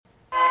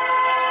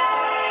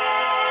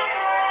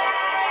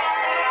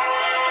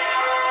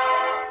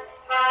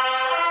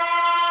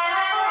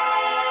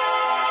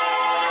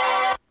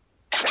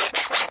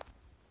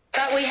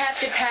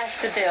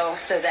bottle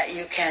so that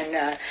you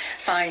can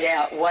find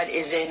out what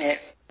is in it.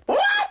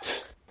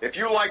 What? If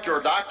you like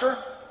your doctor,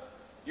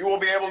 you will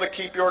be able to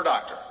keep your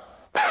doctor.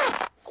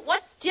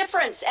 What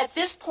difference at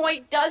this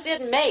point does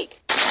it make?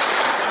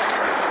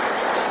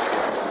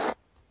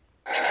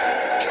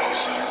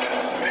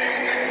 Doesn't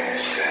make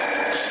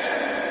sense.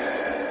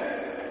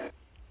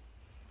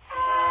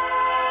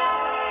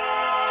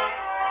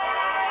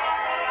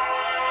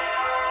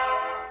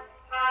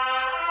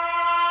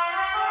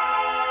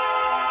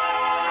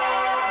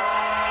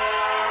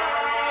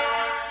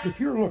 If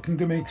you're looking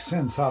to make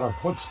sense out of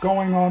what's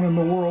going on in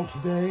the world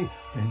today,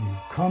 then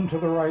you've come to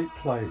the right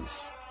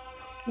place.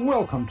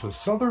 Welcome to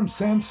Southern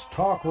Sense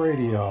Talk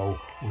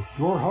Radio with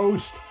your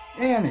host,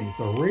 Annie,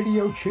 the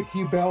Radio Chick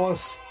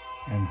Ubellis,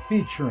 and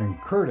featuring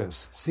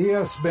Curtis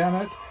C.S.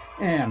 Bennett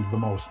and the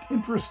most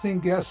interesting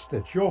guests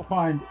that you'll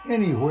find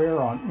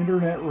anywhere on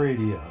Internet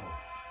radio.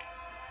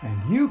 And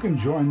you can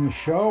join the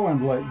show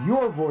and let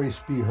your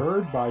voice be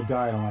heard by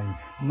dialing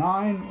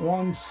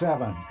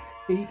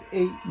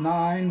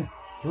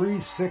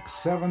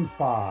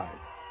 917-889-3675.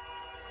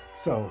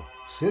 So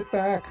sit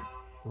back,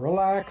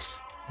 relax,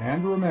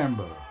 and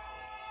remember,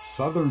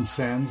 Southern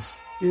Sense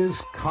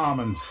is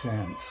common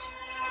sense.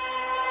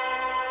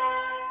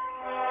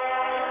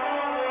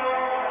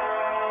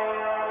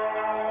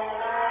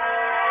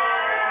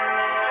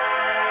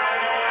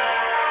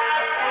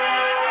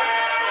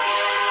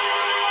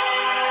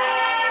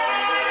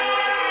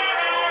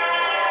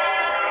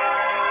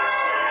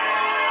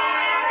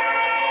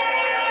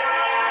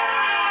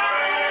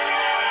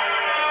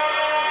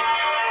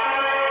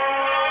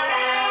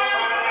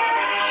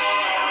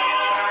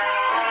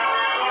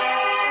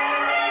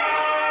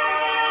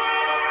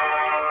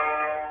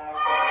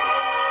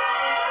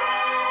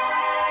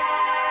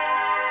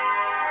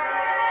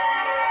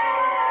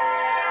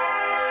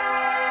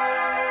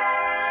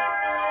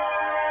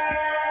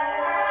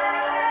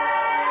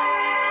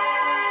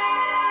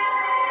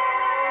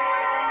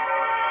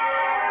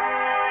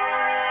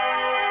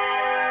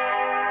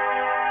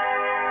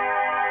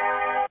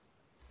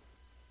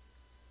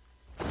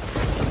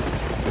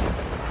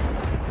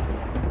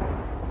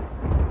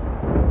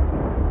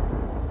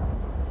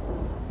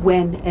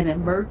 When an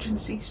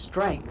emergency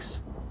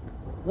strikes,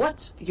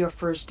 what's your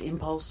first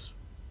impulse?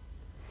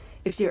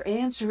 If your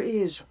answer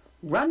is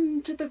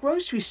run to the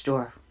grocery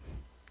store,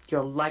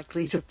 you're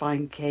likely to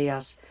find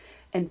chaos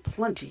and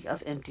plenty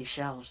of empty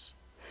shelves.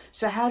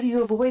 So how do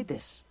you avoid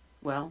this?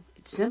 Well,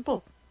 it's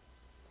simple.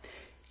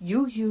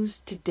 You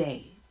use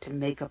today to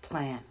make a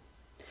plan,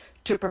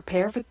 to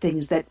prepare for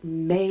things that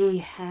may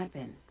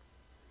happen.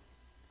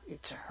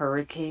 It's a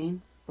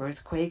hurricane,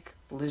 earthquake,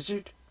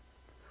 blizzard,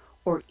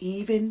 or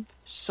even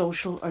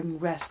social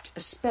unrest,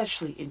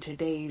 especially in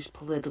today's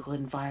political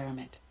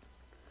environment.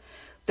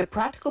 The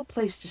practical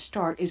place to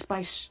start is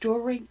by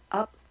storing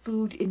up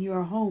food in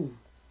your home.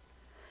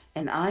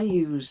 And I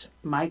use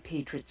My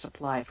Patriot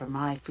Supply for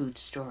my food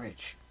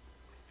storage.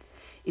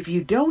 If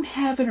you don't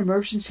have an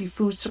emergency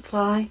food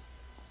supply,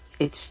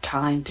 it's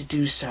time to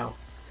do so.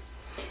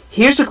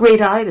 Here's a great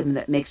item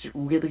that makes it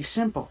really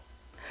simple.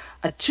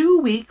 A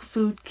 2-week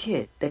food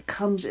kit that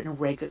comes in a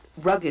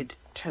rugged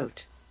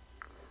tote.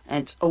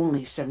 And it's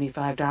only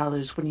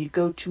 $75 when you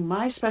go to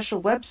my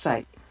special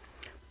website,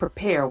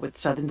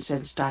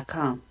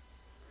 preparewithsouthernsense.com,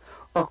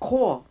 or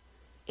call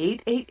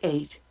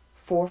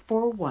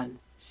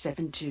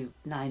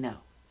 888-441-7290.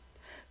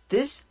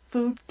 This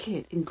food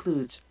kit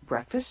includes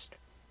breakfast,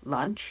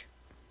 lunch,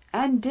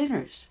 and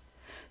dinners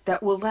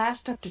that will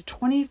last up to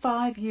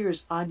 25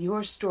 years on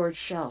your storage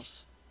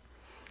shelves.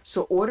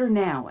 So order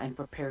now and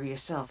prepare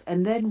yourself,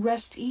 and then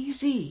rest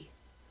easy.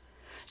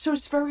 So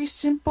it's very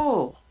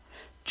simple.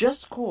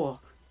 Just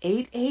call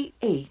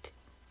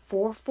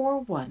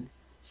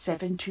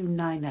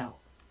 888-441-7290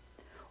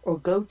 or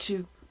go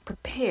to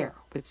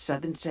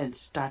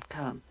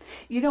preparewithsouthernsense.com.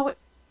 You know what?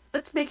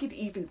 Let's make it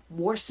even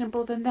more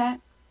simple than that.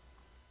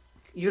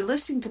 You're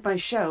listening to my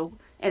show,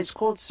 and it's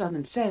called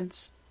Southern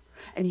Sense,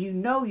 and you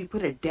know you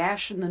put a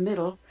dash in the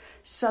middle,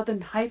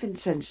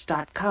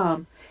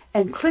 southern-sense.com,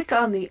 and click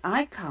on the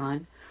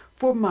icon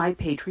for My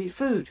Patriot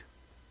Food.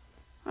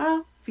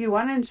 Well, if you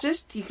want to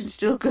insist, you can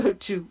still go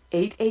to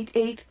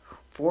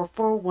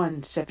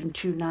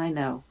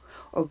 888-441-7290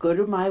 or go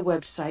to my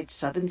website,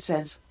 Southern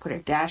Sense, put a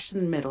dash in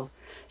the middle,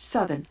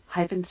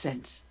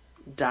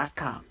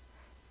 southern-sense.com.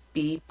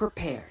 Be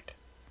prepared.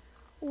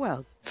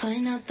 Well,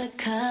 point out the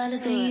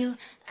colors of you.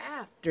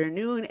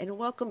 Afternoon, and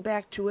welcome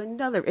back to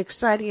another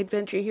exciting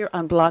adventure here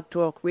on Blog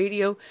Talk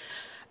Radio,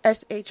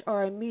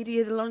 SHR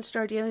Media, the Lone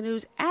Star Daily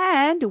News,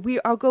 and we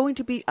are going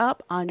to be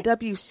up on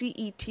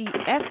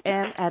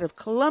WCET-FM out of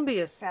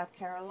Columbia, South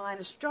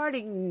Carolina,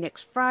 starting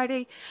next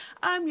Friday.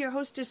 I'm your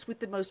hostess with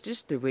the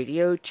mostest, the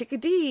Radio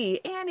Chickadee,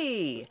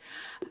 Annie.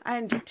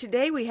 And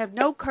today we have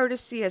no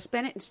Curtis C.S.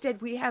 Bennett.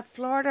 Instead, we have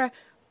Florida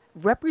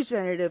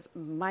Representative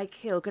Mike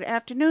Hill. Good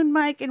afternoon,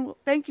 Mike, and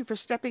thank you for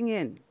stepping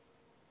in.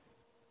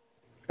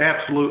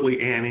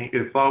 Absolutely, Annie.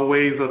 It's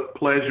always a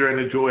pleasure and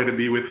a joy to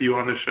be with you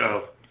on the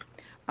show.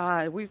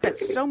 We've got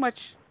so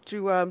much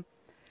to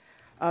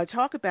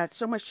talk about.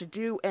 So much to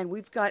do, and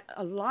we've got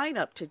a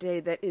lineup today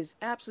that is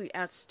absolutely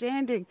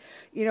outstanding.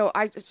 You know,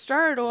 I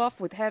started off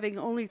with having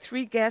only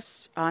 3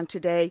 guests on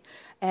today,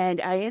 and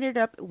I ended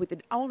up with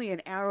only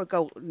an hour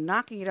ago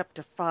knocking it up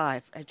to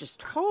 5. I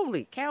just,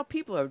 holy cow,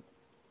 people are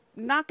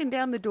knocking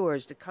down the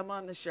doors to come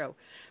on the show.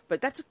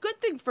 But that's a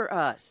good thing for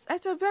us.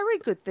 That's a very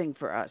good thing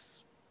for us.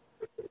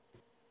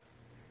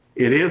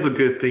 It is a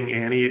good thing,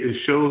 Annie. It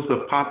shows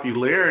the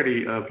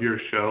popularity of your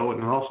show,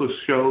 and it also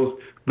shows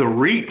the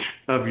reach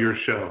of your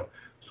show.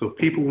 So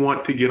people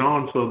want to get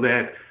on so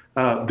that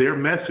their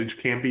message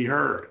can be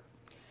heard.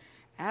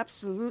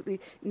 Absolutely.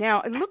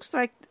 Now, it looks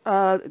like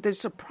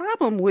there's a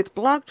problem with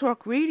Blog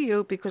Talk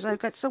Radio, because I've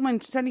got someone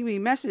sending me a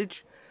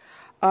message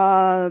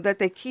that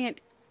they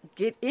can't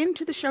get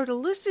into the show to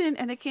listen,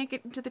 and they can't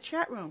get into the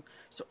chat room.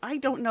 So I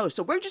don't know.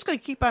 So we're just going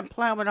to keep on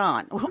plowing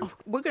on.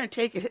 We're going to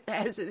take it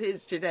as it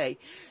is today.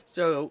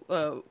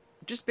 So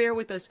just bear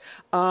with us.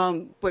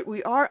 But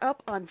we are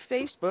up on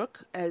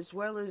Facebook, as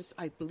well as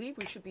I believe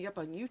we should be up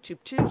on YouTube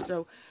too.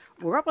 So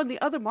we're up on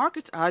the other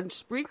markets, on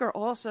Spreaker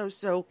also.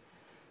 So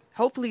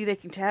hopefully they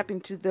can tap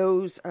into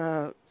those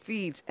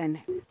feeds and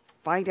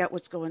find out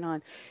what's going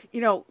on.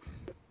 You know,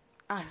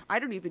 I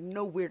don't even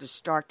know where to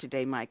start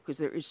today, Mike, because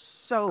there is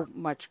so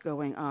much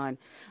going on.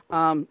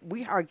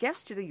 Our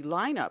guest today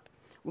lineup,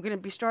 we're going to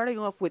be starting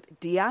off with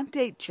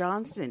Deontay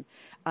Johnson.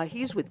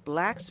 He's with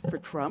Blacks for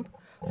Trump,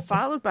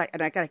 followed by,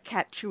 and I got a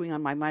cat chewing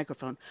on my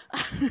microphone,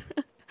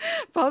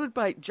 followed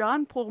by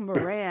John Paul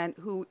Moran,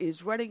 who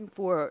is running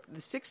for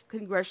the 6th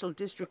Congressional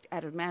District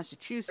out of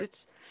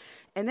Massachusetts.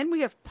 And then we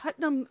have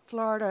Putnam,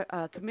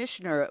 Florida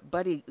Commissioner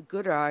Buddy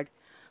Goodard,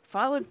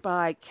 followed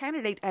by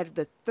candidate out of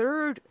the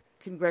 3rd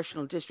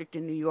Congressional District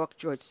in New York,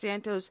 George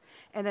Santos,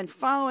 and then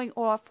following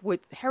off with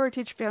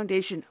Heritage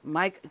Foundation,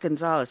 Mike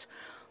Gonzalez.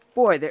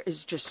 Boy, there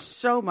is just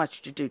so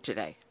much to do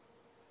today.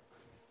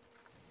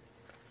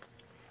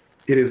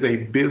 It is a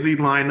busy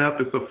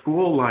lineup. It's a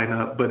full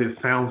lineup, but it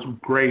sounds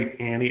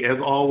great, Annie. As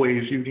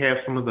always, you have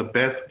some of the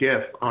best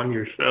guests on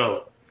your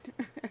show.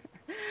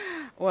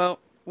 Well,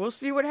 we'll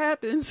see what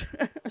happens.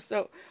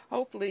 So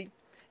hopefully,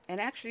 and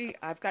actually,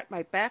 I've got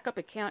my backup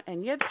account,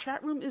 and yeah, the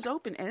chat room is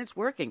open and it's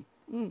working.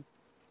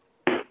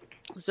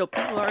 So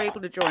people are able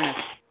to join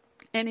us.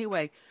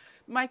 Anyway,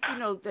 Mike,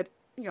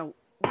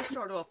 we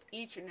start off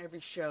each and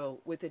every show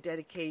with a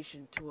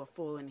dedication to a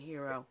fallen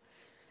hero.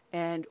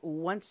 And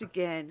once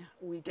again,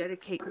 we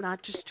dedicate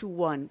not just to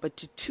one, but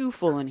to 2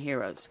 fallen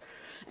heroes.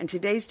 And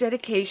today's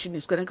dedication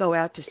is going to go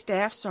out to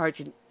Staff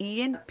Sergeant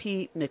Ian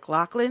P.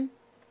 McLaughlin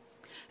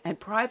and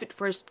Private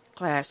First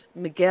Class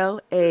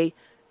Miguel A.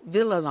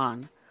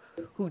 Villalon,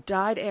 who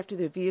died after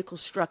their vehicle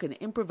struck an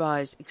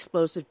improvised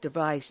explosive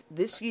device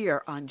this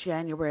year on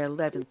January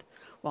 11th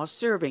while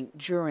serving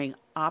during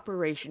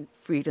Operation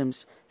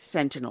Freedom's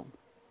Sentinel.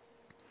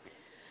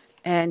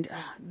 And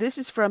this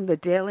is from the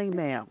Daily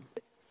Mail,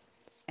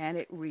 and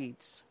it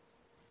reads,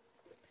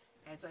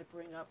 as I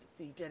bring up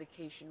the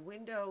dedication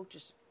window,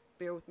 just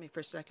bear with me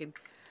for a second.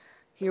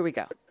 Here we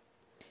go.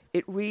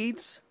 It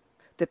reads,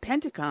 the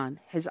Pentagon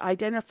has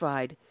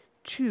identified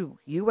 2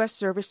 U.S.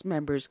 service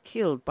members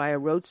killed by a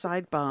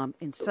roadside bomb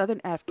in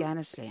southern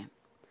Afghanistan.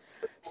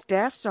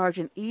 Staff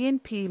Sergeant Ian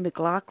P.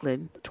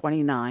 McLaughlin,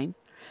 29,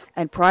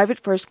 and Private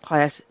First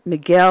Class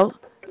Miguel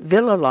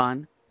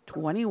Villalon,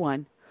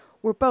 21,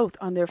 were both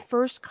on their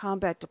first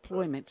combat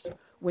deployments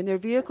when their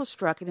vehicle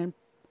struck an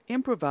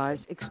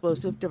improvised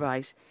explosive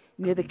device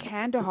near the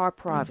Kandahar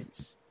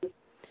province.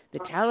 The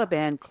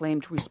Taliban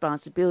claimed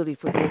responsibility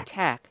for the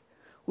attack,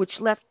 which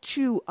left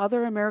 2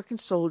 other American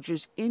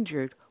soldiers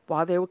injured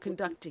while they were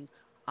conducting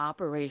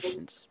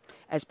operations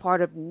as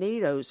part of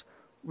NATO's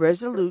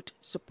Resolute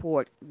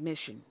Support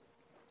Mission.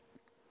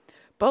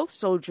 Both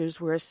soldiers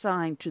were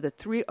assigned to the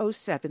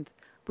 307th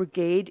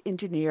Brigade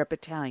Engineer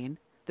Battalion,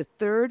 the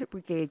 3rd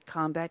Brigade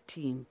Combat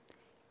Team,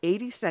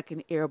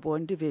 82nd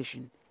Airborne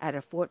Division out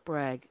of Fort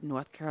Bragg,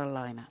 North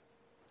Carolina.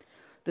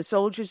 The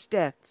soldiers'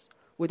 deaths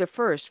were the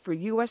first for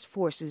U.S.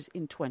 forces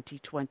in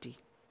 2020.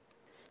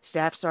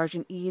 Staff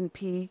Sergeant Ian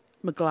P.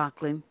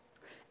 McLaughlin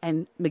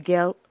and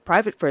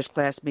Private First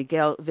Class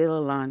Miguel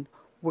Villalon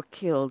were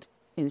killed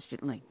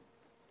instantly.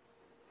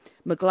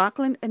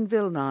 McLaughlin and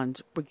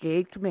Villalon's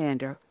brigade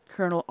commander,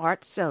 Colonel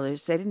Art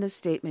Sellers, said in a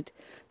statement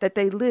that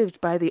they lived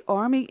by the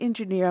Army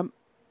engineer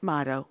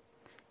motto,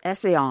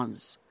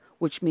 Essayons,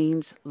 which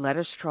means let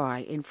us try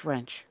in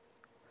French.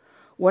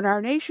 When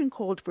our nation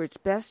called for its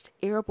best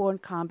airborne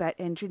combat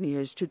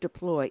engineers to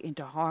deploy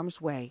into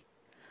harm's way,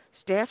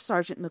 Staff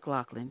Sergeant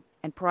McLaughlin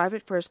and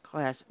Private First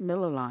Class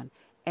Villalon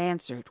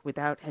answered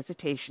without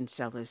hesitation,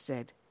 Sellers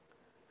said.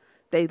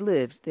 They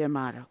lived their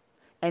motto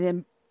and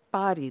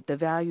embodied the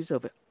values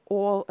of an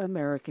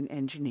all-American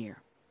engineer.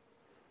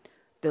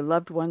 Their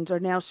loved ones are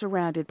now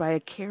surrounded by a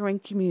caring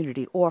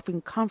community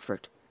offering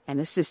comfort and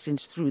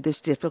assistance through this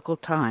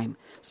difficult time,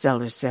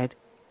 Sellers said.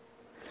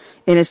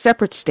 In a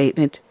separate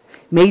statement,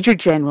 Major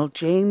General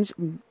James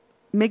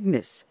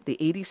Mignus, the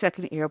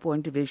 82nd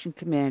Airborne Division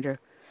commander,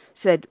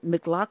 said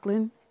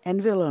McLaughlin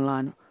and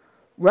Villalon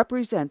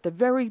represent the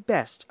very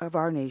best of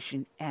our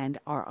nation and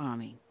our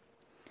Army.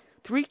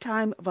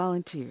 3-time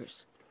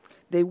volunteers,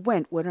 they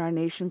went when our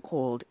nation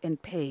called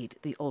and paid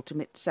the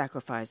ultimate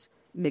sacrifice,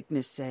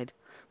 Mignus said,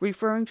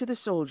 referring to the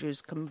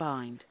soldiers'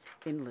 combined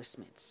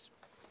enlistments.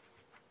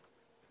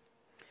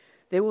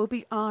 They will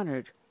be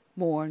honored,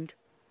 mourned,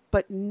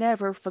 but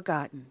never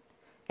forgotten,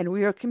 and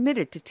we are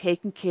committed to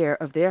taking care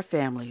of their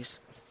families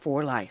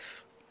for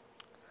life.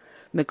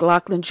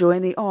 McLaughlin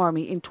joined the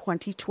Army in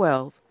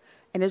 2012,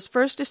 and his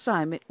first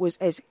assignment was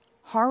as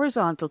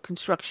horizontal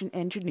construction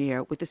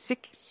engineer with the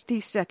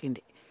 62nd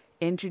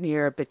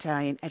Engineer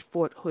Battalion at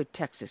Fort Hood,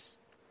 Texas.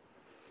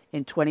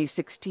 In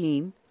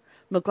 2016,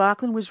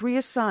 McLaughlin was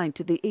reassigned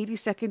to the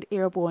 82nd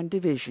Airborne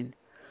Division,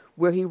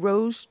 where he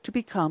rose to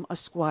become a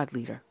squad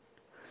leader.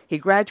 He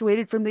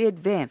graduated from the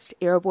Advanced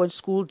Airborne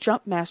School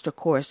Jump Master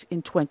course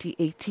in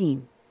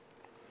 2018.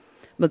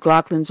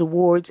 McLaughlin's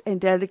awards and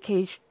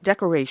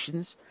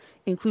decorations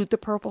include the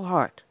Purple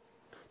Heart,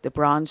 the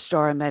Bronze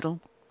Star Medal,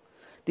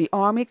 the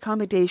Army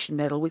Commendation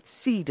Medal with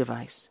C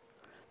device,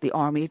 the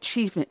Army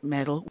Achievement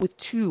Medal with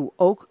 2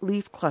 oak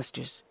leaf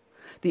clusters,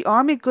 the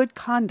Army Good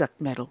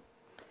Conduct Medal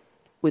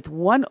with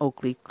 1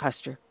 oak leaf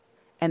cluster,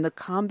 and the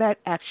Combat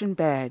Action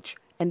Badge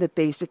and the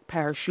Basic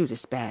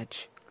Parachutist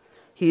Badge.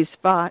 He is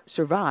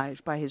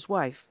survived by his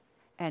wife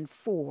and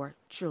 4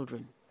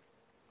 children.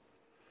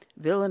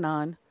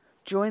 Villanon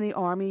joined the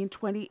Army in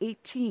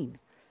 2018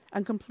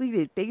 and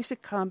completed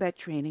basic combat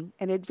training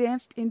and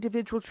advanced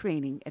individual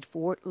training at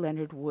Fort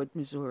Leonard Wood,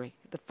 Missouri,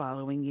 the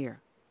following year.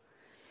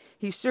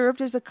 He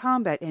served as a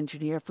combat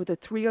engineer for the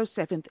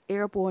 307th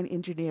Airborne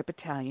Engineer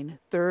Battalion,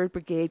 3rd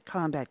Brigade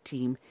Combat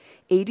Team,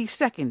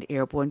 82nd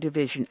Airborne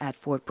Division at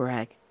Fort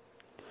Bragg.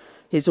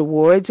 His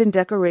awards and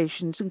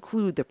decorations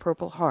include the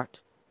Purple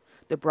Heart,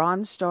 the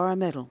Bronze Star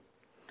Medal,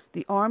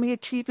 the Army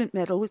Achievement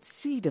Medal with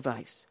C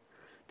device,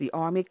 the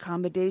Army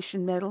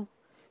Commendation Medal,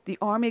 the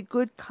Army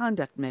Good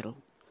Conduct Medal,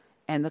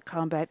 and the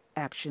Combat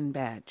Action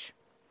Badge.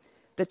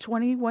 The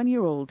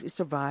 21-year-old is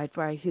survived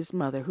by his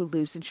mother, who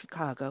lives in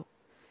Chicago,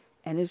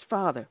 and his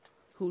father,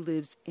 who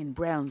lives in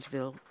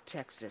Brownsville,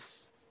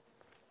 Texas.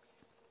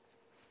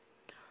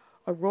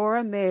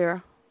 Aurora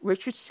Mayor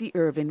Richard C.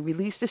 Irvin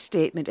released a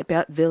statement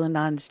about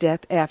Villanon's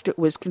death after it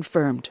was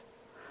confirmed.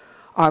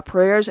 Our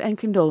prayers and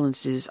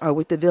condolences are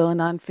with the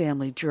Villanon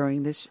family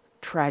during this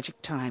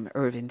tragic time,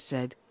 Irvin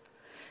said.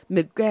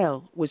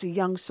 Miguel was a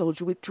young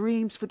soldier with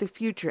dreams for the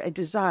future and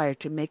desire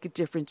to make a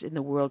difference in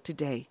the world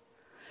today.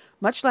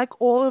 Much like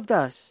all of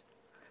us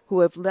who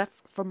have left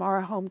from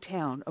our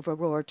hometown of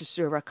Aurora to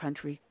serve our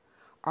country,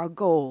 our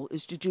goal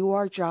is to do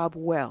our job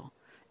well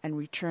and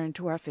return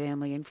to our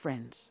family and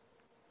friends.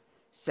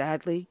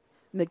 Sadly,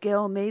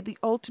 Miguel made the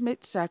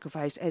ultimate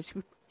sacrifice as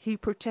he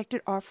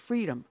protected our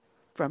freedom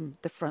from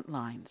the front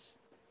lines.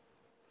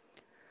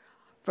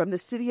 From the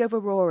city of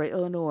Aurora,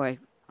 Illinois,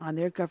 on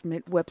their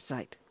government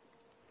website,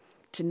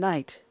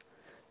 tonight,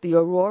 the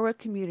Aurora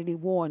community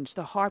mourns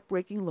the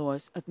heartbreaking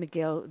loss of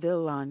Miguel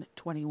Villalon,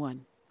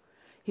 21.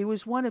 He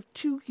was one of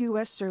 2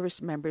 U.S.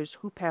 service members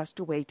who passed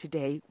away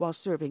today while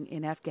serving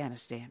in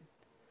Afghanistan.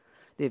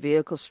 Their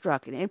vehicle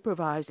struck an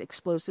improvised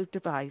explosive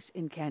device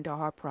in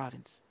Kandahar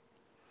province.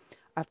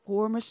 A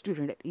former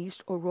student at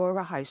East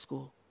Aurora High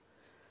School,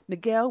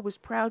 Miguel was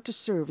proud to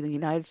serve in the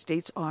United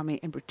States Army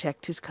and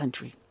protect his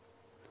country.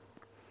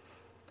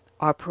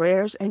 Our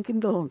prayers and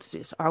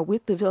condolences are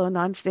with the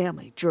Villanon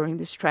family during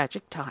this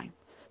tragic time,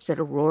 said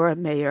Aurora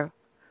Mayor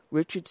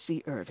Richard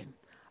C. Irvin,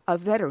 a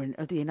veteran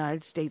of the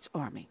United States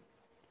Army.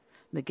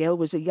 Miguel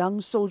was a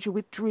young soldier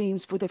with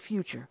dreams for the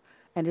future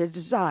and a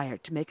desire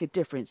to make a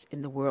difference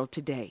in the world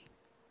today.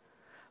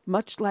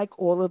 Much like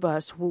all of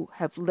us who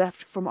have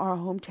left from our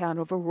hometown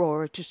of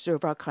Aurora to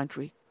serve our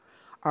country,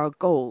 our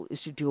goal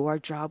is to do our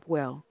job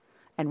well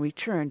and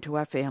return to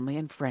our family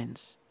and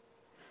friends.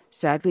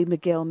 Sadly,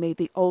 Miguel made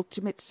the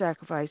ultimate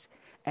sacrifice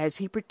as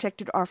he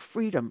protected our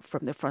freedom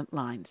from the front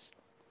lines.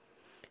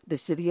 The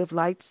City of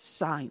Lights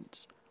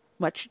shines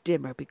much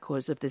dimmer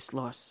because of this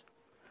loss.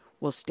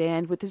 We'll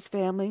stand with his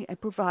family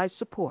and provide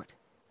support.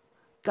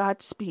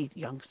 Godspeed,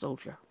 young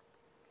soldier.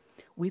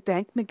 We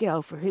thank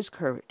Miguel for his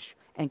courage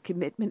and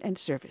commitment and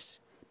service.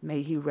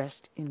 May he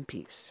rest in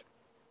peace.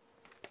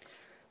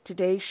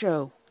 Today's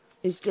show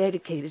is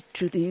dedicated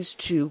to these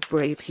 2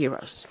 brave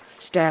heroes,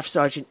 Staff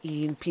Sergeant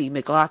Ian P.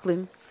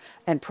 McLaughlin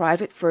and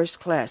Private First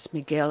Class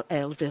Miguel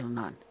L.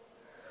 Villanon.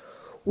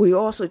 We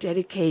also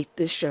dedicate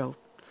this show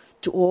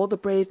to all the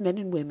brave men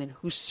and women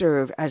who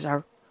serve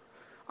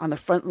on the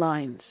front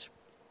lines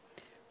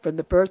from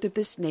the birth of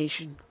this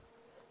nation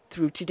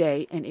through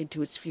today and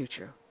into its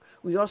future.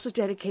 We also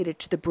dedicate it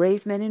to the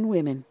brave men and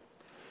women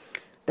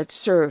that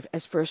serve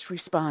as first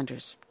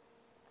responders,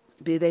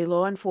 be they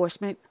law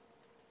enforcement,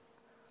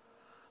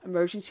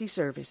 emergency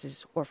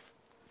services, or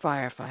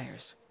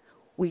firefighters.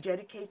 We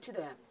dedicate to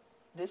them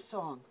this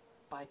song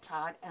by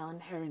Todd Allen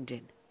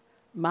Herndon,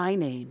 My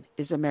Name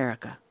is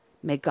America.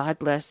 May God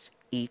bless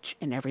each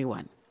and every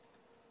one.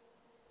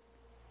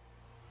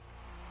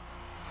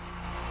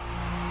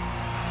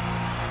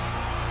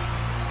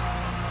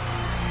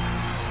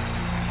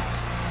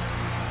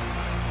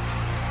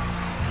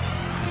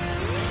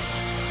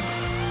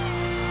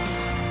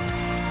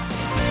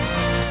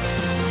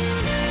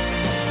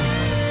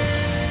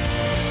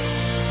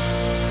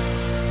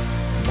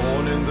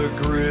 in the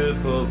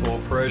grip of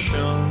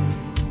oppression.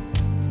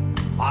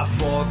 I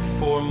fought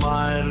for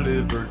my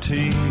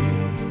liberty.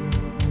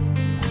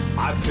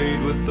 I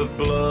paid with the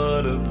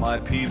blood of my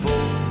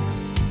people.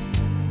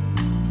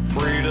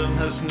 Freedom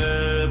has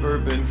never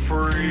been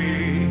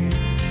free.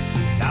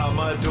 Now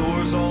my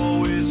door's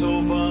always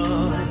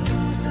open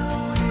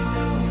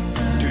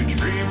to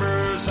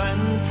dreamers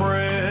and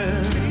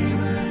friends.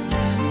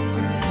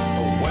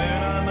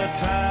 When I'm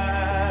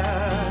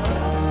attacked,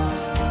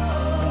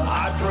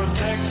 I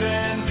protect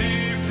and defend.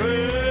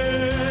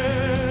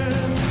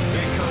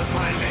 Because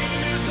my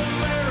name is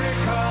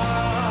America.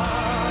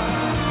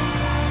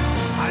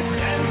 I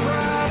stand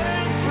proud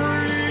and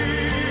free.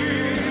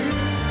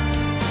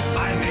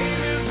 My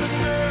name is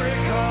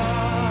America.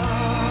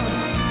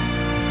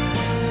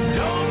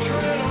 Don't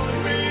tread on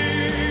me.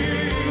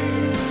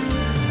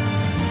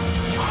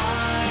 I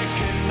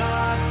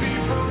cannot be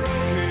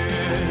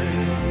broken.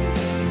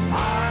 I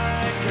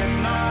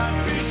cannot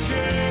be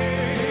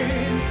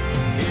shamed.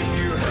 If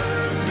you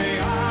hurt me,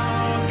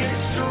 I'll get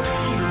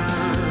stronger,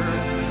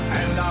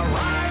 and I'll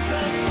rise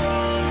up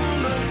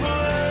from the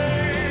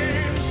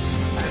flames,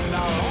 and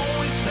I'll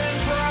always stand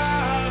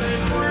proud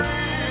and free.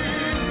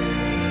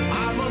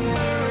 I'm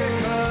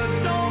America,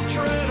 don't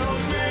tread on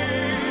me.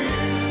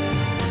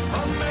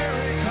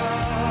 America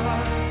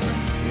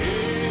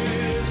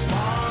is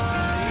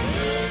my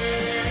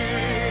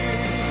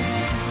name.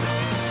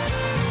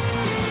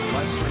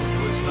 My strength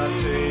was not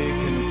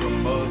taken from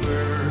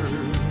others.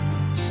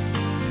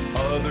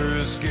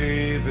 Others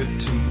gave it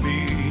to me.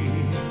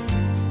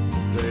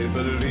 They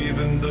believe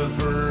in the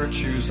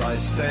virtues I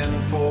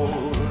stand for.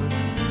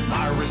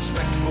 My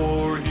respect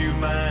for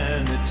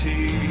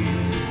humanity.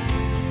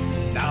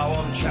 Now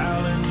I'm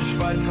challenged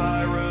by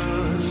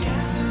tyrants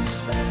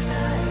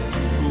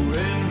who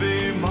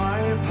envy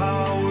my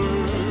power,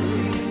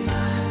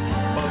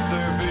 but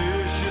their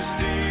vicious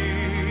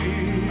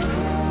deeds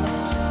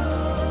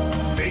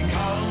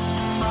become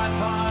my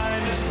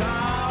finest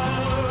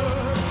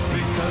hour.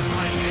 Because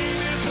my name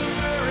is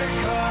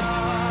America.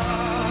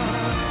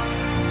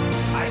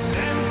 I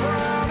stand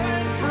proud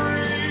and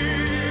free.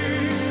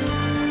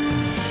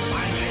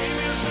 My name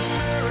is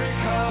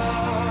America.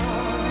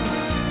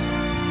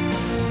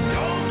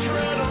 Don't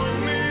tread on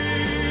me.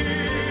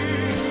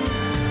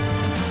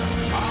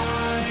 I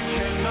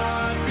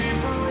cannot be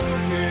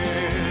broken.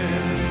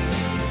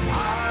 I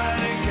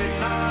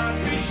cannot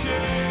be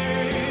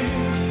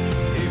shamed.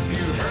 If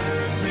you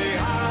hurt me,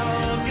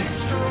 I'll get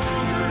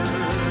stronger,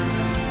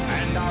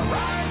 and I'll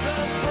rise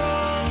up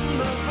from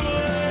the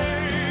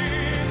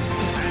flames,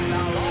 and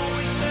I'll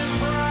always stand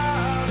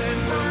proud and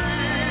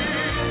free.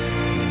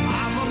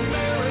 I'm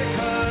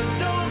America,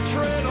 don't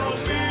tread on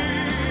me.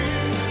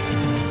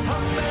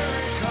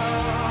 America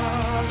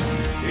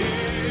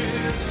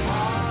is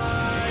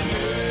my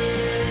name.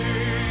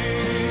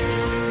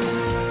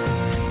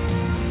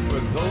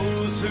 For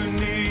those who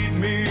need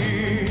me,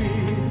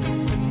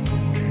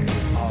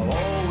 I'll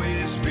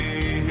always be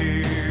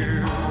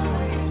here.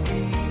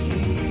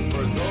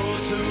 For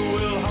those who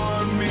will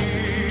harm me,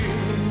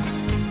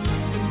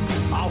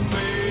 I'll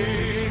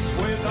face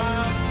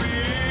without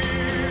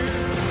fear.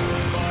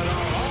 But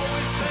I'll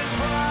always stand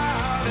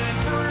proud and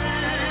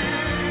free.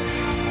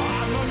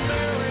 I'm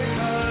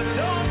America,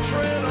 don't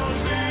tread on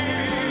me.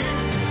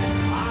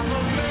 I'm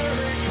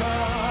America,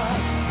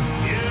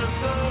 yes,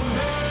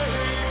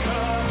 America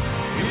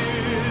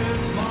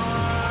is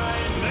my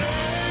name.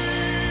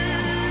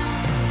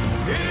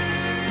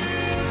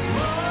 Is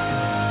my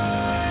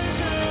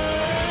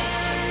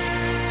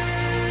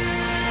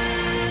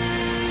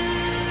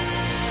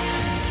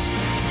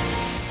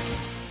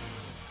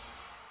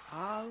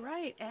All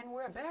right, and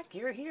we're back.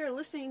 You're here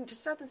listening to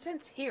Southern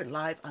Sense here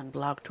live on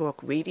Blog Talk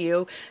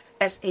Radio,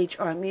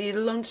 SHR Media,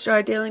 the Lone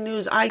Star Daily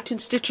News,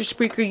 iTunes, Stitcher,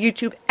 Spreaker,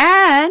 YouTube,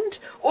 and,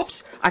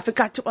 oops, I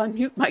forgot to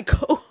unmute my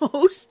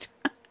co-host.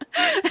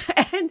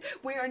 And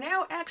we are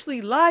now actually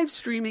live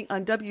streaming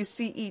on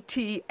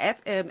WCET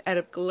FM out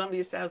of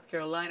Columbia, South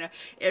Carolina,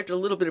 after a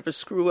little bit of a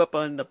screw up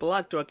on the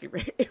Blog Talk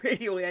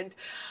Radio end.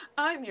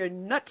 I'm your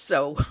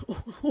nutso,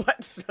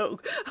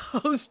 whatso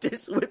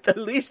hostess with the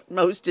least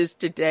mostest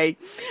today,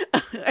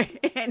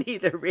 Annie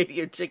the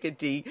Radio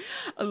Chickadee,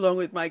 along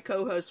with my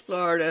co-host,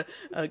 Florida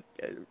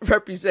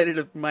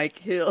Representative Mike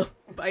Hill.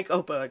 Mike,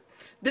 oh, bud,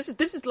 this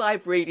is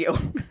live radio.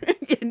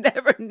 You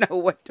never know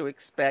what to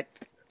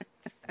expect.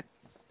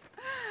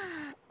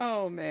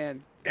 Oh,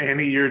 man.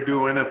 Annie, you're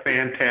doing a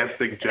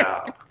fantastic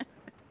job.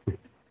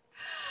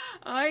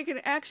 I can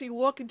actually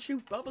walk and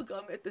chew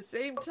bubblegum at the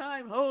same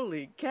time.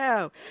 Holy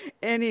cow.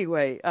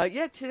 Anyway,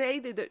 today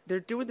they're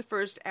doing the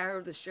first hour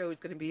of the show.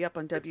 It's going to be up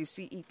on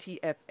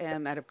WCET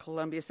FM out of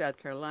Columbia, South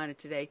Carolina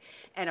today.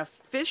 And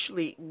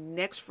officially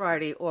next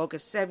Friday,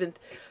 August 7th,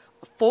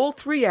 full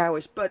 3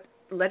 hours. But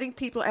letting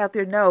people out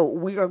there know,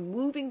 we are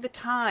moving the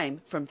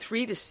time from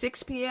 3 to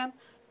 6 p.m.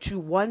 to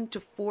 1 to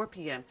 4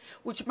 p.m.,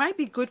 which might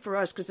be good for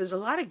us because there's a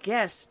lot of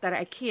guests that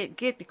I can't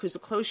get because the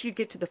closer you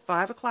get to the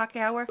 5 o'clock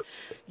hour,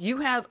 you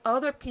have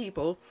other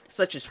people,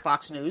 such as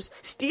Fox News,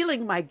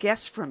 stealing my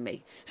guests from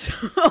me. So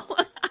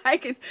I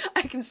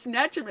can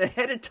snatch them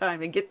ahead of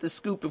time and get the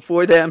scoop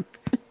before them.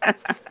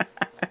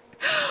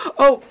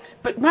 Oh,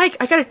 but Mike,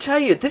 I got to tell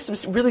you, this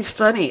was really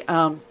funny.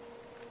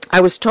 I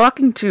was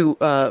talking to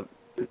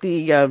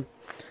the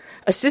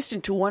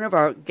assistant to one of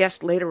our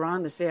guests later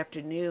on this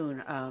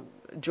afternoon,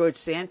 George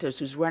Santos,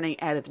 who's running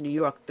out of the New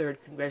York 3rd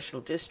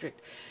Congressional District.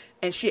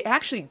 And she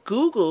actually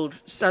Googled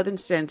Southern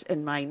Sense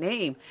and my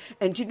name.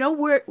 And do you know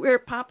where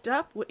it popped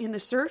up in the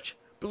search?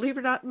 Believe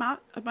it or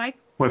not, Mike?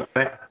 What's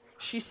that?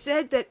 She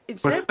said that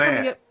instead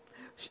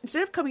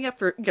of coming up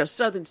for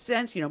Southern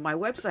Sense, my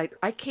website,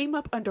 I came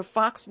up under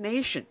Fox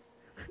Nation.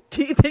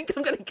 Do you think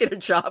I'm going to get a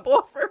job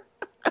offer?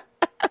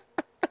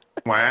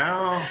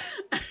 Wow.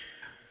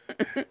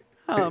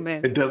 Oh,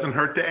 man. It doesn't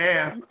hurt to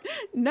ask.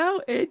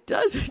 No, it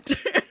doesn't.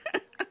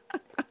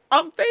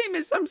 I'm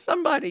famous. I'm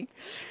somebody.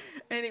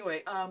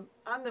 Anyway, on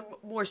the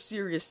more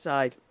serious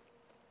side,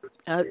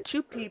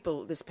 2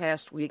 people this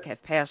past week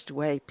have passed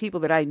away, people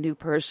that I knew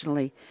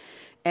personally,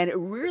 and it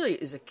really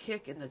is a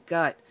kick in the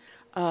gut.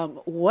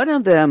 One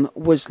of them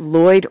was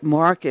Lloyd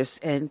Marcus,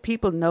 and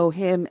people know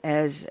him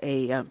as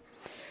a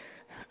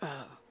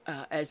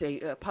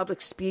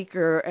public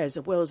speaker as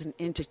well as an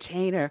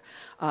entertainer.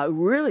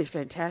 Really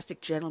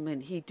fantastic gentleman.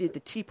 He did the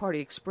Tea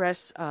Party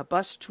Express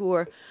bus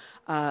tour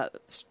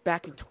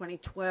back in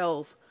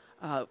 2012.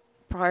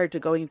 Prior to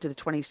going into the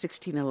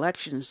 2016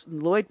 elections,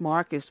 Lloyd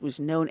Marcus was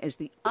known as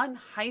the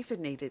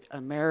unhyphenated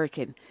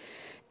American.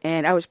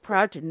 And I was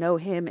proud to know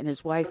him and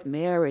his wife,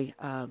 Mary.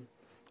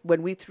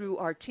 When we threw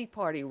our Tea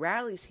Party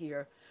rallies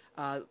here,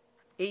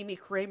 Amy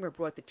Kramer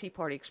brought the Tea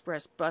Party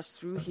Express bus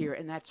through here,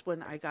 and that's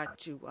when I got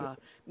to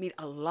meet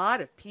a lot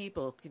of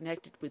people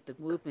connected with the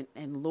movement,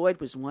 and Lloyd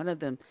was one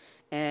of them.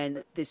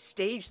 And the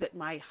stage that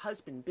my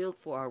husband built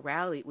for our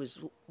rally was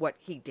what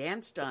he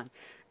danced on.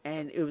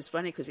 And it was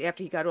funny because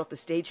after he got off the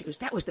stage, he goes,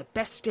 "That was the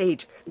best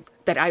stage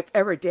that I've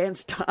ever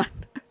danced on."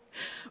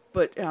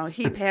 But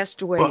he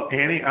passed away. Well,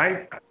 Annie,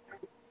 I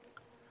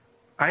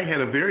had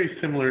a very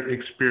similar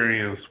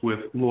experience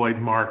with Lloyd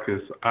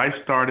Marcus. I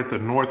started the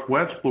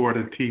Northwest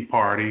Florida Tea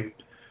Party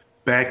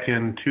back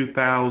in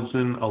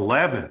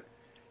 2011.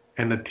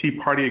 And the Tea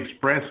Party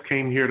Express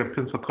came here to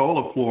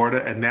Pensacola,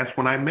 Florida, and that's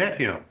when I met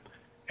him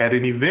at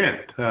an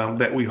event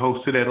that we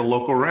hosted at a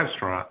local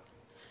restaurant.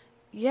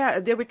 Yeah,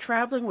 they were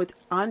traveling with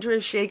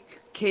Andrea Shake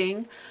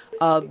King,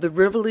 the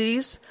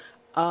Rivoleys,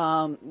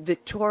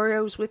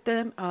 Victoria was with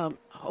them.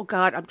 Oh,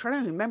 God, I'm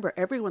trying to remember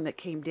everyone that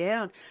came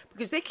down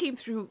because they came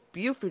through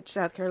Beaufort,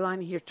 South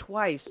Carolina here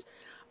twice.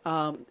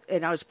 And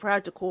I was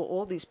proud to call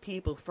all these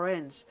people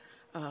friends.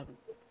 I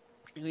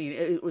mean,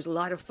 it was a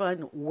lot of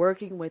fun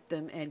working with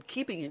them and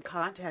keeping in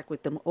contact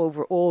with them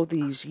over all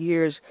these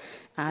years.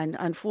 And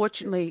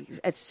unfortunately,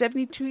 at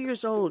 72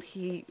 years old,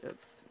 he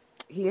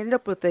ended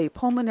up with a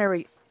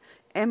pulmonary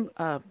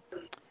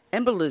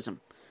embolism.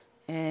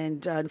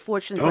 And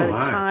unfortunately, by the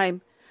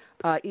time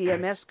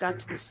EMS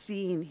got to the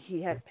scene,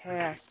 he had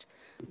passed,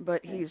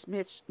 but he's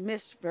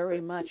missed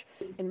very much.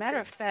 And matter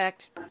of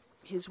fact,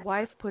 his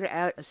wife put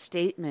out a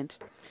statement.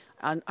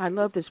 I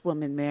love this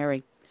woman,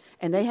 Mary,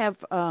 and they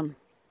have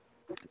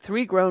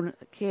 3 grown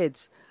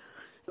kids.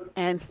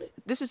 And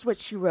this is what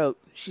she wrote.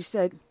 She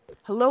said,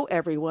 "Hello,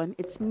 everyone.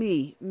 It's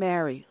me,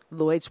 Mary,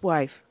 Lloyd's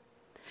wife.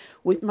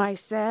 With my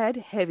sad,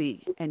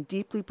 heavy, and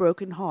deeply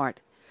broken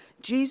heart,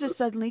 Jesus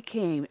suddenly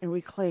came and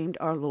reclaimed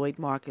our Lloyd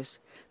Marcus,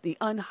 the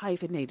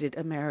unhyphenated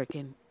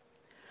American.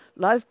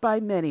 Loved by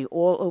many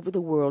all over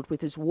the world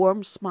with his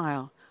warm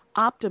smile,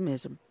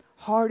 optimism,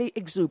 hearty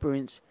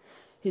exuberance,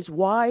 his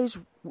wise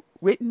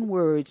written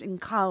words in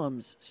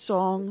columns,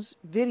 songs,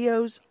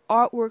 videos,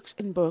 artworks,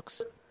 and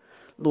books,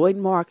 Lloyd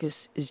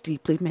Marcus is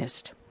deeply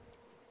missed."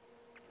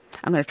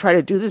 I'm going to try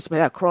to do this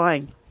without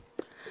crying.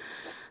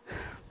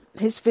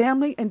 His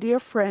family and dear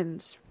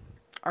friends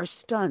are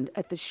stunned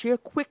at the sheer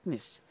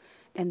quickness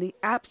and the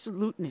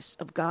absoluteness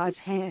of God's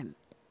hand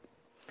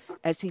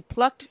as he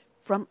plucked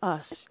from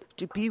us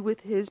to be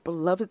with his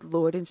beloved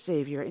Lord and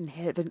Savior in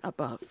heaven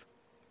above.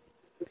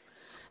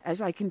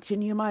 As I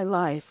continue my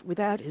life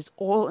without his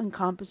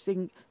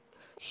all-encompassing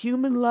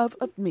human love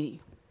of me,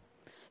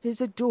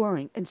 his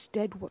adoring and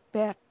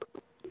steadfast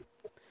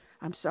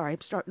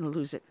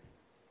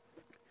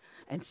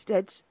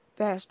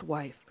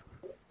wife,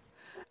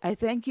 I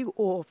thank you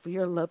all for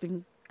your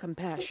loving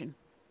compassion.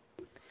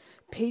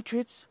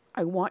 Patriots,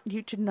 I want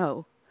you to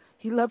know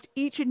he loved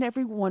each and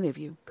every one of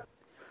you,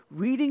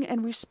 reading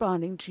and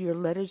responding to your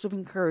letters of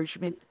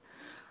encouragement,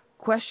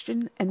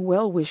 question, and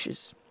well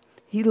wishes.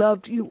 He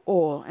loved you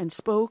all and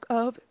spoke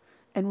of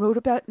and wrote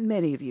about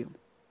many of you.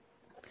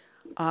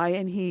 I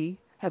and he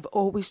have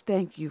always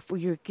thanked you for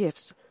your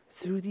gifts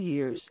through the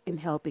years in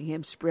helping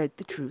him spread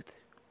the truth.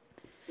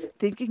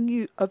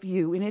 Thinking of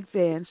you in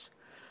advance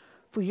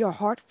for your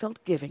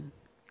heartfelt giving,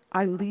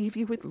 I leave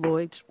you with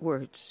Lloyd's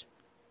words.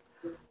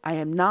 I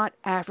am not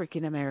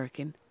African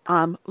American.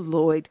 I'm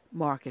Lloyd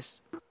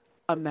Marcus,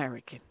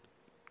 American.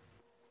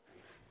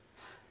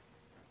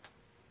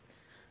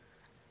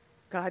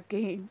 God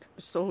gained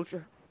a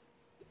soldier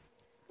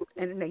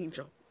and an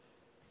angel.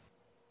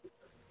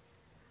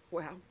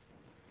 Wow.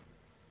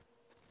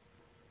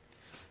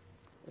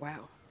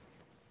 Wow.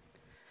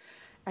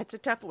 That's a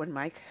tough one,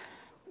 Mike.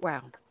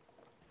 Wow.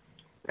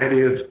 That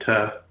is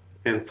tough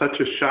and such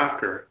a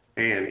shocker,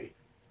 Annie.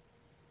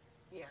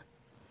 Yeah.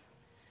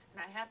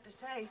 And I have to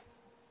say,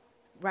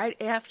 right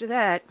after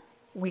that,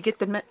 we get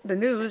the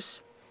news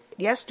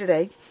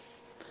yesterday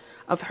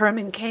of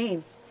Herman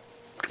Cain.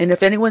 And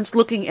if anyone's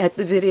looking at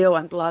the video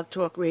on Blog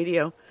Talk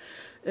Radio,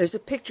 there's a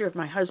picture of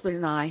my husband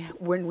and I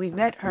when we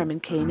met Herman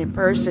Cain in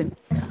person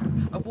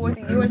aboard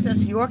the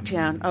USS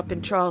Yorktown up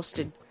in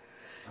Charleston.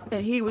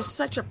 And he was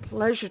such a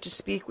pleasure to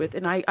speak with.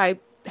 And I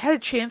had a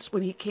chance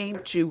when he came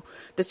to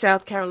the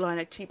South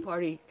Carolina Tea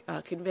Party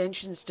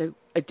conventions to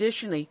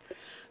additionally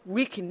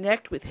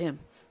reconnect with him.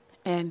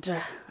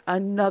 And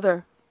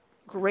another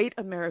great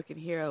American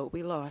hero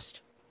we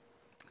lost.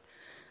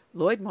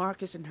 Lloyd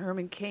Marcus and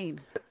Herman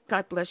Cain.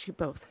 God bless you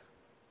both.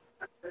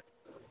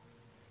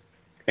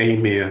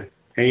 Amen.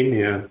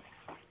 Amen.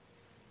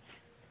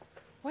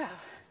 Wow.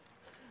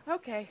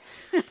 Okay.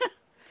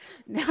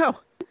 Now,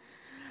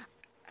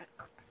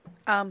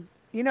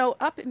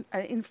 up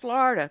in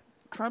Florida,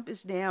 Trump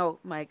is now,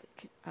 Mike,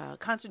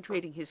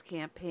 concentrating his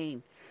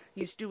campaign.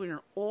 He's doing an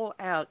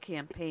all-out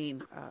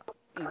campaign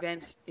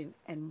events,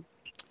 and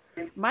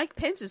Mike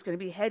Pence is going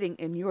to be heading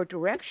in your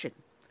direction.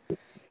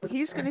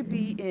 He's going to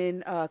be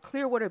in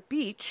Clearwater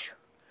Beach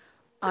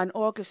on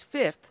August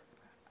 5th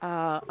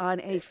on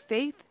a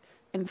Faith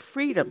and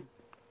Freedom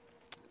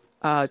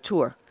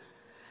tour.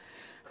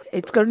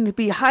 It's going to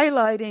be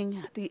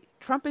highlighting the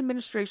Trump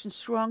administration's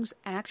strong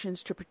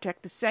actions to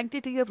protect the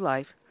sanctity of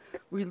life,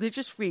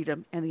 religious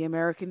freedom, and the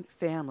American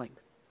family.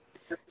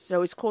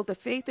 So it's called the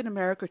Faith in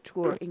America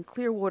Tour in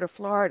Clearwater,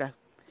 Florida.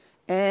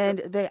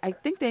 And I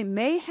think they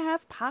may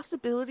have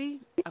possibility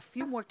a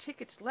few more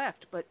tickets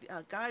left. But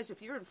guys,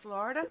 if you're in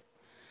Florida,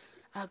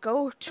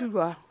 go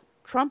to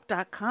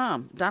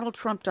Trump.com,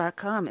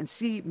 DonaldTrump.com, and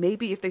see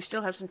maybe if they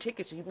still have some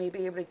tickets. You may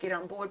be able to get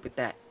on board with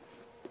that.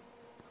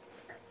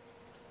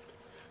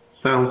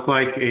 Sounds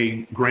like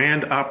a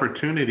grand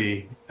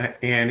opportunity,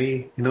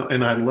 Annie.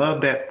 And I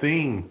love that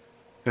theme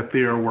that they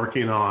are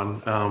working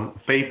on,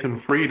 faith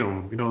and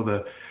freedom.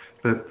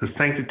 The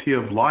sanctity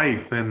of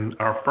life and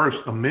our First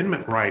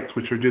Amendment rights,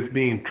 which are just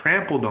being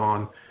trampled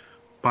on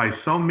by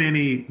so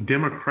many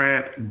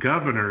Democrat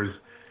governors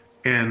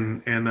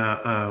and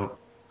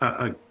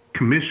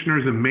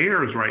commissioners and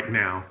mayors right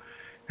now.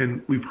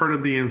 And we've heard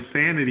of the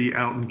insanity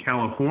out in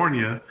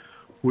California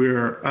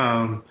where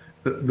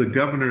the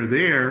governor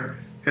there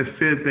has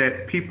said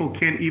that people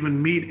can't even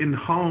meet in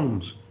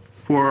homes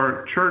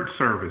for church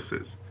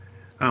services,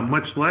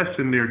 much less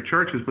in their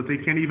churches, but they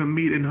can't even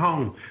meet in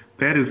home.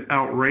 That is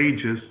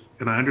outrageous,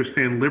 and I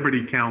understand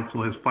Liberty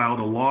Counsel has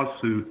filed a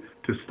lawsuit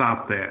to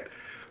stop that.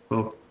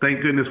 Well,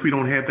 thank goodness we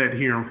don't have that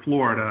here in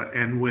Florida,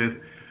 and with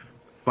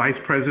Vice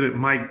President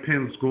Mike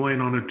Pence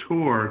going on a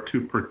tour to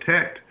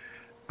protect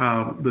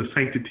the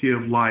sanctity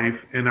of life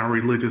and our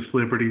religious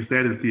liberties,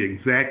 that is the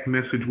exact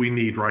message we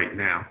need right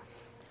now.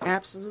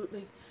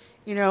 Absolutely.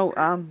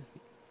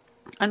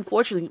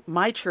 Unfortunately,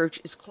 my church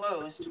is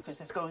closed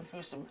because it's going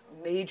through some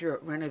major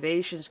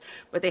renovations,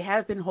 but they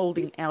have been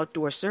holding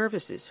outdoor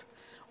services.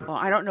 Well,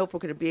 I don't know if we're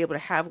going to be able to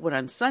have one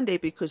on Sunday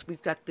because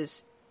we've got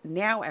this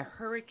now a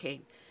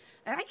hurricane.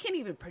 And I can't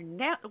even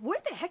pronounce. Where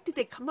the heck did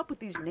they come up with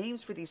these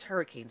names for these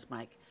hurricanes,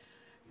 Mike?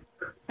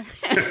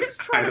 I was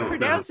trying to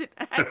pronounce it.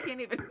 I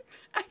can't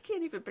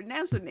even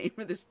pronounce the name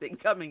of this thing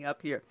coming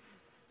up here.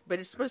 But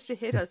it's supposed to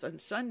hit us on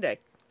Sunday.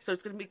 So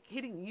it's going to be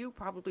hitting you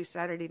probably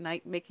Saturday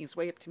night, making its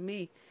way up to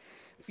me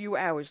a few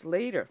hours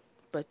later.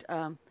 But,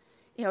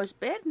 it's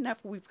bad enough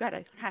we've got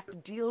to have to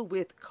deal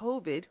with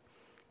COVID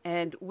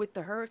and with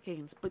the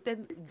hurricanes. But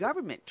then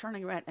government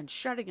turning around and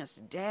shutting us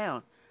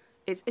down.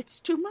 It's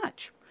too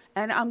much.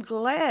 And I'm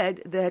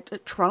glad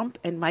that Trump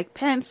and Mike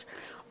Pence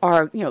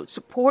are,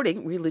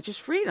 supporting religious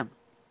freedom.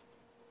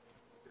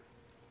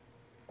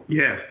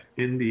 Yes,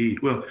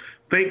 indeed. Well,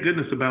 thank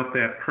goodness about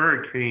that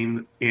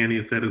hurricane, Annie,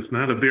 is that it's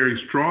not a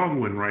very strong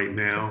one right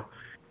now,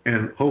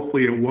 and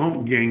hopefully it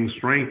won't gain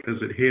strength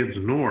as it heads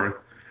north.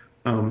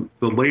 The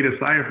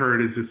latest I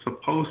heard is it's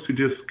supposed to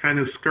just kind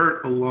of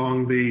skirt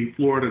along the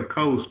Florida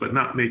coast but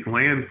not make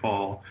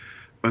landfall,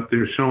 but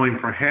they're showing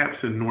perhaps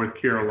in North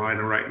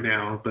Carolina right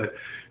now. But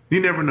you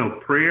never know.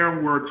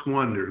 Prayer works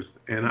wonders,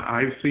 and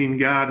I've seen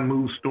God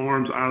move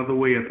storms out of the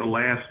way at the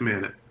last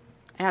minute.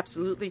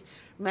 Absolutely.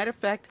 Matter of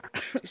fact,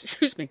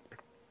 excuse me,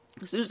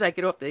 as soon as I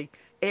get off the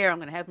air, I'm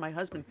going to have my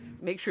husband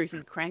make sure he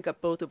can crank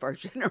up both of our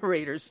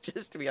generators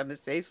just to be on the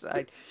safe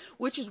side,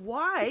 which is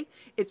why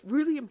it's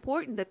really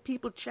important that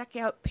people check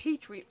out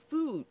Patriot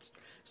Foods.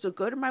 So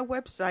go to my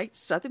website,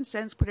 Southern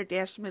Sense, put a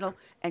dash in the middle,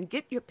 and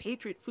get your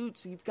Patriot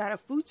Foods so you've got a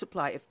food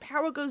supply. If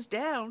power goes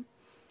down,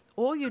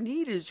 all you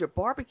need is your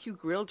barbecue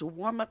grill to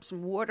warm up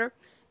some water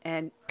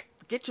and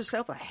get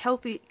yourself a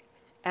healthy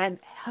and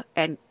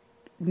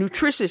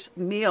nutritious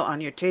meal on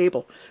your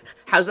table.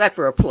 How's that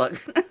for a plug?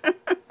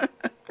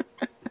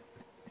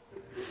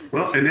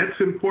 Well, and that's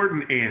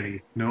important,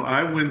 Annie.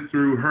 I went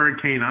through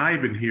Hurricane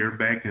Ivan here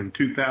back in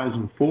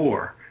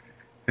 2004.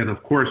 And,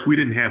 of course, we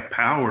didn't have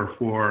power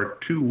for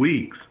 2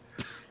 weeks.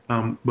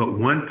 But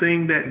one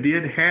thing that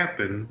did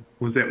happen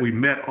was that we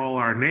met all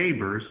our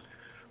neighbors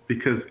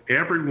because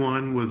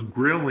everyone was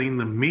grilling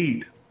the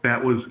meat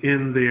that was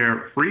in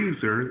their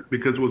freezer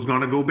because it was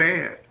going to go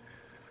bad.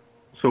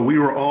 So we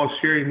were all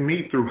sharing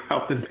meat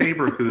throughout the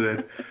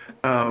neighborhood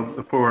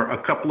for a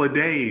couple of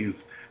days.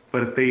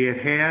 But if they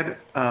had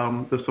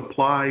the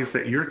supplies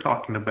that you're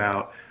talking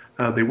about,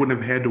 they wouldn't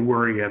have had to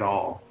worry at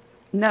all.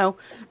 No.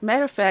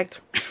 Matter of fact,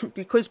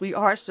 because we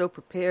are so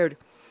prepared,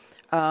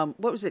 what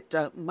was it,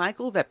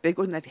 Michael, that big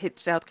one that hit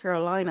South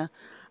Carolina?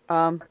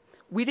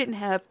 We didn't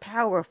have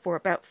power for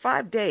about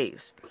 5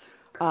 days.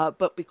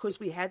 But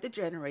because we had the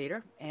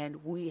generator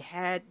and we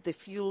had the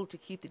fuel to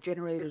keep the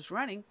generators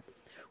running,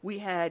 we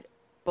had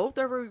both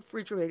our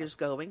refrigerators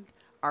going,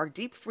 our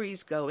deep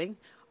freeze going,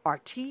 our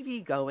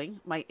TV going,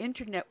 my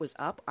internet was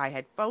up, I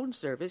had phone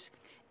service,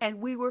 and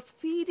we were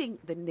feeding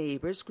the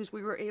neighbors because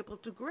we were able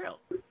to grill.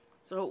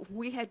 So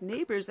we had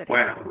neighbors that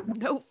had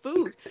no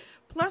food.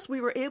 Plus,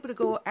 we were able to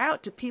go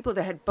out to people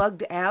that had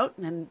bugged out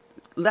and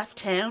left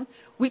town.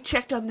 We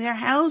checked on their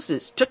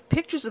houses, took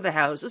pictures of the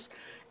houses,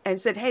 and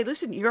said, hey,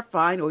 listen, you're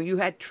fine, or you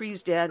had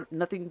trees down,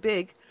 nothing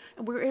big.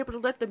 And we were able to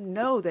let them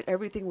know that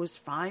everything was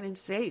fine and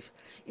safe.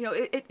 You know,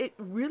 it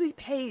really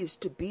pays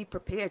to be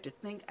prepared, to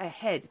think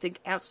ahead, think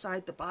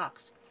outside the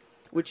box,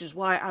 which is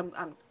why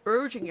I'm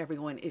urging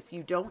everyone, if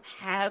you don't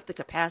have the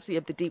capacity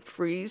of the deep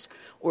freeze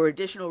or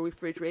additional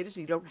refrigerators,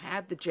 you don't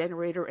have the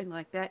generator and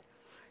like that,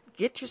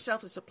 get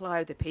yourself a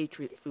supply of the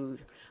Patriot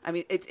food. I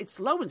mean, it's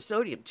low in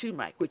sodium too,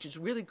 Mike, which is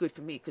really good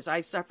for me because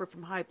I suffer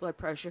from high blood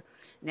pressure.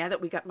 Now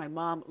that we got my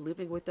mom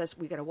living with us,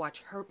 we got to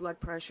watch her blood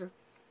pressure.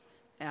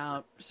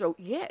 So,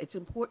 yeah, it's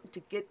important to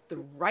get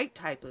the right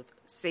type of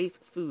safe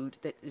food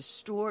that is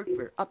stored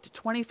for up to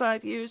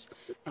 25 years,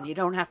 and you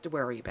don't have to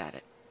worry about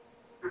it.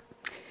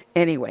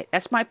 Anyway,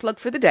 that's my plug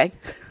for the day.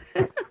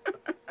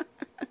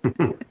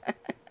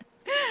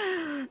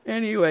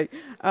 Anyway,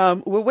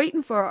 we're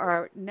waiting for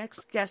our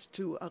next guest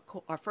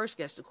our first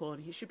guest to call,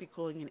 and he should be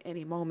calling in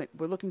any moment.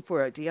 We're looking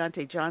for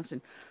Deontay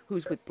Johnson,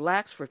 who's with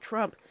Blacks for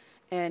Trump.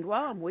 And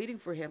while I'm waiting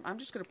for him, I'm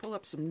just going to pull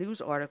up some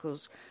news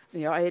articles.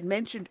 You know, I had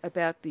mentioned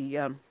about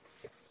the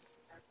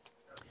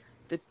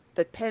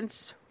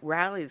Pence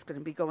rally that's going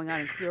to be going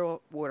on in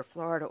Clearwater,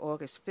 Florida,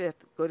 August 5th.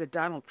 Go to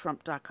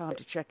DonaldTrump.com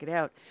to check it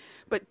out.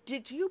 But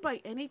did you, by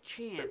any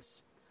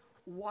chance,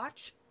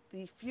 watch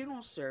the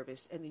funeral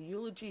service and the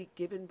eulogy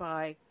given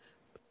by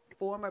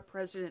former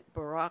President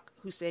Barack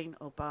Hussein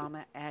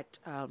Obama at,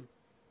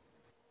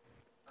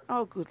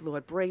 oh, good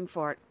Lord, brain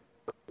fart.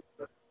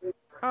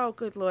 Oh,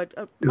 good Lord.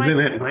 It's in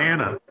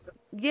Atlanta.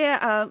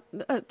 Yeah,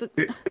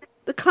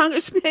 the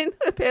congressman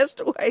that passed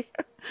away.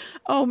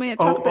 Oh, man.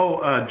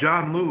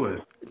 John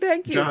Lewis.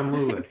 Thank you. John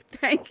Lewis.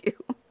 Thank you.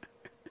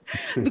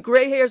 The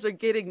gray hairs are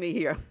getting me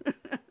here.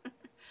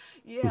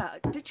 Yeah.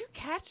 Did you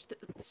catch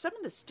some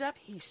of the stuff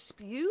he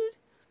spewed?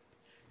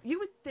 You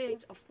would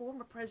think a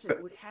former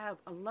president would have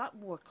a lot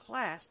more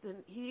class than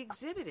he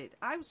exhibited.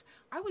 I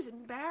was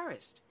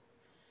embarrassed.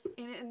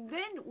 And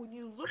then when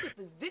you look at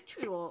the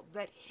vitriol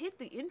that hit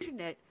the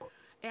internet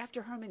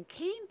after Herman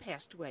Cain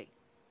passed away,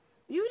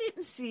 you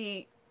didn't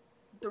see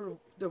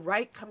the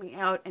right coming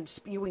out and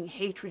spewing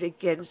hatred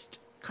against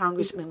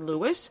Congressman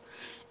Lewis.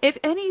 If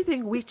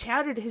anything, we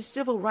touted his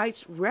civil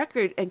rights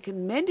record and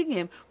commending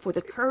him for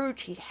the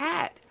courage he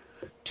had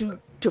to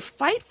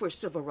fight for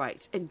civil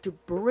rights and to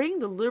bring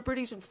the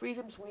liberties and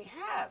freedoms we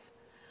have.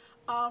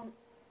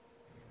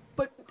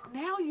 But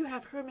now you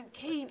have Herman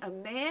Cain, a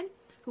man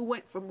who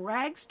went from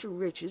rags to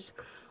riches,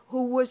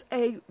 who was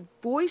a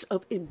voice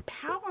of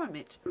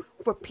empowerment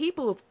for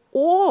people of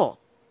all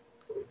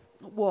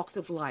walks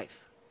of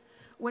life.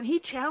 When he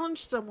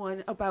challenged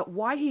someone about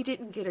why he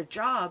didn't get a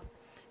job,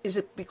 is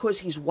it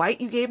because he's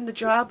white you gave him the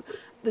job?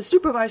 The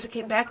supervisor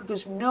came back and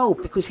goes, no,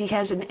 because he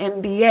has an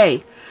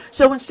MBA.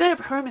 So instead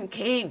of Herman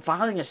Cain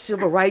filing a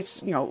civil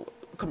rights,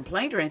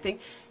 complaint or anything,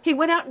 he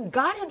went out and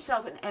got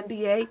himself an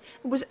MBA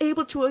and was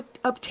able to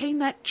obtain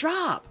that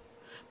job.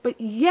 But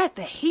yet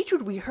the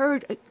hatred we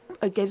heard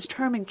against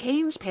Herman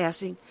Cain's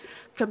passing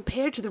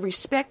compared to the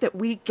respect that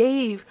we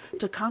gave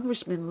to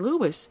Congressman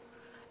Lewis,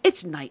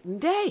 it's night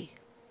and day.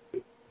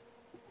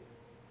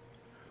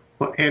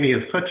 Well, Annie,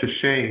 it's such a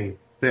shame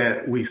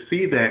that we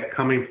see that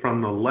coming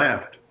from the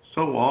left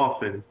so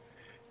often.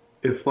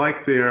 It's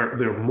like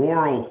their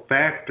moral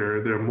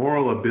factor, their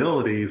moral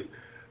abilities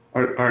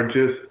are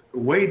just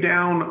way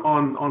down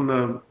on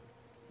the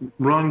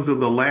rungs of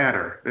the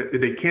ladder.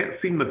 They can't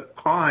seem to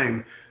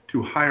climb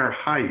to higher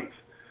heights.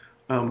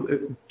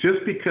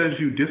 Just because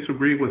you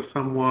disagree with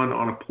someone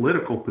on a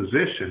political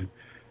position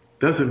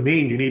doesn't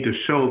mean you need to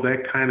show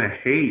that kind of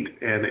hate,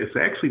 and it's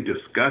actually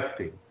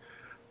disgusting.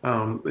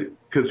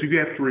 Because you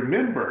have to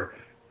remember,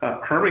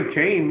 Herman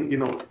Cain,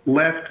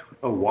 left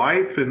a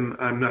wife, and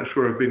I'm not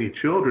sure of any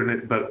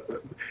children,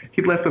 but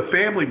he left a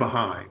family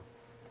behind.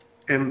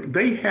 And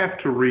they have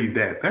to read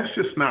that. That's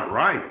just not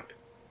right.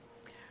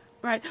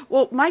 Right.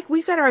 Well, Mike,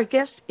 we've got our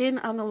guest in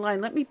on the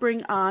line. Let me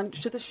bring on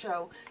to the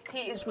show.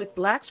 He is with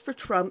Blacks for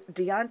Trump,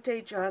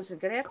 Deontay Johnson.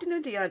 Good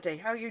afternoon,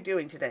 Deontay. How are you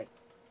doing today?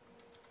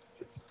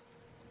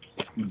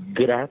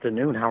 Good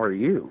afternoon. How are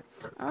you?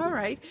 All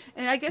right.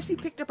 And I guess you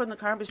picked up on the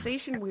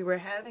conversation we were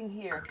having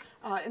here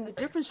and the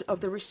difference of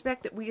the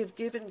respect that we have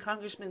given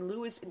Congressman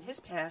Lewis in his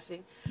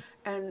passing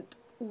and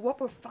what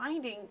we're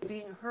finding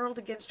being hurled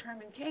against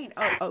Herman Cain,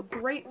 a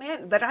great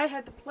man that I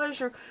had the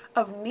pleasure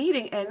of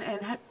meeting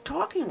and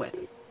talking with.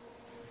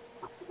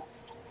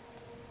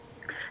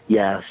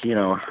 Yes,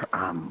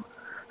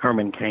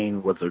 Herman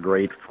Cain was a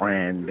great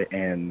friend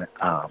and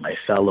a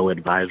fellow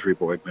advisory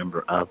board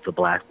member of the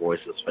Black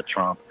Voices for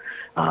Trump.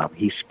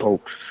 He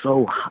spoke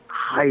so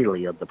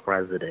highly of the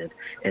president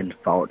and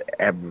fought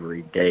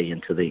every day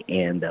into the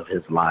end of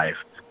his life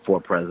for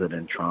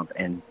President Trump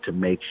and to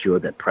make sure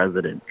that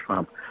President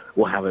Trump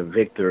will have a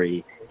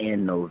victory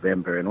in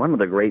November. And one of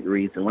the great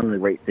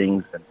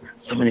things that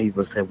so many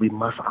people said, we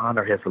must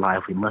honor his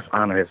life, and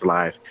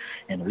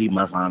we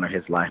must honor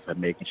his life by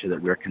making sure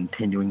that we're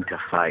continuing to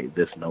fight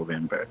this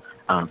November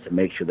to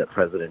make sure that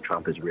President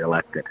Trump is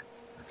reelected.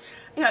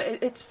 Yeah,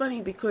 it's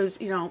funny because,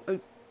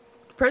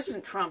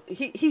 President Trump,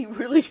 he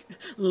really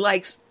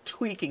likes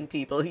tweaking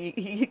people.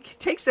 He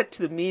takes that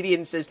to the media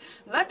and says,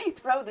 let me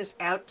throw this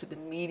out to the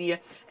media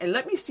and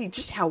let me see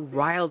just how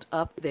riled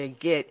up they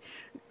get.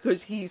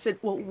 Because he said,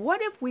 well,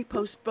 what if we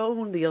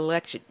postpone the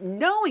election,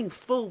 knowing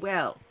full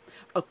well,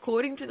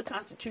 according to the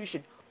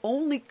Constitution,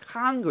 only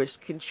Congress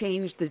can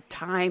change the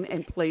time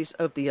and place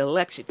of the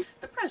election.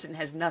 The president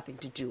has nothing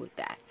to do with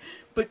that.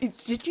 But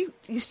did you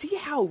see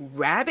how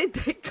rabid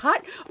they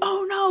got?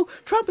 Oh, no,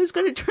 Trump is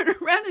going to turn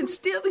around and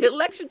steal the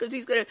election because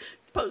he's going to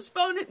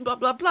postpone it and blah,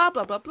 blah, blah,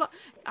 blah, blah, blah.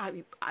 I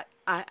mean,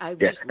 I'm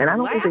just and I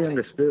don't laughing. think they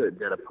understood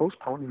that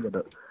postponing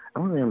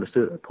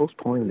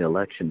the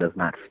election does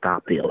not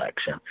stop the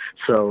election.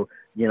 So,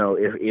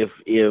 if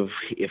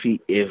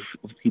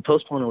he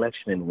postpones the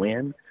election and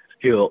win,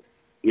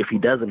 if he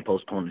doesn't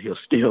postpone it, he'll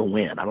still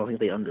win. I don't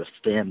think they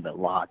understand the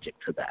logic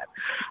to that.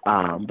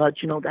 But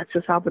that's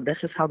just how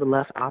the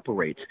left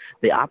operates.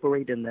 They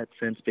operate in that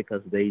sense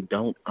because they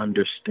don't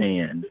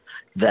understand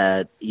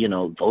that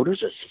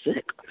voters are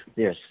sick.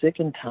 They're sick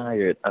and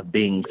tired of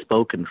being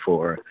spoken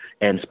for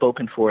as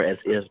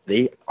if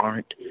they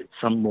aren't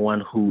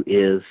someone who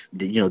is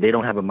they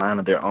don't have a mind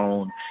of their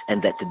own,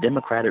 and that the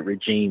Democratic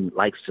regime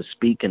likes to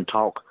speak and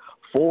talk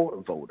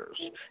for voters.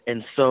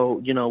 And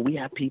so, we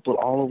have people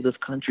all over this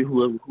country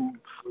who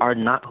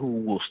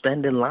will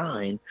stand in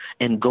line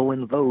and go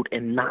and vote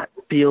and not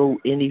feel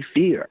any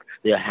fear.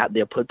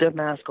 They'll put their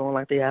mask on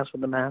like they asked for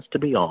the mask to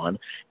be on,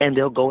 and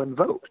they'll go and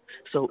vote.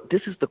 So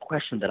this is the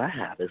question that I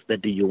have, is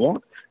that do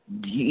you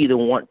either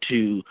want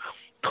to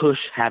push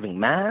having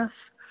masks,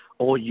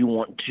 or you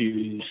want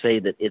to say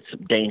that it's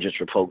dangerous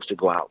for folks to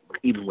go out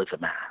even with a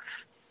mask?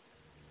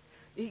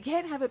 You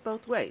can't have it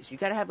both ways. You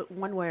got to have it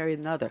one way or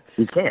another.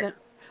 You can't. Now,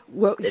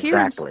 well,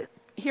 exactly.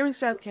 Here in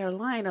South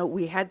Carolina,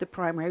 we had the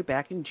primary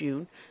back in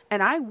June,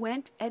 and I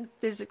went and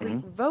physically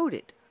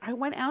voted. I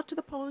went out to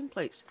the polling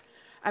place.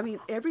 I mean,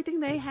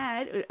 everything they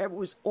had, it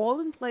was all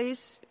in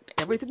place.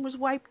 Everything was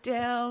wiped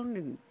down,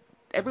 and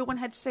everyone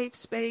had safe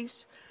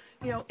space.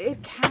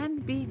 It can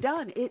be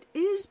done. It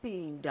is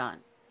being done.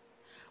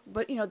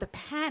 But, the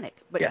panic.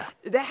 But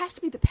there has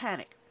to be the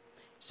panic.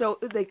 So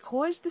they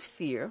cause the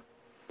fear.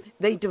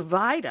 They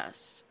divide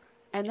us,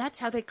 and that's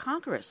how they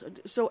conquer us.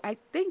 So I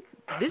think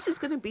this is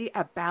going to be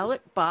a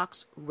ballot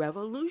box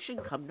revolution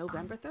come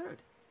November 3rd.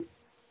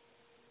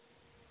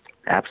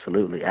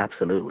 Absolutely,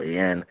 absolutely.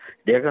 And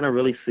they're going to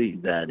really see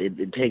that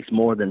it takes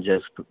more than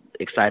just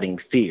exciting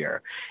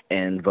fear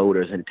in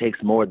voters, and it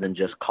takes more than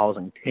just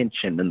causing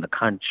tension in the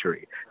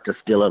country to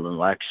steal an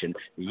election.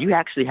 You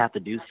actually have to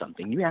do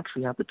something. You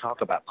actually have to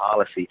talk about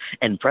policy,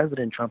 and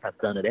President Trump has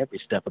done it every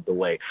step of the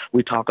way.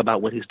 We talk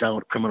about what he's done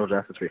with criminal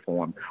justice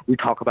reform. We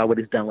talk about what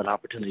he's done with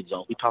opportunity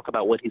zones. We talk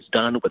about what he's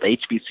done with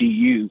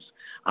HBCUs,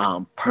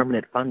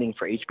 permanent funding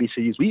for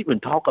HBCUs. We even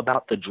talk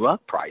about the drug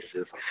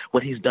prices,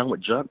 what he's done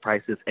with drug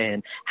prices,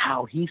 and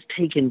how he's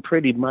taken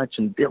pretty much,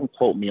 and don't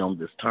quote me on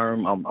this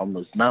term, on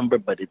this number,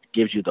 but it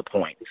gives you the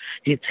point.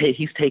 He's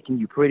taking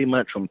you pretty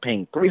much from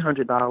paying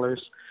 $300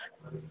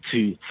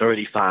 to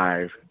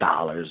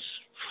 $35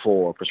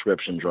 for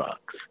prescription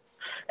drugs.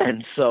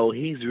 And so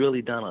he's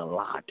really done a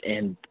lot,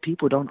 and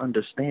people don't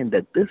understand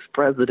that this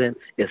president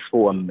is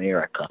for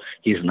America.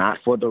 He's not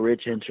for the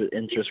rich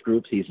interest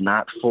groups. He's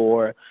not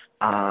for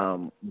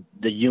the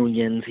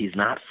unions. He's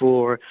not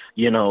for,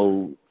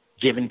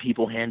 giving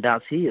people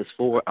handouts. He is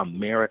for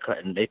America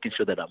and making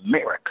sure that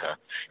America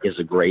is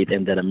great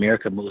and that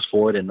America moves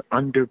forward. And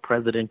under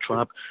President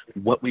Trump,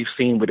 what we've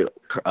seen with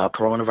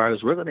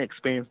coronavirus, we're going to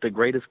experience the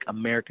greatest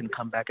American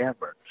comeback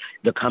ever.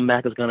 The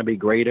comeback is going to be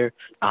greater,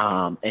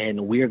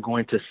 and we're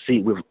going to see,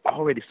 we've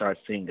already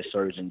started seeing a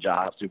surge in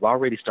jobs. We've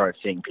already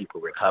started seeing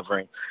people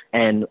recovering,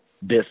 and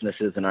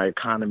businesses and our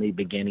economy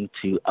beginning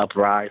to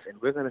uprise, and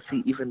we're going to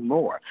see even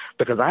more.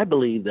 Because I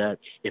believe that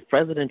if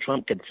President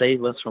Trump can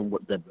save us from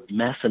the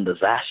mess and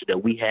disaster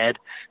that we had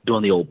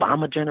during the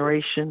Obama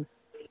generation,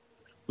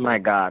 my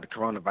God,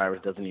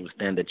 coronavirus doesn't even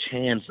stand a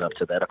chance up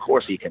to that. Of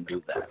course he can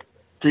do that.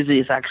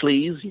 It's actually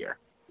easier.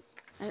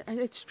 And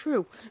it's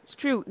true. It's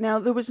true. Now,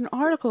 there was an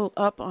article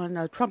up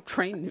on Trump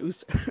Train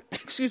News.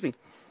 Excuse me.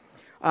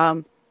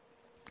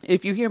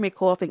 If you hear me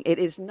coughing, it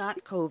is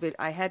not COVID.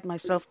 I had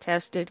myself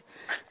tested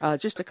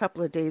just a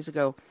couple of days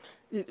ago.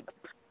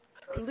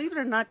 Believe it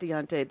or not,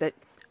 Deontay, that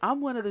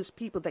I'm one of those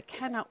people that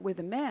cannot wear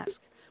the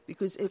mask,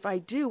 because if I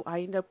do,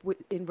 I end up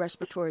in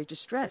respiratory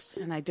distress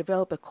and I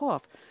develop a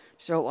cough.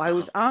 So I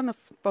was on the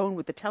phone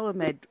with the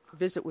telemed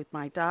visit with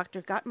my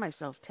doctor, got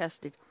myself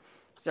tested.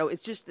 So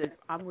it's just that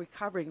I'm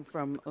recovering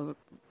from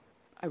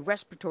a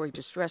respiratory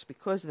distress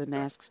because of the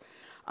masks.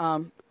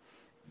 I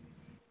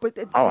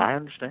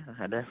understand.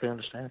 I definitely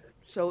understand.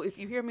 So if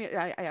you hear me,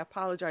 I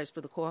apologize for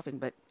the coughing,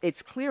 but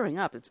it's clearing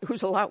up. It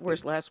was a lot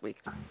worse last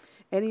week.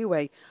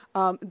 Anyway,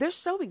 they're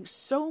sowing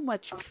so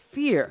much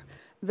fear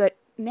that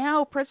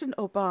now President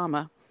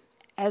Obama,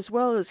 as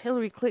well as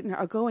Hillary Clinton,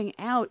 are going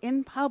out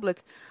in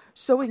public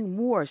sowing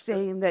more,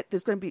 saying that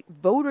there's going to be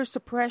voter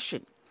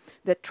suppression,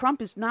 that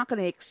Trump is not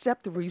going to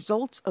accept the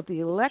results of the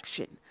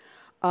election.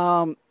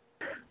 Well...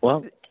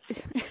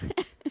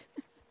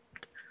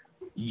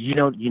 You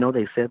know,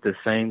 they said the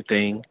same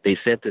thing. They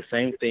said the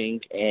same thing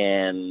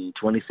in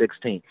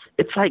 2016.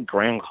 It's like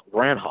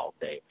Groundhog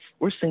Day.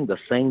 We're seeing the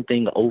same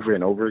thing over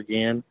and over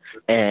again.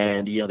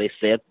 And, they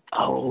said,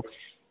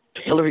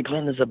 Hillary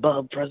Clinton is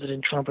above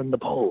President Trump in the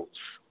polls.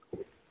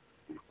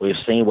 We've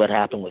seen what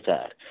happened with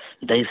that.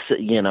 They said,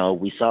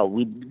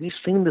 we've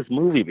seen this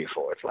movie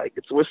before. It's like,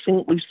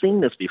 we've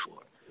seen this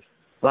before.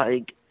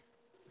 Like,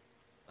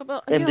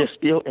 and they're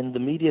still, and the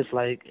media's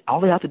like, all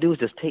they have to do is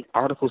just take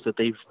articles that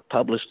they've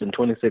published in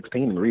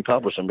 2016 and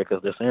republish them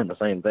because they're saying the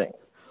same thing.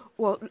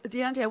 Well,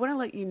 Deontay, I want to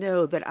let you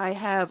know that I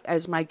have,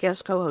 as my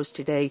guest co-host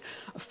today,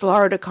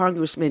 Florida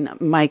Congressman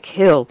Mike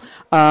Hill.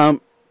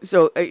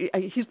 So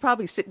he's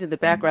probably sitting in the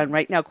background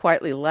right now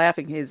quietly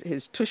laughing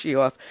his tushy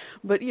off.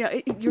 But,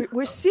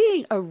 we're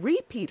seeing a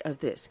repeat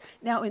of this.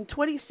 Now, in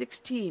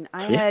 2016,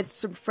 I had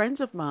some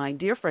friends of mine,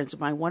 dear friends of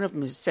mine, one of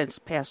them has since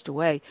passed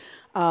away,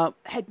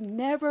 had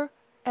never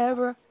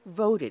ever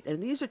voted.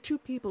 And these are two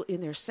people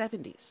in their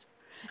 70s.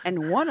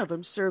 And one of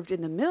them served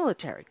in the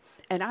military.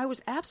 And I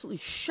was absolutely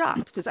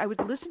shocked because I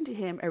would listen to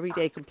him every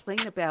day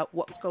complain about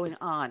what was going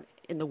on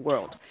in the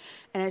world.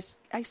 And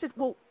I said,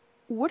 well,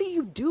 what are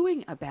you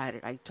doing about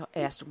it? I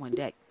asked him one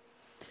day.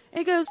 And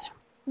he goes,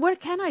 what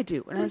can I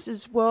do? And I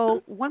says,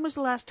 well, when was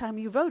the last time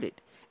you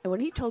voted? And when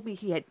he told me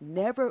he had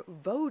never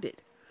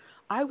voted,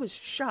 I was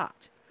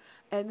shocked.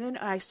 And then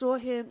I saw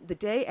him the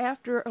day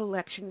after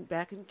election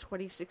back in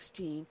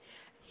 2016.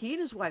 He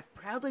and his wife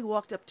proudly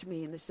walked up to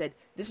me and they said,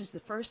 this is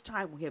the first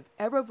time we have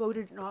ever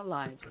voted in our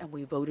lives, and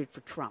we voted for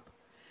Trump.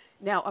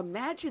 Now,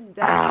 imagine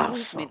that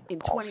movement in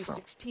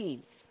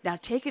 2016. Now,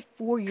 take it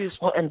 4 years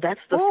forward. Well, and that's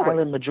the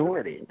silent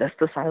majority. That's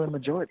the silent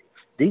majority.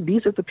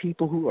 These are the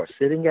people who are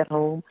sitting at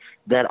home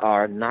that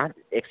are not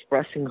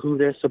expressing who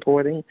they're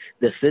supporting.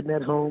 They're sitting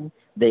at home.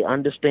 They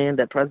understand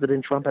that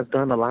President Trump has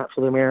done a lot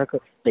for America.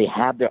 They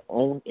have their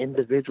own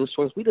individual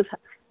stories.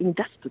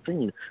 That's the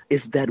thing, is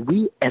that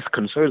we as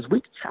conservatives,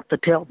 we just have to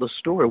tell the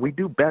story. We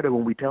do better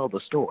when we tell the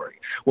story.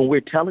 When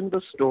we're telling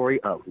the story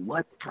of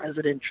what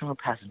President Trump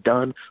has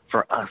done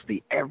for us,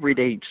 the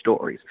everyday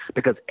stories,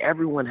 because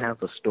everyone has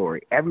a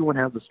story. Everyone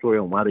has a story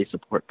on why they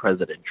support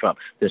President Trump.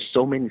 There's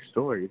so many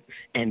stories,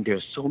 and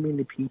there's so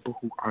many people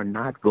who are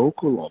not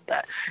vocal on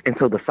that. And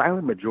so the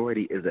silent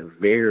majority is a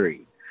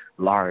very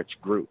large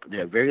group.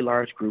 They're a very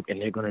large group,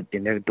 and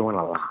they're doing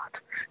a lot.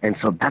 And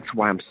so that's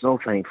why I'm so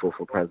thankful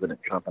for President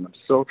Trump, and I'm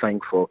so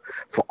thankful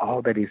for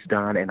all that he's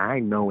done. And I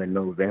know in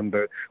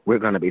November we're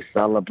going to be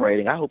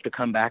celebrating. I hope to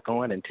come back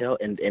on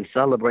and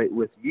celebrate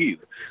with you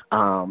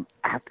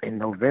in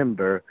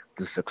November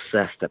the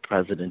success that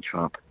President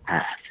Trump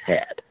has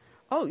had.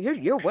 Oh,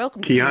 you're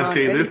welcome.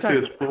 Keontae, this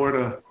is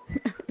Florida.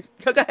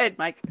 Go ahead,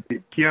 Mike.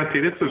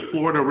 Keontae, this is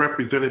Florida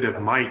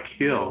Representative Mike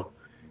Hill.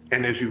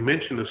 And as you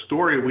mentioned, the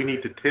story we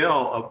need to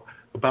tell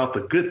about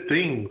the good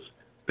things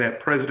that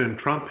President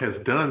Trump has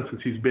done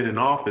since he's been in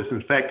office.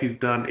 In fact, he's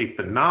done a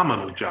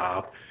phenomenal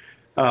job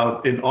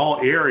in all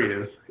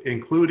areas,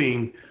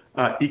 including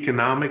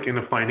economic and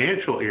the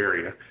financial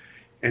area.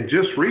 And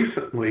just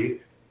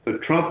recently, the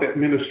Trump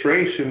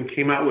administration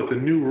came out with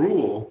a new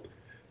rule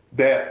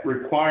that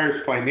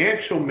requires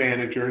financial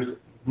managers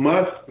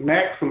must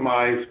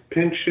maximize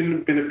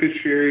pension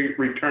beneficiary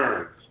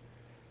returns.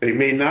 They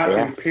may not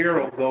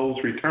imperil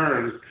those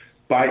returns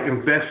by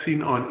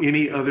investing on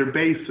any other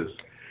basis.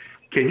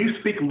 Can you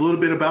speak a little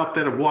bit about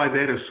that, of why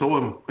that is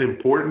so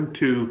important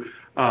to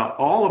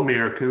all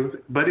Americans,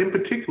 but in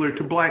particular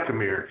to Black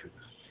Americans?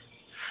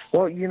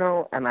 Well,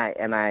 and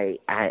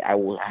I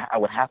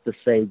would have to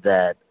say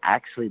that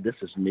actually this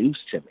is news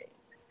to me.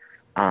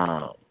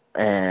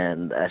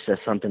 And that's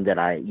just something that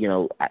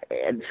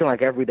it seems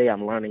like every day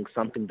I'm learning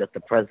something that the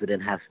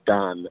president has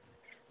done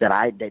that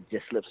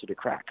just slips through the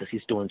crack, because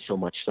he's doing so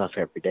much stuff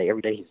every day.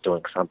 Every day he's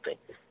doing something.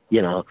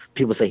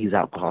 People say he's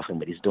out coughing,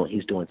 but he's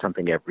doing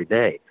something every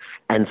day.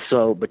 And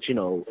so, but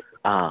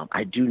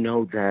I do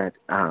know that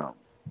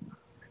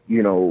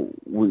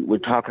we're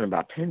talking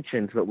about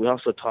pensions, but we're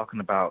also talking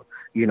about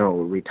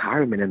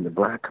retirement in the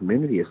black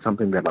community is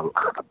something that a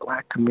lot of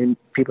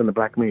people in the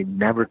black community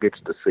never gets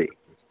to see.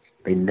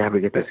 They never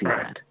get to see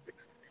that.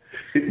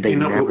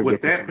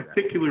 What that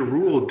particular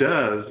rule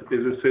does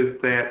is it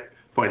says that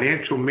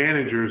financial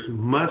managers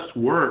must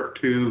work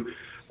to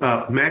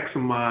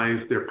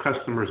maximize their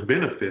customers'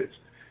 benefits.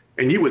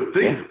 And you would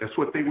think that's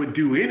what they would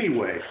do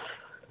anyway,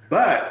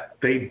 but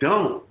they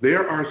don't.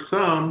 There are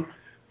some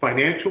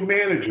financial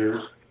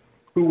managers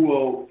who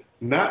will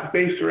not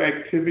base their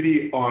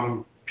activity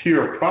on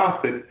pure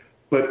profit,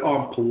 but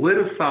on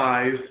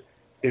politicized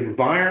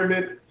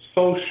environment,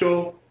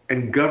 social,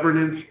 and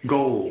governance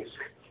goals.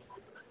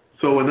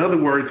 So in other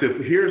words,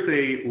 if here's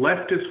a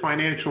leftist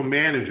financial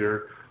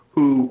manager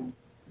who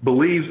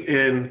believes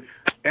in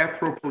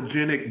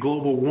anthropogenic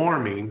global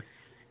warming,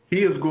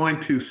 he is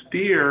going to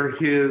steer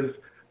his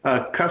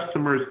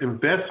customers'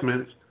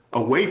 investments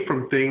away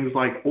from things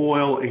like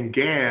oil and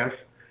gas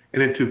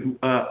and into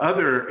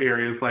other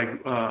areas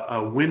like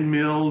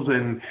windmills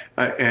and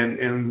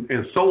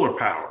solar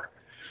power.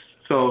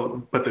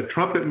 So, but the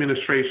Trump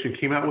administration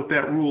came out with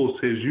that rule,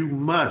 says you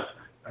must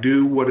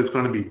do what is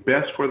going to be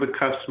best for the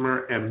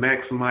customer and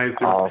maximize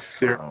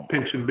their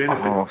pension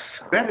benefits.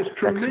 That is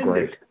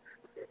tremendous.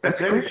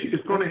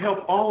 It's going to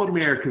help all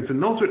Americans,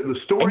 and those are the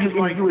stories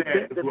like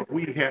that is what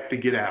we have to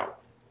get out.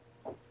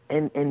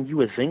 And you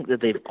would think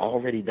that they've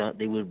already done.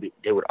 They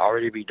would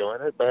already be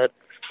doing it, but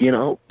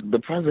the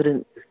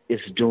president is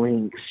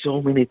doing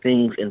so many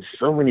things in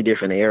so many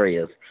different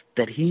areas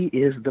that he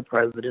is the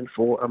president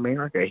for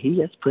America. He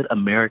has put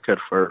America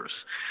first,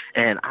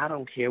 and I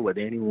don't care what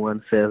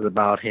anyone says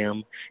about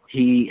him.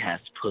 He has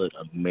put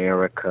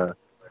America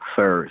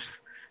first.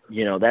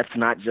 That's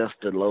not just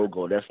a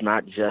logo. That's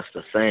not just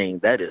a saying.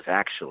 That is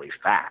actually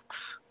facts.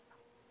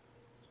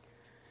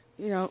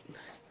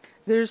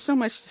 There's so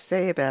much to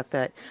say about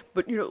that.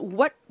 But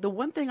the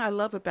one thing I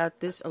love about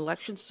this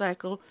election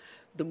cycle,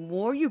 the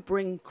more you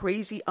bring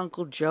crazy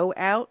Uncle Joe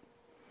out,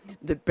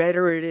 the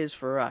better it is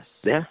for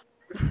us. Yeah.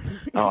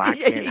 Oh, I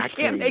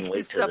can't even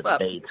wait till the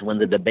debates. When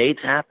the debates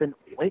happen,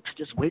 wait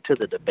till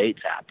the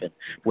debates happen,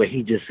 where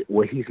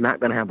he's not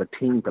going to have a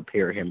team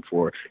prepare him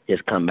for his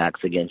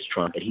comebacks against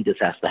Trump, and he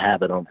just has to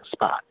have it on the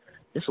spot.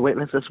 Let's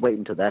just wait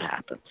until that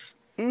happens.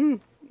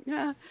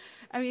 Yeah,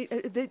 I mean,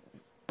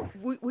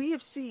 we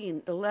have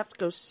seen the left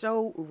go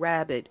so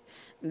rabid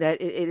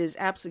that it is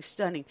absolutely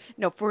stunning.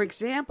 Now, for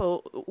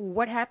example,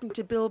 what happened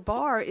to Bill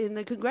Barr in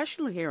the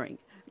congressional hearing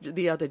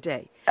the other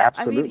day?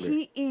 Absolutely. I mean,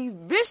 he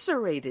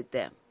eviscerated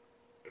them.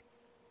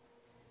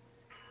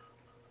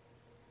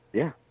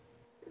 Yeah.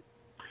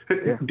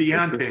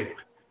 Deontay,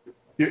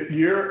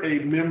 you're a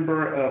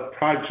member of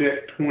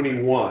Project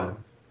 21,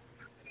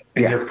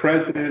 and you're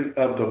president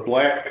of the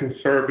Black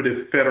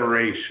Conservative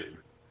Federation.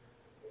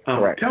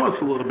 Tell us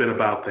a little bit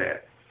about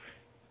that.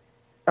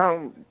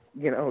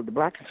 The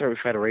Black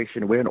Conservative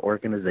Federation, we're an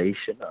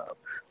organization.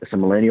 It's a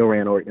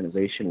millennial-ran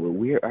organization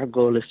where our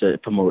goal is to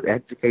promote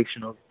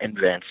educational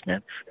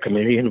advancement,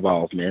 community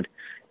involvement,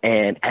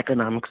 and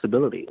economic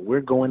stability. We're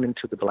going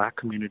into the black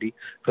community,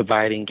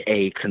 providing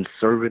a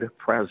conservative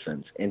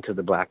presence into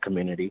the black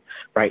community.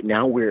 Right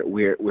now,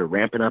 we're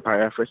ramping up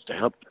our efforts to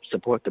help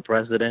support the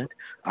president.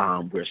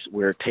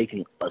 We're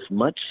taking as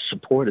much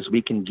support as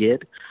we can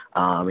get.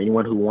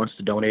 Anyone who wants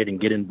to donate and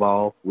get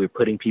involved, we're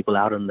putting people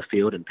out in the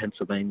field in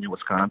Pennsylvania,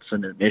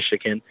 Wisconsin, and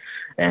Michigan,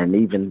 and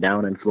even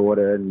down in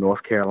Florida and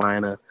North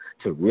Carolina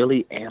to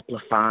really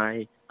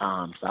amplify.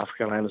 South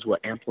Carolina's will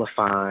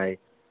amplify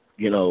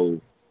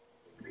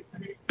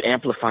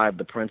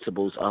the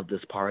principles of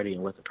this party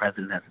and what the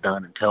president has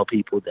done, and tell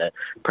people that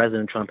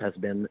President Trump has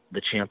been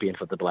the champion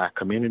for the black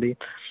community.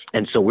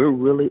 And so we're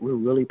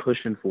really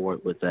pushing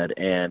forward with that,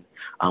 and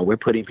we're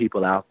putting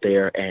people out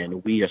there,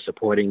 and we are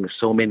supporting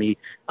so many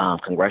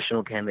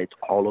congressional candidates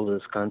all over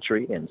this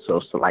country, and so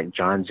like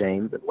John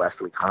James and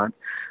Wesley Hunt,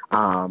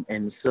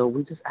 and so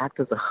we just act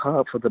as a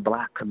hub for the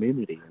black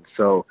community. And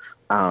so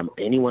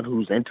anyone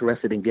who's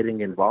interested in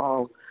getting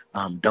involved,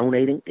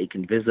 donating, they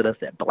can visit us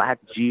at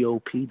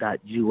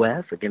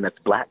blackgop.us. Again, that's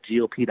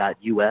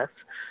blackgop.us,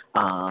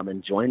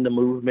 and join the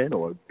movement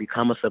or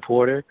become a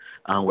supporter.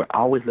 We're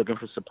always looking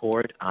for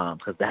support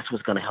because that's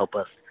what's going to help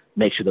us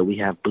make sure that we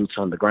have boots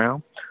on the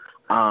ground.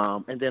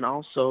 And then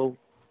also,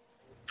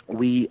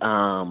 we're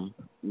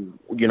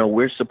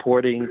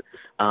supporting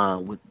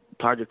with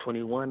Project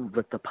 21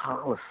 with the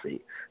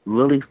policy,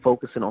 really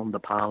focusing on the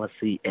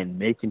policy and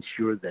making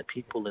sure that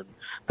people in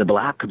the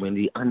black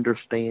community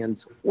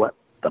understands what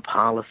the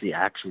policy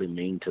actually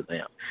mean to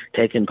them,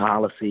 taking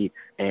policy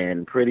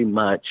and pretty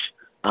much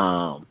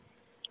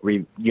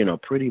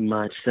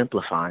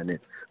simplifying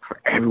it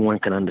for everyone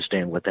can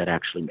understand what that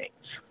actually means.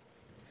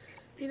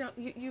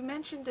 You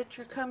mentioned that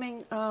you're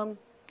coming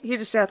here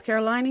to South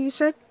Carolina, you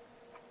said?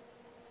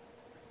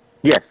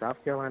 Yes,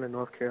 South Carolina,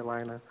 North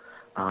Carolina.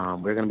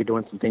 We're going to be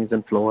doing some things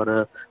in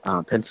Florida.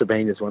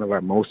 Pennsylvania is one of our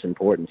most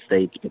important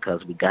states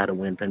because we got to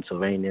win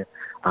Pennsylvania.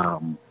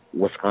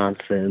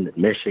 Wisconsin,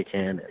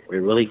 Michigan.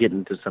 We're really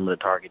getting to some of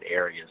the target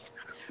areas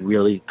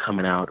really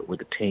coming out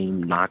with a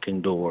team,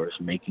 knocking doors,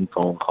 making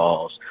phone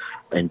calls,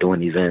 and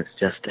doing events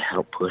just to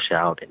help push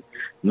out and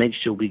make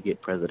sure we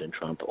get President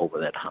Trump over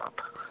that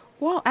hump.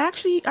 Well,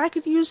 actually, I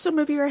could use some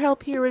of your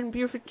help here in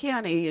Beaufort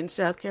County in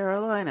South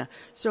Carolina.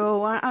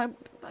 So I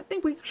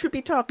think we should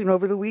be talking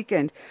over the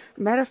weekend.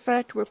 Matter of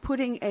fact, we're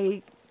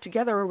putting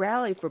together a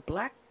rally for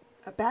Back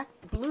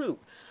the Blue,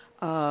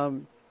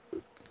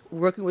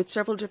 working with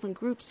several different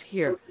groups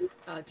here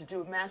to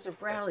do a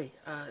massive rally.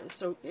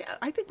 So yeah,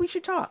 I think we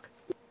should talk.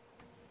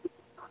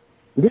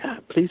 Yeah,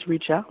 please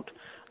reach out.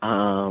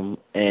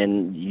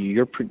 And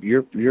your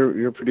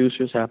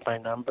producers have my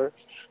number.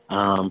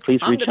 Please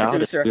reach out.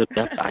 I'm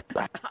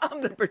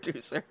the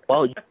producer.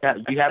 Well, you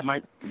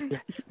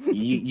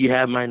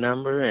have my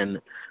number,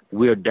 and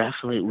we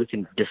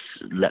can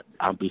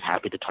I'll be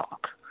happy to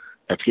talk.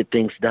 Let's get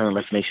things done.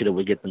 Let's make sure that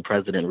we get the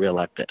president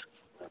reelected.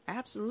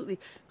 Absolutely,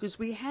 because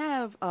we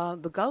have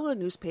the Gullah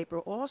newspaper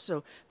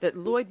also that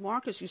Lloyd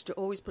Marcus used to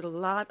always put a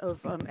lot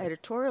of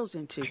editorials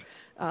into.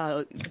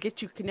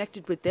 Get you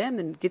connected with them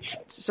and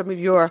get some of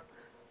your,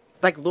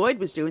 like Lloyd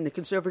was doing, the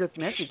conservative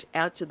message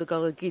out to the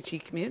Gullah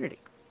Geechee community.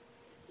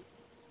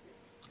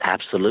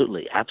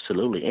 Absolutely,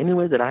 absolutely. Any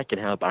way that I can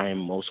help, I am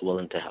most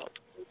willing to help.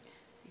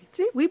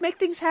 See, we make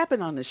things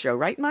happen on the show,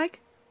 right,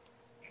 Mike?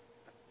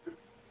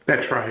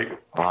 That's right.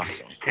 Awesome.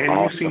 And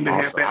awesome, you seem to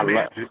have that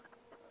magic.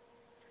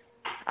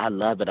 I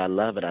love it. I'm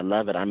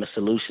a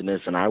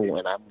solutionist, and I'm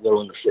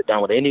willing to sit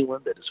down with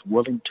anyone that is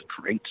willing to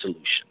create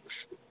solutions.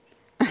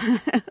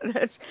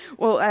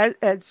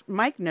 As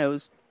Mike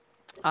knows,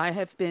 I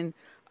have been.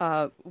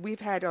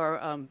 We've had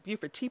our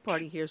Beaufort Tea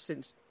Party here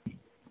since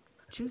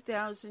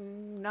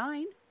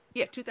 2009.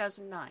 Yeah,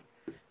 2009.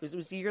 Because it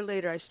was a year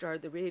later I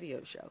started the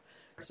radio show.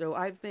 So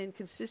I've been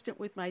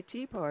consistent with my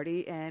Tea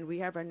Party, and we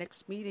have our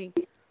next meeting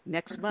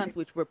next month,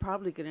 which we're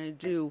probably going to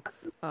do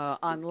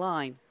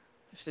online,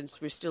 since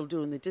we're still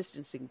doing the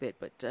distancing bit.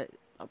 But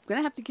I'm going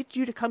to have to get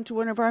you to come to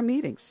one of our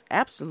meetings.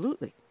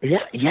 Absolutely.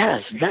 Yeah,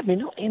 yes. Let me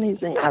know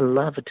anything. I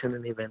love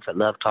attending events. I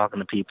love talking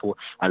to people.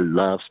 I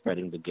love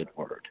spreading the good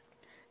word.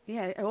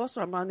 Yeah,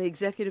 also I'm on the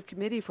executive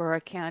committee for our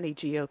county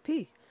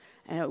GOP.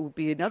 And it will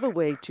be another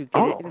way to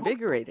get it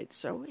invigorated.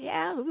 So,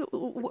 yeah,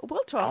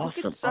 we'll talk. Awesome,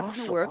 we'll get stuff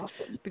in the work.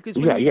 Awesome. Because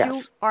when we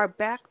do our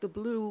Back the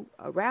Blue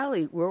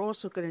rally, we're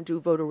also going to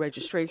do voter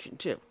registration,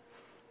 too.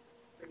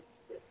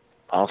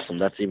 Awesome.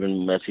 That's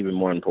even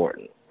more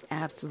important.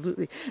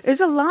 Absolutely.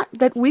 There's a lot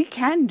that we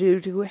can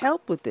do to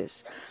help with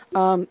this.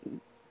 And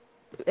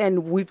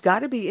we've got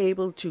to be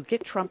able to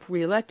get Trump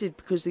reelected,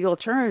 because the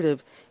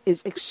alternative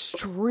is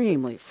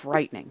extremely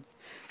frightening.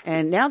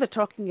 And now they're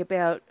talking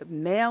about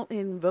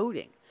mail-in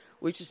voting,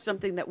 which is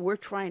something that we're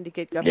trying to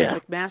get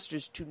Governor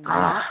McMaster's to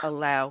not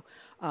allow,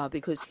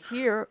 because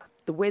here,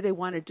 the way they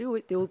want to do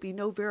it, there will be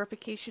no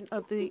verification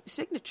of the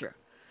signature.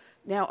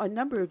 Now, a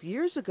number of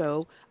years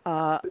ago,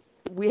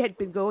 we had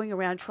been going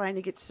around trying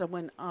to get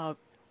someone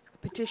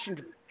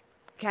petitioned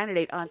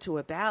candidate onto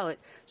a ballot.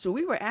 So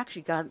we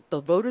got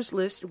the voters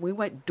list, and we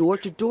went door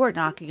to door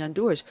knocking on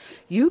doors.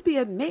 You'd be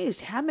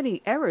amazed how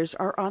many errors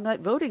are on that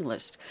voting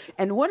list.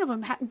 And one of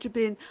them happened to have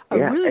been a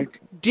really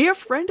dear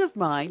friend of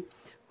mine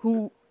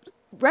who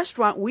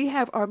restaurant we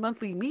have our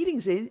monthly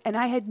meetings in, and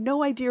I had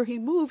no idea he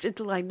moved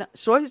until I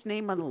saw his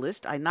name on the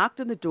list. I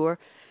knocked on the door,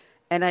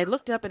 and I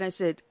looked up and I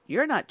said,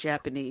 "You're not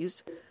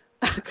Japanese,"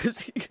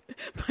 because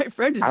my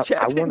friend is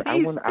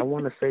Japanese. I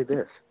want to say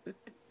this.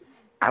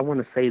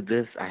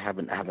 I have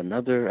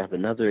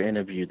another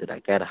interview that I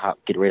gotta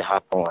get ready to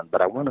hop on,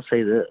 but I want to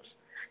say this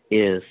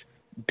is,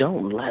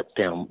 don't let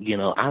them.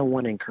 I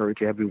want to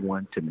encourage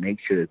everyone to make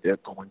sure that they're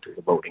going to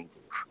the voting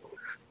booth.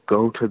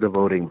 Go to the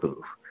voting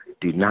booth.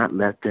 Do not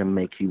let them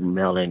make you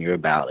mail in your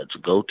ballots.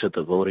 Go to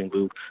the voting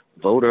booth.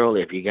 Vote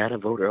early. If you got to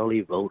vote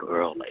early, vote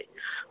early.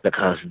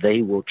 Because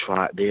they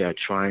are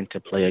trying to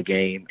play a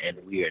game, and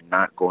we are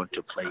not going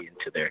to play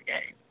into their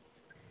game.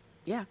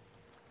 Yeah.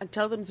 And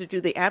tell them to do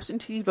the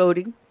absentee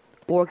voting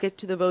or get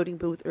to the voting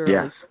booth early.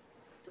 Yes.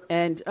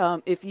 And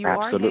if you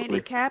are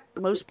handicapped,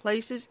 most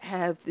places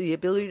have the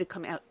ability to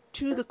come out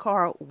to the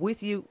car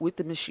with you with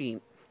the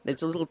machine.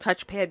 There's a little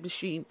touchpad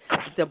machine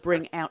that they'll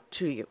bring out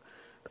to you.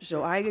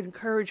 So I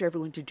encourage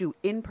everyone to do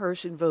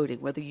in-person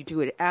voting, whether you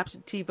do it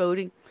absentee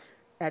voting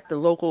at the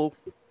local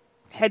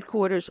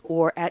headquarters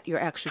or at your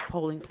actual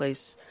polling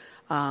place.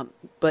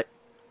 But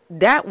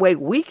that way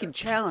we can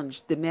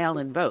challenge the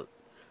mail-in vote.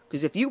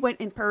 Because if you went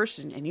in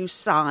person and you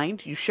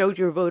signed, you showed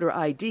your voter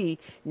ID,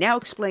 now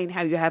explain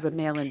how you have a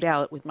mail-in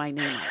ballot with my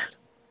name on it.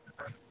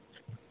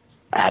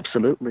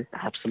 Absolutely.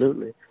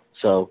 Absolutely.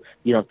 So,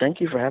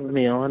 thank you for having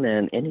me on,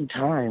 and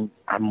anytime,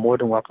 I'm more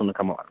than welcome to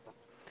come on.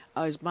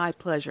 Oh, it's my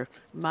pleasure.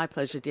 My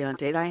pleasure,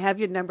 Deontay. And I have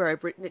your number.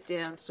 I've written it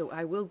down, so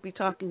I will be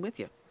talking with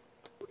you.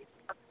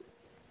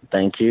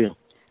 Thank you.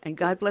 And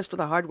God bless for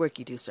the hard work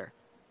you do, sir.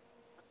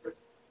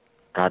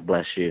 God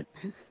bless you.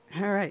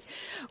 All right.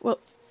 Well,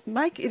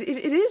 Mike, it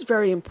is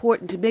very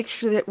important to make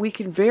sure that we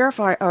can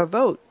verify our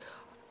vote.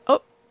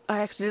 Oh, I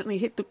accidentally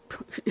hit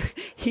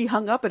he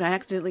hung up and I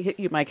accidentally hit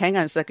you, Mike. Hang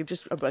on a second.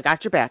 I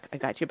got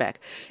your back.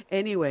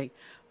 Anyway,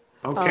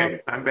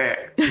 Okay, I'm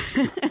back.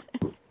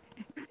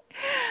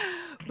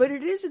 But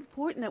it is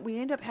important that we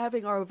end up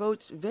having our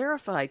votes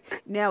verified.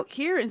 Now,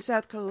 here in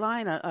South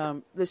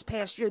Carolina, this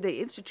past year, they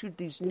instituted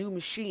these new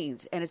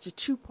machines, and it's a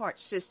two-part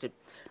system.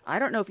 I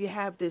don't know if you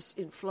have this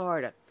in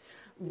Florida,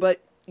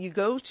 but you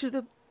go to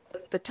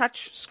the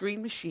touch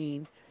screen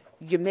machine,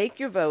 you make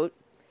your vote,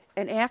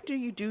 and after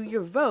you do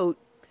your vote,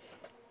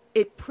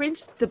 it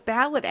prints the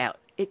ballot out.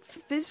 It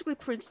physically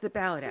prints the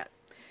ballot out.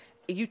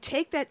 You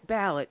take that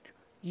ballot,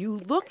 you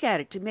look at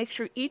it to make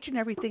sure each and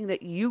everything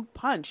that you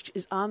punched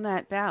is on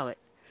that ballot.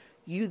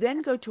 You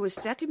then go to a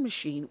second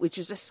machine, which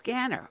is a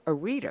scanner, a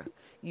reader.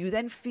 You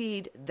then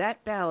feed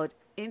that ballot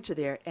into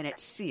there, and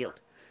it's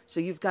sealed.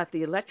 So you've got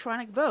the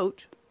electronic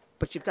vote,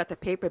 but you've got the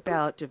paper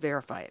ballot to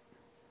verify it.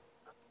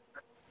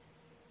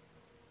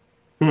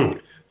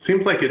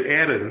 Seems like it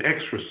added an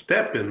extra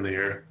step in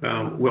there.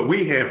 What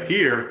we have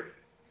here,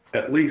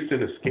 at least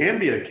in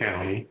Escambia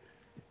County,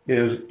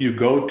 is you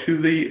go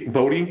to the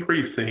voting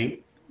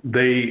precinct.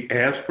 They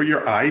ask for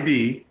your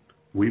ID.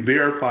 We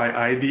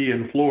verify ID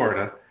in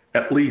Florida,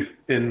 at least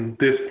in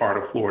this part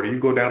of Florida. You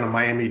go down to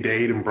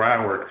Miami-Dade and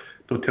Broward,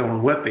 they'll tell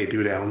them what they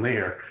do down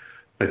there.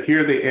 But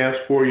here they ask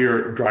for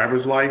your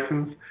driver's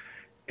license.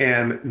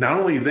 And not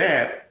only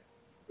that,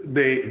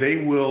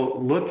 they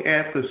will look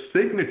at the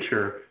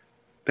signature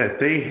that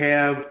they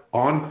have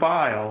on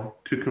file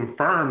to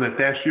confirm that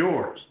that's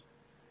yours.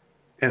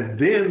 And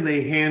then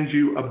they hand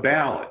you a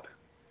ballot.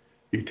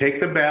 You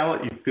take the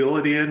ballot, you fill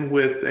it in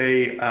with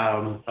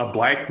a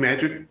black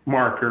magic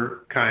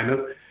marker, kind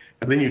of,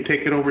 and then you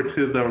take it over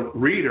to the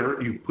reader,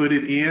 you put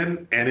it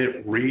in, and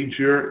it reads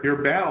your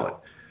ballot.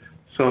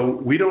 So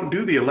we don't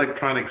do the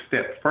electronic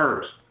step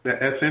first.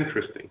 That's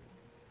interesting.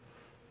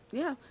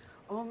 Yeah.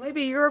 Well,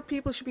 maybe your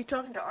people should be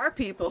talking to our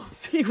people,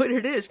 see what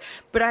it is.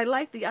 But I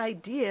like the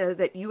idea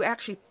that you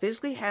actually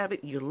physically have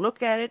it, you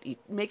look at it, you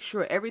make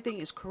sure everything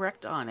is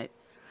correct on it,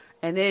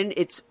 and then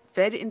it's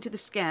fed into the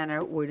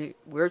scanner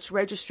where it's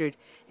registered,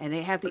 and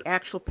they have the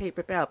actual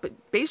paper ballot.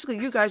 But basically,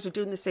 you guys are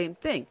doing the same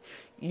thing.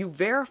 You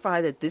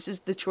verify that this is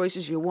the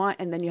choices you want,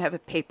 and then you have a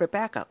paper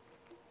backup.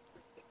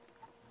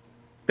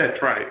 That's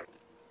right.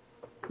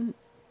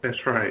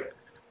 That's right.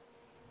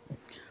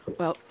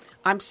 Well,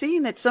 I'm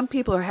seeing that some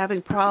people are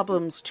having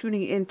problems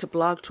tuning into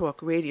Blog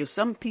Talk Radio.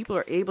 Some people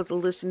are able to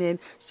listen in,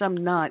 some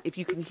not. If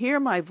you can hear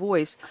my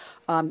voice,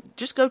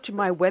 just go to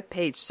my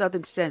webpage,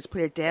 Southern Sense,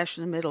 put a dash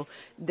in the middle.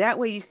 That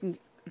way you can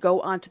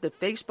go onto the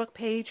Facebook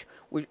page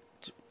where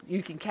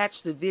you can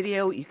catch the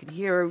video, you can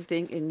hear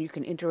everything, and you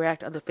can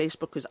interact on the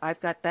Facebook because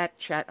I've got that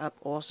chat up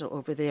also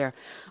over there.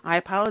 I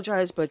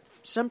apologize, but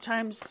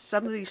sometimes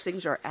some of these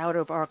things are out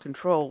of our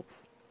control.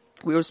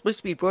 We were supposed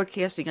to be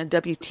broadcasting on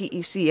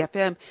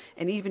WTEC-FM,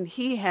 and even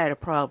he had a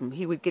problem.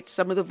 He would get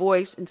some of the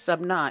voice and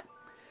some not.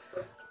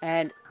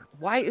 And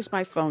why is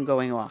my phone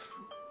going off?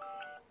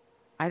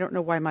 I don't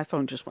know why my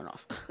phone just went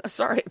off.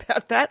 Sorry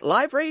about that.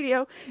 Live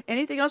radio.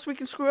 Anything else we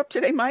can screw up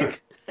today,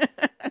 Mike?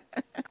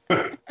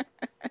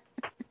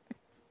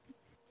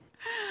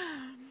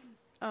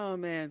 Oh,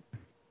 man.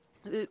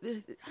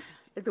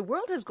 The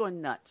world has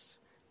gone nuts.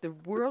 The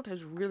world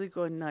has really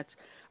gone nuts.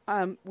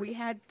 We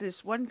had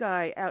this one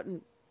guy out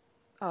in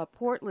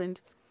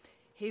Portland.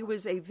 He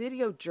was a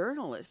video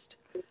journalist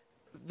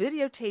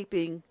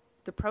videotaping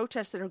the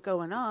protests that are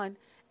going on,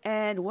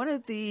 and one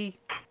of the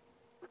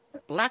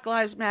Black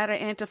Lives Matter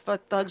Antifa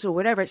thugs or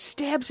whatever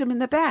stabs him in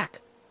the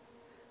back.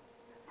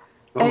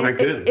 Oh, my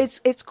goodness.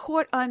 It's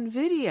caught on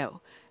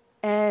video,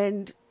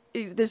 and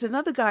there's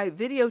another guy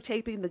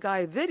videotaping the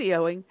guy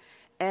videoing,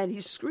 and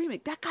he's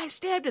screaming, "That guy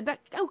stabbed him!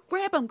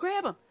 Grab him!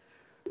 Grab him!"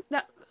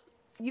 Now,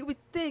 you would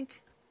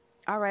think,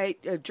 all right,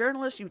 a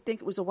journalist, you would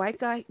think it was a white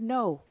guy.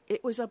 No,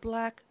 it was a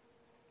black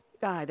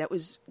guy that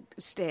was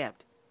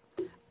stabbed.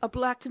 A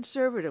black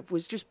conservative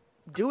was just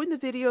doing the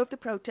video of the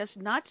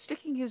protest, not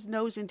sticking his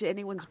nose into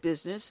anyone's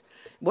business,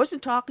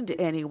 wasn't talking to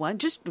anyone,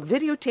 just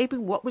videotaping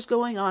what was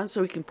going on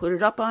so he can put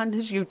it up on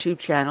his YouTube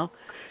channel.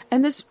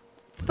 And this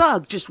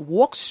thug just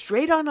walks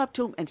straight on up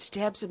to him and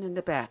stabs him in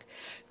the back.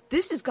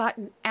 This has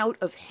gotten out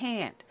of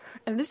hand.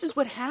 And this is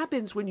what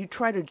happens when you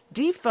try to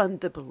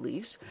defund the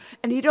police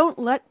and you don't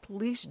let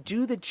police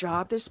do the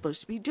job they're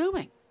supposed to be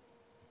doing.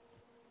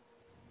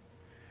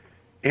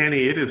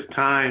 Annie, it is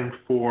time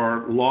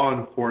for law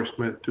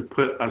enforcement to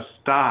put a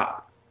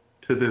stop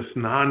to this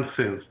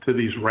nonsense, to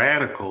these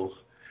radicals.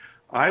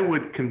 I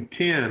would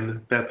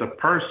contend that the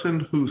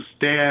person who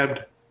stabbed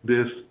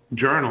this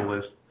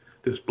journalist,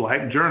 this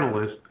black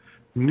journalist,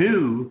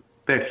 knew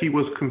that he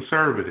was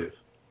conservative.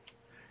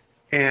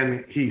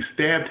 And he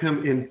stabbed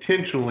him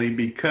intentionally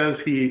because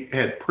he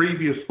had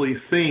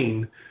previously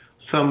seen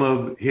some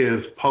of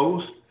his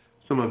posts,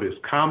 some of his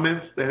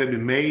comments that had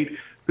been made.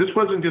 This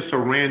wasn't just a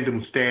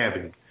random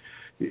stabbing.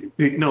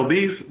 You know,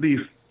 these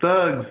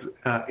thugs,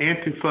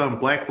 Antifa and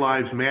Black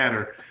Lives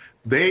Matter,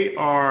 they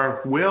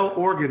are well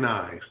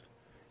organized.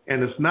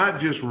 And it's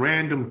not just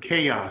random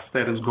chaos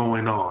that is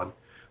going on.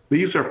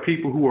 These are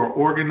people who are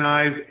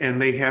organized and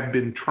they have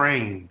been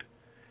trained.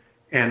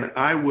 And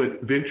I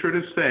would venture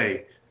to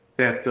say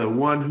that the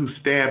one who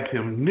stabbed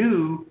him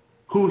knew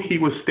who he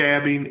was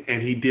stabbing,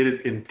 and he did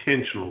it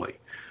intentionally.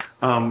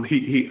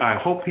 I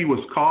hope he was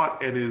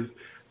caught and is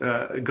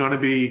going to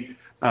be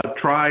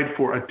tried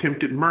for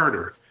attempted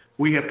murder.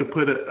 We have to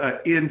put an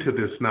end to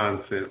this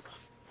nonsense.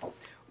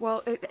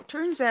 Well, it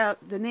turns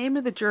out the name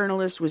of the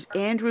journalist was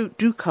Andrew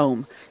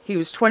Ducombe. He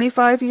was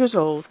 25 years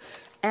old,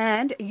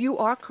 and you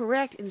are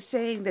correct in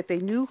saying that they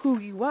knew who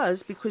he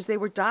was because they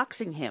were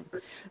doxing him.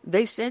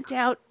 They sent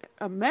out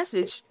a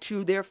message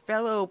to their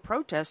fellow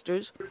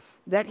protesters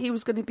that he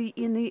was going to be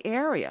in the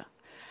area.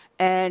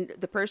 And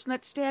the person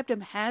that stabbed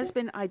him has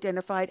been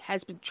identified,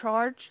 has been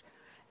charged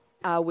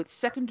with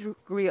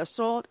second-degree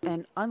assault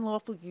and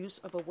unlawful use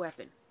of a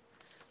weapon.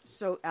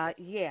 So,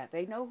 yeah,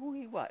 they know who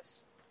he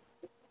was.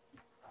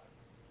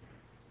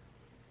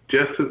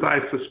 Just as I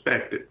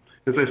suspected.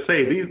 As I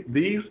say,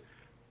 these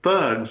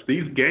thugs,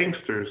 these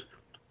gangsters,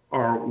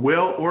 are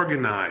well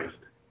organized,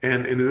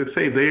 and as I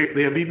say,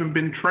 they have even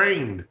been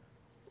trained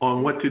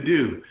on what to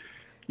do.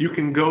 You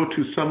can go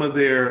to some of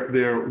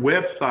their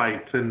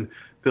websites, and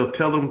they'll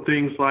tell them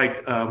things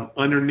like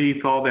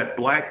underneath all that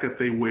black that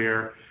they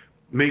wear,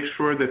 make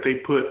sure that they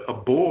put a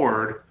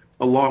board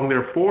along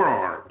their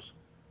forearms,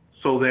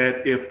 so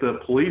that if the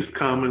police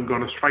come and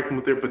going to strike them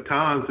with their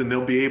batons, then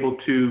they'll be able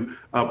to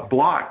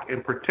block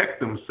and protect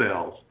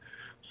themselves.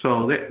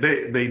 So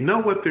they know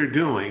what they're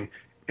doing,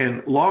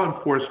 and law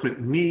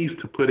enforcement needs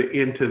to put an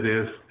end to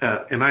this,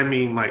 and I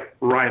mean like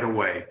right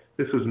away.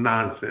 This is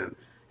nonsense.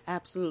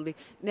 Absolutely.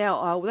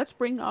 Now, let's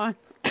bring on,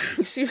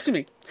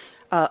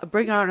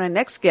 bring on our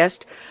next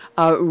guest,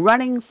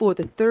 running for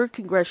the 3rd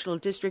Congressional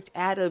District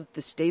out of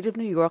the state of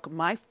New York,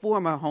 my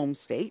former home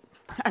state.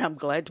 I'm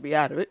glad to be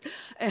out of it.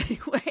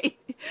 Anyway,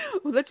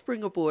 let's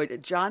bring aboard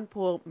John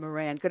Paul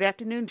Moran. Good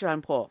afternoon,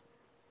 John Paul.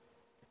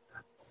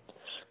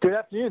 Good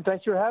afternoon.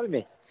 Thanks for having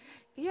me.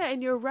 Yeah,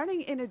 and you're running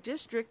in a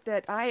district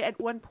that I at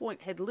one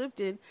point had lived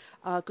in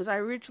because I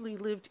originally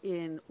lived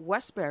in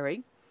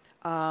Westbury.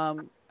 I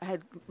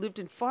had lived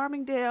in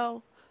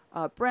Farmingdale,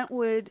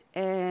 Brentwood,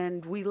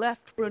 and we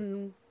left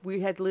when we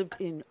had lived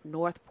in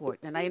Northport.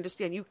 And I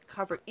understand you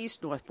cover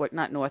East Northport,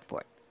 not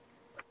Northport.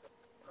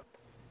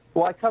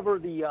 Well, I cover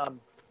the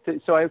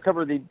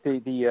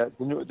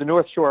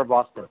North Shore of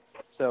Boston.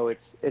 So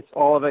it's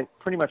all of it,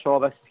 pretty much all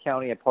of Essex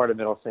County and part of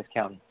Middlesex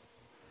County.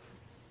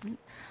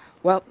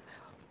 Well,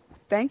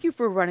 thank you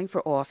for running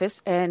for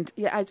office, and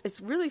yeah,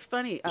 it's really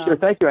funny. Sure,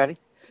 thank you, Annie.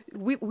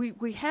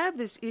 We have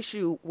this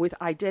issue with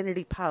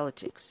identity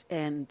politics,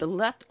 and the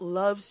left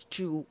loves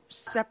to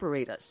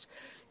separate us.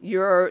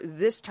 You're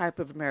this type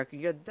of American,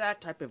 you're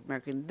that type of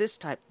American, this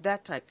type,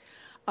 that type.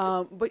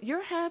 But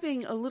you're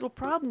having a little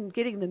problem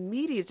getting the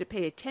media to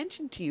pay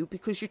attention to you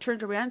because you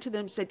turned around to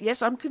them and said,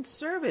 yes, I'm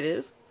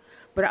conservative,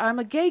 but I'm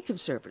a gay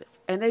conservative,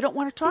 and they don't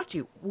want to talk to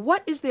you.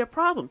 What is their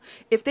problem?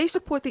 If they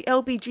support the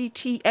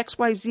LBGT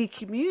XYZ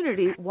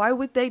community, why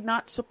would they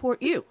not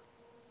support you?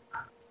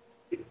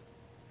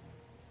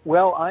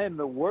 Well, I am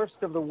the worst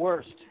of the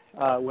worst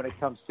when it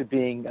comes to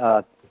being,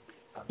 a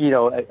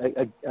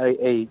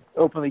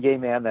openly gay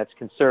man that's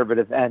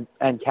conservative and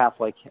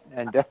Catholic,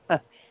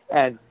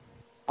 and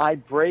I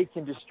break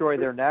and destroy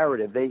their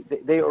narrative.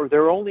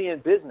 They're only in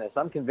business.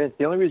 I'm convinced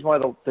the only reason why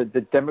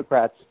the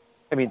Democrats,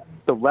 I mean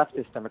the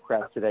leftist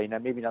Democrats today, now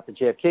maybe not the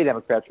JFK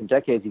Democrats from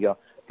decades ago,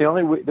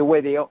 the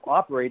way they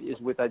operate is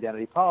with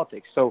identity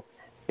politics. So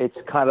it's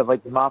kind of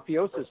like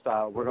mafioso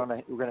style. We're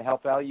gonna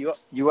help out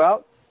you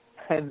out,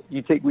 and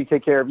we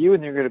take care of you,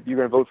 and you're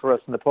gonna vote for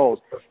us in the polls.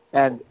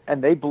 And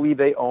they believe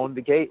they own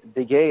the gay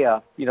the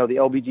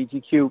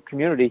LGBTQ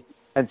community.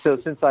 And so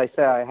since I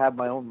say I have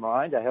my own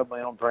mind, I have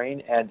my own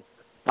brain, and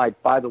I,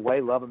 by the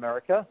way, love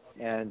America,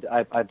 and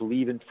I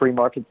believe in free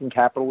markets and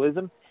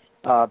capitalism.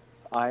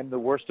 I'm the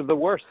worst of the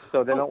worst,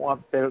 so they don't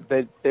want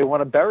they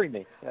want to bury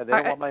me. They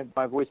don't want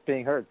my voice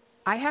being heard.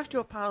 I have to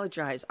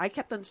apologize. I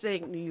kept on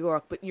saying New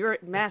York, but you're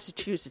at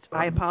Massachusetts.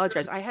 I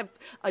apologize. I have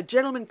a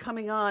gentleman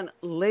coming on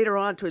later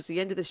on towards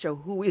the end of the show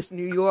who is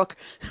New York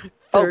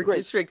 3rd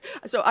District.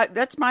 So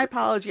that's my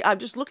apology. I'm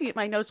just looking at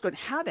my notes going,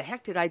 how the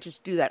heck did I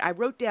just do that? I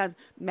wrote down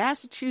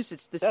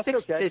Massachusetts, the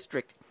 6th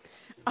District.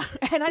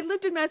 And I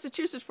lived in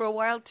Massachusetts for a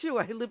while, too.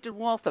 I lived in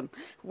Waltham,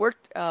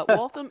 worked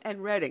Waltham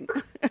and Reading.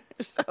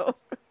 So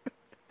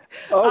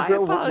I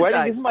apologize.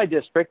 Reading isn't my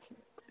district.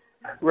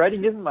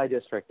 Reading isn't my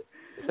district.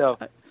 So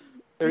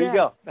there you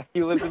go.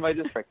 You lived in my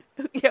district.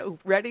 Yeah,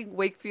 Reading,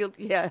 Wakefield.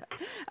 Yeah,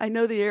 I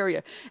know the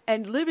area.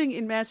 And living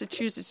in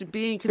Massachusetts and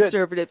being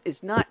conservative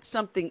is not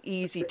something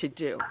easy to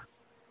do.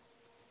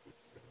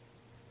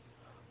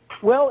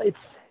 Well,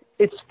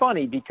 it's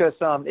funny because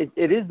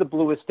it is the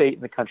bluest state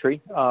in the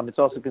country. It's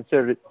also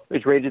considered,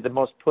 it's rated the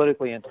most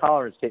politically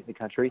intolerant state in the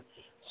country.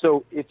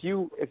 So if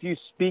you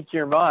speak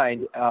your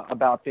mind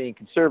about being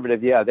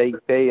conservative, yeah, they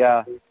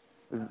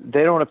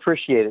don't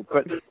appreciate it.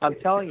 But I'm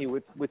telling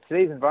you, with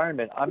today's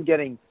environment, I'm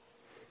getting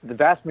the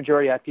vast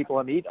majority of people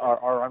I meet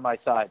are on my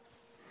side.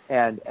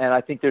 And I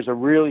think there's a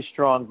really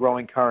strong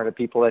growing current of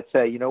people that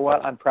say, you know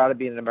what, I'm proud of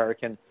being an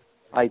American.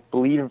 I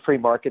believe in free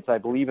markets. I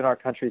believe in our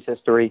country's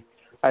history.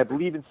 I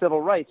believe in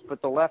civil rights,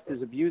 but the left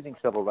is abusing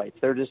civil rights.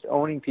 They're just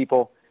owning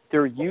people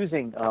they're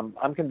using.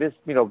 I'm convinced,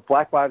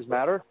 Black Lives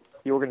Matter,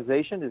 the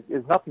organization,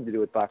 is nothing to do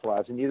with Black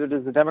lives, and neither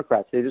does the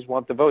Democrats. They just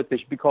want the votes. They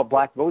should be called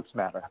Black Votes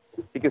Matter,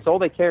 because all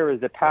they care is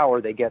the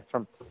power they get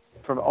from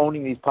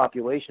owning these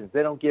populations.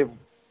 They don't care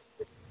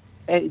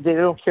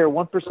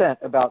 1%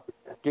 about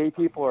gay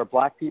people or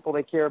black people.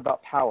 They care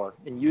about power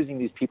and using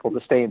these people to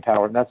stay in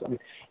power, and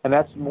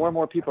that's more and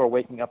more people are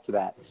waking up to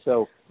that.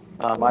 So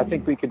I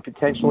think we could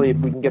potentially, if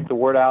we can get the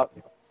word out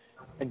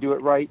and do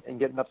it right and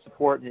get enough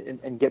support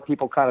and get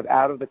people kind of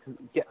out of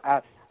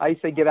I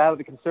used to say get out of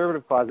the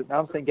conservative closet. Now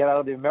I'm saying get out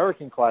of the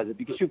American closet,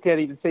 because you can't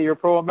even say you're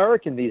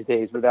pro-American these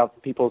days without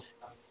people's,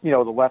 the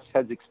left's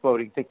heads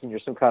exploding, thinking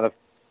you're some kind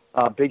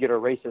of bigot or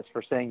racist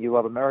for saying you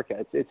love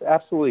America. It's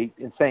absolutely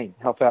insane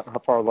how far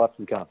the left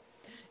has gone.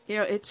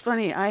 It's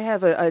funny. I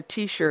have a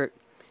T-shirt,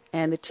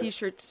 and the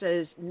T-shirt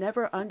says,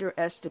 "Never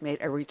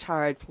underestimate a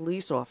retired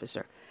police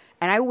officer,"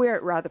 and I wear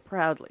it rather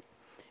proudly.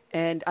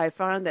 And I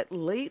found that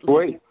lately,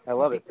 great, I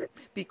love it,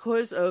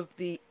 because of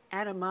the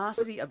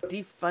animosity of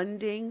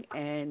defunding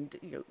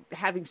and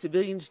having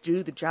civilians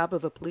do the job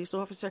of a police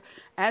officer.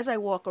 As I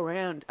walk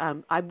around,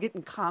 I'm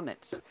getting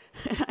comments.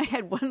 And I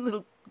had one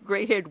little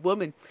gray-haired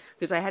woman,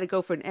 because I had to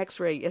go for an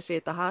X-ray yesterday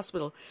at the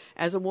hospital.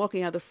 As I'm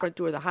walking out the front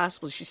door of the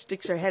hospital, she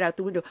sticks her head out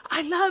the window.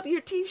 "I love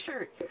your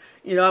T-shirt."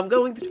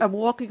 I'm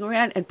walking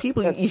around, and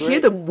people, you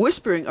hear them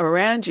whispering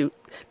around you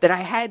that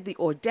I had the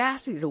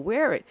audacity to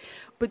wear it.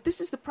 But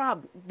this is the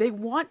problem. They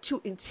want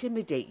to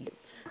intimidate you.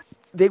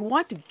 They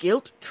want to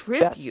guilt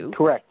trip you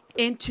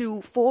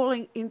into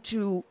falling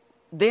into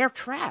their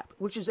trap,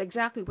 which is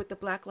exactly what the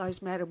Black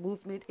Lives Matter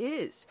movement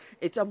is.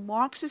 It's a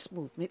Marxist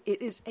movement.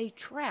 It is a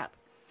trap.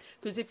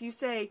 Because if you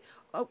say,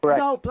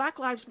 no, Black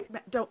lives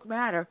don't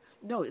matter,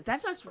 no,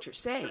 that's not what you're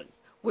saying.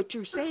 What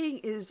you're saying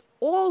is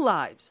all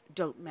lives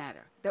don't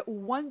matter, that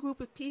one group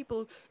of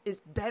people is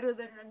better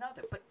than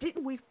another. But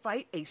didn't we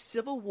fight a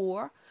civil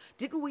war?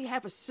 Didn't we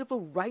have a civil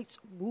rights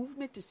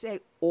movement to say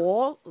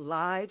all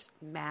lives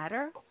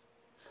matter?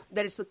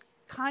 That it's the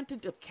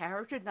content of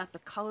character, not the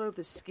color of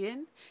the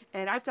skin.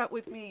 And I've got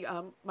with me,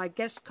 my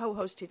guest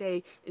co-host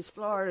today is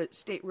Florida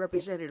State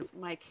Representative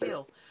Mike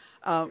Hill.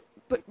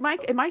 But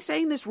Mike, am I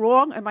saying this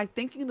wrong? Am I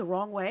thinking the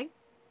wrong way?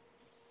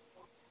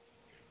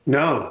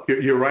 No,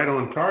 you're right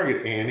on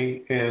target,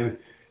 Annie, and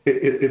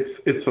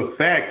it's a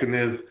fact. And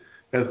as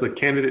the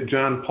candidate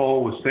John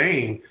Paul was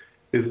saying,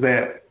 is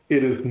that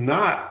it is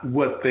not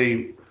what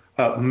they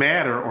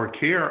matter or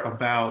care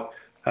about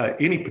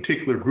any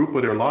particular group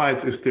of their lives.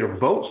 It's their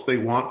votes they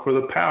want for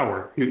the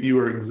power. You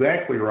are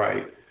exactly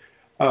right.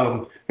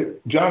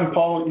 John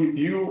Paul,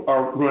 you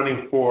are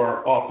running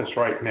for office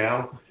right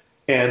now,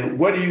 and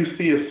what do you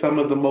see as some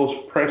of the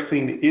most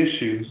pressing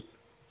issues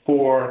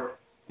for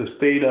the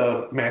state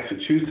of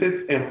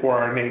Massachusetts and for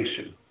our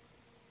nation?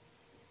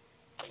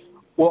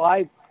 Well,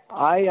 I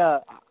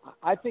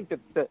think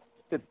that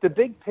the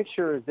big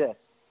picture is this: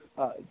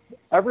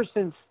 ever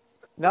since,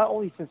 not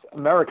only since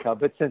America,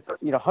 but since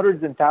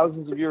hundreds and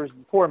thousands of years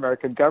before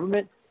America,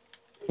 government,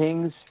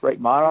 kings, right,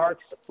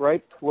 monarchs,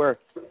 right, where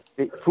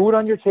food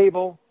on your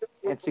table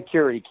and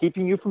security,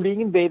 keeping you from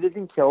being invaded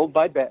and killed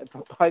by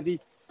the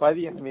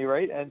enemy,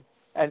 right,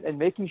 and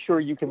making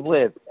sure you can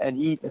live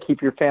and eat and keep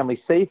your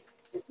family safe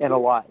and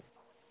alive.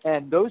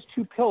 And those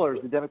two pillars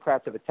the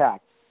Democrats have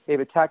attacked.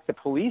 They've attacked the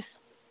police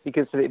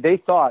because they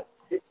thought,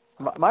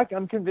 Mike,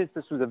 I'm convinced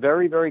this was a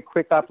very, very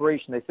quick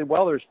operation. They said,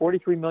 well, there's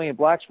 43 million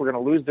blacks. We're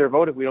going to lose their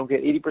vote if we don't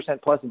get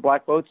 80% plus in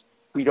black votes.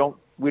 We don't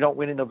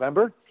win in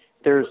November.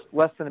 There's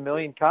less than 1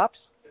 million cops,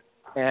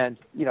 and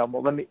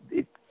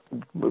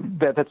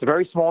that's a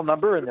very small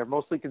number, and they're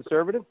mostly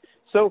conservative.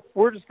 So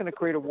we're just going to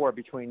create a war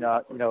between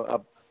a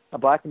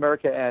Black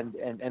America and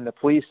the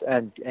police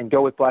and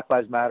go with Black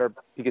Lives Matter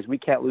because we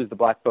can't lose the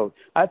black vote.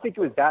 I think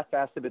it was that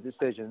fast of a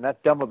decision,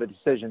 that dumb of a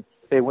decision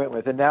they went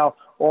with. And now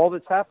all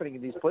that's happening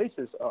in these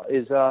places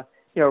is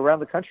around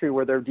the country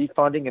where they're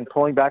defunding and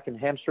pulling back and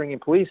hamstringing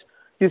police.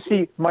 You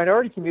see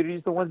minority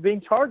communities, the ones being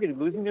targeted,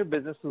 losing their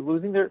businesses,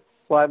 losing their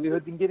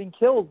livelihoods, and getting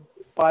killed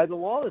by the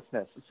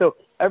lawlessness. So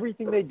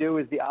everything they do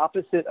is the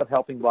opposite of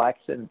helping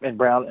blacks and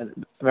brown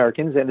and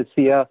Americans, and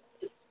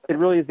it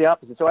really is the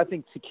opposite. So I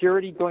think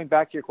security, going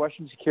back to your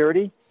question,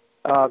 security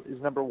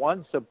is number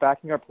one. So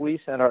backing our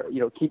police and our,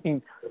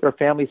 keeping their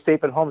families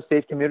safe at home,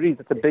 safe communities,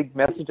 that's a big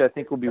message. I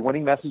think will be a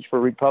winning message for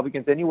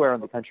Republicans anywhere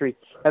in the country.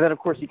 And then, of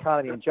course,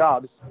 economy and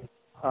jobs.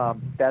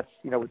 That's,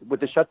 with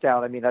the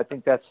shutdown, I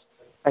think that's,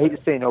 I hate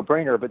to say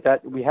no-brainer, but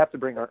that we have to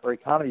bring our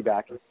economy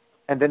back.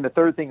 And then the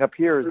third thing up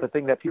here is the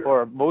thing that people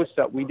are most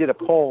up. We did a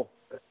poll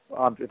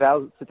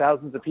to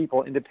thousands of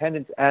people,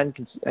 independents and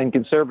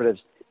conservatives.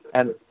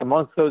 And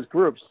amongst those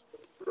groups,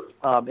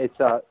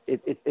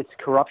 it's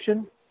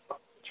corruption,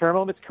 term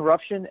limits,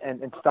 corruption,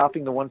 and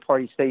stopping the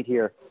one-party state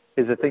here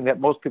is the thing that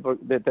most people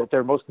that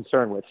they're most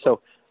concerned with. So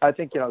I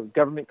think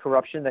government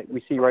corruption that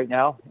we see right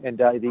now, and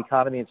the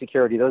economy and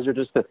security. Those are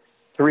just the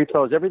three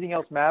pillars. Everything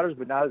else matters,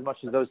 but not as much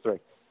as those three.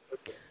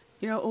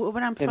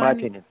 What I'm finding, in my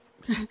opinion.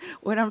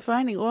 What I'm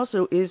finding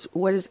also is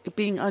what is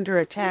being under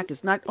attack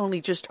is not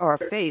only just our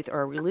faith,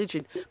 our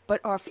religion,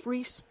 but our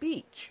free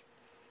speech.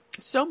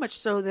 So much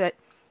so that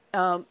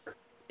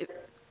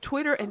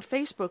Twitter and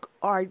Facebook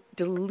are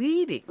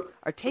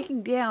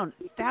taking down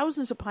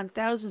thousands upon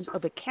thousands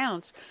of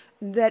accounts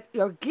that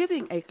are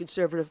giving a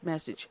conservative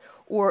message.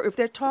 Or if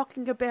they're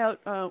talking about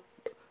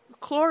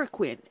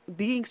chloroquine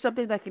being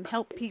something that can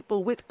help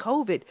people with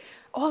COVID,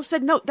 all of a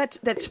sudden, no,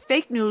 that's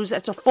fake news.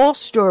 That's a false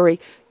story.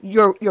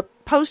 Your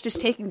post is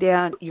taken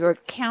down. Your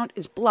account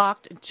is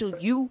blocked until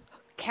you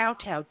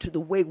kowtow to the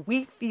way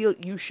we feel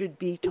you should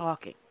be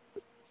talking.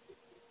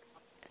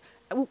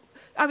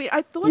 I mean,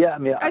 I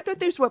thought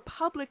these were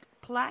public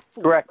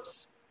platforms.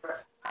 Correct.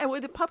 And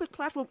with a public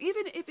platform,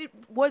 even if it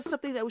was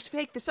something that was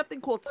fake, there's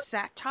something called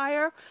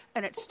satire,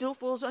 and it still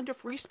falls under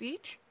free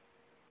speech.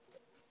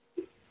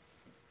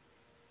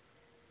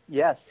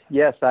 Yes.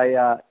 When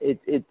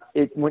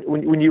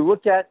you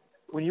look at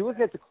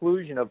the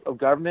collusion of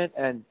government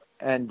and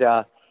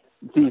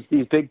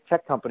these big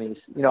tech companies,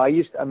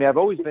 I've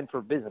always been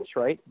for business,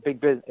 right?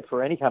 Big business,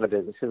 for any kind of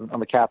business.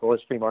 I'm a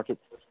capitalist, free market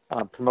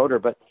promoter,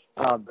 but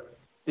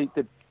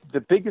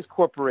the biggest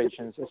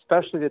corporations,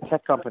 especially the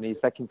tech companies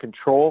that can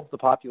control the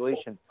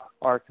population,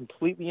 are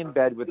completely in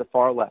bed with the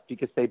far left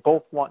because they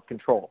both want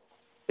control.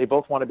 They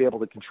both want to be able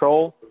to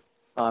control,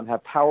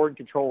 have power and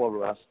control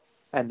over us.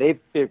 And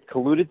they've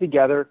colluded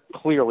together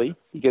clearly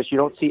because you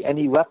don't see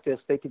any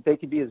leftists. They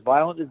could be as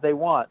violent as they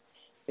want.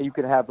 And you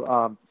could have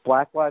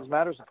Black Lives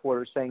Matter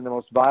supporters saying the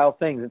most vile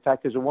things. In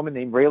fact, there's a woman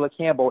named Rayla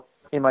Campbell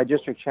in my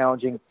district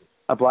challenging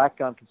a black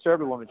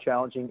conservative woman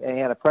challenging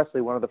Ayanna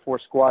Pressley, one of the Four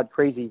Squad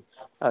crazy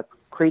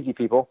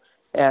people.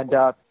 And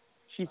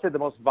she said the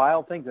most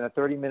vile things in a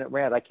 30-minute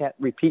rant. I can't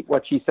repeat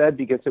what she said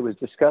because it was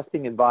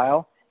disgusting and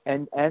vile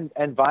and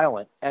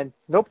violent. And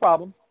no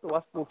problem. The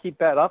left will keep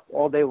that up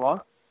all day long.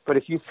 But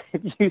if you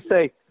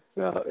say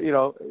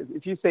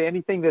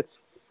anything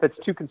that's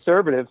too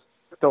conservative,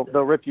 they'll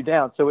rip you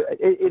down. So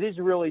it is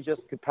really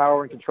just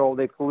power and control.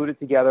 They've colluded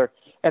together,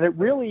 and it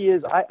really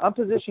is. I'm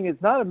positioning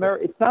it's not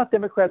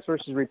Democrats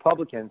versus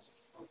Republicans,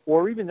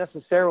 or even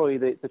necessarily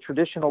the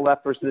traditional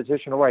left versus the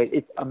traditional right.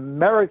 It's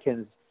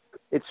Americans.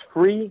 It's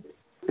free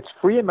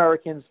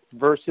Americans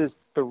versus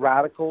the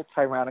radical,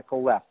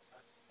 tyrannical left.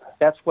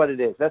 That's what it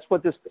is. That's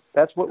what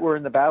we're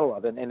in the battle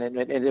of. And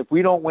if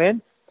we don't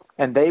win,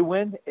 and they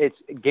win, it's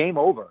game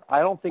over. I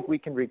don't think we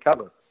can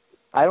recover.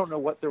 I don't know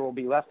what there will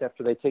be left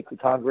after they take the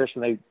Congress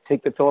and they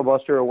take the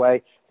filibuster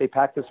away. They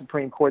pack the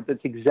Supreme Court.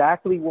 That's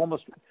exactly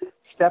almost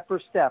step for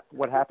step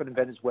what happened in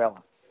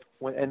Venezuela,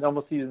 and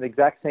almost using the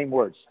exact same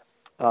words.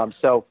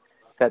 So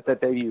that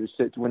they used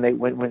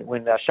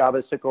when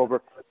Chavez took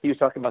over. He was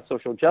talking about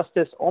social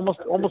justice,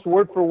 almost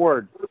word for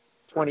word,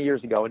 20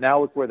 years ago. And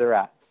now look where they're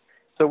at.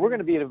 So we're going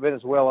to be in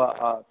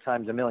Venezuela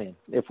times a million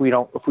if we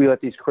let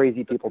these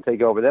crazy people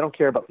take over. They don't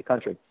care about the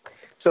country.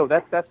 So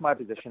that's my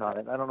position on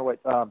it. I don't know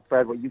what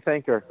Brad, what you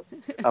think, but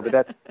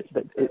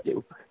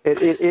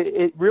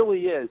it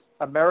really is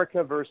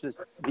America versus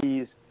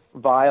these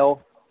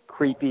vile,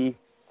 creepy,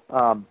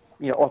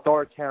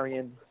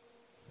 authoritarian,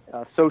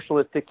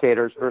 socialist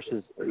dictators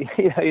versus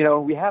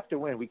we have to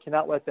win. We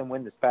cannot let them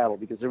win this battle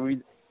because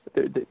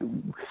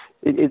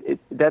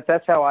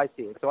that's how I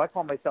see it. So I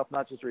call myself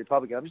not just a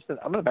Republican.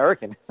 I'm an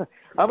American.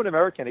 I'm an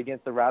American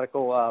against the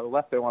radical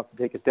left that wants to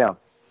take us down.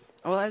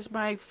 Well, as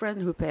my friend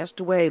who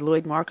passed away,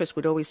 Lloyd Marcus,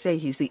 would always say,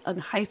 he's the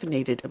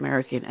unhyphenated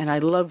American. And I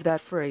love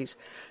that phrase,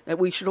 that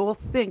we should all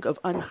think of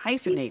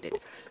unhyphenated.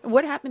 And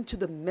what happened to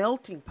the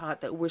melting pot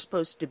that we're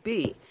supposed to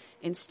be?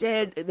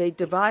 Instead, they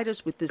divide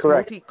us with this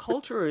Correct.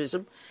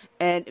 multiculturalism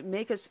and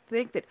make us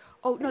think that,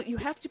 oh, no, you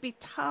have to be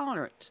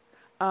tolerant.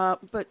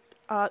 But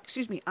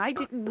I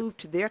didn't move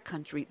to their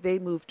country. They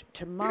moved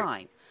to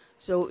mine.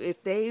 So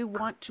if they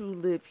want to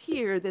live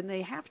here, then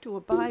they have to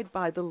abide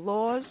by the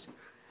laws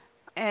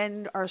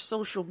and our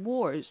social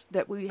mores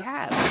that we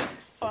have.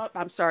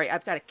 I'm sorry,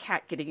 I've got a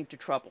cat getting into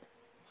trouble.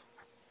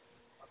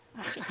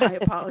 I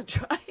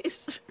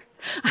apologize.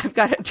 I've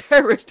got a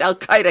terrorist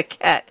Al-Qaeda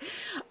cat.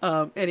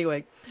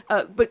 Anyway,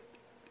 but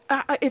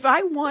if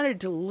I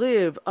wanted to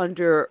live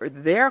under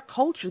their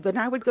culture, then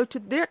I would go to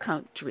their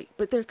country.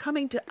 But they're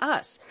coming to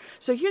us.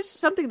 So here's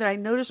something that I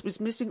noticed was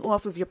missing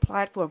off of your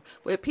platform,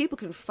 where people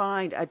can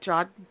find at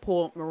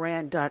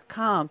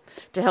johnpaulmoran.com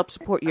to help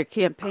support your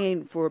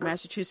campaign for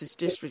Massachusetts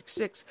District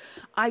 6.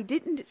 I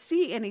didn't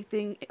see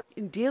anything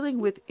in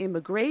dealing with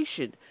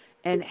immigration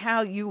and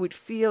how you would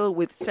feel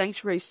with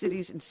sanctuary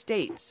cities and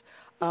states.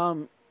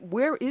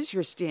 Where is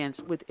your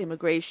stance with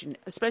immigration,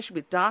 especially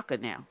with DACA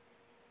now?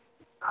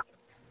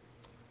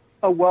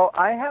 Oh, well,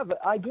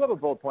 I do have a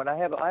bullet point. I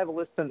have a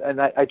list, and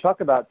I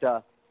talk about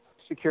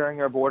securing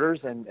our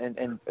borders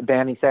and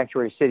banning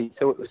sanctuary cities.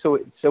 So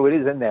it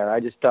is in there. I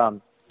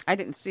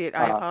didn't see it.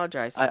 I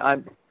apologize.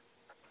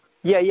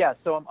 Yeah.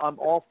 So I'm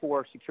all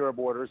for secure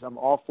borders. I'm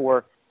all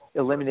for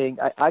eliminating.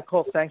 I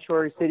call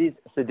sanctuary cities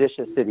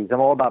seditious cities.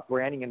 I'm all about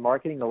branding and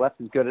marketing. The left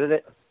is good at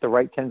it. The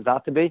right tends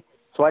not to be.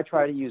 So I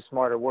try to use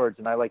smarter words,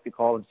 and I like to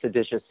call them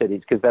seditious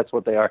cities because that's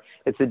what they are.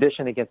 It's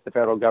sedition against the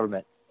federal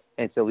government,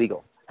 and it's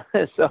illegal.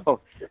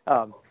 So,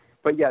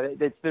 but yeah,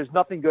 there's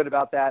nothing good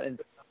about that. And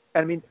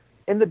I mean,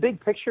 in the big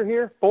picture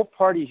here, both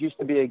parties used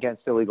to be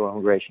against illegal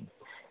immigration.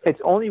 It's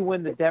only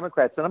when the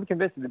Democrats, and I'm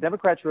convinced that the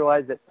Democrats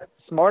realize that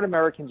smart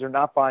Americans are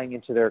not buying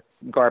into their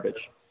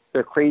garbage,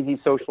 their crazy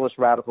socialist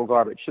radical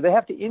garbage. So they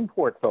have to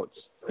import votes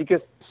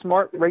because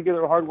smart,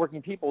 regular,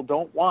 hardworking people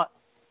don't want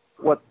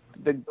what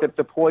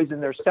the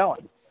poison they're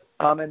selling.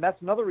 And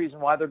that's another reason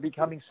why they're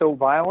becoming so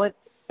violent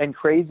and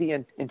crazy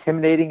and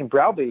intimidating and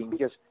browbeating.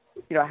 Because,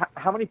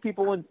 how many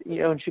people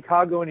in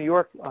Chicago and New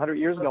York 100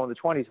 years ago in the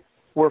 20s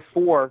were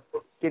for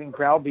getting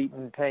browbeaten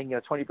and paying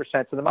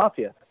 20% to the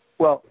mafia?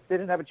 Well, they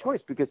didn't have a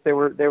choice because they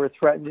were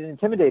threatened and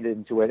intimidated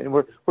into it. And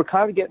we're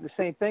kind of getting the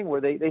same thing where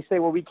they say,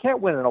 well, we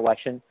can't win an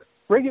election.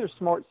 Regular,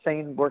 smart,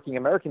 sane, working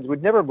Americans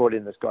would never vote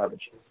in this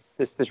garbage,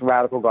 this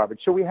radical garbage.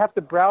 So we have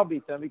to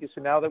browbeat them because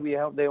now that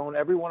they own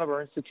every one of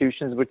our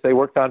institutions, which they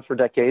worked on for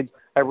decades.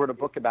 I wrote a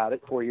book about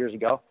it 4 years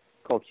ago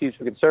called Cues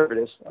for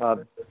Conservatives,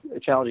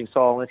 challenging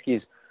Saul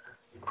Alinsky's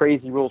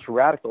crazy rules for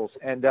radicals.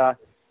 And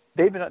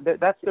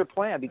that's their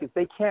plan because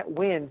they can't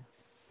win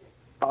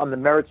on the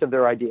merits of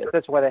their ideas.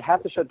 That's why they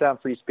have to shut down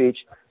free speech.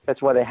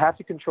 That's why they have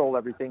to control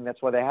everything.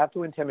 That's why they have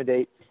to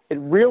intimidate. It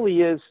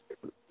really is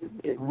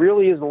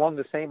along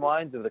the same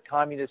lines of the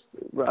communist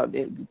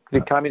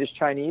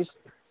Chinese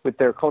with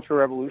their Cultural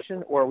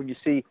Revolution, or when you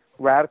see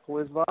radical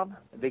Islam,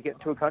 they get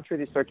into a country,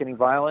 they start getting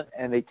violent,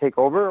 and they take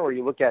over. Or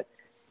you look at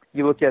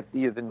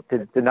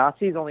the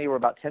Nazis, only were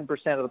about 10%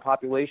 of the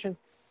population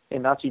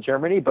in Nazi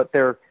Germany, but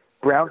their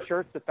brown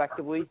shirts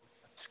effectively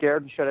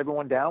scared and shut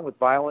everyone down with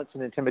violence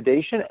and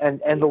intimidation,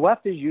 and the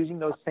left is using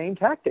those same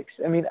tactics.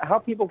 I mean, how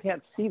people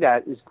can't see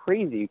that is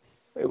crazy.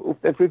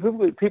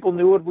 If people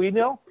knew what we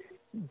know,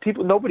 we'd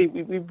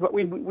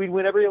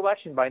win every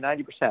election by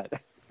 90%.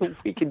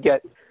 We could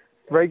get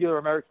regular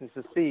Americans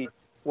to see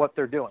what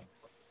they're doing,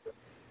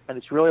 and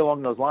it's really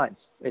along those lines.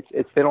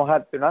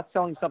 They're not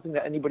selling something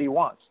that anybody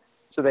wants,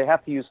 so they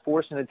have to use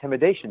force and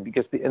intimidation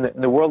because in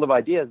the world of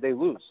ideas they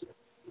lose.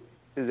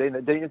 They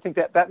think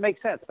that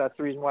makes sense. That's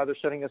the reason why they're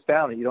shutting us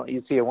down, and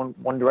you see a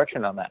one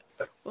direction on that.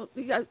 Well,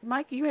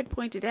 Mike, you had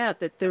pointed out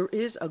that there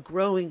is a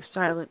growing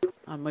silent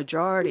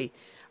majority.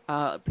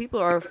 People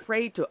are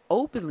afraid to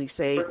openly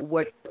say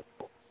what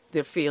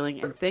they're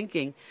feeling and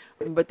thinking,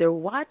 but they're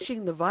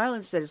watching the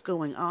violence that is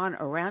going on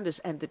around us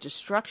and the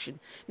destruction.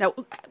 Now,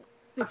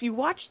 if you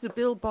watch the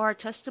Bill Barr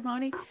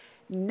testimony,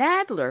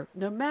 Nadler,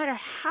 no matter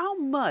how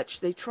much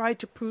they tried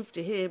to prove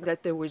to him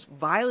that there was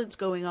violence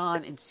going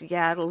on in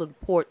Seattle and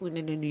Portland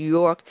and in New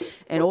York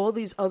and all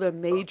these other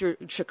major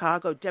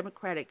Chicago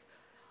Democratic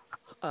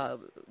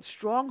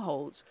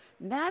strongholds,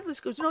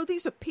 Nadler goes, no,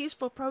 these are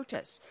peaceful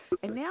protests.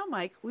 And now,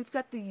 Mike, we've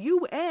got the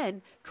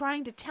UN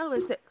trying to tell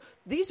us that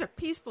these are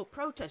peaceful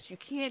protests. You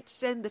can't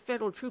send the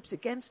federal troops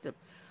against them.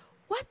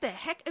 What the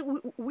heck?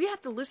 We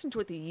have to listen to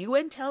what the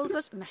UN tells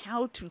us and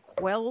how to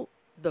quell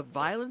the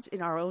violence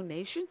in our own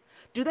nation?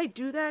 Do they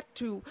do that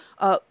to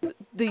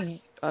the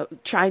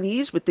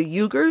Chinese with the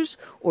Uyghurs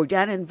or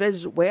down in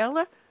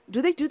Venezuela?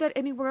 Do they do that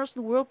anywhere else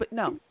in the world? But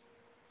no.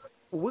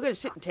 We're going to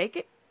sit and take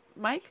it,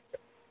 Mike?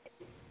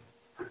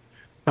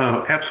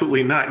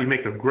 Absolutely not. You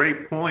make a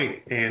great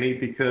point, Annie,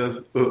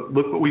 because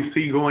look what we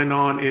see going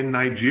on in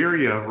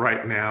Nigeria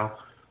right now,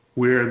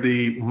 where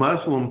the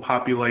Muslim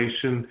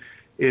population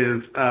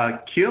is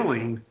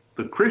killing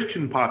the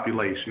Christian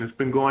population. It's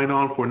been going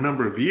on for a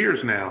number of years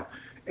now,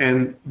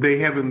 and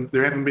there haven't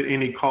been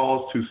any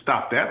calls to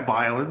stop that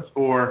violence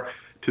or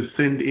to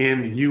send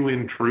in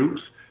UN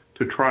troops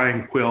to try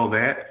and quell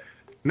that.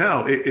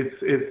 No,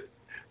 it's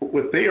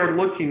what they are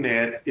looking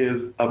at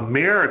is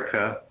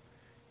America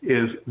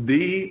is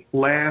the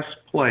last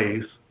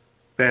place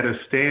that is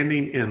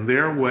standing in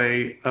their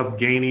way of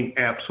gaining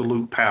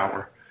absolute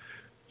power.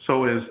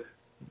 So as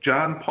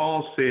John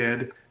Paul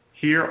said,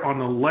 here on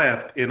the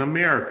left in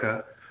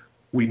America,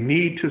 we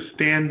need to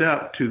stand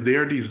up to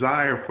their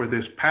desire for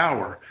this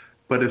power.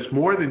 But it's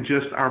more than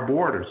just our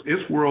borders.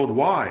 It's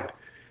worldwide.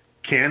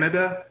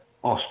 Canada,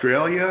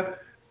 Australia,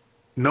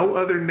 no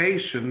other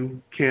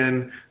nation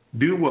can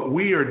do what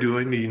we are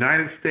doing, the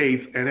United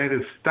States, and that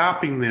is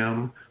stopping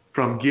them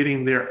from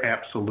getting their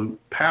absolute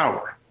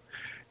power.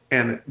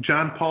 And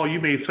John Paul, you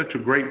made such a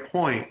great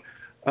point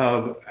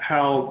of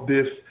how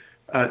this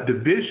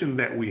division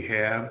that we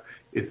have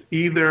is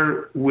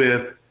either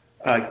with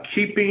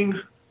keeping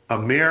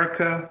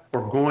America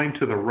or going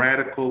to the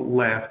radical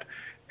left.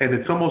 And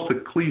it's almost a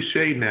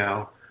cliche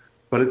now,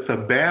 but it's a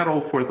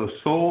battle for the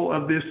soul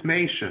of this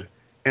nation.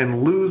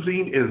 And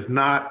losing is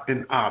not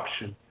an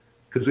option,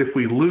 because if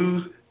we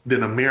lose,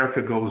 then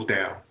America goes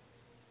down.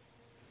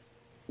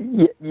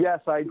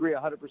 Yes, I agree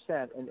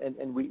 100%.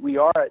 And we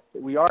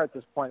are at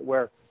this point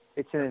where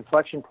it's an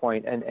inflection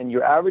point, and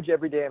your average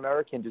everyday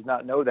American does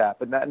not know that.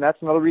 And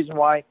that's another reason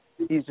why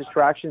these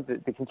distractions,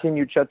 the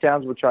continued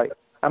shutdowns, which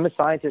I'm a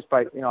scientist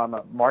I have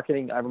a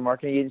marketing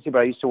agency, but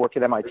I used to work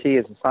at MIT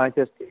as a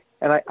scientist,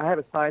 and I have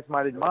a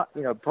science-minded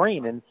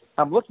brain, and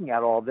I'm looking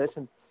at all this,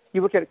 and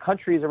you look at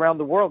countries around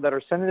the world that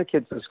are sending their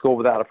kids to school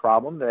without a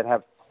problem, that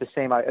have the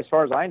same, as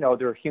far as I know,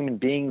 there are human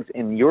beings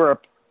in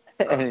Europe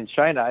and in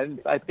China.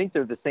 I think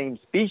they're the same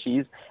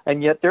species,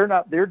 and yet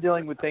they're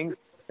dealing with things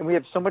and we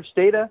have so much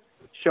data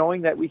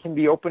showing that we can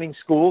be opening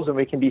schools and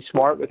we can be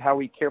smart with how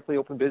we carefully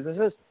open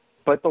businesses.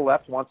 But the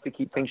left wants to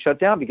keep things shut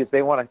down because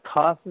they want a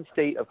constant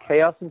state of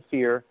chaos and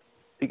fear,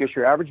 because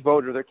your average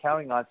voter, they're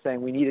counting on saying,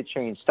 we need a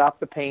change. Stop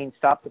the pain,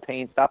 stop the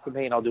pain, stop the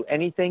pain. I'll do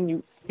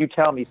anything you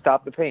tell me,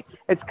 stop the pain.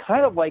 It's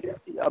kind of like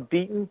a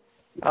beaten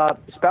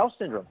spouse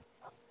syndrome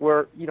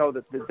where,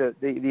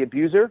 the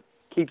abuser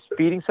keeps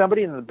beating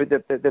somebody and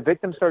the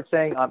victim starts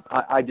saying,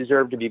 I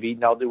deserve to be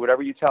beaten. I'll do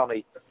whatever you tell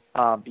me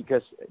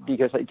because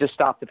I just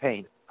stop the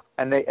pain.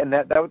 And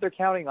that what they're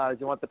counting on is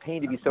they want the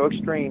pain to be so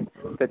extreme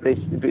that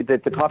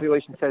that the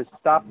population says,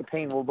 stop the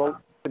pain, we'll vote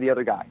for the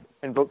other guy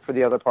and vote for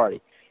the other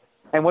party.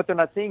 And what they're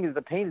not seeing is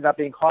the pain is not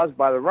being caused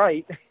by the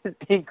right, it's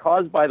being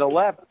caused by the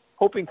left,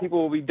 hoping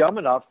people will be dumb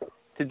enough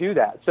to do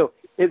that. So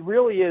it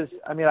really is,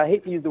 I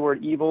hate to use the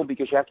word evil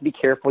because you have to be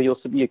careful. You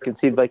can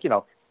see,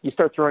 you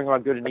start throwing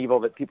around good and evil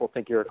that people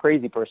think you're a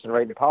crazy person,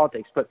 right, in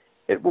politics. But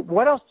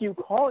what else do you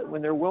call it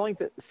when they're willing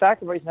to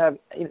sacrifice and have,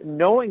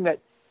 knowing that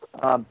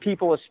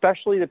people,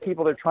 especially the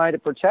people they're trying to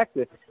protect,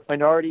 the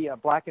minority,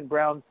 black and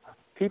brown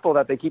people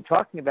that they keep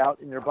talking about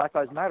in their Black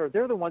Lives Matter,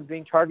 they're the ones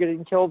being targeted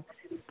and killed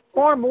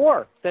far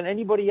more than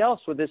anybody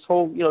else with this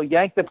whole,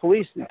 yank the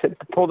police, to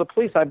pull the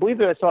police. I believe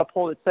that I saw a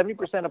poll that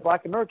 70% of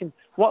black Americans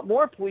want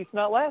more police,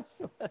 not less.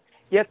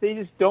 Yet they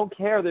just don't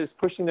care. They're just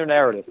pushing their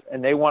narrative,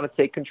 and they want to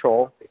take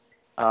control,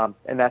 and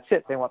that's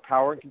it. They want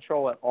power and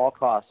control at all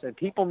costs, and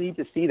people need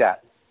to see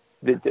that.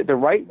 The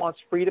right wants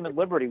freedom and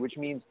liberty, which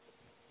means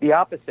the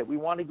opposite. We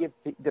want to give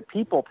the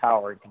people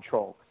power and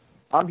control.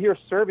 I'm here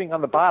serving on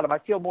the bottom. I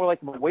feel more like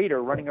a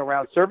waiter running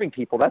around serving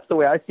people. That's the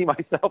way I see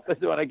myself as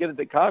when I get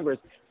into Congress.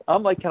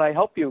 I'm like, can I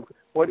help you?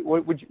 Was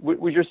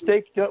your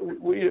steak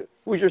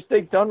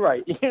done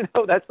right?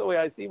 That's the way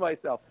I see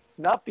myself.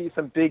 Not be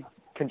some big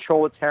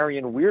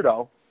controlitarian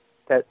weirdo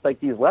that like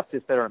these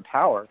leftists that are in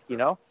power.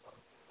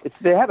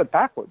 They have it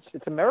backwards.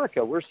 It's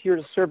America. We're here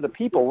to serve the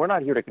people. We're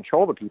not here to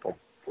control the people.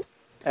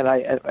 And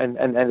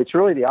it's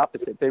really the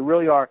opposite. They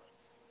really are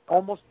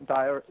almost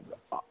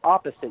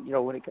opposite,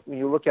 when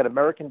you look at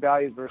American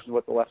values versus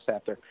what the left's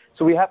after.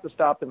 So we have to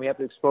stop them. We have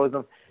to expose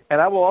them.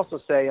 And I will also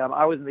say,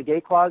 I was in the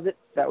gay closet.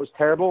 That was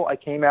terrible. I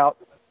came out.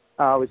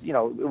 It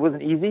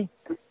wasn't easy.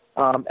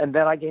 And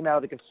then I came out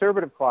of the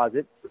conservative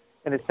closet,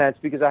 in a sense,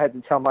 because I had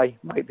to tell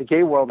the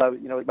gay world,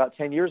 about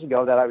 10 years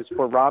ago that I was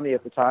for Romney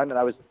at the time, and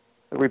I was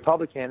a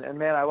Republican. And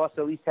man, I lost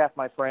at least half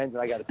my friends,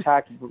 and I got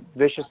attacked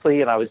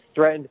viciously, and I was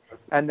threatened.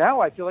 And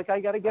now I feel like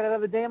I got to get out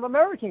of the damn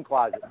American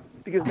closet,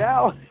 because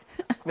now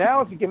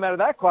if you come out of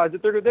that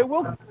closet,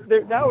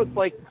 now it's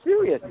like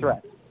serious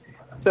threats.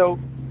 So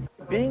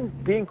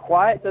being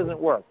quiet doesn't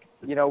work.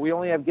 We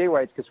only have gay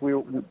rights because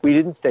we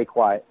didn't stay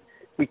quiet.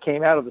 We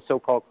came out of the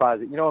so-called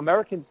closet.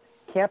 Americans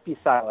can't be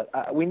silent.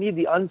 We need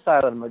the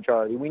unsilent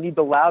majority. We need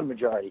the loud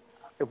majority.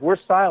 If we're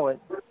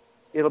silent,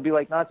 it'll be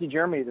like Nazi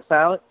Germany. The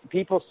silent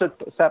people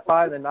sat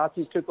by, the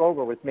Nazis took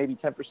over with maybe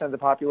 10% of the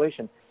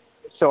population.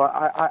 So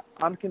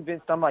I'm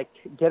convinced. I'm like,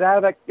 get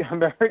out of that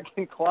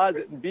American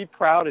closet and be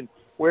proud and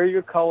wear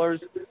your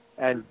colors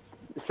and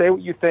say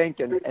what you think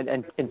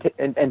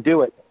and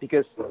do it.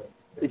 Because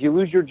if you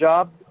lose your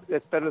job,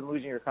 that's better than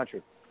losing your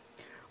country.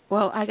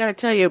 Well, I got to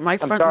tell you, my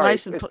front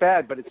license... It's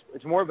bad, but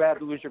it's more bad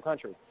to lose your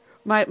country.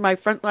 My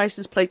front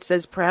license plate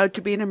says "Proud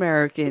to be an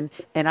American,"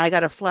 and I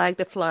got a flag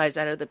that flies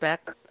out of the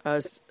back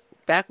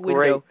window.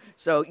 Great.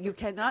 So you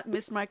cannot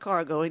miss my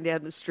car going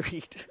down the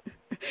street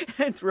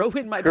and throw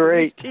in my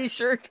police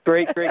T-shirt.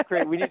 Great.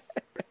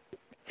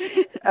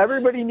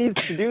 Everybody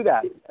needs to do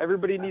that.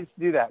 Everybody needs to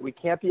do that. We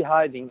can't be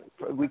hiding.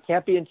 We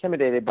can't be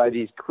intimidated by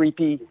these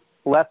creepy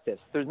leftists.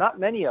 There's not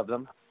many of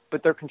them,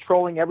 but they're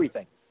controlling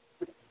everything.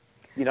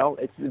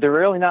 They're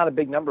really not a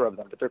big number of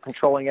them, but they're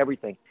controlling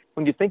everything.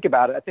 When you think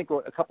about it, I think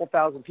a couple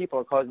thousand people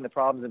are causing the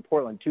problems in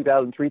Portland,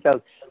 2,000,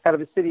 3,000, out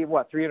of a city of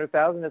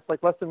 300,000? It's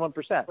like less than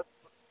 1%.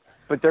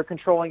 But they're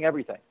controlling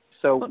everything.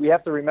 So we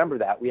have to remember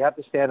that. We have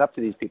to stand up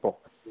to these people.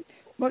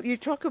 Well, you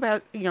talk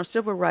about,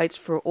 civil rights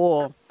for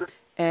all,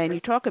 and you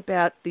talk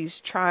about these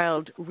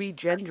child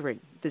regendering,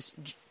 this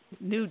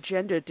new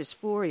gender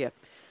dysphoria.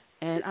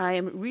 And I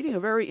am reading a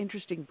very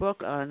interesting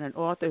book on an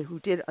author who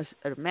did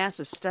a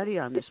massive study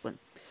on this one.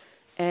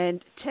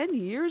 And 10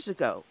 years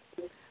ago,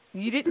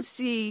 you didn't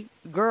see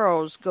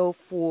girls go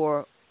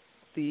for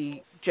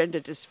the gender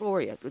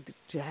dysphoria,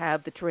 to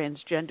have the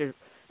transgender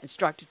and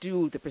start to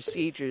do the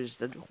procedures,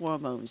 the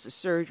hormones, the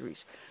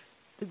surgeries.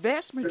 The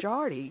vast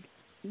majority,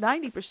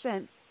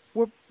 90%,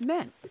 were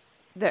men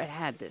that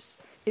had this.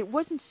 It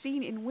wasn't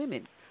seen in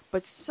women.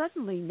 But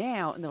suddenly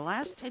now, in the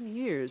last 10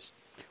 years,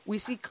 we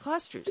see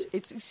clusters.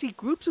 You see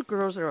groups of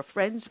girls that are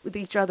friends with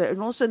each other,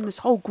 and all of a sudden this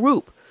whole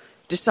group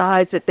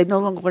decides that they no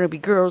longer want to be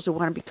girls, they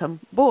want to become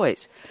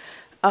boys.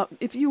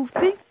 If you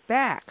think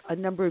back a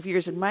number of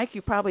years, and Mike,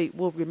 you probably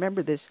will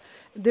remember this,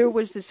 there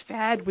was this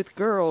fad with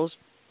girls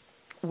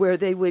where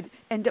they would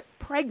end up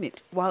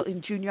pregnant while in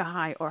junior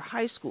high or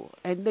high school.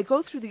 And they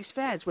go through these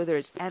fads, whether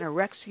it's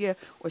anorexia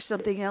or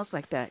something else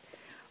like that.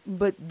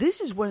 But this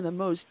is one of the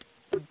most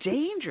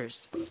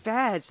dangerous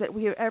fads that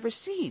we have ever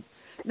seen.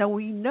 Now,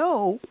 we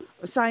know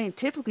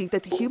scientifically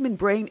that the human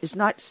brain is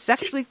not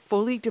sexually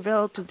fully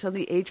developed until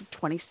the age of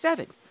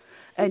 27.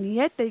 And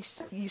yet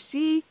you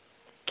see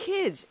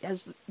kids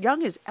as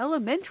young as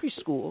elementary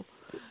school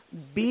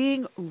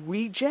being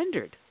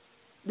regendered.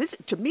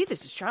 To me,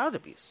 this is child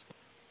abuse.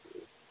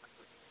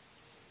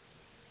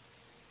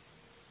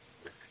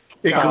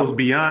 It goes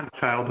beyond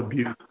child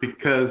abuse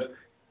because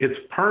it's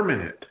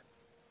permanent.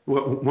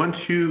 Once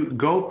you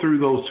go through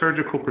those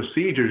surgical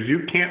procedures,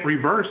 you can't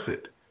reverse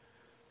it.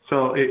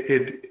 So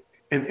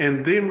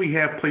and then we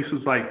have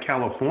places like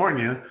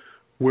California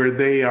where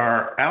they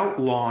are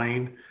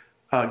outlawing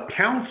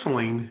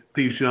counseling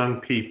these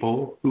young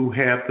people who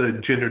have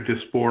the gender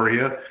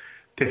dysphoria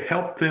to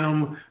help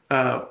them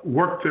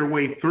work their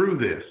way through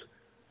this.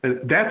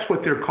 That's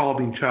what they're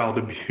calling child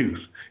abuse.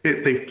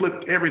 They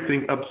flipped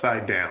everything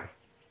upside down.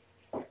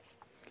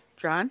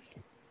 John?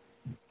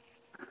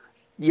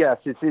 Yes,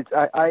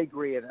 I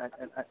agree, and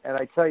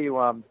I tell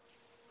you,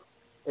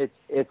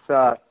 it's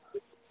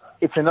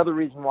another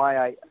reason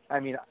why I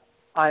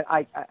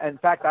in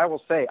fact I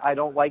will say I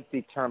don't like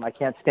the term. I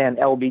can't stand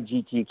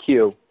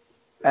LGBTQ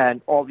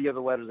and all the other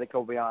letters that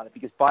go beyond it,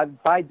 because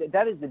by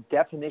that is the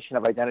definition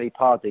of identity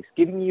politics,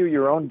 giving you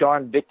your own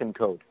darn victim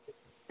code.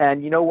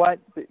 And you know what?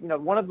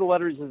 One of the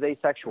letters is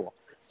asexual.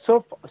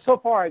 So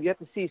far, I've yet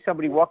to see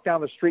somebody walk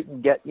down the street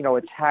and get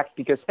attacked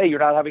because, hey, you're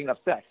not having enough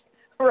sex,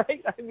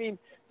 right? I mean,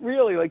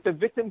 really, like, the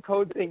victim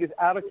code thing is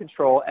out of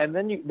control, and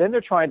then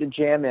they're trying to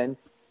jam in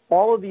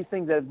all of these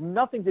things that have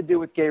nothing to do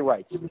with gay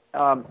rights.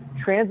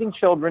 Transing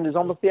children is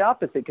almost the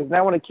opposite, because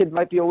now when a kid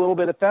might be a little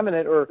bit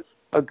effeminate or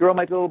a girl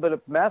might be a little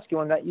bit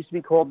masculine, that used to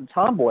be called a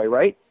tomboy,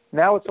 right?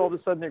 Now it's all of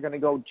a sudden they're going to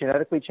go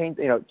genetically change,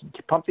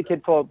 pump the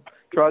kid full of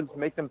drugs,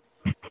 make them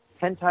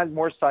 10 times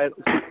more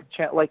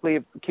likely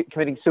of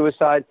committing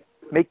suicide,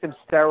 make them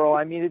sterile.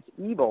 I mean, it's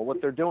evil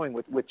what they're doing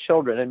with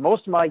children. And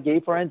most of my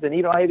gay friends, and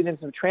I even have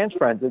some trans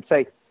friends, that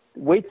say,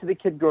 wait till the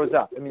kid grows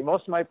up. I mean,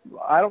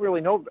 I don't really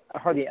know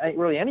hardly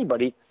really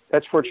anybody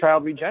that's for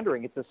child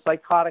regendering. It's a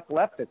psychotic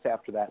left that's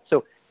after that.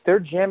 So they're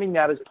jamming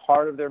that as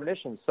part of their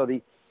mission. So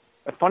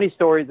a funny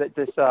story that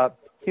this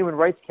human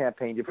rights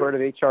campaign, you've heard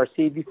of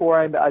HRC before,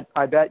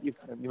 I bet you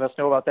must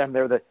know about them.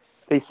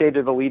 They say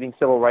they're the leading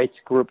civil rights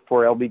group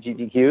for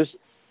LGBTQs,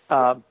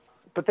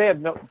 but they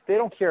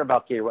don't care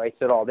about gay rights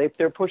at all.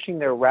 They're pushing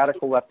their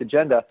radical left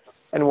agenda.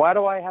 And why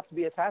do I have to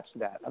be attached to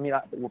that? I mean,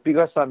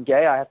 because I'm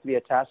gay, I have to be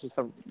attached to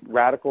some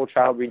radical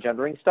child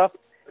regendering stuff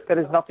that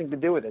has nothing to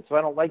do with it. So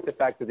I don't like the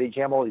fact that they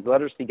jam all these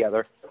letters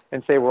together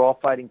and say we're all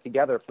fighting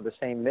together for the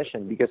same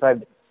mission, because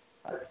I'm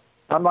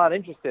not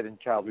interested in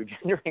child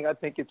regendering. I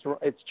think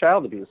it's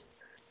child abuse.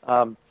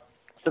 So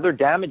they're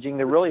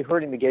really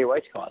hurting the gay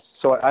rights cause.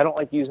 So I don't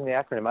like using the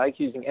acronym. I like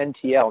using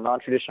NTL,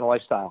 non-traditional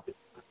lifestyle.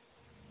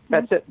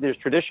 That's it. There's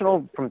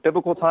traditional from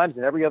biblical times,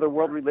 and every other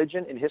world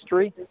religion in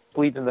history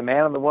believes in the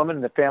man and the woman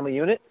and the family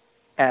unit,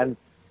 and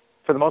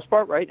for the most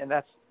part, right? And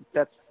that's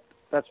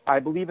I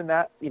believe in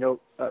that.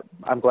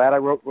 I'm glad I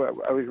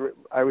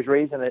was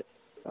raised in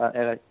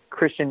a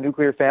Christian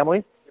nuclear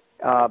family,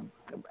 but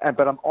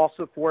I'm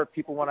also for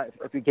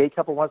if a gay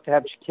couple wants to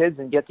have kids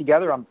and get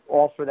together, I'm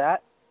all for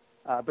that.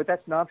 But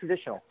that's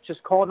non-traditional.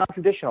 Just call it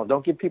non-traditional.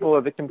 Don't give people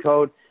a victim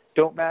code.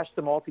 Don't mash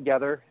them all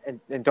together, and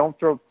don't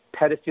throw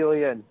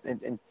pedophilia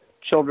and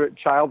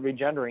child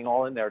regendering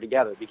all in there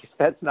together, because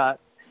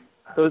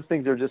those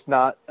things are just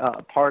not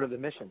part of the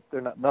mission. They're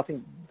not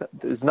nothing.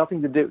 There's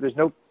nothing to do.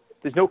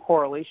 There's no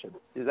correlation.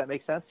 Does that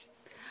make sense?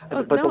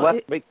 But the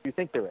left makes you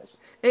think there is.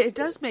 It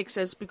does make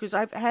sense, because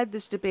I've had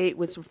this debate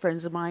with some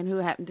friends of mine who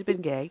happen to have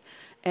been gay,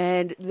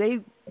 and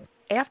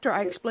after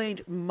I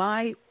explained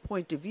my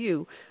point of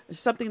view,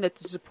 something that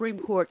the Supreme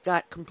Court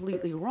got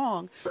completely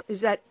wrong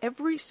is that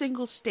every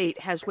single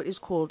state has what is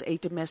called a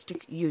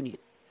domestic union.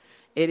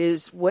 It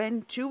is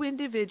when two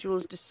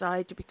individuals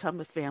decide to become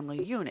a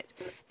family unit,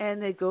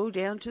 and they go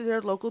down to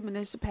their local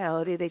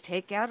municipality, they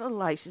take out a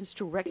license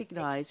to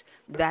recognize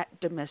that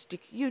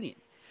domestic union.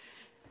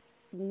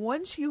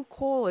 Once you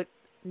call it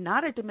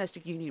not a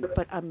domestic union,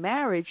 but a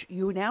marriage,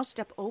 you now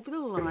step over the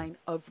line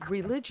of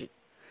religion.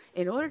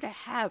 In order to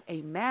have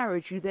a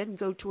marriage, you then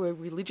go to a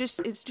religious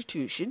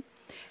institution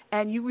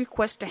and you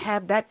request to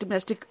have that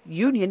domestic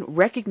union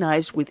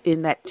recognized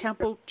within that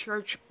temple,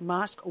 church,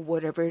 mosque, or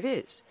whatever it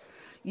is.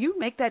 You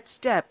make that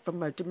step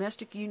from a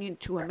domestic union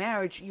to a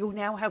marriage, you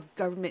now have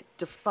government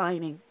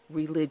defining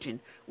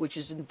religion, which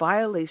is in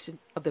violation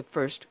of the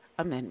First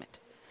Amendment.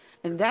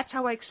 And that's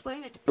how I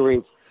explain it to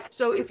people.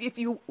 So if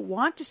you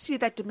want to see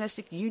that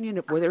domestic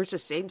union, whether it's a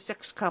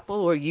same-sex couple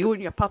or you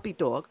and your puppy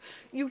dog,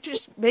 you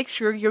just make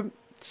sure your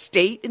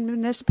state and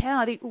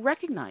municipality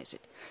recognize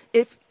it.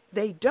 If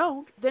they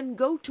don't, then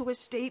go to a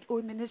state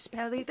or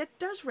municipality that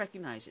does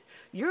recognize it.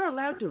 You're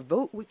allowed to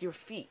vote with your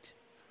feet,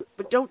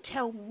 but don't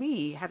tell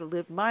me how to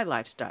live my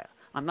lifestyle.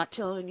 I'm not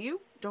telling you.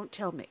 Don't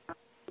tell me.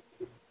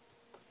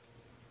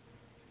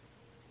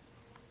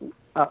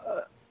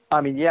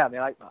 I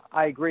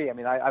agree.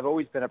 I've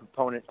always been a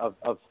proponent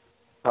of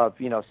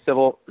legal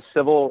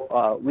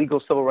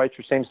civil rights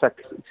for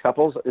same-sex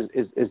couples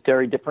is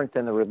very different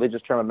than the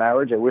religious term of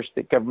marriage. I wish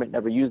the government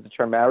never used the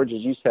term marriage,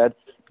 as you said,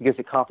 because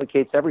it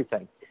complicates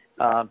everything.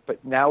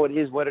 But now it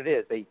is what it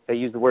is. They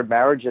use the word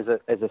marriage as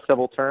a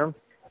civil term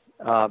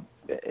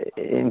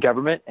in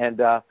government,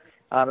 and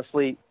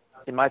honestly,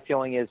 in my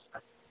feeling is,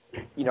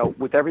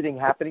 with everything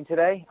happening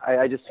today,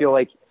 I just feel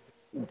like,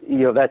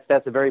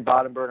 that's a very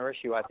bottom burner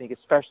issue. I think,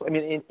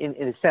 especially, in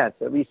a sense,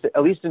 at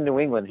least in New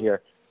England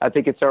here, I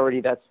think it's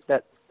already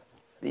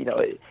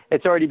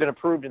it's already been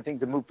approved and things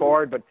have moved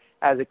forward. But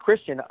as a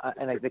Christian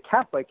and as a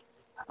Catholic,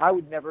 I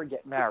would never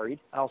get married.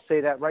 I'll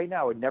say that right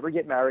now. I would never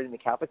get married in the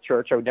Catholic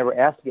Church. I would never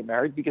ask to get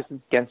married because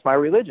it's against my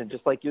religion.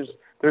 Just like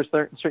there's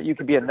you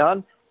can be a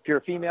nun if you're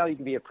a female, you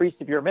can be a priest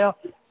if you're a male.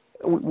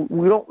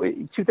 We don't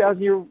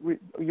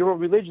 2,000-year-old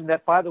religion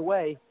that, by the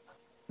way,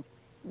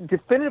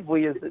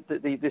 definitively is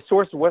the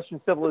source of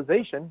Western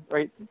civilization,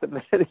 right?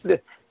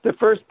 The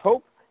first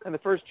pope and the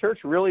first church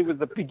really was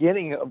the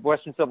beginning of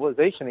Western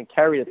civilization and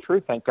carried it through,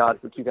 thank God,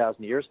 for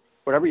 2,000 years,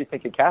 whatever you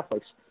think of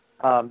Catholics.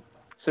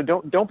 So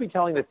don't be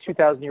telling the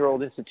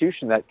 2,000-year-old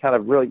institution that kind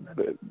of really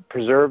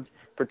preserved,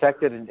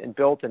 protected, and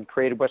built and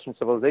created Western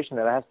civilization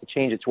that it has to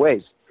change its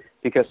ways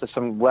because of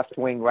some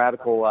left-wing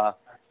radical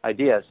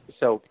ideas.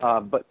 So,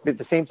 but at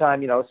the same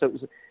time, so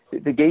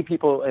the gay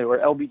people or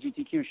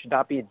LGBTQ should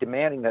not be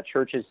demanding that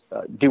churches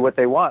do what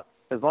they want.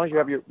 As long as you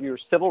have your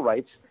civil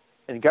rights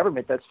in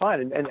government, that's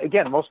fine. And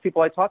again, most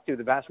people I talk to,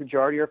 the vast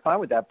majority are fine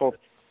with that. Both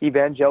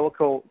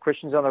evangelical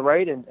Christians on the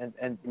right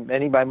and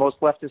many of my most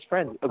leftist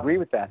friends agree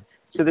with that.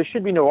 So there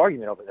should be no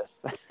argument over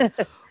this.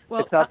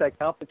 Well, it's not that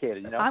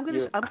complicated. I'm going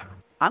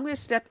to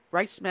step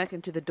right smack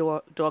into the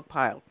dog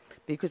pile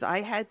because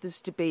I had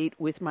this debate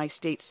with my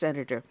state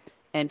senator,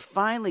 and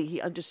finally he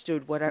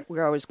understood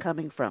where I was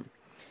coming from.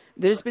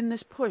 There's been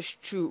this push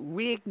to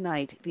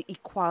reignite the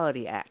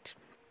Equality Act.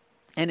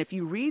 And if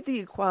you read the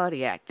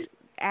Equality Act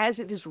as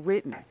it is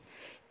written,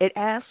 it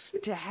asks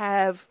to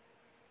have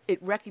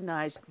it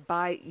recognized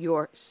by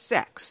your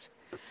sex.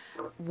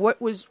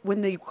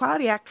 When the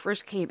Equality Act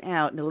first came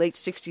out in the late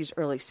 60s,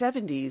 early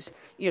 70s,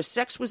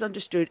 sex was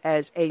understood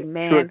as a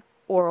man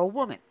or a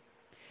woman.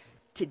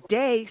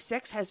 Today,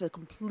 sex has a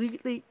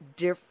completely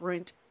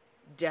different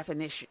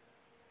definition.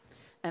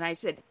 And I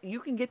said, you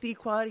can get the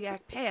Equality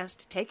Act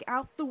passed, take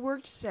out the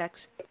word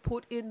sex,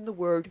 put in the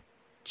word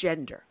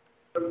gender.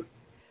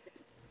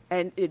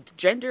 And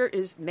gender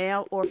is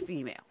male or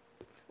female.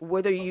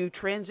 Whether you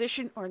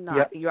transition or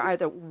not, You're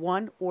either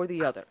one or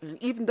the other. And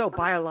even though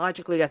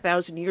biologically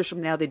 1,000 years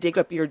from now they dig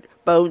up your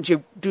bones,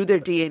 you do their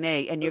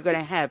DNA, and you're going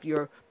to have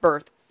your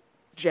birth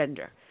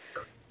gender.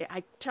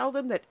 I tell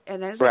them that,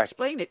 and as I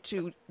explain it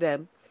to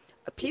them,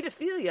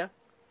 pedophilia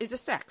is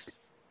sex.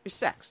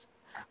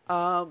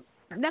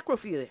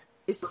 Necrophilia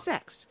is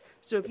sex.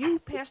 So if you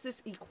pass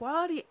this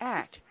Equality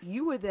Act,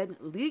 you are then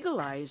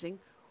legalizing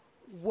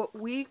what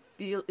we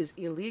feel is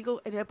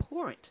illegal and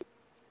abhorrent.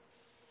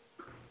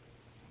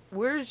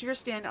 Where is your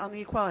stand on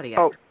the Equality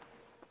Act?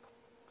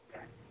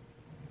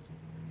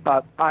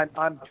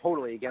 I'm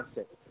totally against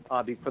it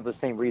for the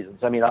same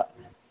reasons.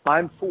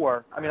 I'm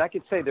for. I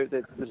could say that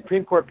the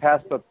Supreme Court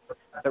passed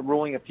a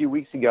ruling a few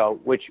weeks ago,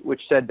 which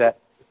said that,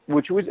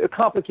 which was a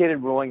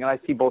complicated ruling, and I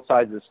see both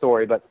sides of the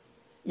story, but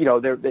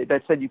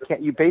that said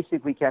you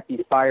basically can't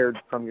be fired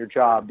from your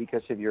job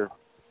because of your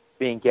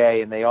being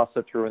gay, and they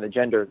also threw in the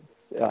gender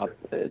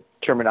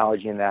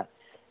terminology in that.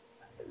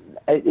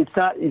 It's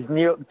not as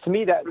near to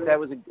me that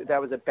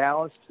was a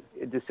balanced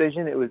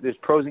decision. There's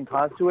pros and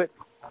cons to it,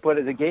 but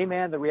as a gay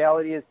man, the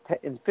reality is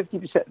in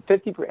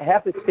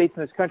half the states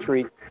in this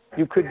country,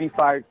 you could be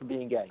fired for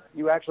being gay.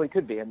 You actually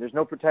could be, and there's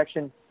no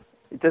protection.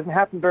 It doesn't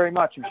happen very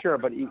much, I'm sure,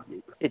 but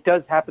it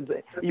does happen.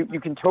 You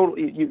can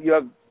totally you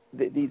have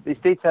the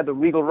states have the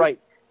legal right.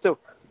 So,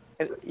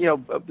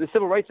 the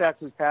Civil Rights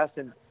Act was passed,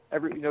 and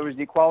there was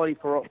equality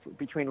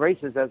between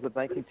races as of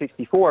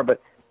 1964,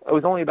 but it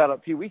was only about a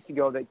few weeks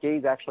ago that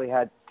gays actually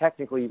had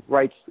technically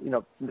rights,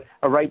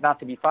 a right not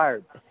to be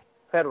fired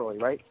federally,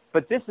 right?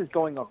 But this is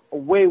going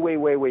way, way,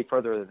 way, way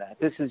further than that.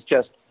 This is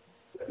just,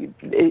 it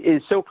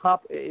is so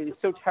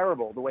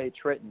terrible the way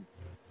it's written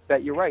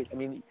that you're right.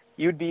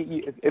 You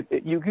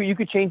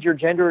could change your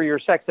gender or your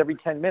sex every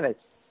 10 minutes.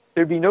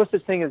 There'd be no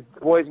such thing as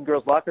boys and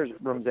girls locker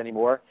rooms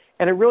anymore.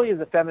 And it really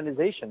is a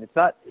feminization.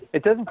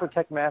 It doesn't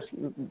protect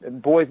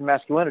boys and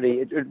masculinity.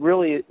 It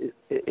really,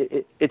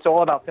 it's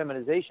all about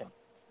feminization.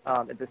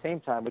 At the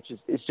same time, which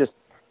is just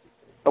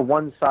a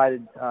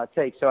one-sided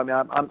take. So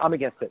I'm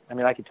against it.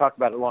 I could talk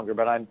about it longer,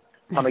 but I'm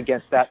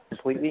against that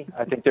completely.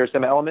 I think there's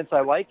some elements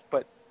I like,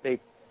 but they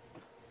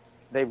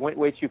went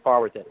way too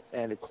far with it,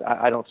 and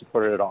I don't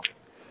support it at all.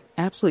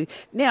 Absolutely.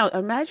 Now,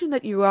 imagine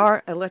that you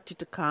are elected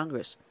to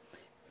Congress.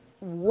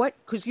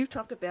 Because you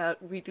talk about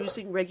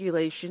reducing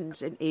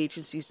regulations and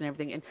agencies and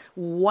everything, and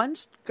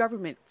once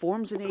government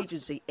forms an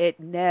agency, it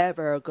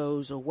never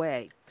goes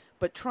away.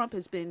 But Trump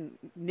has been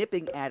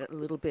nipping at it a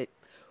little bit.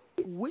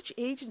 Which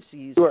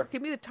agencies,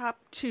 give me the top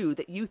two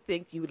that you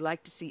think you would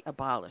like to see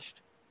abolished?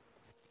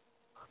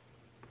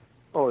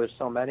 Oh, there's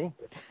so many.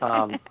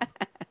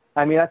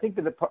 I mean, I think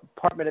the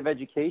Department of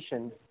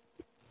Education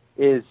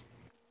is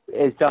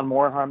done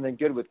more harm than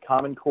good with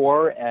Common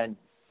Core and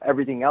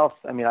everything else.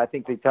 I mean, I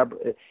think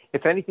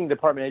if anything, the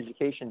Department of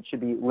Education should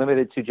be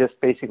limited to just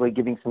basically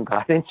giving some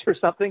guidance or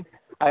something.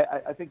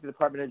 I think the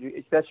Department of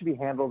Education, that should be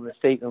handled at the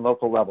state and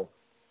local level.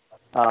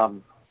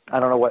 I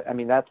don't know what, I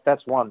mean,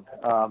 that's one.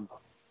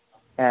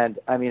 And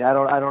I mean, I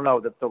don't know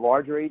the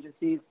larger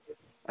agencies.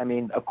 I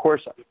mean, of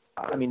course,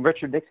 I mean,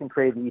 Richard Nixon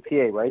created the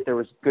EPA, right? There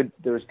was a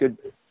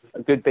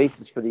good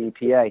basis for the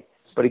EPA,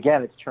 but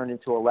again, it's turned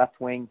into a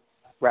left-wing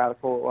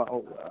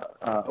radical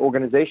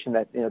organization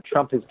that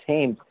Trump has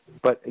tamed.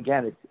 But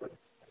again,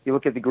 you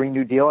look at the Green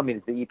New Deal. I mean,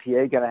 is the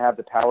EPA going to have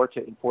the power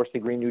to enforce the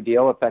Green New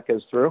Deal if that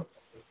goes through?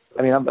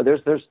 I mean,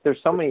 there's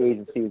so many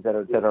agencies that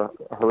are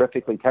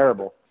horrifically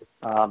terrible,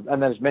 and then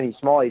there's many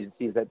small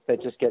agencies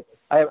that just get.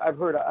 I have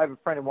a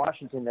friend in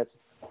Washington that's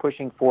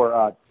pushing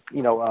for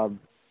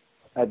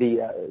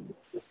the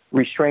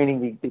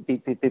restraining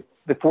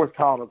the fourth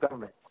column of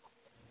government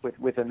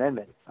with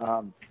amendment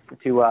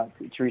to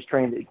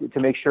restrain, to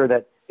make sure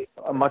that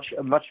a much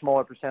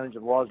smaller percentage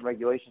of laws and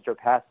regulations are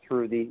passed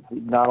through the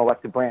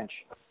non-elected branch,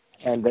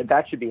 and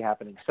that should be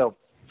happening. So,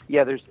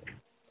 yeah, there's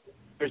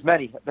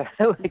many that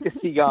I'd like to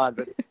see gone,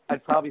 but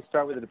I'd probably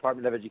start with the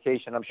Department of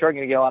Education. I'm sure I'm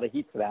going to get a lot of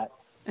heat for that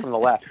from the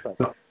left.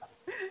 But.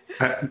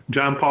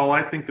 John Paul,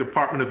 I think the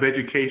Department of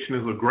Education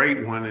is a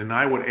great one, and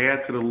I would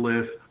add to the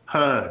list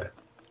HUD,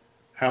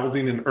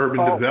 Housing and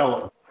Urban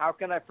Development. How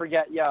can I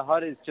forget? Yeah,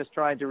 HUD is just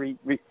trying to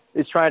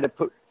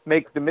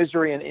make the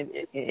misery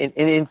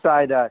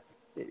inside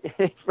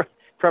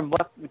from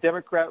left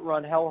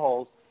Democrat-run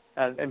hellholes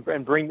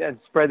and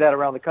spread that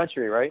around the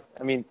country, right?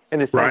 I mean, in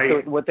the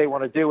sense of what they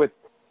want to do with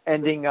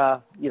ending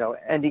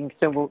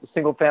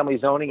single-family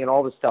zoning and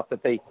all the stuff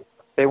that they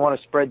want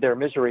to spread their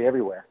misery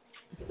everywhere,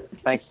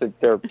 thanks to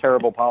their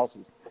terrible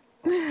policies.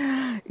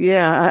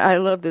 Yeah, I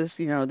love this,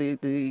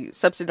 the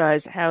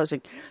subsidized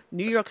housing.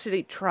 New York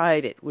City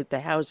tried it with the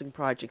housing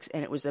projects,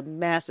 and it was a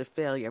massive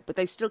failure, but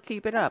they still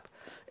keep it up.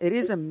 It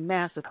is a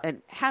massive,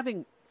 and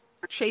having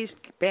chased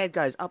bad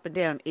guys up and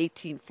down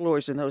 18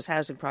 floors in those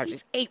housing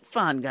projects ain't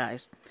fun,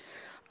 guys.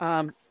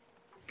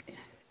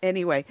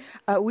 Anyway,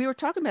 we were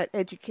talking about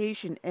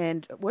education,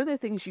 and one of the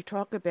things you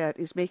talk about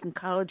is making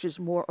colleges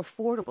more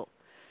affordable.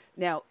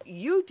 Now,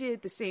 you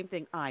did the same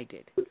thing I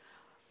did.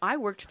 I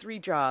worked 3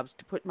 jobs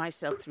to put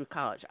myself through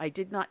college. I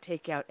did not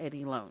take out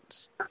any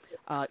loans.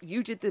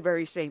 You did the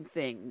very same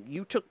thing.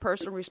 You took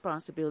personal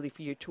responsibility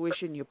for your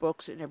tuition, your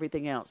books, and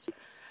everything else.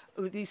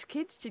 With these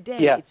kids today,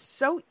 It's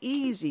so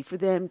easy for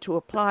them to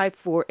apply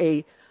for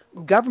a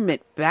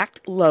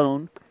government-backed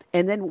loan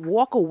and then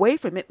walk away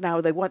from it.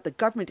 Now they want the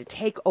government to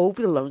take over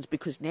the loans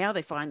because now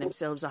they find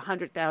themselves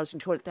 $100,000,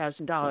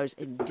 $200,000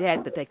 in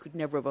debt that they could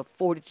never have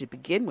afforded to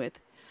begin with.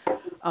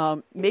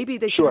 Maybe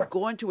they should have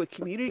gone to a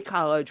community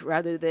college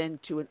rather than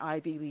to an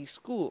Ivy League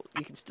school.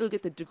 You can still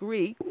get the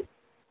degree,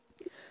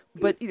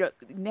 but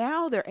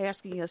now they're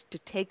asking us to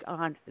take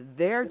on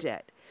their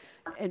debt.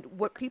 And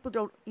what people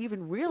don't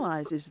even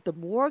realize is the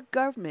more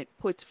government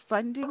puts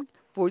funding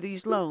for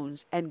these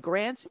loans and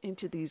grants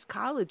into these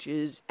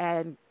colleges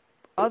and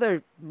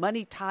other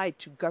money tied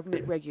to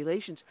government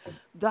regulations,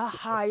 the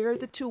higher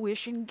the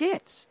tuition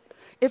gets.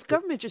 If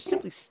government just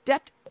simply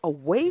stepped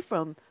away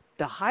from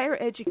the higher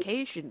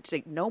education,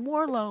 say no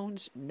more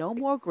loans, no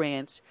more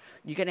grants,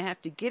 you're going to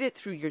have to get it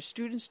through your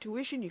students'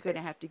 tuition, you're going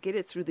to have to get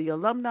it through the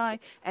alumni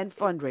and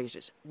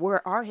fundraisers,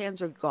 where our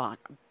hands are gone.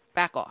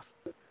 Back off.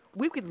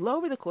 We could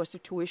lower the cost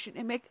of tuition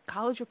and make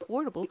college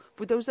affordable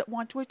for those that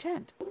want to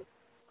attend.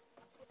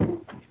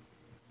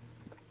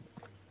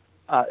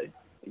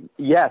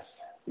 Yes,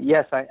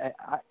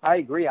 I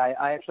agree.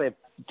 I actually have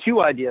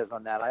 2 ideas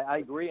on that. I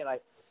agree,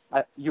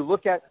 and you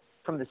look at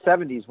from the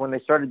 70s when they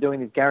started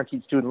doing these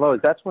guaranteed student loans.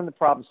 That's when the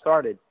problem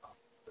started,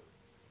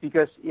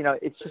 because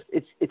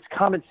it's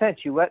common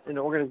sense. You let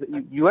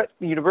you let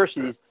the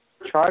universities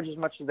charge as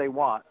much as they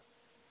want,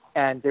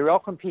 and they all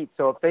compete.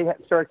 So if they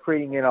start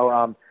creating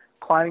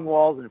climbing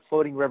walls and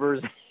floating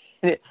rivers,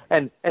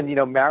 and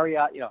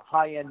Marriott,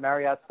 high-end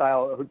Marriott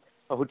style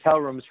hotel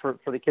rooms for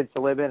the kids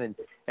to live in,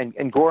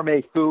 and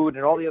gourmet food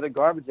and all the other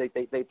garbage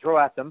they throw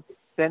at them,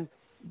 then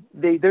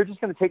they're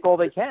just going to take all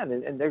they can,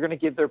 and they're going to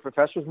give their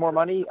professors more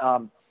money.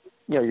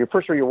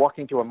 You're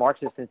walking to a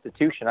Marxist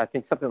institution. I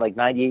think something like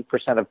 98%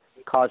 of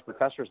college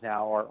professors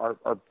now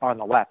are on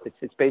the left.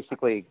 It's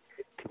basically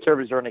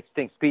conservatives are an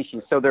extinct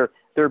species. So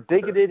they're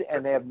bigoted,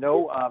 and they have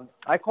no.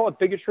 I call it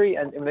bigotry.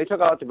 And when they talk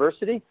about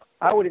diversity,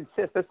 I would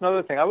insist. That's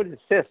another thing. I would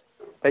insist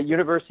that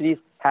universities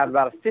have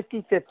about a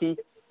 50-50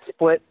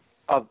 split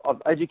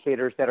of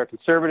educators that are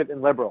conservative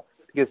and liberal.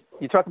 Because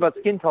you talk about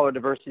skin color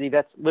diversity,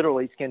 that's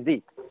literally skin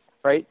deep,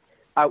 right?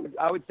 I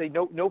would say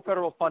no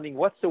federal funding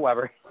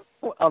whatsoever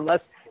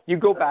unless you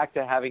go back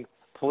to having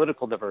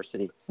political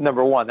diversity.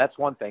 Number one, that's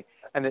one thing.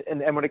 And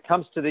when it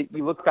comes to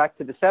you look back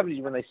to the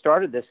 70s when they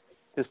started this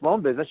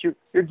loan business,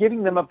 you're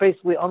giving them a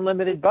basically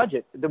unlimited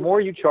budget. The more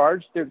you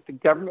charge, the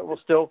government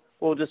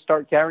will just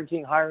start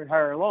guaranteeing higher and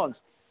higher loans.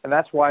 And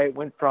that's why it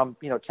went from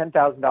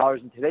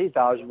 $10,000 in today's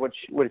dollars,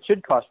 what it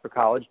should cost for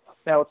college,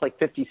 Now it's like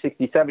 50,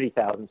 60,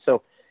 70,000.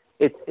 So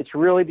it's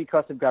really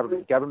because of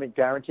government. Government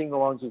guaranteeing the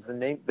loans is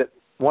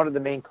one of the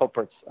main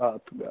culprits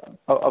of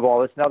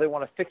all this. Now they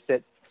want to fix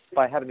it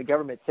by having the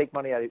government take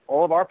money out of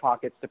all of our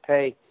pockets to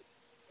pay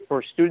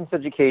for students'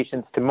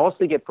 educations, to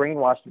mostly get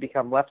brainwashed to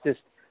become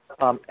leftist,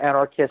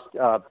 anarchist,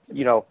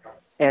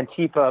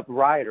 Antifa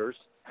rioters,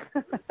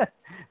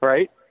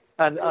 right?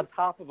 And on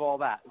top of all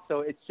that,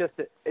 so it's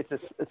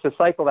a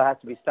cycle that has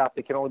to be stopped.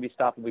 It can only be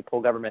stopped when we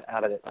pull government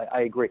out of it.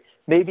 I agree.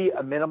 Maybe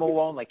a minimal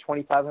loan, like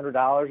 $2,500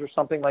 or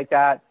something like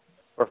that,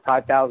 or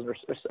 $5,000, or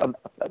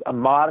a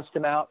modest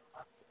amount,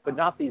 but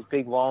not these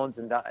big loans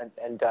and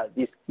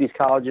these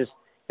colleges.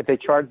 If they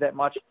charge that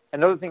much,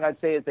 another thing I'd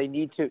say is they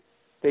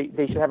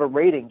should have a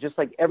rating, just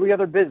like every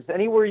other business.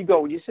 Anywhere you go,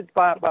 when you sit to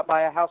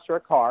buy a house or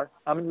a car,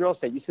 I'm in real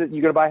estate. You're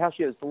going to buy a house.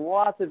 There's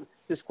lots of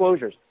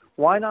disclosures.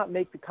 Why not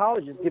make the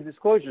colleges give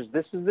disclosures?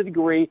 This is the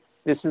degree.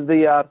 This is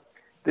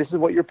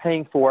what you're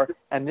paying for,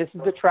 and this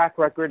is the track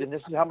record, and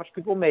this is how much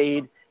people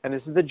made, and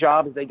this is the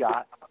jobs they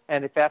got.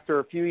 And if after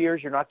a few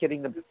years you're not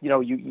getting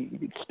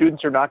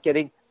students are not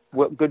getting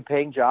good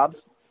paying jobs,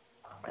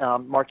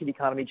 market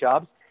economy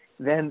jobs,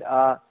 then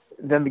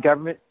the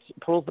government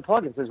pulls the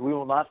plug and says we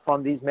will not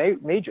fund these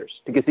majors,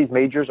 because these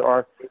majors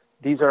are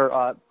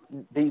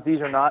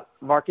not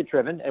market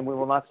driven, and we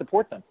will not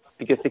support them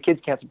because the kids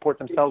can't support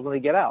themselves when they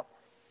get out.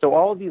 So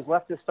all of these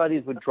leftist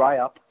studies would dry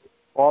up.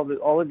 All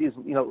of these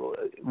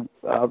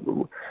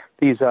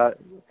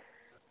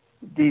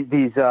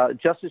these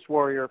justice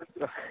warrior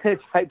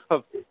type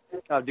of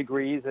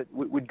degrees that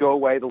would go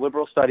away, the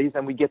liberal studies,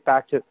 and we get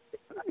back to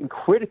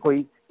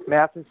critically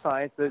math and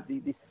science,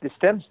 the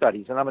STEM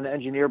studies. And I'm an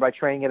engineer by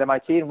training at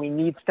MIT, and we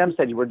need STEM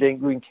studies. We're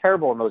doing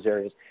terrible in those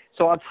areas.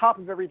 So on top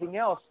of everything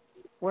else,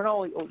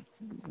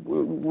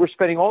 we're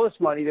spending all this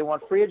money. They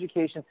want free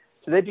education,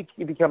 so they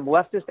become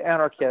leftist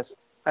anarchists,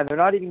 and they're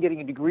not even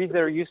getting degrees that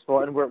are useful,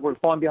 and we're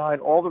falling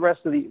behind all the rest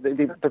of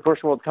the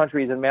first world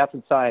countries in math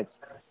and science.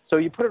 So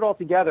you put it all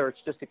together, it's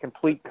just a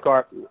complete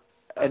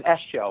an S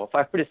show, if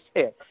I were to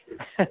say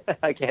it.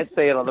 I can't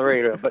say it on the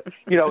radio, but,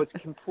 it's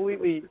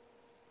completely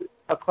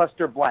a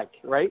cluster blank,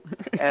 right?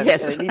 And,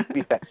 yes. And it needs to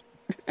be fixed.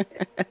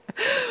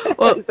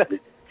 Well,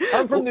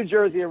 I'm from New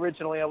Jersey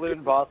originally. I live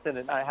in Boston,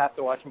 and I have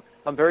to watch them.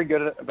 I'm very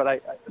good at it,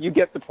 but you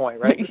get the point,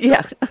 right?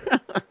 Yeah.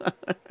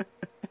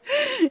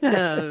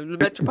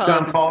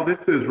 John Paul, this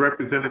is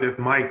Representative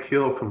Mike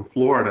Hill from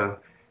Florida,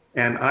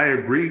 and I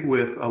agree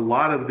with a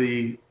lot of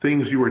the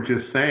things you were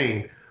just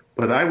saying,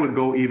 but I would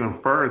go even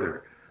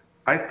further.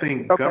 I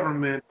think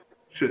government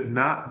should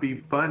not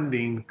be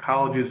funding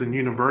colleges and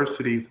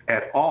universities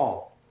at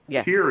all,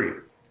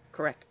 period.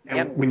 Correct.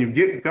 And when you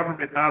get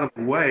government out of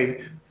the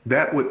way,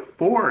 that would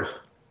force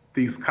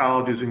these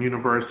colleges and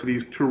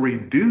universities to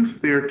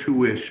reduce their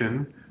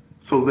tuition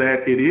so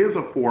that it is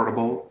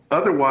affordable.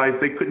 Otherwise,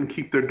 they couldn't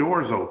keep their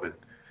doors open.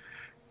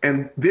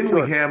 And then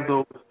we have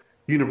those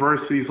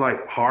universities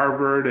like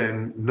Harvard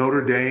and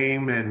Notre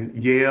Dame and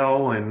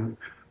Yale and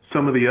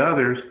some of the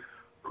others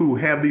who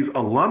have these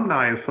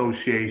alumni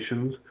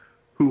associations,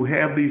 who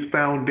have these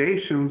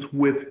foundations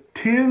with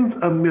tens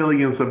of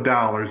millions of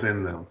dollars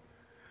in them.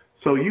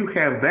 So you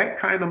have that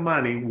kind of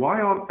money.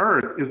 Why on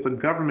earth is the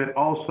government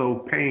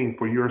also paying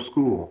for your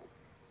school?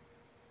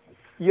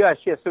 Yes.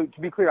 So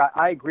to be clear,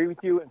 I agree with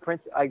you. And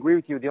Prince, I agree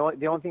with you. The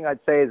only thing I'd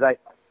say is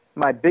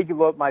my big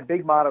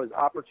motto is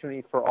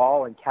opportunity for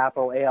all, and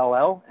capital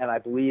ALL. And I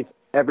believe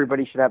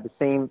everybody should have the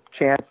same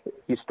chance.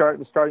 You start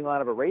in the starting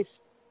line of a race,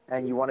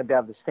 and you want to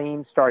have the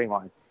same starting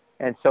line.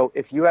 And so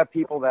if you have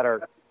people that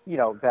are,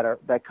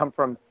 that come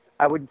from,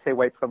 I wouldn't say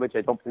white privilege.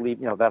 I don't believe,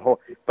 that whole,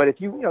 but if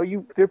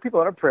there are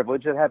people that are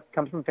privileged that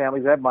come from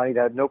families that have money,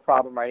 that have no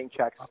problem writing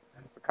checks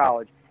for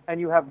college.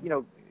 And you have,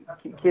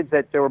 kids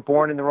that they were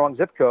born in the wrong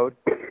zip code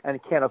and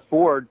can't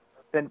afford,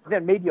 then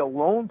maybe a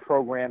loan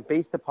program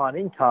based upon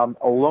income,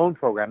 a loan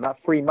program, not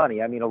free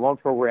money. I mean, a loan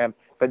program,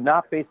 but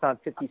not based on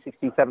 $50,000,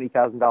 $60,000,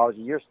 $70,000 a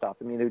year stuff.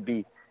 I mean,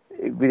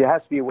 there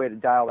has to be a way to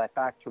dial that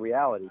back to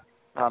reality.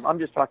 I'm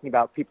just talking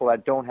about people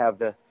that don't have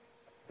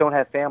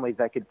families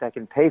that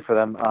can pay for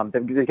them.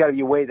 There's got to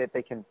be a way that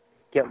they can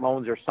get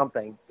loans or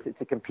something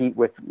to compete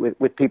with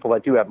people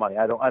that do have money.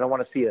 I don't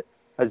want to see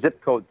a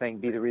zip code thing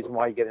be the reason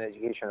why you get an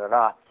education or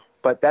not.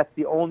 But that's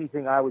the only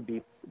thing I would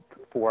be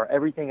for.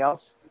 Everything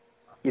else,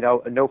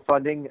 no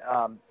funding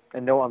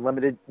and no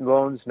unlimited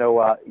loans,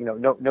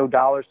 no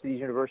dollars to these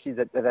universities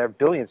that have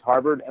billions.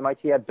 Harvard,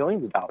 MIT have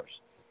billions of dollars,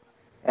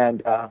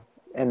 and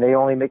they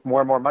only make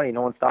more and more money.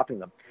 No one's stopping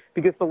them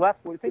because the left.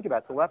 What do you think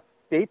about it? The left?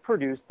 They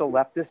produce the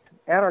leftist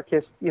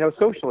anarchist,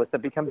 socialists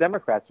that become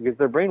Democrats because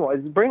they're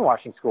it's a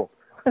brainwashing school.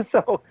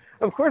 So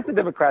of course the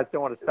Democrats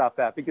don't want to stop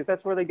that because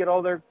that's where they get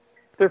all their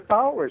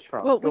followers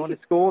from, going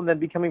to school and then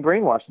becoming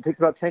brainwashed. It takes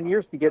about 10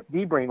 years to get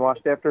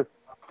de-brainwashed after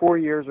 4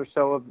 years or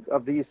so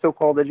of these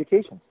so-called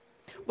educations.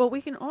 Well,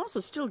 we can also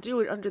still do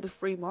it under the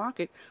free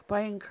market by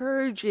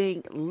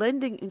encouraging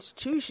lending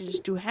institutions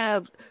to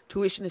have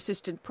tuition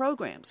assistance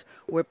programs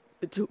where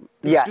the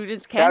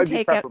students can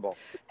take out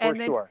and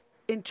then.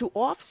 And to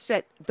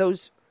offset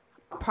those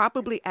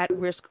probably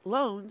at-risk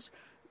loans,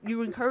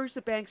 you encourage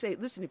the bank, say,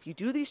 listen, if you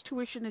do these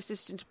tuition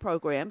assistance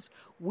programs,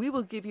 we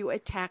will give you a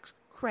tax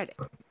credit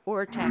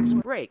or a tax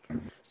break.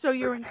 So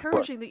you're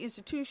encouraging the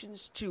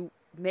institutions to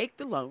make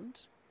the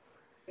loans,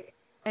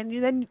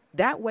 and then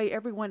that way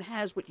everyone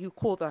has what you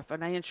call the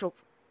financial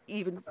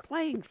even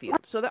playing field.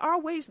 So there are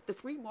ways that the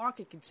free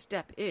market can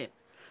step in.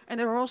 And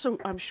there are also,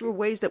 I'm sure,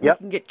 ways that we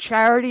can get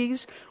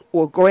charities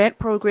or grant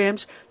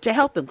programs to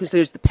help them, because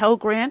there's the Pell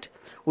Grant,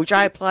 which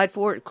I applied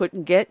for and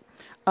couldn't get.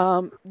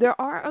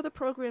 There are other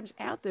programs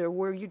out there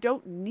where you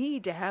don't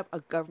need to have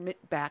a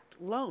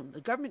government-backed loan.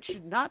 The government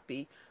should not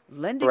be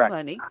lending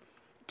money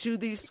to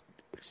these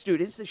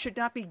students. They should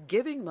not be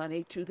giving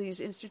money to these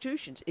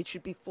institutions. It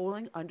should be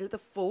falling under the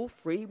full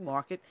free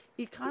market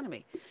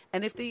economy.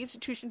 And if the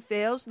institution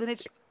fails, then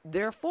it's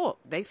their fault.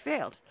 They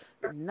failed.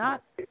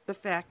 Not the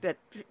fact that,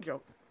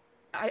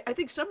 I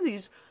think some of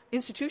these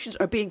institutions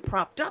are being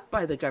propped up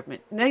by the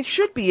government. And they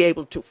should be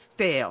able to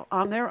fail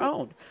on their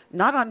own,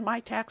 not on my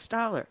tax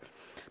dollar.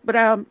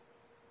 But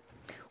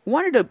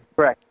wanted to.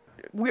 Correct.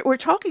 We're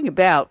talking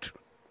about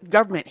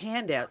government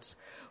handouts.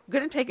 We're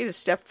going to take it a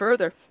step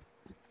further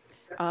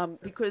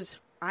because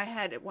I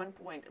had at one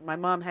point, my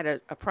mom had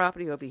a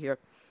property over here,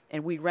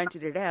 and we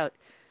rented it out,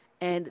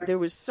 and there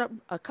was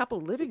a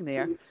couple living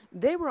there.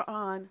 They were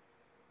on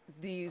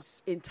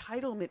these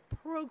entitlement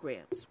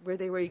programs where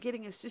they were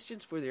getting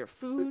assistance for their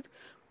food,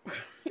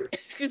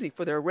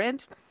 for their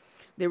rent.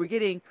 They were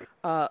getting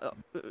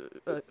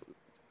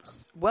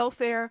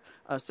welfare,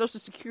 Social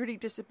Security,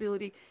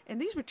 disability,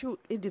 and these were two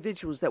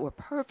individuals that were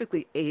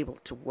perfectly able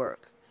to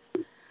work.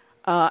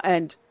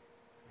 And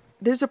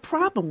there's a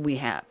problem we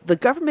have. The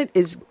government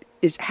has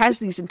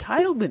these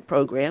entitlement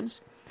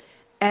programs,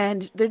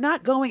 and they're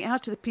not going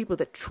out to the people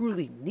that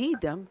truly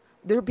need them.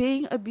 They're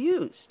being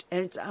abused,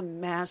 and it's a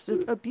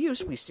massive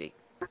abuse we see.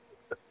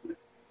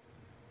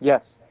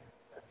 Yes.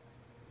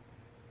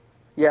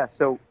 Yeah.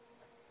 So,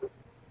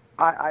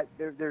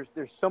 there's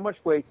so much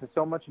waste and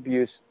so much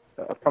abuse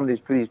from these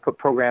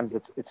programs.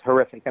 It's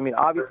horrific. I mean,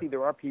 obviously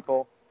there are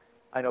people.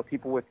 I know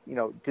people with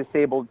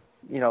disabled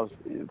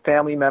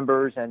family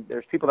members, and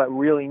there's people that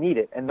really need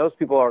it, and those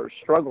people are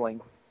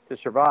struggling to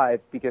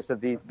survive because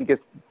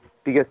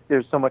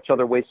there's so much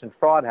other waste and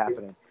fraud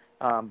happening.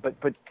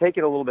 But take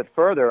it a little bit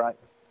further.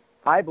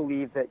 I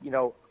believe that,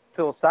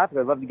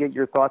 philosophically, I'd love to get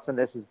your thoughts on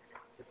this.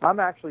 I'm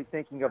actually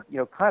thinking of,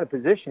 kind of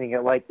positioning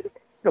it like,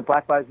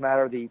 Black Lives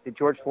Matter, the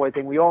George Floyd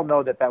thing. We all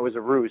know that was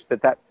a ruse,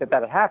 that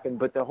had happened,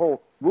 but the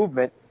whole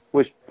movement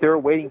was, they were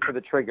waiting for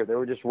the trigger. They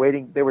were just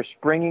waiting. They were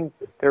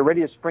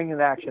ready to spring in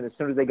action as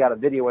soon as they got a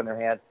video in their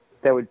hand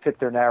that would fit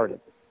their narrative.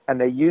 And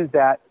they used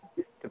that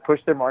to push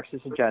their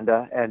Marxist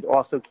agenda and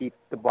also keep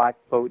the black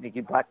vote, and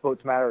keep Black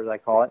Votes Matter, as I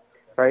call it,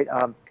 right?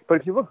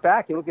 But if you look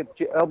back, you look at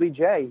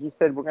LBJ, he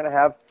said we're going to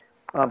have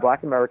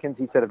black Americans,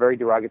 he said a very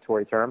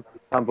derogatory term,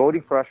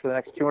 voting for us for the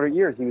next 200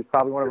 years. He was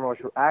probably one of our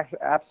most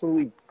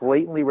absolutely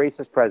blatantly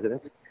racist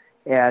presidents.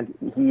 And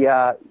he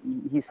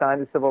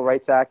signed the Civil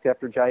Rights Act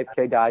after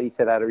JFK died. He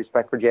said out of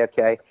respect for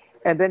JFK.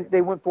 And then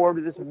they went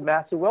forward with this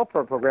massive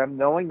welfare program,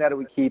 knowing that it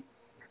would keep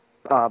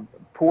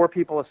poor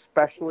people,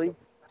 especially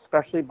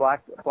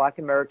black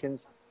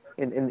Americans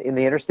in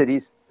the inner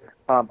cities,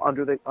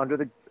 under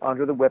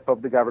the whip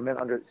of the government,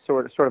 under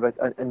sort of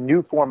a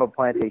new form of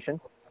plantation,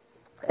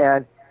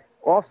 and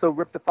also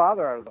rip the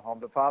father out of the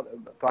home.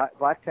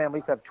 Black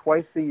families have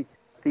twice the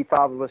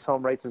fatherless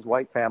home rates as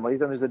white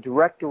families, and there's a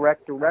direct,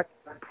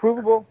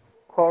 provable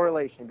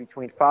correlation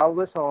between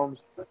fatherless homes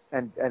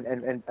and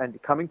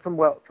coming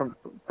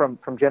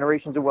from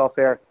generations of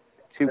welfare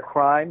to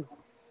crime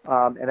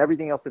and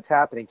everything else that's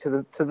happening,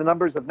 to the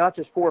numbers of not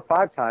just 4 or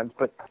 5 times,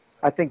 but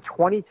I think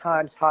 20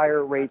 times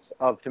higher rates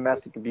of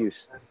domestic abuse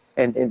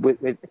and with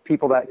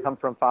people that come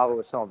from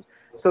fatherless homes.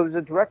 So there's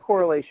a direct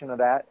correlation of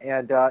that,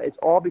 and it's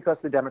all because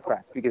of the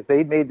Democrats, because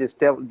they made this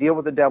deal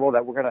with the devil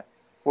that we're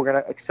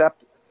gonna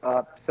accept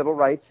civil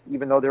rights,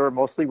 even though they were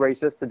mostly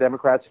racist. The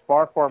Democrats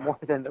far more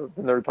than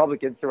the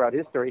Republicans throughout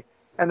history,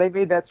 and they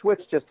made that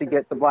switch just to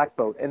get the black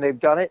vote, and they've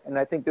done it. And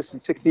I think this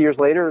is 60 years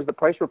later is the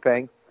price we're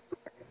paying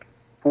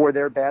for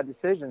their bad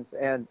decisions.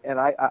 And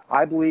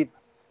I believe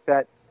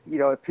that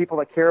if people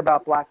that care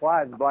about Black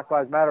lives and Black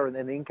Lives Matter and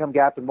the income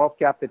gap and wealth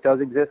gap that does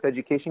exist,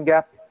 education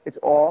gap, it's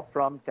all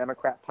from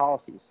Democrat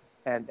policies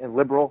and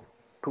liberal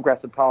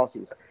progressive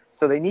policies.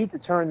 So they need to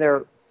turn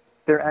their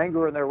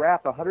anger and their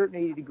wrath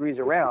 180 degrees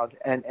around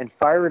and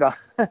fire it on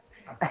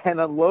and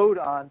unload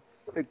on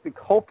the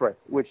culprit,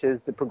 which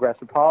is the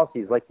progressive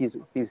policies, like these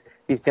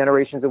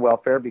generations of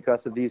welfare because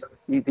of these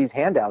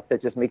handouts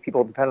that just make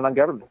people dependent on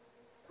government.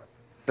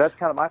 That's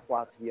kind of my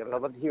philosophy of it.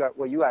 I'd love to hear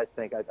what you guys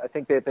think. I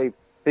think that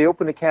they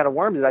open a can of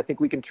worms, and I think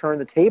we can turn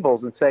the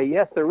tables and say,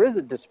 yes, there is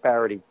a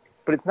disparity,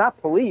 but it's not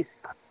police.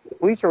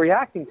 Police are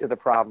reacting to the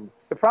problem.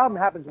 The problem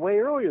happens way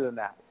earlier than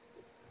that,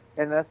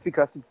 and that's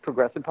because of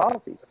progressive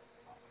policies.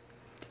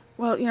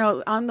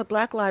 Well, on the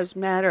Black Lives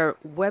Matter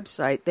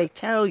website, they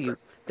tell you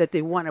that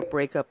they want to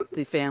break up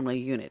the family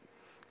unit.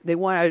 They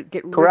want to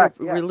get rid of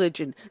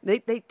religion. They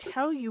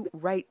tell you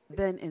right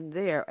then and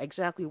there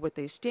exactly what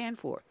they stand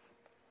for.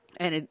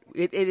 And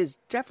it is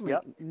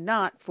definitely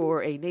not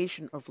for a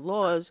nation of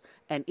laws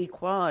and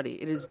equality.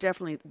 It is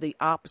definitely the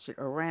opposite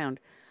around.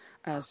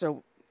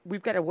 So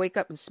we've got to wake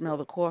up and smell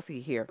the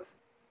coffee here.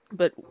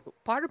 But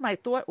part of my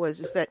thought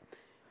is that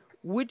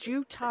would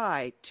you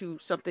tie to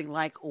something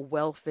like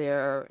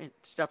welfare and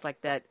stuff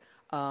like that,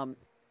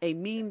 a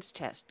means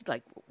test,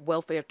 like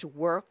welfare to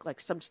work,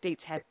 like some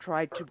states have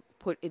tried to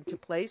put into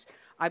place?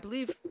 I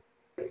believe,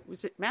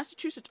 was it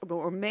Massachusetts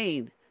or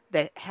Maine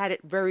that had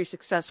it very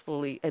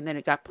successfully, and then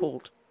it got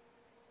pulled?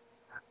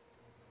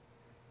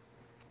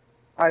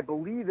 I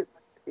believe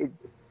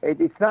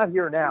it's not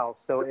here now.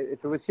 So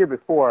if it was here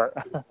before,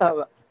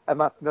 I'm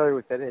not familiar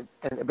with it.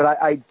 But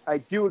I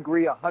do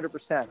agree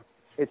 100%.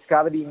 It's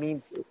got to be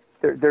means.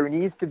 There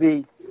needs to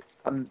be,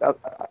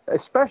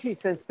 especially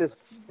since this,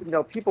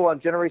 people on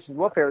generations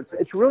welfare.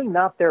 It's really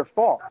not their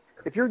fault.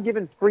 If you're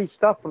given free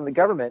stuff from the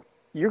government,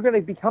 you're going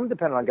to become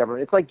dependent on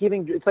government. It's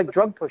like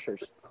drug pushers.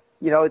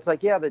 It's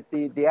like,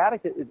 the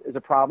addict is a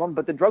problem,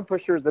 but the drug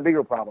pusher is the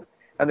bigger problem.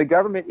 And the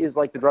government is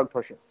like the drug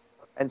pusher.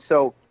 And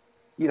so,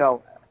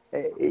 to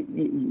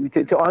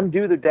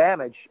undo the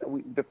damage,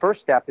 the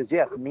first step is,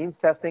 means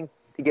testing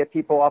to get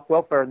people off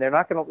welfare. And they're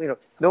not going to,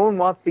 no one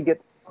wants to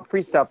get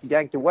free stuff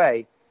yanked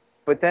away.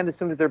 But then as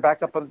soon as they're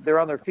back up, they're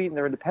on their feet and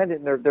they're independent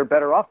and they're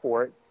better off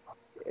for it.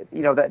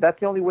 That's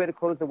the only way to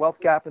close the wealth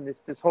gap and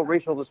this whole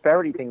racial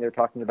disparity thing they're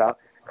talking about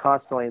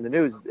constantly in the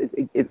news.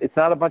 It's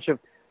not a bunch of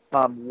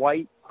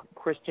white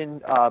Christian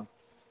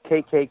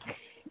KKK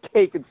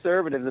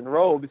conservatives in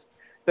robes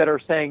that are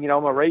saying,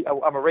 I'm a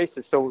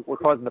racist, so we're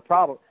causing the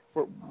problem.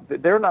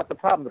 They're not the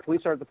problem. The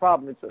police aren't the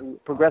problem. It's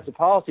progressive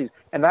policies,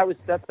 and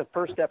that's the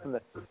first step in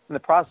the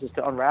process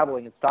to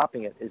unraveling and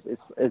stopping it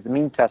is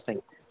means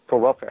testing for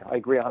welfare. I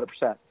agree 100%.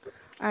 All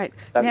right,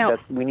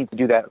 we need to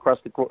do that across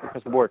the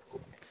board.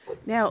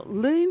 Now,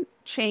 Lynn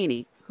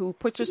Cheney, who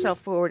puts herself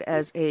forward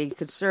as a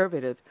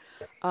conservative,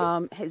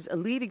 is a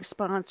leading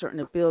sponsor in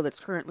a bill that's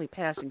currently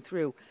passing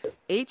through,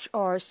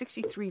 H.R.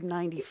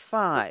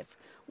 6395,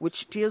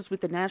 which deals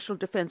with the National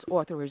Defense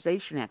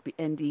Authorization Act, the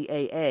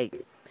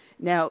NDAA.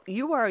 Now,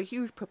 you are a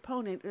huge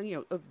proponent,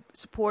 of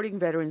supporting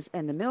veterans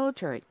and the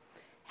military.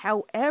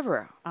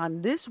 However,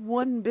 on this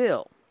one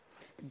bill,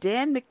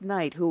 Dan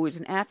McKnight, who is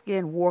an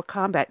Afghan war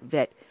combat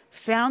vet,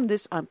 found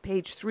this on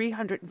page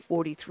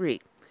 343.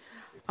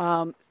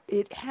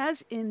 It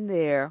has in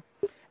there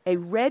a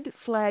red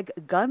flag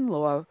gun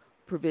law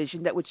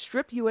provision that would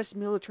strip U.S.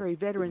 military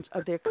veterans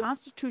of their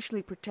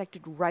constitutionally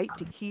protected right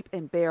to keep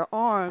and bear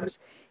arms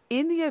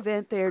in the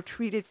event they are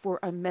treated for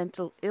a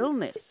mental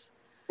illness.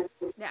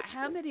 Now,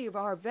 how many of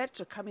our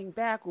vets are coming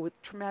back with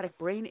traumatic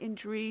brain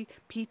injury,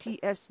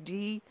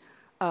 PTSD,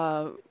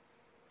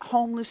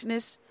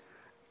 homelessness?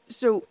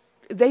 So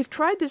they've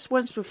tried this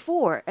once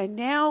before, and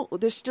now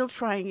they're still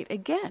trying it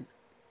again.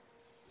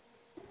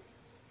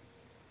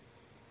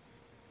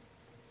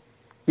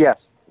 Yes.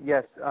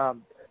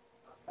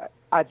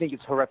 I think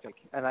it's horrific,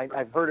 and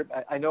I've heard it.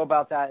 I know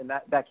about that, and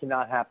that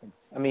cannot happen.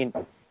 I mean,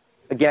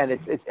 again,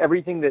 it's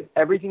everything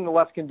the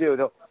left can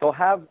do. They'll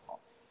have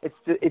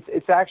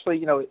it's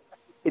actually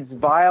it's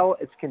vile,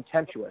 it's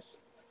contemptuous,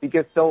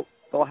 because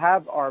they'll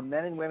have our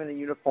men and women in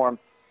uniform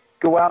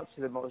go out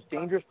to the most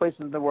dangerous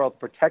places in the world to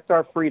protect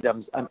our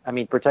freedoms.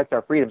 Protect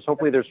our freedoms.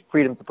 Hopefully, there's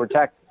freedom to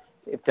protect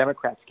if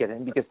Democrats get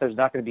in, because there's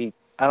not going to be.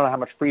 I don't know how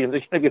much freedom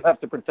there's going to be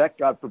left to protect.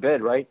 God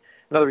forbid, right?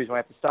 Another reason why I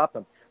have to stop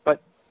them.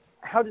 But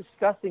how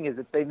disgusting is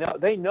it?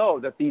 They know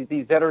that these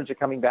veterans are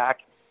coming back,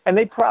 and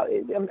they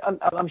probably.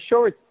 I'm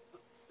sure it's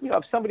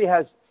if somebody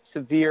has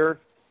severe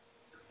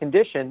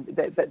condition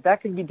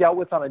that can be dealt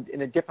with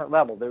in a different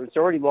level. There's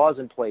already laws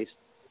in place,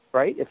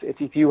 right?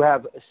 If you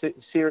have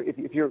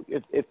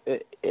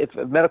if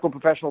a medical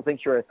professional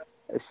thinks you're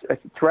a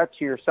threat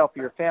to yourself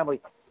or your family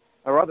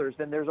or others,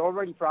 then there's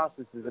already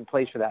processes in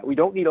place for that. We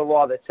don't need a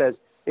law that says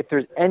if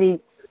there's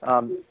anything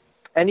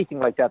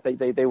like that,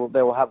 they will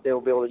be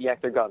able to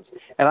yank their guns.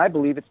 And I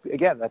believe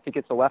I think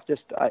it's a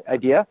leftist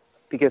idea,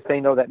 because they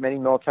know that many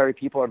military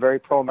people are very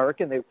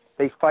pro-American.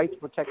 They fight to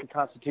protect the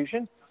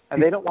Constitution,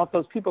 and they don't want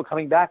those people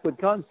coming back with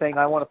guns saying,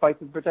 I want to fight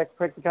to protect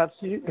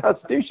the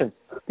Constitution.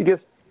 Because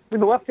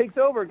when the left takes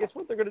over, guess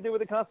what they're going to do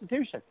with the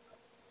Constitution?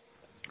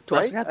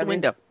 Toss it out the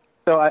window.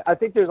 So I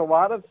think there's a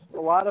lot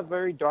of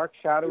very dark,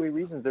 shadowy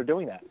reasons they're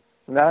doing that,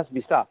 and that has to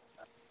be stopped.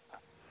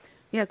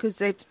 Yeah, because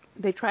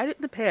they tried it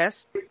in the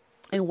past,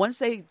 and once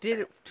they did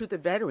it to the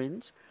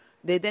veterans,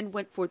 they then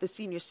went for the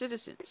senior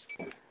citizens.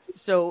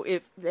 So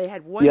if they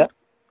had one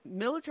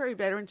military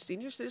veteran,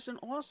 senior citizen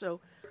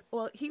also,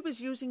 well, he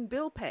was using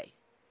bill pay.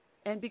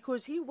 And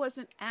because he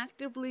wasn't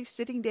actively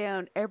sitting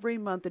down every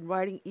month and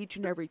writing each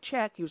and every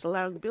check, he was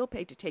allowing bill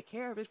pay to take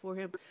care of it for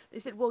him. They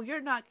said, well,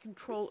 you're not in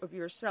control of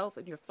yourself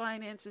and your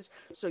finances,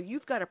 so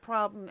you've got a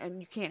problem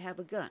and you can't have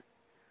a gun.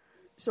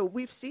 So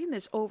we've seen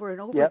this over and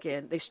over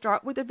again. They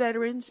start with the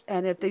veterans,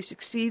 and if they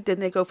succeed,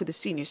 then they go for the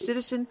senior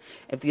citizen.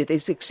 If they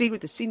succeed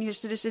with the senior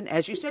citizen,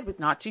 as you said, with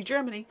Nazi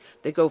Germany,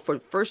 they go for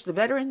first the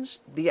veterans,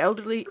 the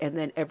elderly, and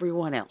then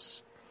everyone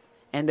else.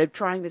 And they're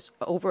trying this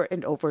over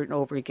and over and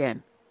over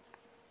again.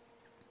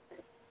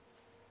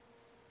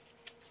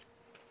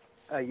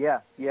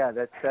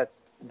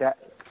 That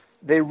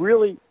there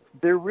really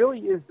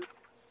is.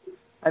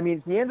 I mean,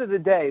 at the end of the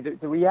day,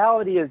 the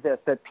reality is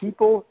that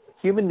people,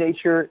 human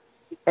nature,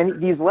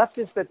 and these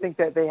leftists that think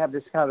that they have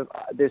this kind of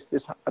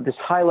this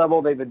high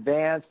level, they've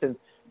advanced and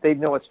they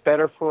know what's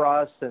better for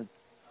us, and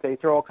they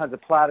throw all kinds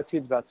of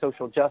platitudes about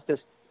social justice.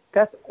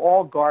 That's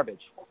all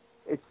garbage.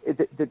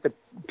 The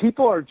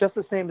people are just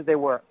the same as they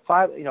were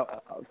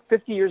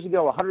 50 years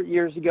ago, 100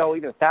 years ago,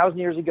 even 1,000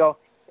 years ago.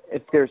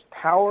 If there's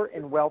power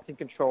and wealth and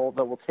control,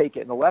 that will take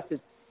it. And the left has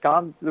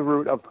gone to the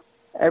root of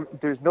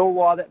there's no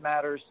law that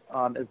matters.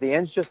 As the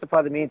ends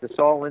justify the means, as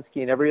Saul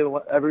Alinsky and every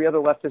other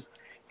leftist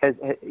has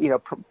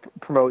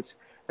promotes,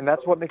 and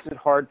that's what makes it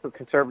hard for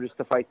conservatives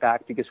to fight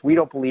back, because we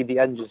don't believe the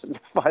ends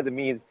justify the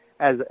means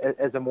as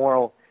our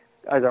moral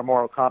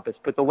compass.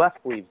 But the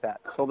left believes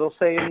that, so they'll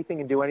say anything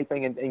and do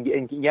anything.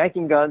 And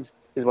yanking guns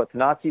is what the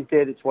Nazis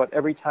did. It's what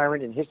every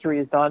tyrant in history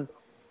has done,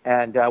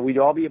 and we'd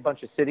all be a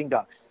bunch of sitting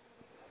ducks.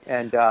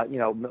 And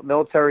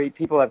military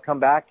people have come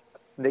back,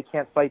 and they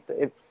can't fight.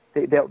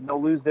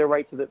 They'll lose their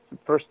right to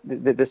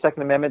the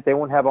Second Amendment. They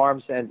won't have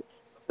arms, and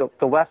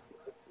the left,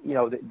 they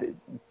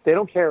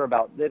don't care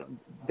about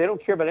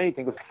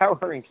anything with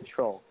power and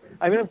control.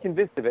 I mean, I'm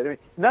convinced of it. I mean,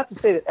 not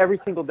to say that every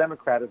single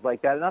Democrat is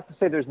like that, and not to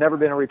say there's never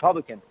been a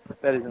Republican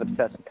that isn't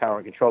obsessed with power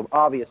and control,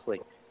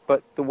 obviously.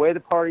 But the way the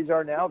parties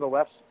are now, the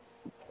left's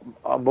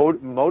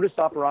modus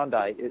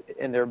operandi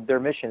and their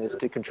mission is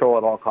to control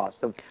at all costs.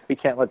 So we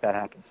can't let that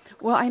happen.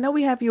 Well, I know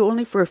we have you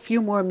only for a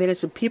few more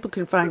minutes, and people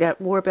can find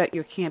out more about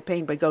your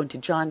campaign by going to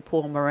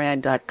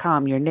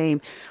johnpaulmoran.com. Your name,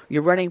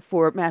 you're running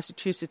for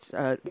Massachusetts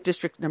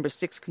District Number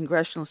 6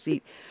 congressional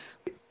seat.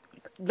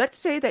 Let's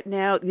say that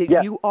now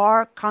that you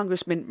are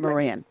Congressman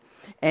Moran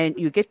and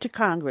you get to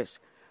Congress.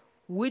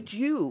 Would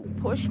you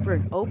push for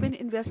an open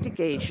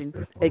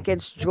investigation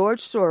against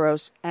George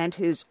Soros and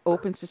his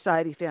Open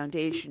Society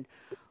Foundation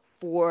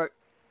for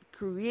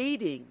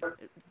creating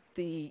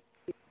the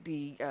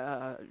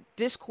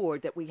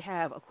discord that we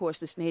have across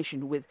this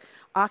nation with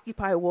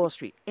Occupy Wall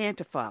Street,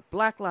 Antifa,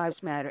 Black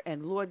Lives Matter,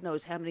 and Lord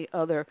knows how many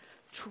other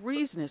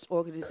treasonous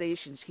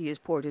organizations he has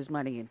poured his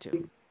money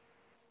into?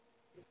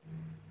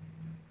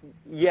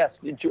 Yes,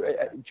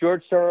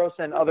 George Soros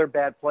and other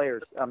bad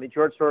players. I mean,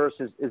 George Soros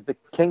is the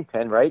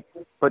kingpin, right?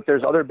 But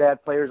there's other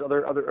bad players,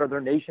 other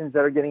nations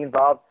that are getting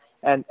involved.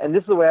 And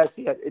this is the way I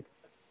see it.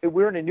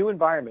 We're in a new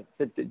environment.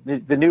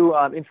 The new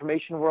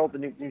information world, the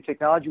new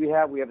technology we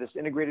have this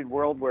integrated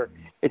world where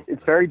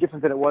it's very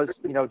different than it was,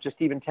 just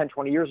even 10,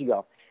 20 years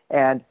ago.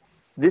 And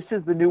this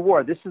is the new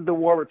war. This is the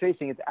war we're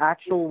facing. It's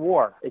actual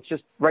war. It's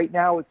just right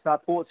now it's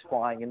not bullets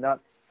flying and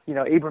not,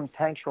 Abrams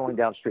tanks rolling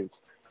down streets.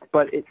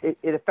 But it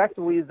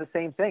effectively is the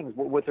same thing.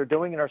 What they're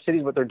doing in our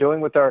cities, what they're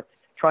doing with our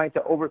trying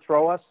to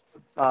overthrow us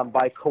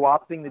by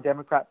co-opting the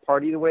Democrat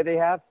Party the way they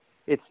have.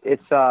 It's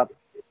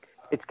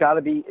got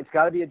to be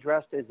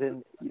addressed as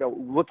in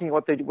looking at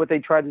what they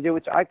tried to do.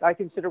 Which I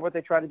consider what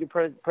they tried to do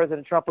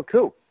President Trump a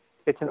coup.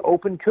 It's an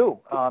open coup.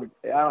 I don't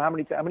know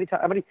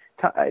how many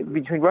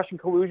between Russian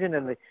collusion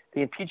and the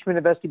impeachment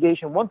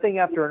investigation, one thing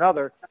after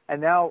another,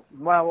 and now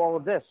all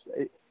of this.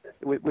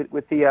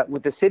 With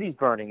the cities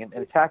burning and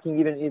attacking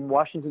even in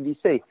Washington,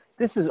 D.C.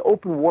 This is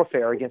open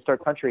warfare against our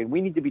country, and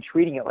we need to be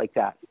treating it like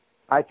that,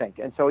 I think.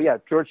 And so,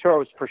 George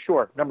Soros for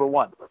sure, number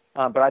one.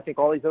 But I think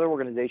all these other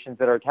organizations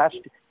that are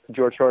attached to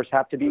George Soros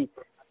have to be.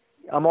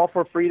 I'm all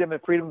for freedom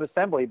and freedom of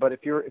assembly, but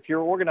if you're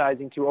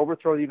organizing to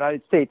overthrow the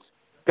United States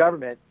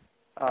government,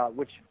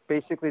 which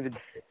basically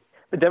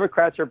the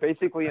Democrats are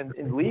basically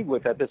in league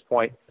with at this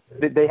point,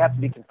 they have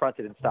to be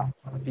confronted and stopped,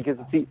 because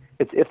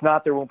if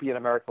not, there won't be an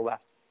America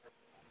left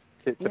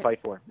to fight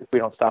for if we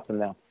don't stop them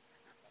now.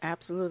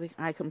 Absolutely.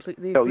 I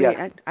completely agree.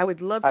 I would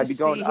love to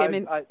see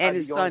him and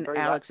his son,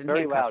 Alex, in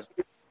handcuffs.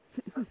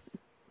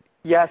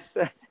 Yes,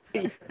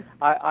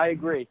 I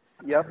agree.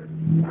 Yep.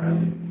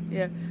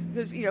 Yeah,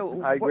 because,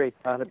 I agree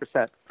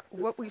 100%.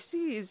 What we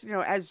see is,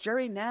 as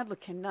Jerry Nadler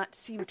cannot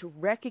seem to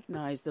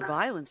recognize the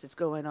violence that's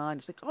going on.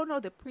 It's like, oh, no,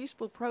 the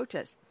peaceful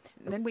protest.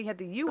 And then we had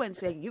the UN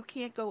saying, you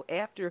can't go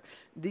after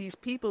these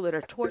people that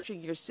are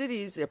torching your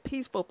cities. They're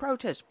peaceful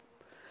protests.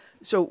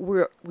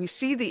 So we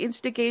see the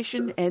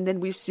instigation, and then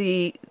we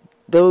see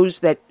those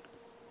that,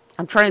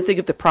 I'm trying to think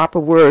of the proper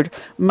word.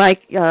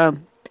 Mike,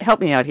 help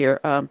me out here.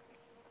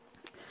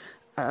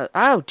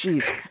 Oh,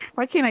 geez.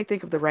 Why can't I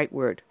think of the right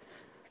word?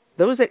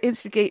 Those that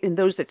instigate and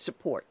those that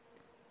support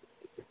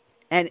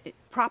and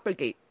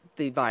propagate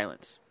the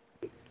violence.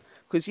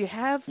 Because you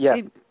have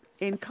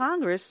in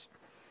Congress,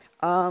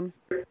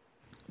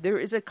 there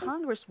is a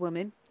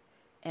congresswoman,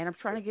 and I'm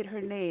trying to get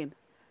her name,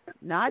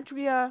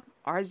 Nadria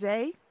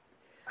Arze,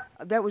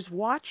 that was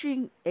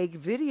watching a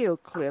video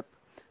clip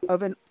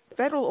of a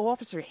federal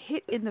officer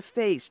hit in the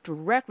face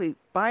directly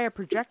by a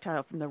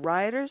projectile from the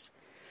rioters.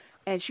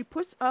 And she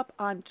puts up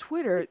on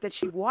Twitter that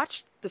she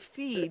watched the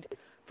feed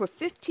for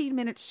 15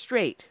 minutes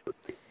straight.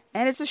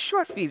 And it's a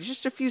short feed, it's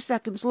just a few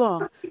seconds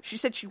long. She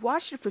said she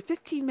watched it for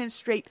 15 minutes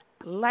straight,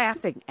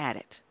 laughing at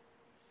it.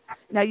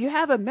 Now, you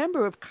have a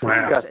member of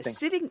Congress, a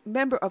sitting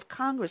member of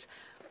Congress,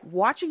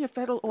 watching a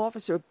federal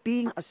officer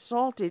being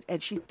assaulted,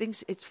 and she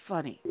thinks it's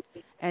funny.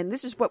 And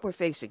this is what we're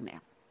facing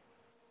now.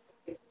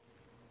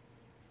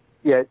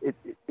 Yeah,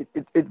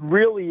 it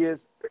really is.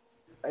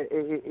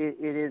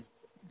 It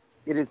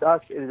is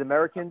us. It is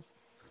Americans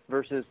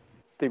versus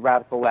the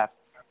radical left.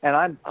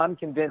 And I'm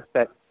convinced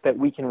that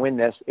we can win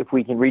this if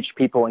we can reach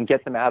people and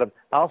get them out of.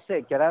 I'll say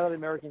it, get out of the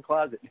American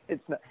closet.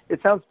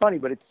 It sounds funny,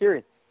 but it's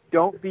serious.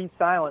 Don't be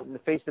silent in the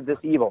face of this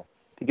evil,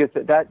 because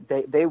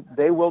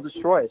they will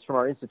destroy us, from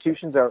our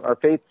institutions, our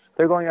faith.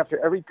 They're going after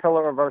every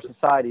pillar of our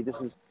society. This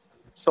is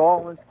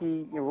Saul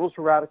Alinsky, Rules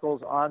for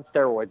Radicals on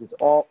steroids. It's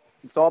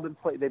all been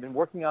played. They've been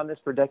working on this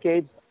for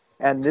decades,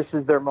 and this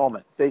is their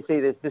moment. They say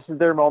this is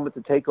their moment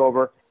to take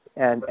over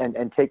and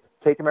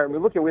take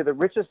America. We're the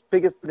richest,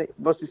 biggest,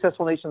 most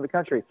successful nation in the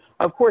country.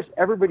 Of course,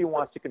 everybody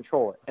wants to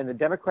control it, and the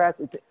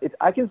Democrats.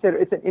 I consider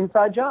it's an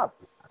inside job.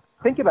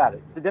 Think about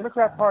it. The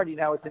Democrat Party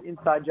now, it's an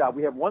inside job.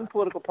 We have one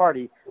political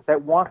party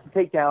that wants to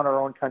take down our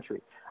own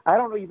country. I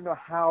don't even know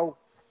how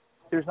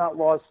there's not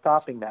laws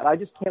stopping that. I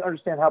just can't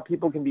understand how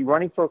people can be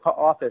running for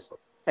office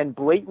and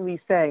blatantly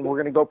saying we're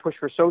going to go push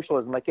for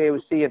socialism, like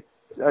AOC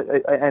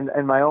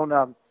and my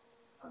own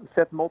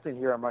Seth Moulton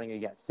here I'm running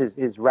against.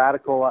 His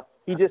radical.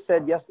 He just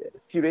said a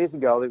few days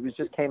ago. It was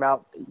just came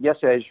out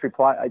yesterday.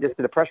 I just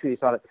did a press release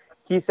on it.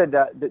 He said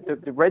that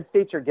the red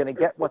states are going to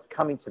get what's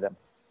coming to them.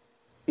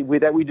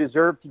 That we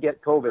deserve to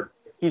get COVID.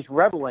 He's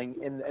reveling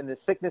in the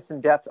sickness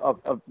and death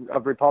of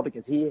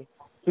Republicans. He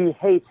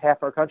hates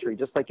half our country,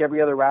 just like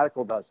every other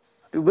radical does.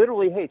 He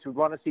literally hates. We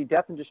want to see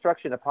death and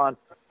destruction upon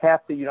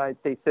half the United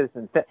States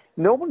citizens.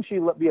 No one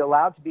should be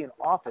allowed to be in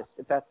office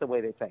if that's the way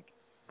they think.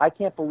 I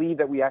can't believe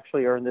that we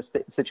actually are in this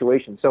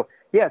situation. So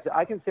yes,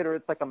 I consider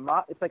it's like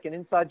an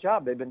inside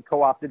job. They've been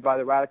co-opted by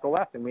the radical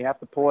left, and we have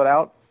to pull it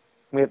out.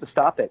 And we have to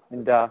stop it.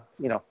 And I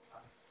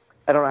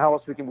don't know how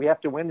else we can. We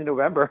have to win in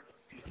November.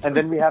 And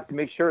then we have to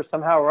make sure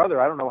somehow or other,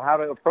 I don't know how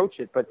to approach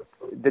it, but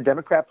the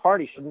Democrat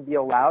Party shouldn't be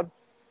allowed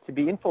to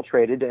be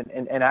infiltrated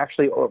and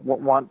actually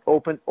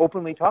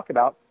openly talk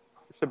about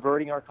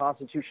subverting our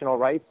constitutional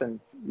rights and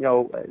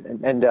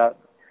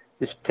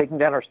just taking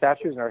down our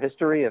statues and our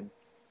history and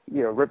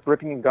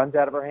ripping guns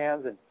out of our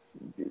hands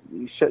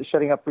and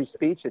shutting up free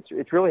speech.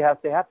 It really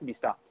they have to be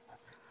stopped.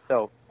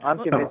 So I'm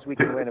convinced we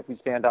can win if we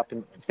stand up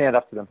to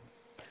them.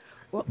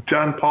 Well,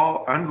 John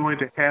Paul, I'm going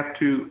to have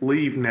to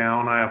leave now,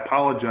 and I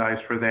apologize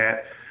for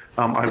that.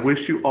 I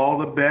wish you all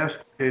the best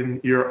in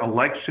your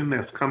election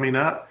that's coming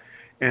up.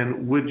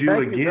 And would you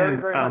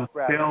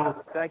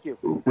Thank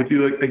you. Would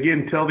you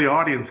again tell the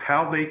audience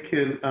how they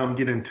can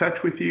get in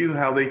touch with you,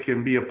 how they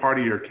can be a part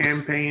of your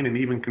campaign, and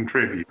even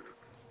contribute?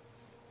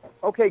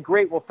 Okay,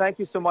 great. Well, thank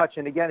you so much.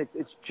 And again,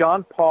 it's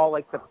John Paul,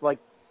 like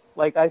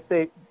I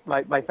say,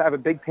 I have a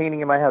big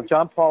painting in my house.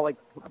 John Paul, like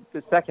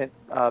the second.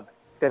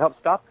 That helps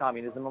stop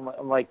communism,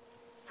 unlike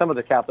some of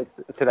the Catholics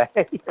today.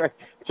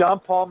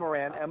 John Paul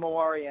Moran,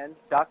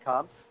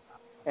 MORAN.com.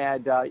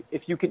 And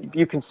if you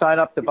can sign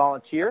up to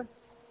volunteer,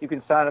 you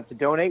can sign up to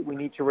donate. We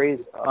need to raise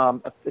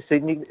a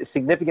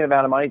significant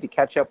amount of money to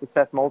catch up with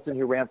Seth Moulton,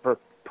 who ran for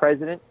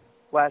president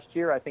last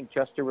year, I think,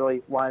 just to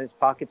really line his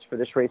pockets for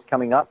this race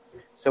coming up.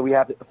 So we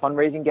have a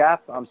fundraising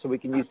gap, so we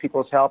can use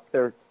people's help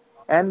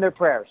and their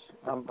prayers.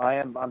 I'm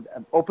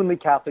openly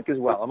Catholic as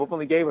well. I'm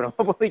openly gay, but I'm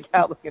openly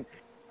Catholic. And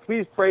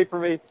please pray for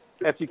me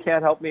if you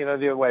can't help me in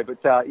any other way.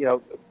 But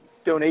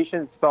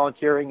donations,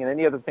 volunteering, and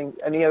any other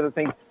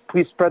thing.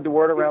 Please spread the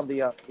word around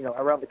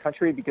the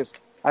country, because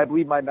I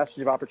believe my message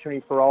of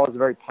opportunity for all is a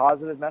very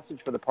positive message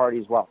for the party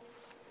as well.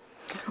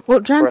 Well,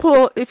 John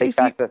Paul, to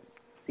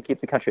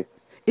keep the country.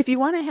 If you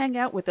want to hang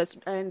out with us,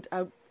 and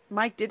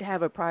Mike did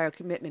have a prior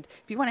commitment.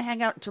 If you want to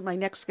hang out until my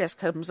next guest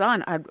comes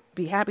on, I'd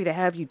be happy to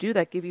have you do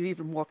that. Give you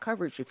even more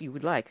coverage if you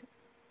would like.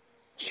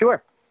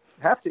 Sure,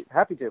 happy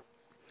to. All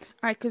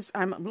right, because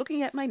I'm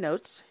looking at my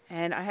notes,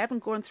 and I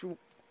haven't gone through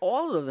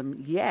all of them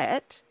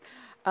yet,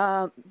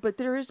 but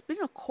there has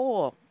been a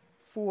call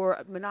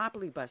for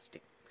monopoly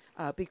busting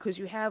because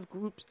you have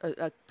groups,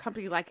 a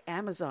company like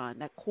Amazon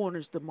that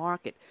corners the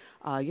market.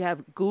 You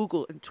have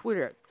Google and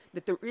Twitter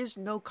that there is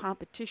no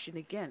competition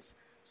against.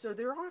 So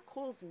there are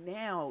calls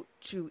now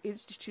to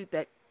institute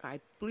that, I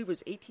believe it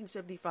was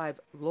 1875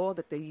 law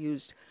that they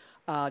used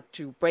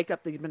to break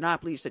up the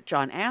monopolies that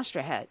John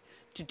Astor had,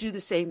 to do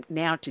the same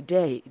now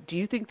today. Do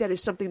you think that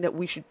is something that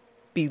we should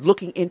be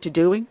looking into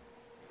doing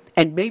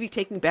and maybe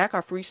taking back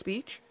our free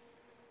speech?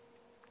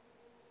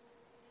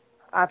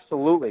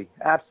 Absolutely.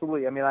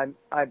 I mean,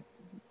 I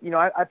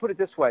put it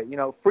this way,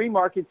 free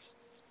markets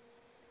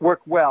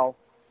work well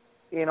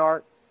in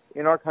our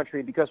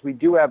country because we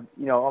do have,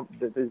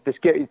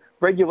 the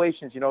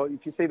regulations.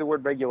 If you say the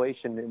word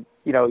regulation,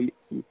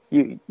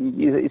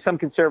 some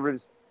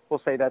conservatives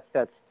will say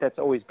that's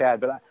always bad,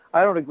 but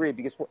I don't agree,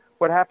 because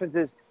what happens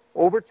is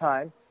over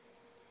time,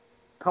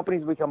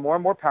 companies become more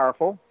and more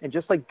powerful, and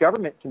just like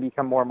government can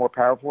become more and more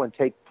powerful and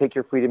take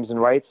your freedoms and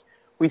rights,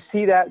 we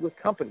see that with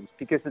companies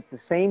because it's the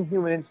same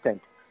human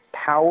instinct: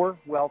 power,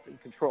 wealth,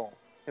 and control,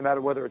 no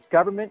matter whether it's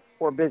government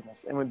or business.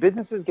 And when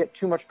businesses get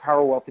too much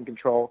power, wealth, and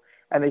control,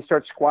 and they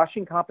start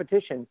squashing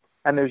competition,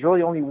 and there's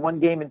really only one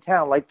game in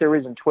town, like there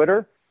is in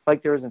Twitter,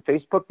 like there is in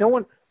Facebook.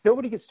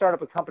 Nobody could start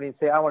up a company and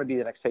say, I want to be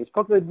the next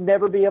Facebook. They'd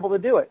never be able to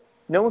do it.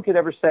 No one could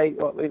ever say,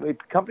 well,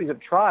 companies have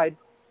tried,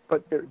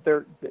 but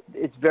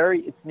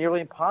it's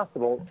nearly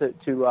impossible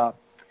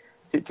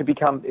to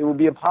become, it will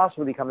be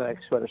impossible to become the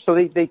next Twitter. So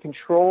they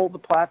control the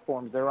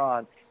platforms they're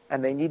on,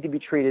 and they need to be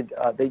treated,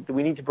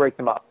 we need to break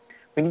them up.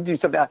 We need to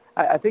do something.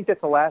 I think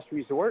that's the last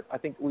resort. I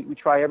think we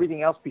try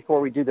everything else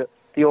before we do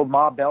the old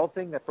Ma Bell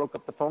thing that broke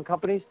up the phone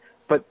companies.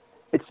 But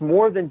it's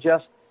more than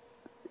just,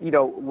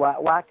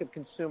 lack of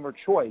consumer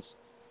choice.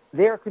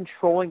 They're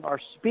controlling our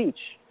speech.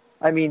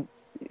 I mean,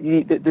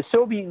 the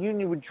Soviet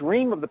Union would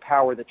dream of the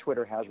power that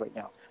Twitter has right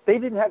now. They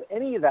didn't have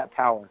any of that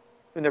power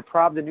when they're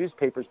Pravda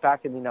newspapers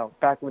back when the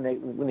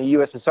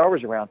USSR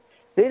was around.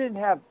 They didn't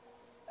have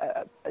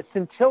a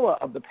scintilla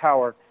of the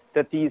power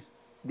that these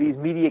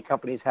media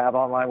companies have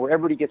online, where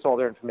everybody gets all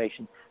their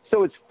information.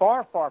 So it's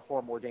far, far,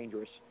 far more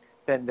dangerous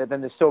than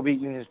the Soviet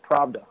Union's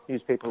Pravda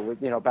newspaper,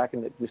 back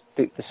in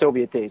the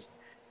Soviet days.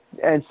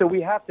 And so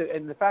we have to,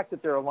 and the fact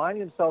that they're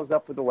aligning themselves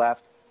up with the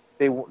left,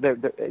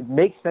 it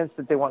makes sense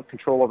that they want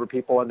control over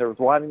people, and they're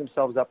aligning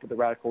themselves up with the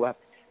radical left,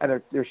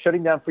 and they're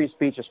shutting down free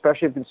speech,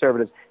 especially of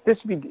conservatives. This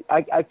would be,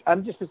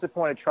 I'm just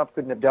disappointed Trump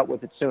couldn't have dealt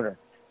with it sooner,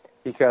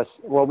 because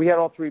we had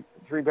all three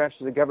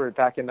branches of government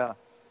back in up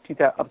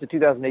to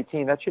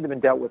 2018. That should have been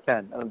dealt with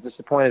then. I'm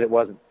disappointed it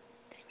wasn't.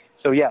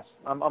 So yes,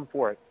 I'm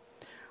for it.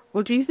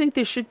 Well, do you think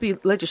there should be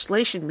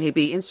legislation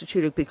maybe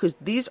instituted, because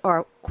these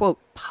are, quote,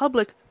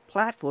 public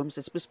platforms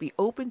that's supposed to be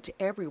open to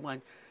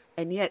everyone,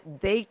 and yet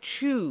they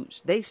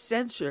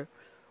censor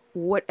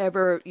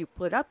whatever you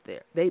put up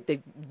there.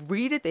 They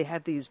read it, they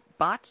have these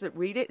bots that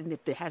read it, and if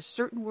it has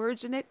certain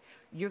words in it,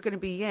 you're going to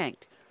be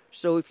yanked.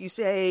 So if you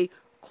say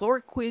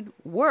chloroquine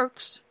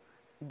works,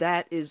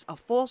 that is a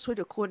falsehood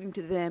according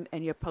to them,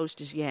 and your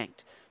post is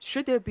yanked.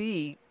 Should there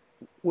be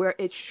where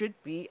it should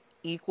be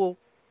equal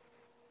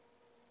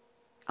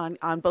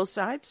on both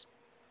sides?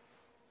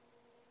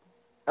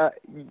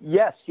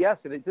 Yes,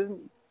 and it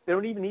doesn't. They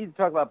don't even need to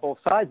talk about both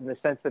sides in the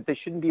sense that they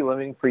shouldn't be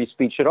limiting free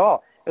speech at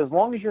all, as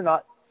long as you're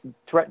not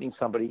threatening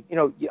somebody.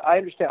 I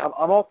understand.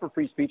 I'm all for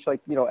free speech, like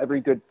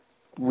every good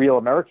real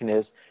American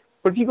is.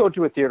 But if you go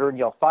to a theater and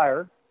yell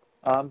fire,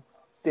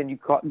 then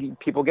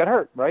people get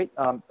hurt, right?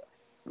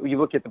 You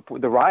look at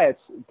the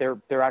riots;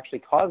 they're actually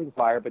causing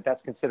fire, but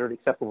that's considered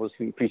acceptable as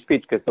free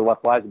speech because the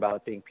left lies about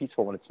it being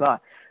peaceful when it's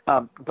not.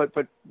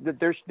 But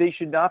they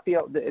should not be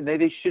able, and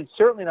they should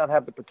certainly not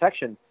have the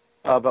protection.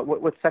 But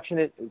what section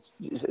is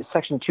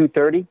Section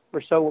 230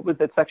 or so? What was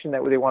that section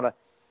that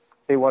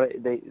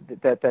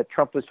that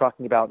Trump was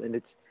talking about?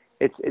 And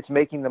it's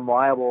making them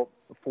liable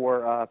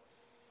for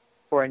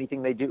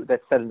anything they do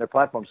that's said in their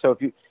platform. So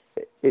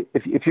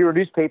if you're a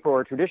newspaper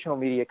or a traditional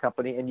media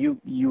company and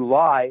you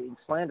lie and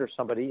slander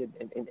somebody,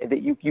 and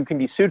that you can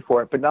be sued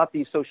for it, but not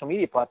these social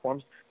media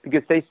platforms,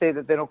 because they say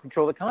that they don't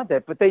control the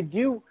content, but they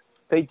do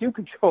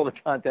control the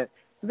content.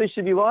 So they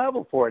should be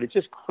liable for it. It's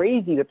just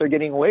crazy that they're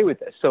getting away with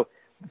this. So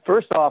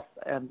first off,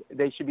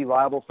 they should be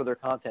liable for their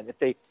content. If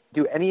they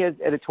do any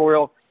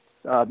editorial,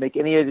 make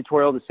any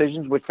editorial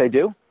decisions, which they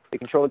do, they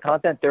control the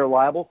content, they're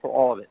liable for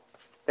all of it.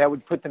 That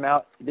would put them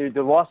out. The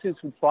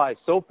lawsuits would fly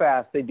so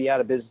fast they'd be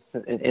out of business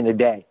in a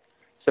day.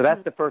 So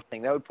that's the first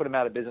thing. That would put them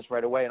out of business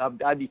right away,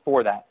 and I'd be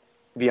for that,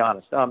 to be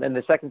honest. And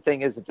the second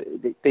thing is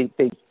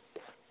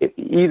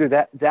either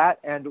that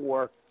and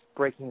or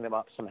breaking them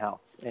up somehow,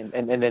 and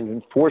then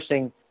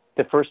enforcing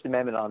the First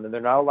Amendment on them. They're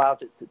not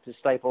allowed to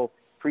stifle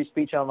free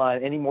speech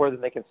online any more than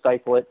they can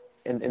stifle it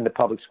in the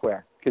public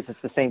square, because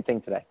it's the same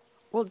thing today.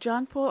 Well,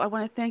 John Paul, I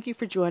want to thank you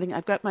for joining.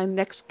 I've got my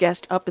next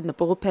guest up in the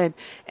bullpen,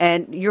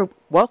 and you're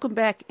welcome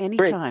back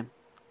anytime. Great.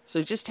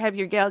 So just have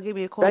your gal give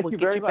me a call. We'll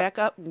get you back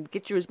up and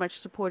get you as much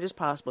support as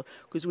possible,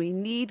 because we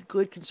need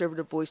good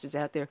conservative voices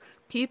out there.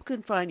 People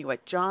can find you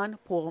at John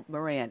Paul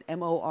Moran,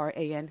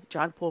 Moran,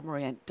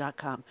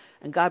 johnpaulmoran.com.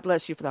 And God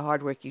bless you for the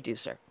hard work you do,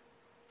 sir.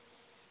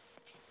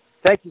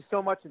 Thank you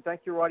so much, and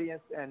thank your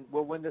audience, and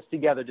we'll win this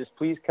together. Just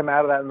please come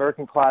out of that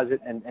American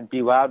closet and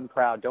be loud and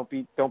proud. Don't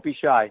be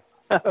shy.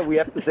 We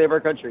have to save our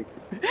country.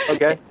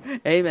 Okay?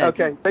 Amen.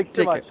 Okay, thanks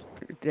so much.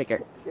 Take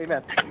care.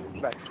 Amen.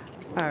 Bye.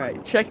 All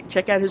right,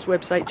 check out his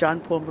website,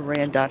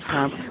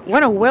 johnpaulmoran.com.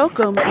 Want to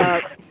welcome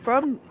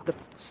from the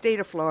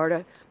state of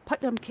Florida,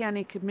 Putnam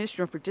County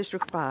Commissioner for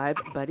District 5,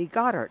 Buddy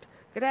Goddard.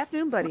 Good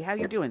afternoon, Buddy. How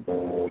you doing?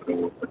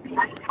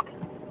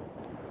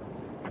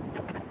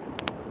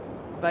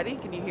 Buddy,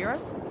 can you hear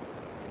us?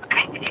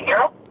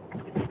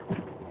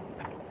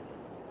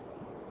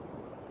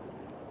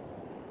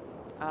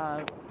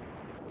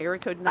 Area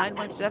code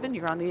 917,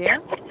 you're on the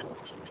air.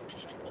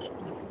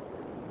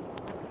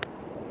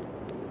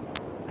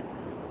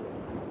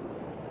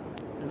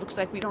 It looks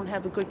like we don't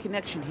have a good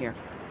connection here,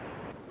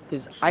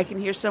 because I can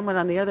hear someone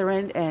on the other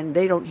end and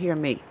they don't hear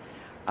me.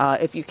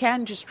 If you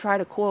can, just try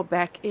to call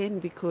back in,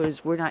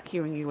 because we're not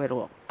hearing you at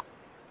all.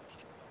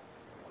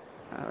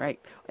 All right.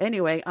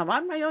 Anyway, I'm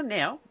on my own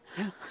now.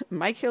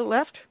 Mike Hill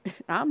left.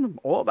 I'm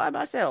all by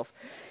myself.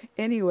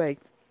 Anyway,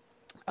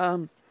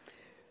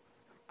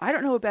 I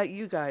don't know about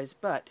you guys,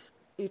 but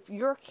if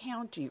your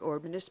county or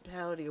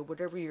municipality or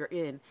whatever you're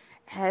in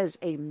has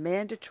a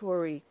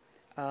mandatory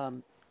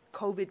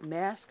COVID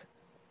mask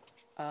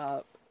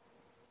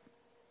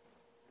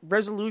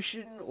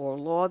resolution or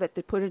law that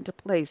they put into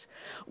place,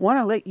 I want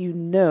to let you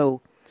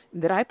know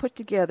that I put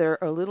together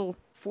a little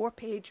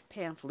 4-page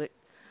pamphlet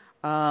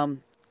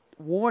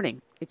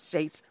warning. It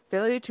states,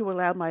 failure to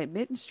allow my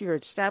admittance to your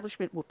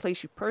establishment will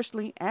place you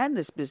personally and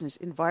this business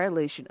in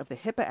violation of the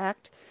HIPAA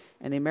Act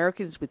and the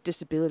Americans with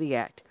Disability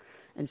Act,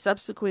 and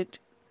subject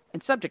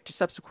to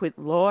subsequent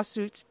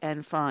lawsuits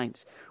and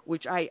fines,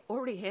 which I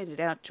already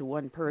handed out to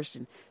one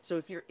person. So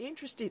if you're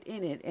interested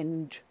in it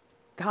and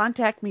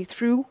contact me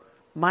through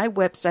my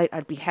website,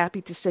 I'd be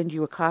happy to send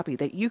you a copy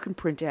that you can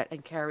print out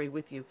and carry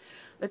with you.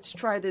 Let's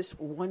try this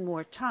one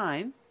more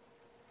time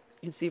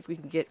and see if we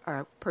can get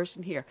our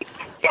person here.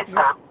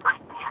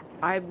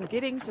 I'm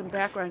getting some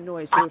background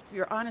noise, so if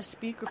you're on a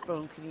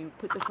speakerphone, can you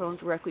put the phone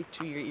directly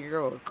to your ear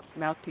or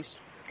mouthpiece?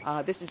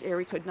 This is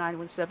area code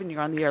 917.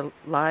 You're on the air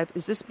live.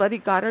 Is this Buddy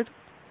Goddard?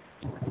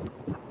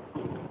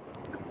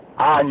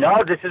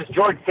 No, this is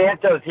George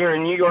Santos here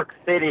in New York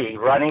City,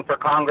 running for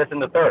Congress in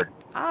the 3rd.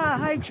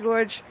 Hi,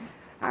 George.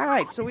 All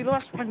right, so we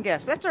lost one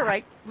guest. That's all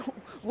right.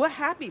 We're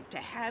happy to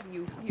have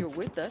you here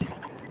with us.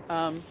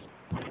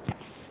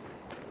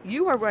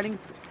 You are running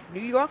for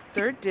New York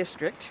 3rd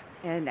District,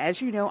 and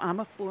as you know, I'm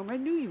a former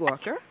New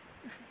Yorker.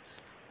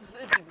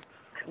 Lived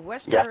in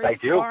Westbury, yes, I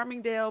do.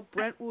 Farmingdale,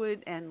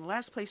 Brentwood, and the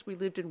last place we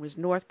lived in was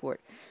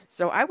Northport.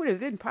 So I would have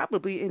been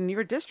probably in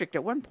your district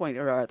at one point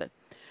or other.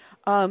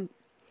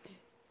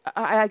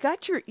 I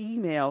got your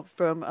email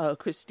from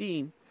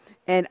Christine,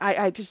 and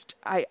I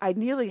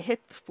nearly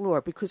hit the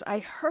floor because I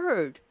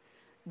heard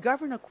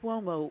Governor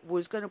Cuomo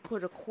was going to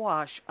put a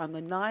quash on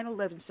the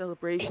 9/11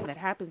 celebration that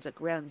happens at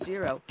Ground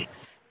Zero.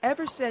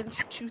 Ever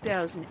since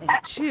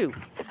 2002,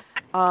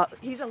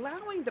 he's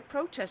allowing the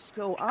protests to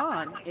go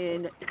on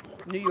in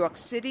New York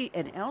City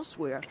and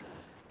elsewhere.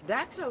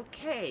 That's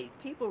okay.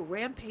 People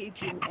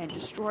rampaging and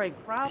destroying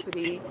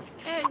property,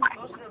 and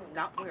most of them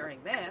not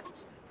wearing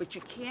masks, but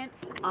you can't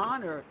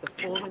honor the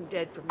fallen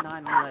dead from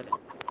 9/11.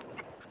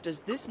 Does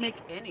this make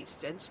any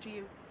sense to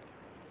you?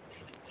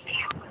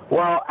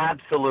 Well,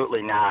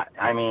 absolutely not.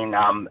 I mean,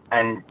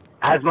 and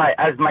as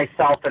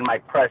myself and my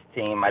press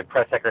team, my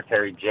press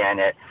secretary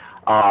Janet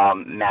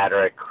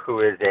Madrick,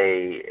 who is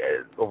the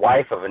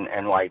wife of an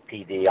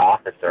NYPD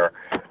officer,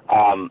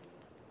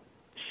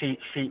 she,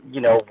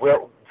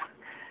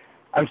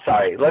 I'm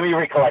sorry. Let me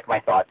recollect my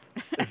thoughts.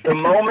 The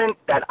moment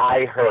that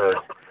I heard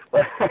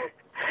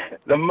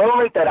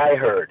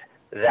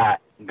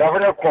that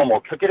Governor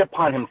Cuomo took it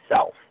upon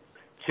himself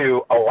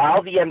to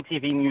allow the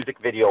MTV Music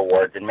Video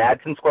Awards in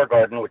Madison Square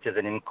Garden, which is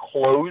an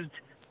enclosed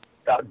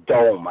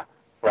dome,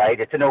 right?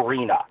 It's an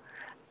arena,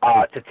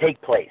 to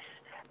take place.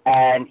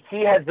 And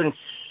he has been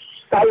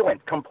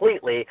silent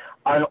completely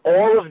on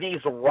all of these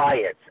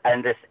riots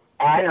and this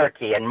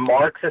anarchy and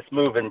Marxist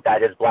movement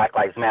that is Black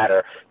Lives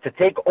Matter to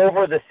take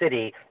over the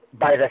city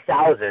by the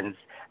thousands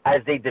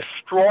as they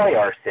destroy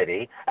our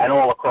city and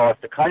all across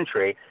the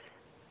country.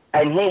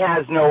 And he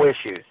has no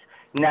issues.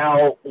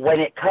 Now,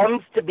 when it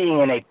comes to being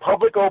in a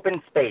public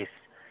open space,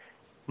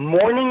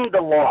 mourning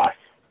the loss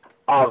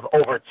of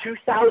over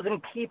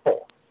 2,000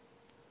 people,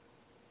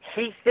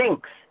 he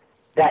thinks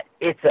that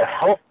it's a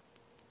health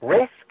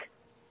risk.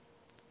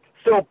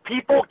 So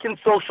people can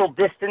social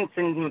distance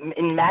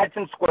in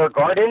Madison Square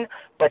Garden,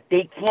 but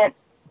they can't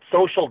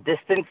social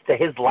distance to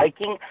his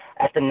liking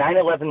at the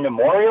 9/11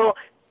 memorial.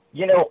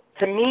 You know,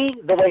 to me,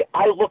 the way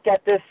I look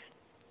at this,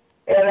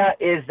 Anna,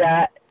 is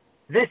that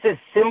this is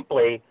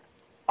simply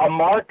a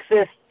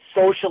Marxist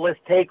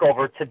socialist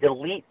takeover to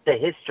delete the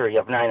history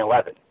of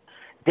 9/11.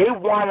 They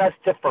want us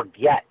to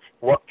forget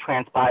what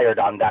transpired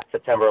on that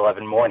September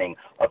 11 morning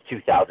of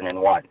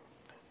 2001.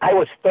 I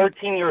was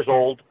 13 years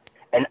old,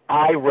 and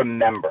I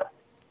remember.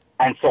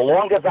 And so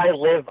long as I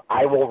live,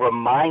 I will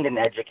remind and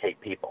educate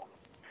people.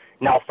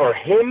 Now, for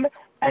him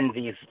and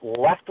these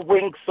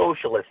left-wing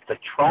socialists to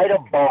try to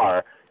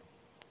bar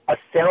a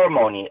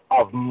ceremony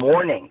of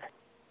mourning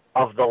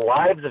of the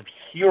lives of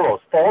heroes,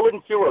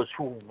 fallen heroes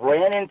who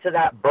ran into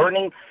that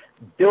burning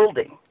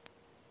building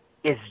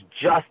is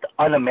just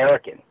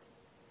un-American.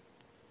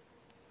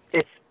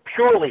 It's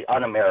purely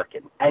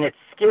un-American. And it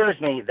scares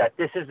me that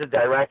this is the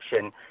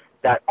direction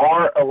that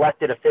our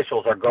elected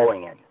officials are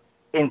going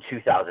in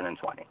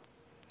 2020.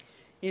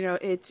 You know,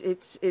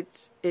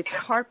 it's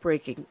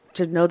heartbreaking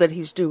to know that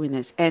he's doing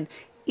this. And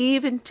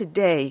even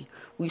today,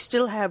 we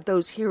still have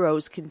those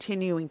heroes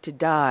continuing to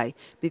die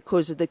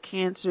because of the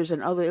cancers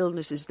and other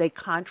illnesses they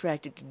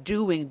contracted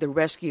doing the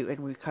rescue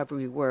and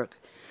recovery work.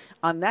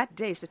 On that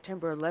day,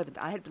 September 11th,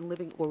 I had been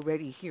living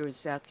already here in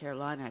South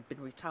Carolina. I'd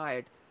been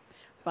retired.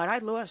 But I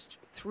lost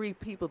 3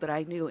 people that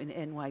I knew in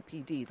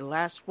NYPD. The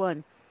last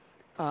one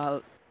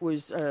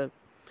was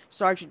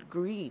Sergeant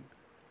Green.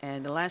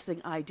 And the last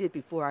thing I did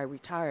before I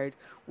retired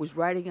was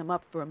writing him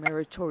up for a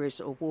meritorious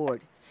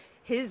award.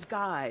 His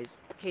guys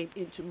came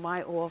into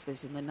my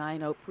office in the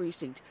 9-0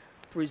 precinct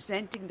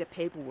presenting the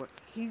paperwork.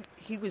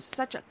 He was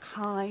such a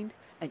kind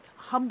and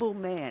humble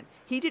man.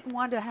 He didn't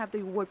want to have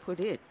the award put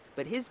in,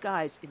 but his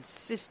guys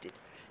insisted.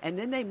 And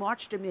then they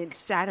marched him in,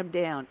 sat him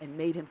down, and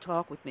made him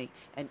talk with me.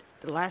 And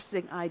the last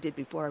thing I did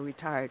before I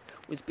retired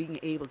was being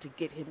able to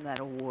get him that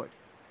award.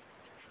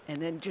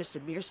 And then just a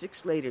mere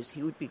 6 later,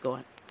 he would be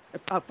gone.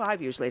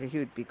 5 years later, he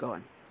would be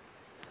gone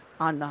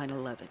on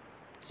 9/11.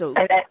 So,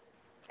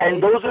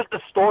 and those are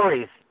the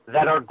stories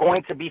that are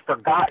going to be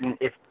forgotten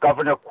if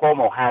Governor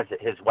Cuomo has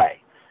it his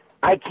way.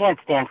 I can't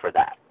stand for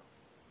that.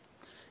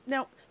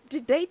 Now,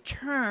 did they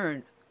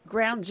turn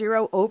Ground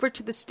Zero over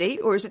to the state,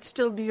 or is it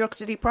still New York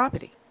City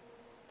property?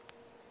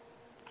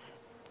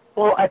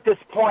 Well, at this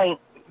point,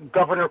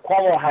 Governor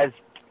Cuomo has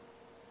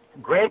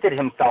granted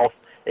himself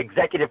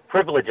executive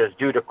privileges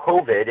due to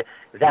COVID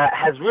that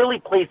has really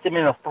placed him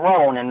in a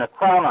throne and a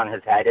crown on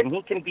his head, and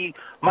he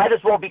might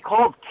as well be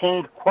called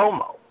King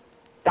Cuomo.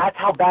 That's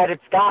how bad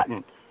it's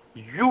gotten.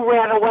 You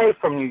ran away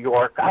from New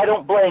York. I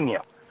don't blame you.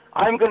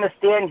 I'm going to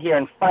stand here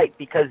and fight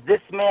because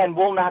this man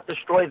will not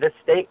destroy this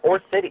state or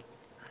city.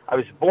 I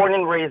was born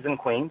and raised in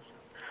Queens.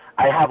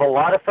 I have a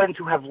lot of friends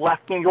who have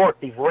left New York.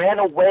 They've ran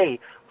away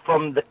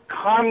from the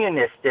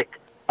communistic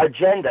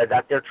agenda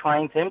that they're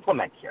trying to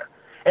implement here.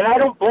 And I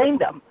don't blame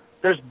them.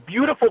 There's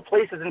beautiful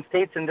places and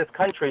states in this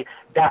country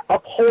that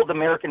uphold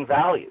American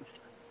values.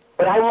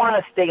 But I want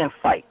to stay and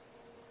fight.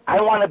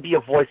 I want to be a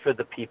voice for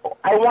the people.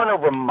 I want to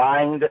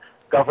remind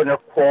Governor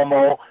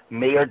Cuomo,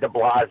 Mayor de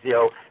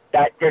Blasio,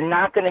 that they're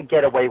not going to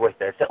get away with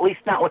this, at least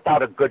not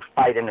without a good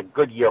fight and a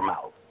good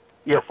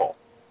earful.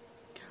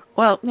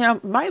 Well, now,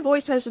 my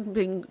voice hasn't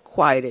been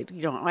quieted.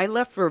 I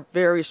left for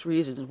various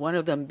reasons, one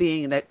of them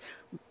being that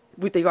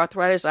with the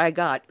arthritis I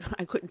got,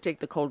 I couldn't take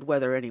the cold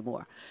weather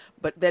anymore.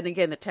 But then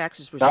again, the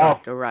taxes were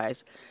starting to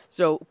rise.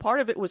 So part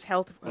of it was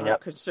health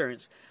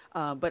concerns.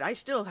 But I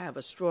still have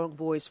a strong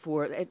voice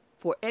for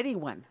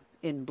anyone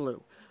in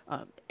blue,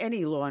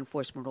 any law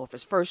enforcement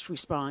office, first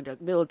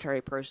responder, military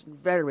person,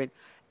 veteran,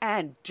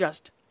 and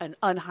just an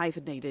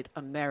unhyphenated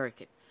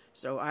American.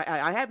 So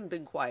I haven't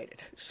been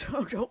quieted.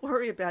 So don't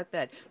worry about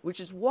that, which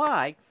is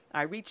why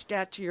I reached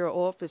out to your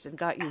office and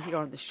got you here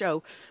on the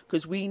show,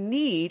 because we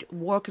need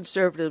more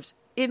conservatives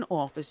in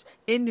office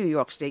in New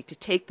York State to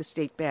take the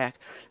state back.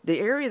 The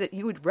area that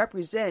you would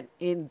represent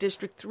in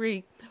District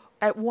 3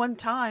 at one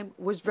time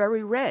was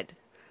very red.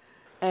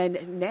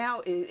 And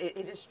now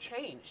it has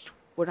changed.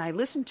 When I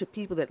listen to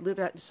people that live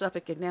out in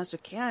Suffolk and Nassau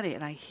County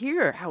and I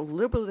hear how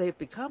liberal they've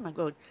become, I'm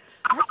going,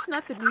 that's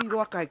not the New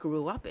York I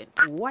grew up in.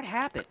 What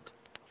happened?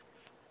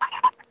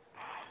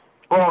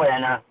 Well,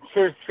 Anna,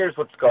 here's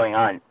what's going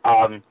on.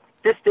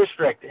 This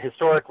district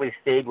historically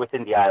stayed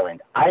within the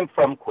island. I'm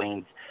from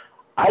Queens.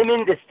 I'm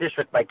in this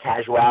district by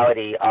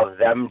casualty of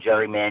them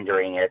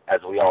gerrymandering it,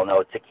 as we all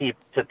know,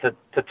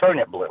 to turn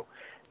it blue.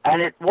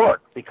 And it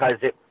worked because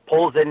it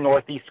pulls in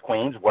Northeast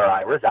Queens, where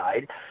I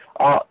reside.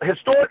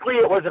 Historically,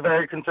 it was a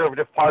very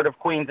conservative part of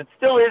Queens. It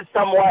still is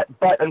somewhat,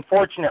 but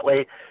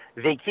unfortunately,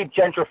 they keep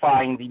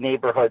gentrifying the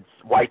neighborhoods,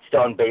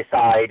 Whitestone,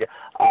 Bayside,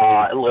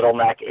 Little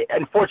Neck.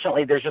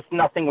 Unfortunately, there's just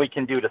nothing we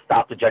can do to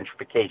stop the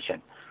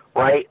gentrification,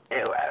 right?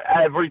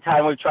 Every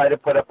time we try to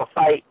put up a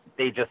fight,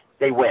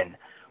 they win.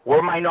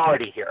 We're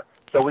minority here,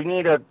 so we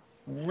need to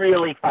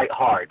really fight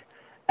hard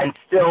and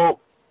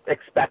still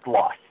expect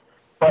loss.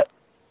 But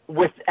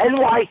with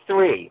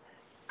NY3,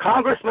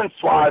 Congressman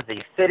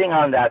Swazi sitting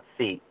on that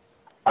seat,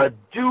 a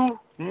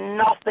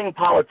do-nothing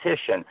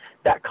politician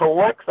that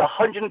collects a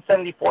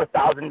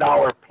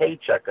 $174,000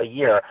 paycheck a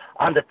year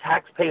on the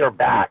taxpayer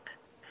back,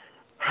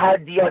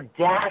 had the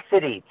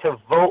audacity to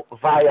vote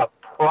via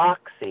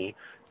proxy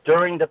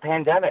during the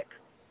pandemic.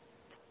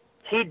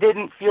 He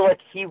didn't feel like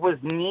he was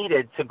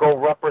needed to go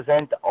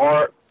represent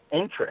our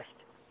interest.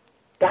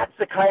 That's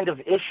the kind of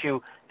issue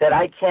that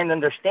I can't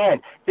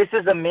understand. This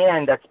is a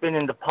man that's been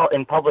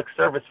in public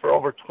service for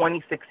over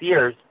 26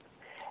 years,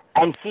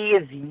 and he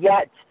is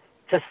yet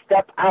to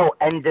step out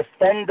and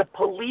defend the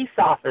police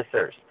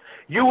officers.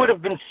 You would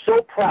have been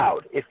so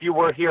proud if you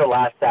were here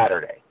last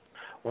Saturday.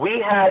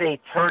 We had a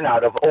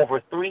turnout of over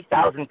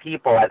 3,000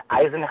 people at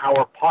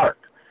Eisenhower Park,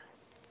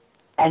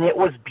 and it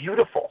was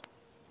beautiful.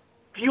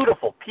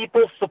 Beautiful.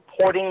 People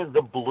supporting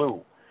the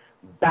blue,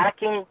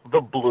 backing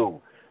the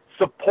blue.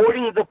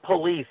 Supporting the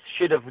police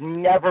should have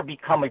never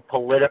become a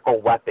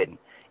political weapon.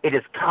 It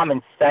is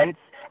common sense,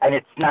 and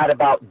it's not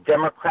about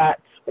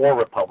Democrats or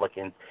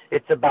Republicans.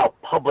 It's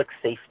about public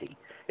safety.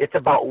 It's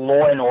about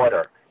law and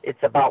order.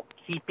 It's about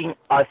keeping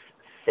us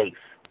safe.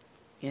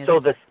 Yes. So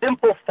the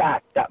simple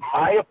fact that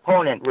my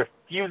opponent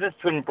refuses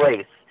to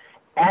embrace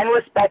and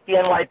respect the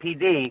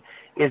NYPD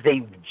is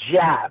a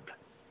jab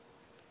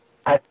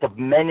at the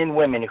men and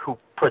women who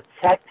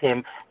protect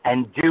him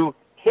and do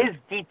his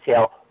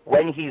detail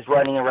when he's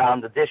running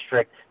around the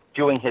district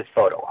doing his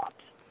photo ops.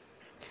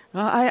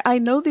 I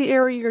know the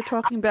area you're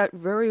talking about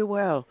very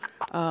well.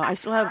 I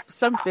still have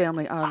some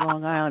family on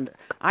Long Island.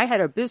 I had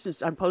a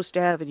business on Post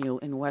Avenue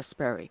in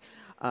Westbury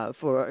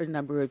for a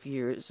number of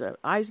years.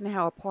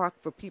 Eisenhower Park,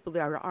 for people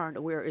that aren't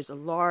aware, is a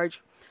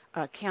large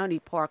county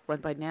park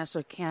run by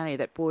Nassau County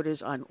that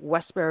borders on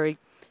Westbury,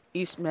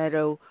 East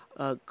Meadow,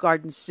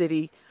 Garden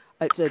City.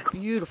 It's a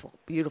beautiful,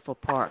 beautiful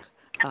park.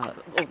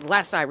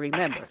 Last I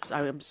remember,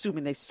 I'm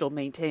assuming they still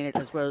maintain it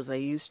as well as they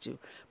used to.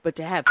 But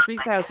to have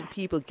 3,000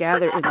 people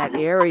gather in that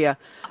area,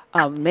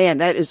 man,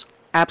 that is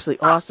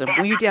absolutely awesome.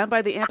 Were you down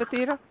by the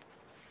amphitheater?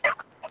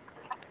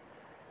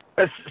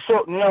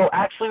 So, no,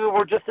 actually, we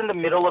were just in the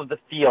middle of the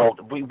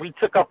field. We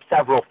took up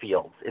several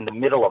fields in the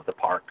middle of the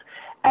park.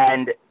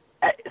 And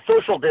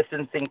social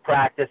distancing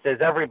practices,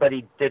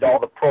 everybody did all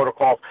the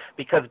protocols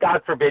because,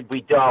 God forbid,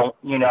 we don't,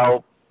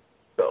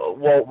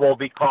 we'll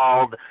be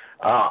called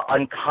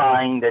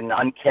unkind and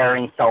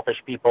uncaring, selfish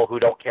people who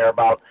don't care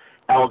about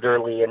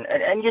elderly.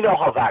 And you know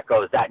how that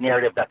goes, that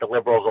narrative that the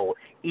liberals will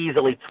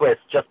easily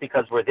twist just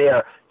because we're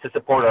there to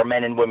support our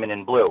men and women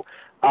in blue.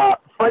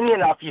 Funny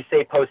enough, you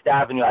say Post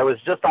Avenue. I was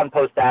just on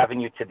Post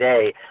Avenue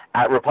today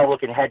at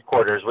Republican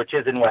headquarters, which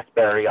is in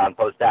Westbury on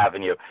Post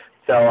Avenue.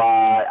 So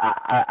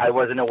I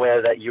wasn't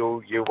aware that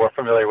you were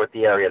familiar with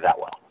the area that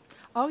well.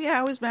 Oh, yeah,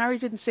 I was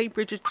married in St.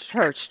 Bridget's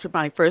Church to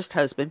my first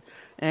husband,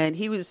 and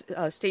he was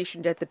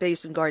stationed at the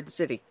base in Garden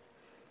City,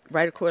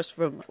 right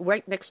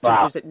next to,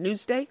 was it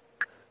Newsday?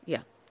 Yeah,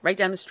 right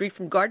down the street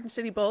from Garden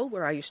City Bowl,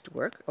 where I used to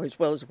work, or as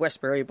well as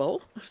Westbury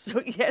Bowl.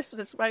 So, yes,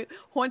 that's my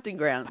haunting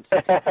grounds.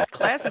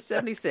 Class of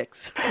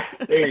 76.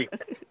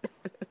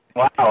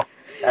 Wow,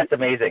 that's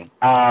amazing.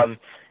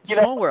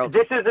 Small world.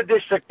 This is a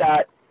district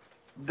that,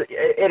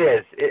 it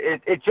is.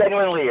 It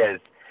genuinely is.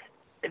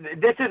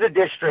 This is a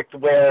district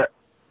where,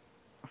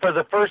 for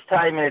the first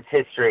time in its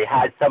history,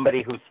 had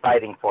somebody who's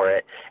fighting for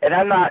it. And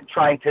I'm not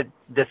trying to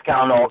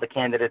discount all the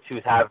candidates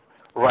who have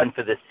run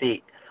for the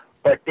seat,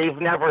 but they've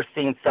never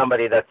seen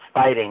somebody that's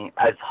fighting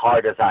as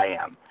hard as I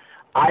am.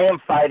 I am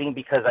fighting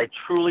because I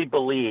truly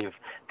believe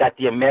that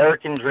the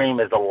American dream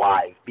is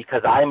alive,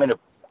 because I'm a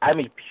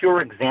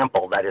pure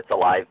example that it's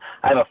alive.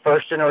 I'm a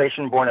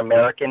first-generation born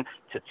American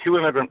to two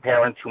immigrant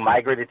parents who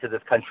migrated to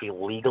this country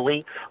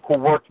legally, who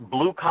worked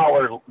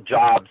blue-collar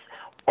jobs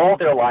all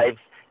their lives,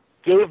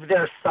 gave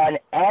their son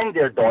and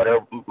their daughter,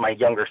 my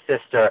younger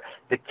sister,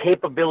 the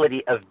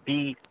capability of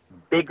being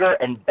bigger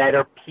and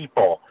better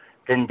people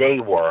than they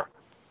were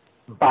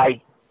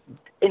by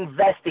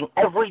investing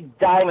every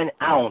dime and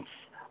ounce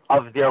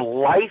of their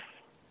life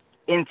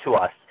into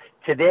us.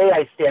 Today,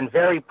 I stand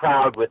very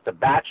proud with the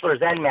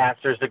bachelor's and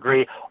master's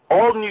degree,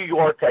 all New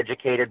York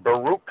educated,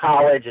 Baruch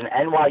College and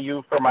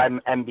NYU for my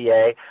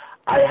MBA.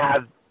 I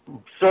have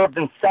served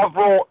in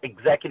several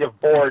executive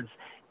boards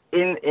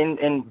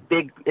in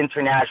big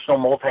international,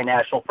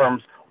 multinational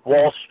firms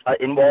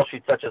in Wall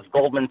Street, such as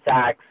Goldman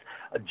Sachs,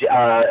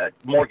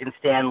 Morgan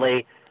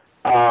Stanley,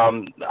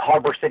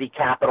 Harbor City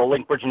Capital,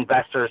 Linkbridge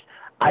Investors.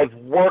 I've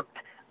worked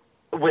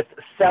with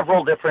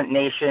several different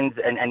nations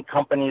and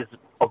companies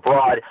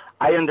abroad.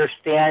 I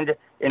understand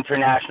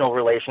international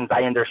relations,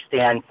 I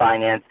understand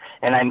finance,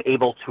 and I'm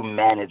able to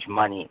manage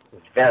money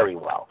very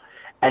well.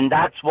 And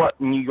that's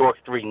what New York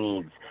 3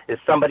 needs, is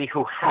somebody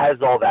who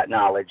has all that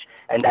knowledge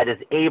and that is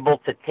able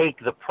to take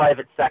the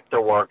private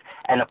sector work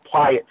and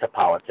apply it to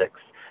politics,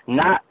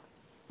 not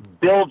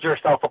build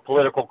yourself a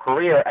political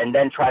career and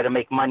then try to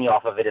make money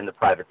off of it in the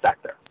private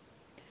sector.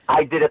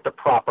 I did it the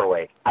proper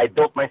way. I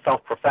built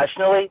myself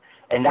professionally,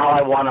 and now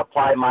I want to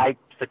apply my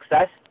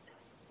success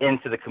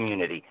into the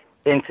community,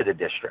 into the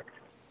district.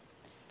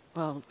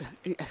 Well,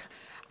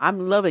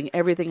 I'm loving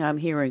everything I'm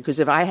hearing, because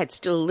if I had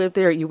still lived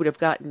there, you would have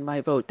gotten my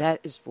vote.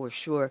 That is for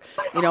sure.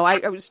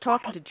 I was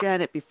talking to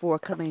Janet before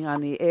coming on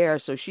the air,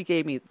 so she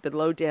gave me the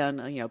lowdown,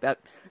 about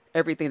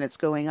everything that's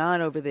going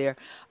on over there.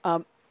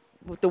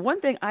 The one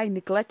thing I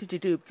neglected to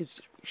do, because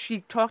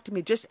she talked to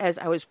me just as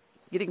I was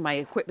getting my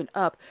equipment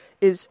up,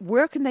 is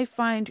where can they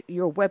find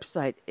your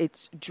website?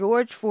 It's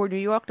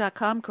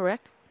georgefornewyork.com,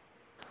 correct?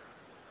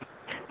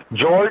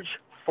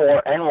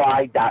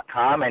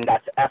 georgeforny.com, and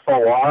that's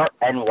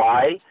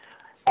FORNY.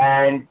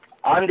 And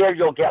on there,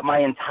 you'll get my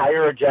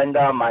entire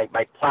agenda, my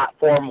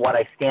platform, what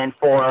I stand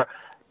for,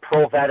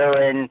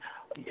 pro-veteran,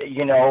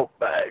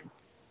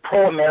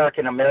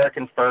 pro-American,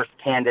 American first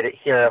candidate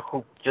here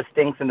who just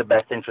thinks in the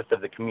best interest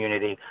of the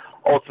community.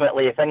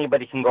 Ultimately, if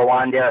anybody can go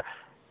on there,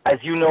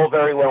 as you know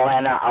very well,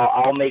 Anna,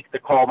 I'll make the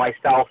call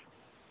myself.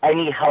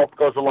 Any help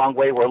goes a long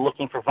way. We're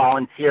looking for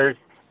volunteers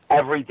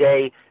every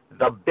day.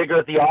 The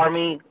bigger the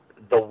army,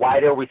 the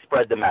wider we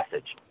spread the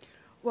message.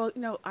 Well,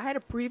 I had a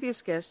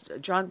previous guest,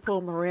 John Paul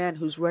Moran,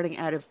 who's running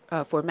out of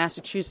for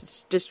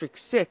Massachusetts District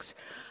 6.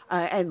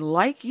 And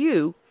like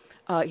you,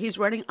 he's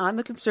running on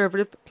the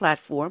conservative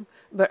platform,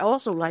 but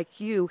also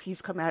like you,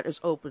 he's come out as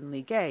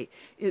openly gay.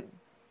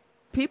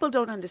 People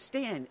don't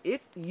understand.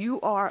 If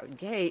you are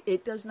gay,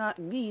 it does not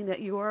mean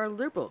that you are a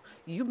liberal.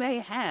 You may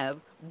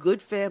have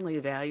good family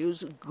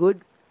values,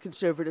 good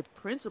conservative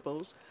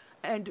principles,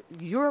 and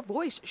your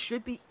voice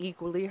should be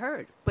equally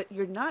heard. But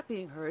you're not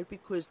being heard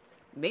because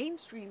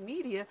mainstream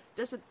media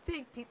doesn't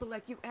think people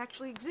like you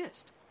actually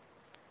exist.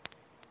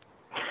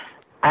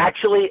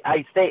 Actually,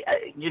 I say,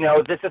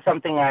 this is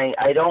something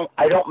I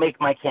don't make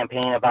my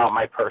campaign about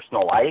my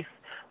personal life,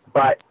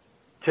 but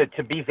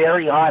to be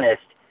very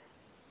honest,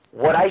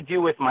 what I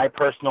do with my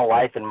personal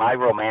life and my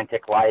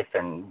romantic life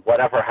and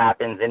whatever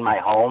happens in my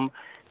home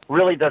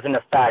really doesn't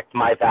affect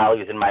my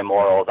values and my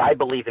morals. I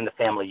believe in the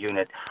family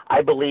unit.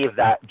 I believe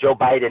that Joe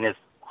Biden is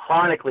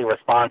chronically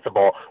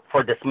responsible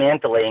for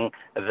dismantling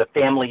the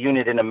family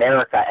unit in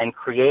America and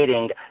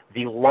creating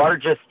the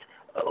largest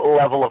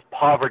level of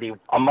poverty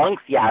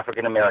amongst the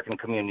African American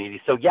community.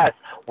 So yes,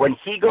 when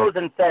he goes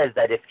and says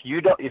that if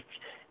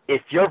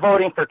you're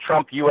voting for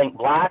Trump, you ain't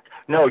black,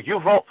 no, you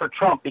vote for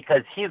Trump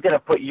because he's going to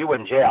put you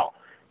in jail.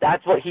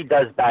 That's what he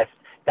does best.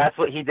 That's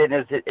what he did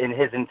in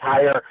his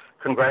entire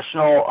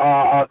congressional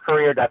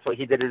career. That's what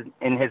he did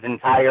in his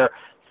entire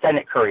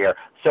Senate career.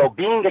 So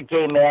being a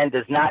gay man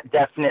does not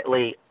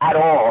definitely at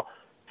all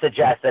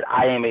suggest that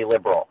I am a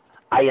liberal.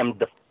 I am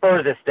the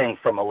furthest thing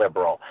from a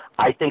liberal.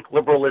 I think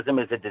liberalism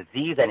is a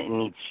disease and it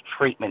needs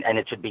treatment, and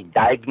it should be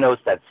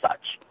diagnosed as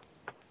such.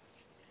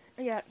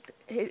 Yeah,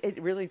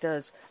 it really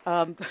does.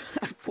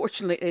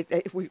 Unfortunately,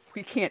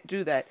 we can't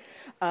do that.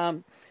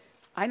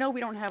 I know we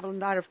don't have a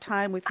lot of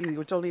time with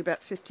you. It's only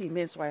about 15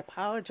 minutes, so I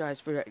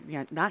apologize for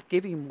not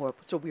giving you more.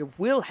 So we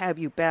will have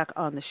you back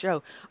on the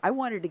show. I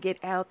wanted to get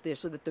out there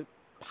so that the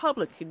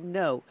public can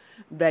know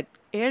that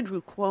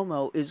Andrew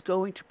Cuomo is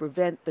going to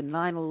prevent the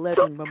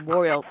 9/11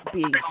 memorial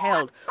being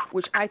held,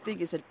 which I think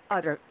is an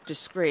utter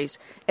disgrace.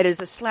 It is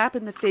a slap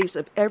in the face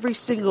of every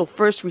single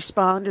first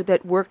responder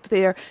that worked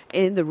there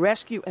in the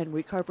rescue and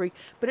recovery,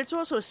 but it's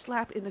also a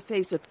slap in the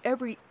face of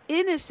every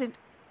innocent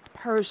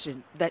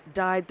person that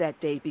died that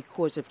day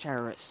because of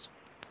terrorists.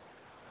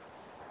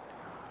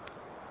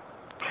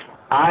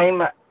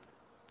 I'm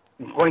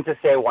going to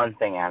say one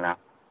thing, Anna.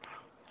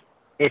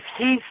 If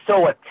he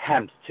so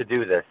attempts to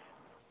do this,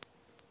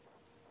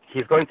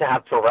 he's going to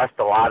have to arrest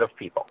a lot of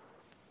people,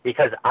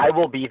 because I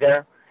will be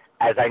there,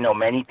 as I know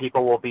many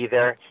people will be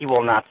there. He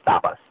will not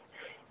stop us.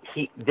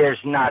 There's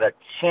not a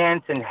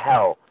chance in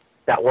hell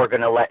that we're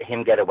going to let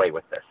him get away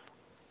with this.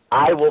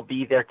 I will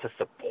be there to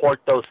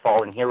support those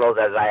fallen heroes,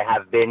 as I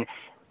have been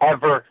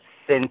ever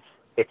since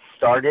it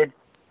started.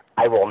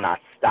 I will not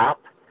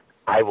stop.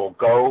 I will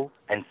go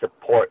and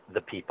support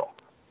the people.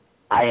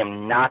 I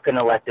am not going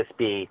to let this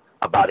be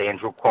about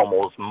Andrew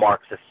Cuomo's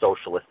Marxist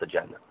socialist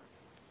agenda.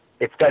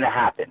 It's going to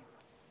happen.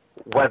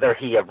 Whether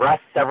he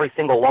arrests every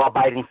single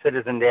law-abiding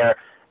citizen there,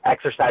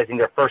 exercising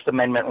their First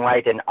Amendment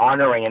right and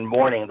honoring and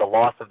mourning the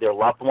loss of their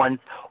loved ones,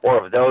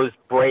 or of those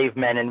brave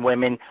men and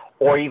women,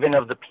 or even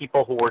of the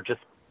people who were just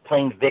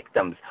plain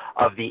victims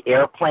of the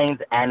airplanes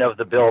and of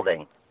the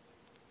building,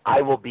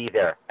 I will be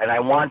there, and I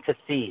want to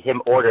see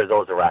him order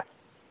those arrests.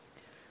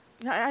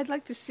 I'd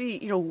like to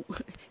see,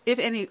 if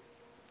any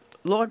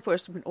law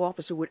enforcement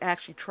officer would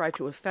actually try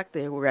to effect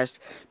their arrest,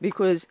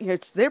 because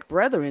it's their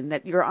brethren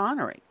that you're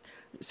honoring.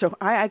 So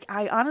I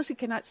honestly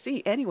cannot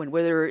see anyone,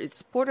 whether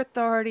it's Port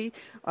Authority,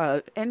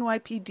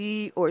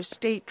 NYPD, or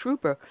state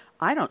trooper,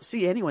 I don't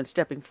see anyone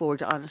stepping forward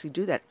to honestly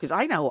do that, because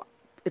I know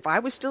if I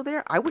was still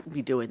there, I wouldn't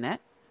be doing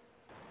that.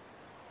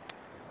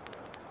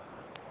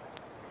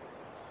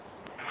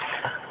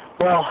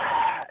 Well,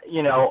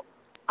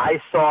 I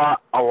saw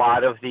a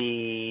lot of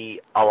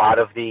the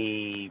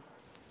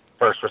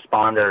first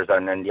responders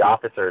and then the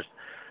officers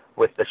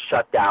with the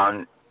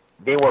shutdown.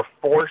 They were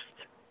forced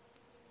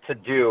to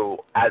do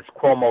as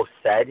Cuomo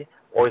said,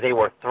 or they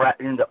were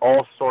threatened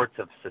all sorts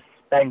of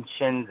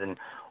suspensions and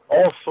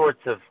all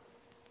sorts of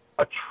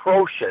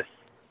atrocious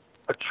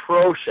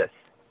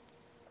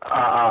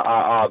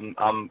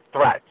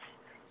threats.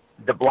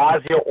 De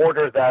Blasio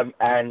ordered them,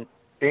 and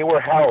they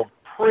were held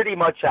pretty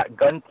much at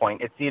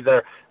gunpoint. It's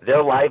either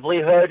their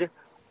livelihood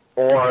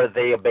or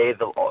they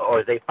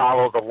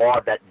follow the law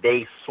that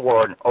they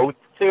swore an oath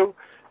to.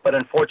 But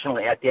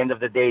unfortunately, at the end of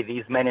the day,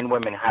 these men and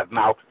women have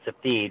mouths to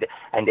feed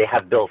and they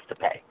have bills to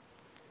pay.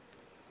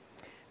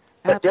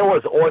 But there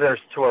was orders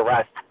to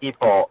arrest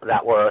people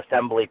that were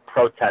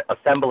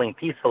assembling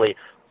peacefully,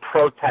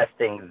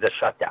 protesting the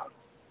shutdown.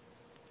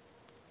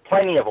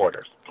 Plenty of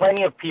orders,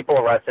 plenty of people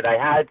arrested. I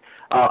had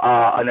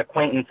an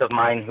acquaintance of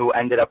mine who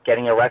ended up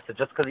getting arrested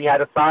just because he had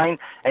a sign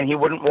and he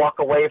wouldn't walk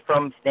away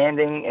from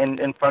standing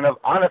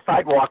on a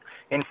sidewalk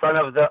in front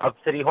of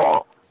City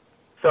Hall.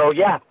 So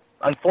yeah,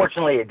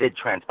 unfortunately, it did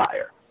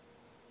transpire.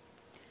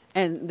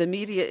 And the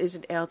media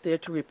isn't out there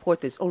to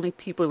report this. Only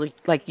people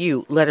like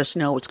you let us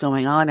know what's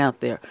going on out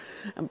there.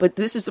 But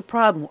this is the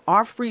problem.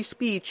 Our free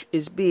speech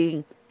is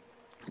being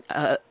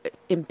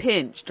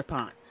impinged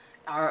upon.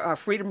 Our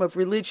freedom of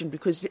religion,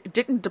 because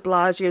didn't de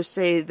Blasio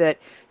say that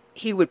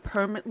he would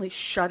permanently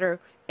shutter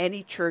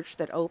any church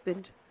that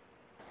opened?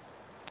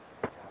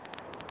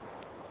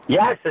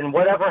 Yes, and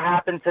whatever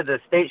happened to the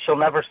state shall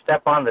never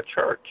step on the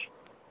church.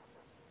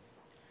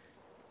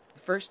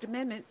 The First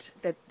Amendment,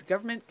 that the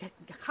government,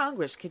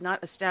 Congress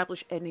cannot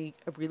establish any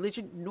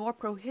religion nor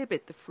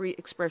prohibit the free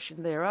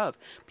expression thereof.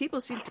 People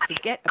seem to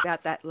forget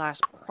about that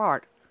last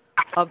part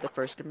of the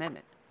First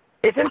Amendment.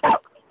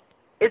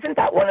 Isn't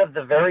that one of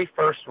the very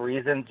first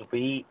reasons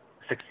we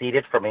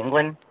succeeded from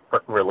England,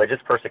 for religious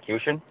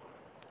persecution?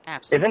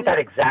 Absolutely. Isn't that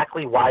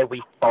exactly why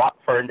we fought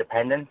for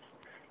independence?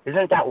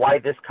 Isn't that why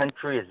this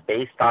country is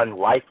based on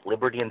life,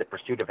 liberty, and the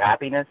pursuit of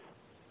happiness?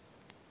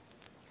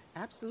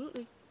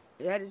 Absolutely.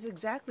 That is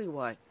exactly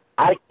why.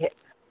 I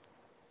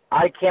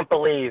can't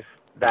believe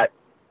that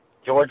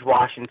George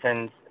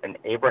Washington's and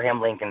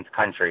Abraham Lincoln's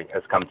country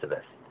has come to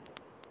this.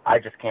 I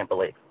just can't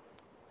believe.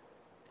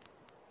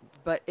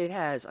 But it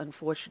has,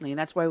 unfortunately, and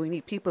that's why we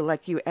need people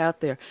like you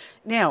out there.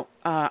 Now,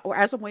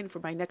 as I'm waiting for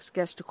my next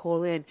guest to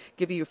call in,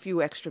 give you a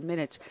few extra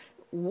minutes,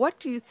 what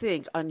do you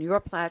think on your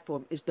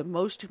platform is the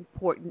most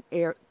important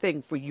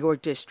thing for your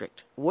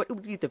district? What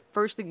would be the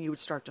first thing you would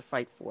start to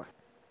fight for?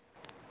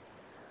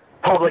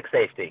 Public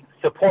safety,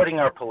 supporting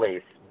our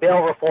police.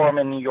 Bail reform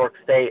in New York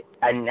State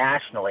and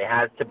nationally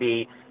has to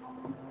be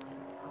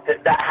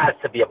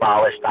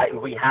abolished.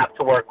 We have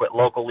to work with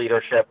local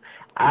leadership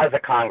as a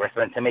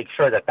congressman to make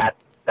sure that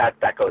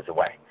goes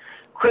away.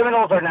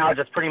 Criminals are now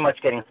just pretty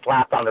much getting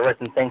slapped on the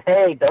wrist and saying,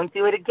 hey, don't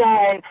do it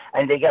again,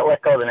 and they get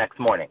let go the next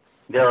morning.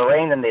 They're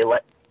arraigned and they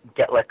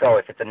get let go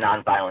if it's a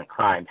nonviolent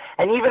crime.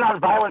 And even on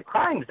violent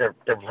crimes, they're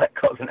let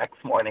go the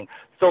next morning.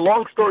 So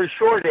long story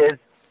short is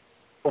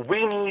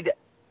we need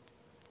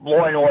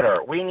law and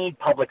order. We need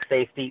public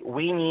safety.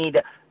 We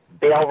need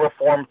bail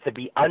reform to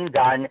be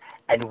undone,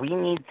 and we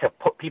need to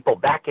put people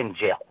back in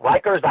jail.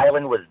 Rikers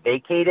Island was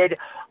vacated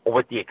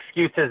with the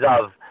excuses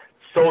of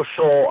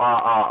social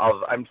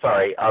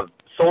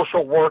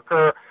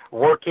worker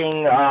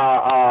working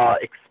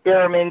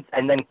experiments,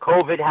 and then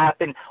COVID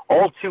happened,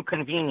 all too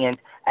convenient,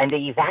 and they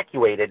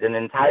evacuated an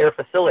entire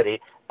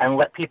facility and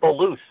let people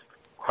loose.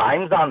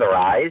 Crime's on the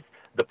rise.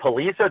 The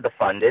police are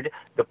defunded.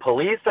 The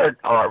police are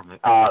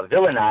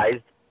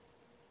villainized.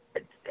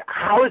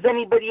 How is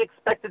anybody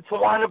expected to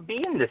want to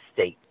be in this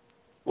state,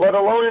 let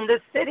alone in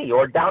this city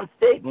or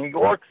downstate, New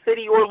York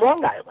City or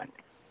Long Island?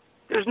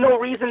 There's no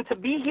reason to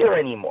be here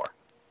anymore.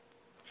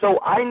 So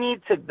I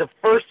need to, the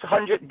first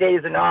 100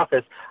 days in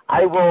office,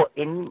 I will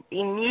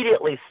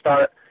immediately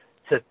start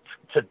to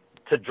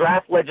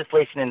draft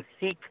legislation and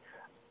seek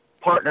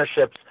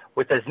partnerships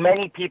with as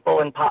many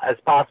people as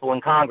possible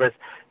in Congress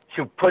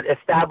to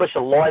establish a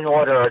law and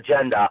order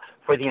agenda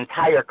for the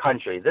entire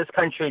country. This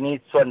country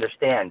needs to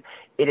understand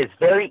it is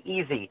very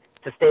easy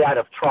to stay out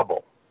of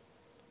trouble.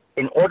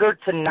 In order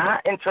to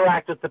not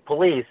interact with the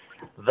police,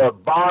 the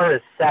bar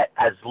is set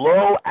as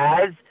low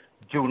as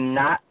do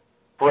not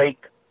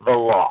break the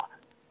law.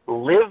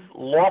 Live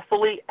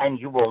lawfully, and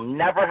you will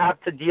never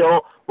have to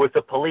deal with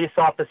a police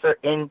officer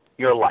in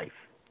your life.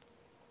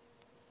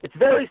 It's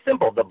very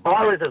simple. The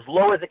bar is as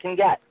low as it can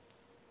get.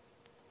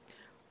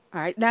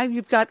 All right. Now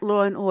you've got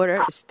law and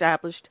order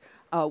established.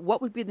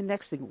 What would be the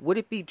next thing? Would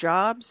it be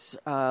jobs?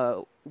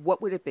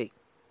 What would it be?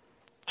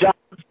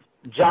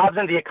 Jobs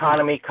and the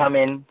economy come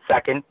in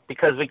second,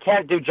 because we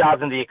can't do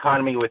jobs and the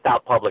economy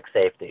without public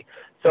safety.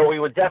 So we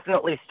would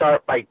definitely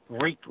start by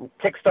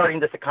kickstarting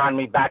this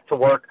economy back to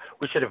work.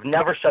 We should have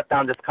never shut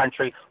down this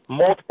country.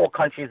 Multiple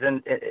countries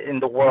in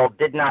the world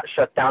did not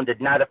shut down,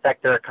 did not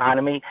affect their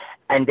economy,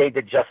 and they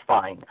did just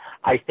fine.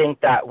 I think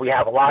that we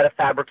have a lot of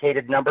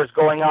fabricated numbers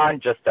going on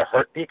just to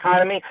hurt the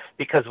economy,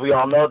 because we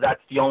all know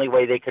that's the only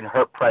way they can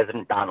hurt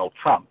President Donald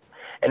Trump.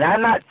 And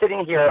I'm not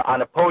sitting here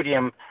on a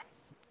podium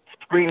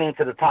screaming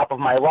to the top of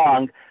my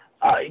lungs,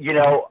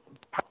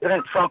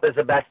 President Trump is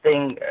the best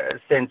thing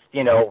since,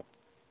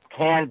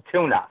 canned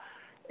tuna.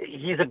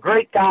 He's a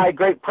great guy,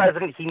 great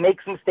president. He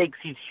makes mistakes.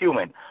 He's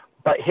human.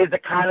 But his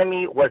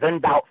economy was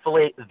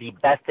undoubtedly the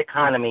best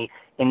economy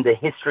in the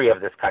history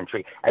of this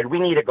country, and we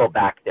need to go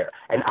back there.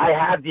 And I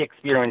have the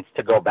experience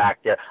to go back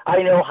there.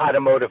 I know how to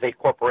motivate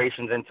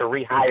corporations into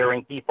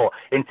rehiring people,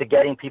 into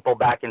getting people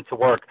back into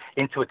work,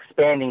 into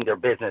expanding their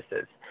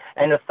businesses.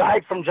 And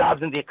aside from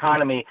jobs and the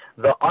economy,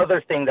 the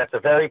other thing that's a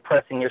very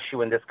pressing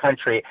issue in this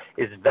country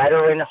is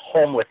veteran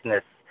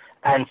homelessness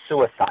and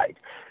suicide.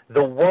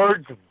 The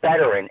words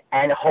veteran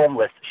and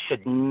homeless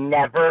should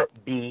never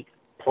be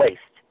placed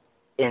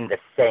in the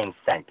same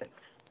sentence.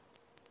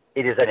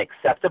 It is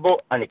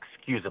unacceptable,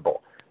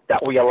 unexcusable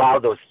that we allow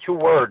those two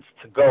words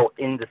to go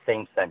in the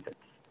same sentence.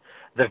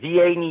 The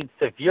VA needs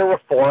severe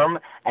reform,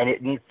 and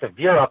it needs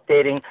severe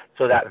updating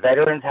so that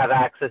veterans have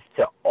access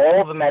to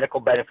all the medical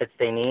benefits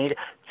they need,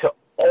 to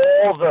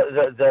all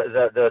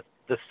the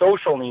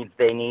social needs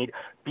they need,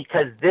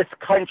 because this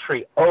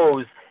country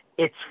owes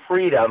its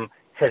freedom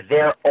to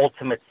their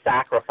ultimate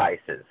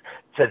sacrifices,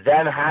 to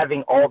them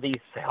having all these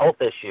health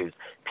issues,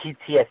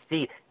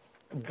 PTSD.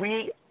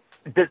 We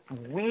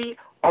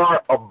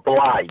are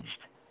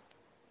obliged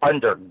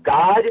under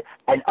God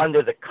and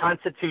under the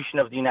Constitution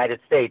of the United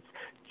States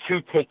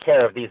to take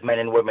care of these men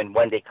and women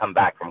when they come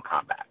back from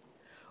combat.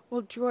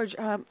 Well, George,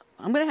 I'm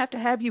going to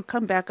have you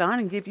come back on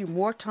and give you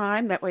more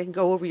time. That way I can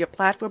go over your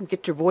platform,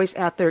 get your voice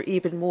out there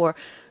even more.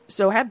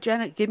 So have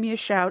Janet give me a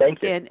shout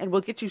again, and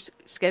we'll get you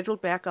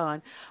scheduled back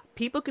on.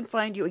 People can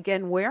find you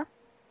again where?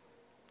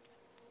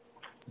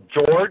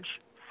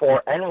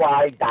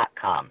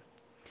 GeorgeForNY.com.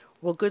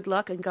 Well, good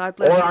luck and God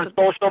bless you. Or on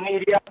social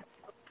media.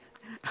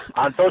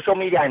 On social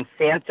media, I'm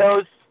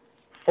Santos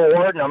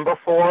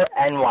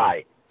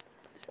 4NY.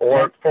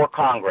 Or for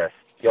Congress.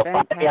 You'll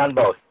find me on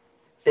both.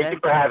 Thank you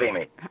for having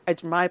me.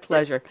 It's my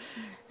pleasure.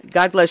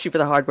 God bless you for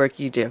the hard work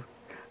you do.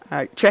 All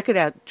right, check it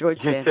out,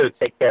 George Santos. You too.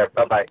 Take care.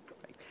 Bye-bye.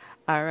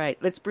 All right,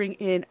 let's bring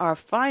in our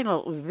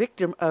final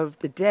victim of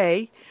the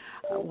day.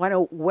 I want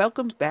to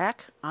welcome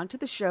back onto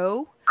the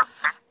show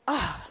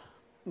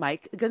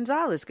Mike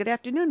Gonzalez. Good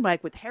afternoon,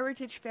 Mike, with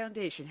Heritage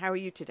Foundation. How are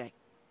you today?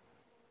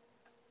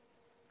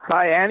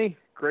 Hi, Annie.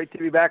 Great to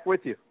be back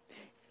with you.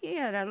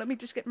 Yeah, now let me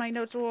just get my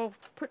notes all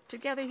put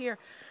together here.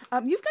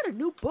 You've got a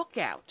new book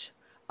out.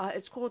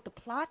 It's called The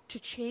Plot to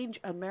Change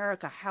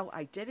America, How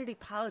Identity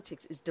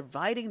Politics is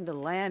Dividing the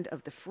Land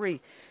of the Free.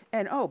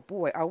 And, oh,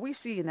 boy, are we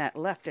seeing that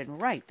left and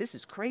right. This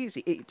is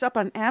crazy. It's up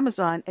on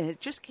Amazon, and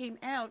it just came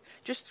out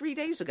just 3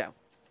 days ago.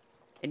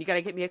 And you got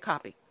to get me a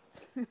copy.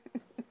 You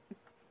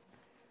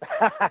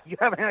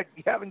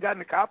haven't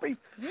gotten a copy?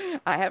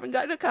 I haven't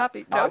gotten a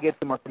copy. No. I'll get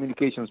to my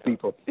communications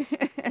people.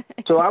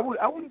 So I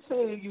wouldn't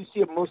say you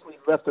see it mostly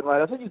left and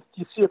right. I think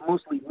you see it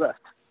mostly left.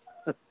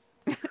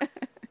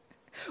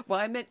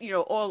 Well, I meant,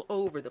 all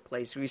over the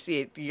place. We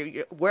see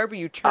it wherever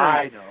you turn.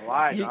 I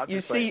know. You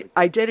see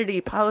identity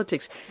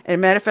politics. And a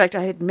matter of fact,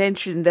 I had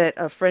mentioned that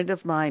a friend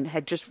of mine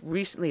had just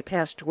recently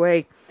passed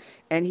away,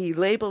 and he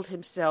labeled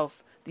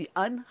himself the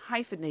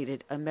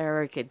unhyphenated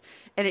American.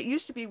 And it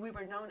used to be we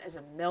were known as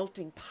a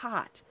melting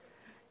pot.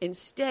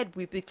 Instead,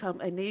 we've become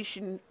a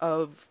nation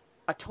of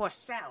a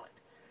tossed salad.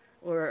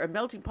 Or a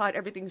melting pot,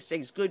 everything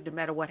stays good no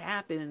matter what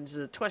happens.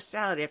 A tossed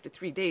salad, after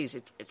 3 days,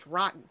 it's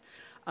rotten.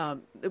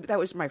 That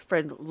was my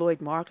friend Lloyd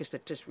Marcus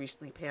that just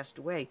recently passed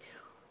away.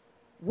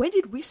 When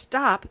did we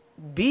stop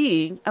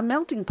being a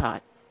melting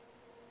pot?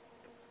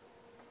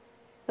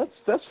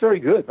 That's very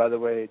good, by the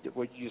way,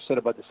 what you said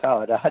about the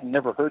salad. I had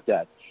never heard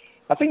that.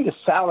 I think the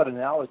salad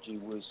analogy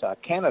was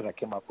Canada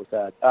came up with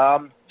that.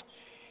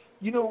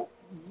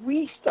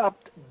 We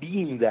stopped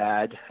being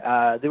that.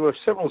 There were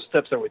several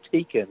steps that were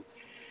taken.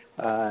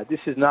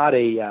 This is not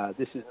a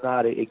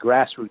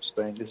grassroots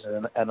thing. This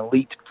is an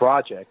elite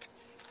project.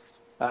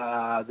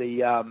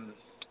 The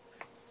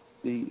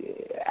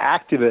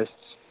activists,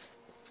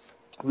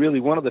 really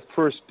one of the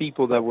first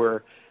people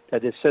that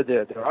they set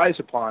their eyes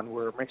upon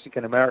were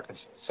Mexican Americans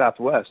in the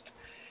Southwest.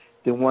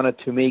 They wanted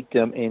to make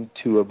them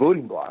into a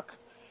voting bloc.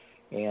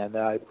 And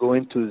I go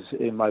into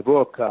in my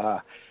book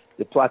The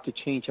Plot to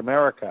Change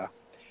America,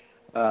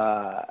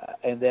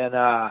 and then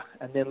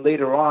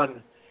later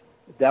on,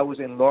 that was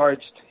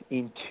enlarged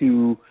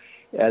into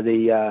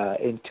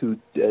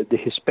the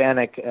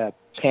Hispanic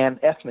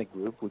pan-ethnic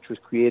group, which was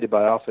created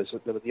by the Office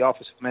of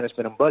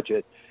Management and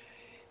Budget.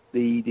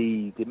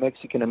 The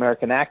Mexican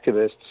American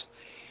activists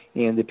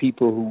and the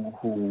people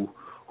who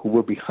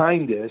were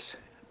behind this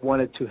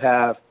wanted to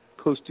have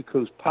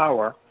coast-to-coast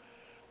power.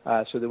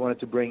 So they wanted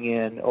to bring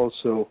in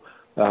also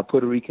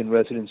Puerto Rican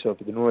residents of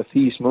the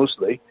Northeast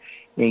mostly,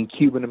 and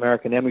Cuban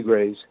American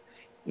emigres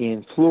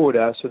in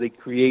Florida. So they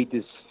create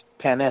this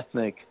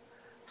pan-ethnic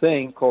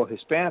thing called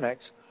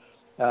Hispanics,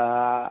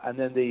 and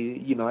then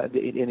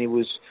it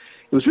was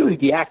really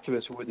the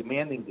activists who were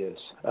demanding this.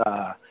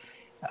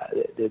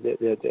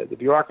 The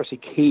bureaucracy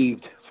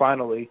caved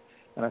finally,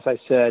 and as I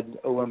said,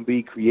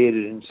 OMB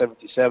created it in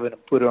 '77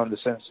 and put it on the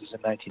census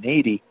in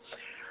 1980.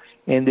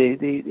 And they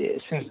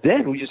since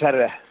then, we just have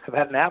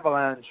had an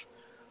avalanche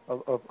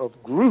of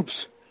groups.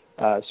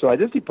 So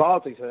identity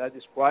politics, as I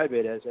describe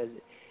it, as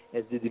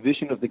the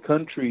division of the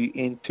country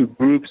into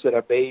groups that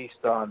are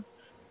based on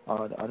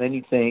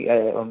anything,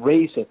 on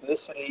race,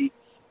 ethnicity,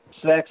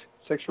 sex,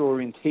 sexual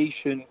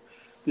orientation,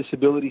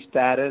 disability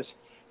status.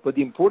 But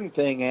the important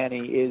thing,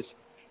 Annie,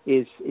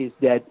 is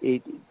that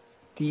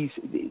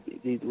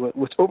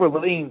what's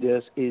overlaying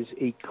this is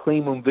a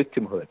claim on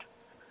victimhood.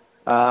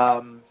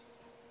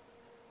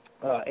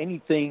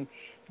 Anything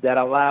that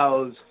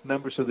allows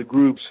members of the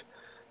groups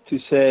to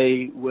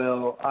say,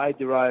 well, I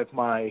derive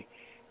my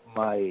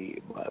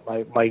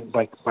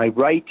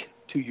right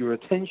to your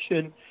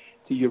attention,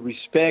 to your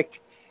respect,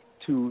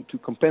 to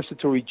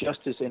compensatory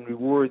justice and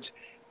rewards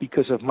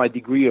because of my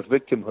degree of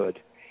victimhood.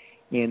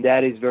 And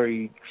that is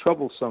very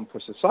troublesome for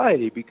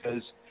society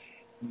because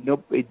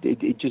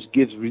it just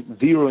gives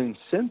zero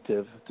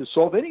incentive to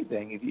solve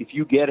anything. If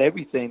you get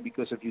everything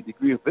because of your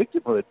degree of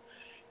victimhood,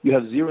 you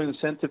have zero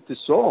incentive to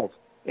solve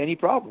any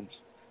problems.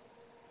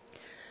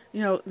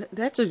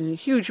 That's a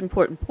huge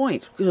important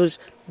point because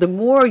the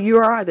more you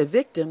are the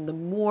victim, the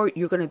more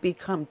you're going to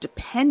become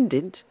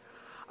dependent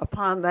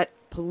upon that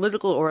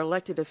political or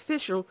elected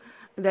official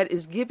that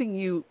is giving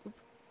you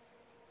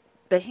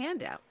the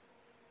handout.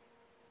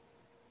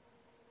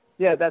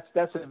 Yeah,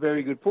 that's a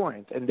very good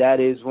point, and that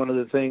is one of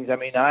the things. I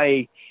mean,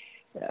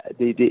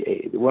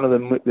 one of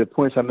the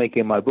points I make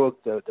in my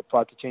book, the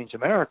Plot to Change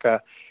America,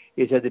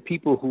 is that the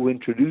people who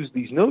introduce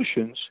these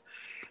notions,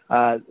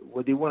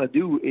 what they want to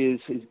do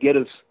is get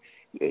us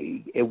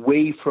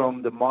away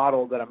from the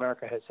model that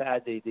America has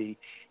had, the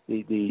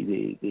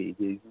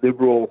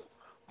liberal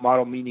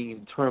model, meaning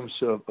in terms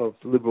of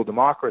liberal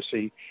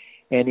democracy,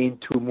 and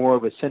into more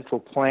of a central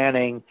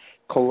planning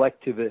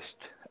collectivist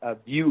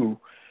view.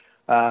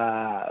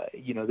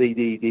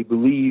 They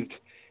believed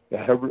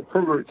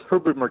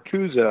Herbert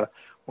Marcuse,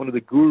 one of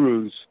the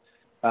gurus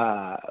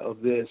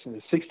of this in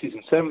the 60s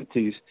and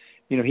 70s,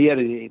 he had,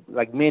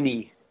 like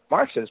many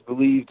Marxists,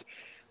 believed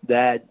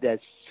that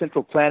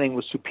central planning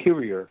was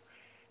superior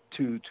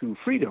to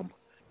freedom.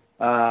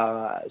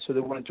 So they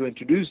wanted to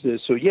introduce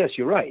this. So yes,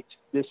 you're right.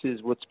 This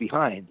is what's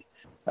behind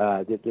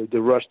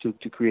the rush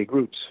to create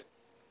groups.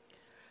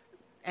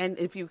 And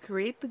if you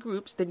create the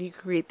groups, then you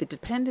create the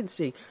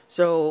dependency.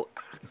 So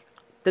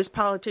this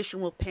politician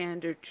will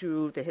pander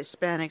to the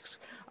Hispanics.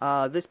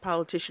 This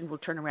politician will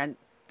turn around.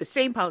 The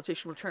same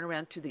politician will turn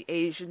around to the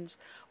Asians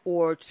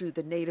or to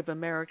the Native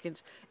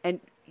Americans.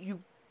 And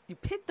you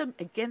pit them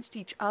against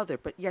each other,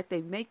 but yet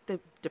they make them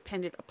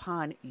dependent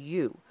upon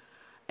you.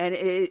 And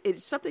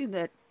it's something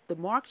that the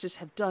Marxists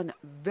have done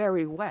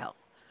very well.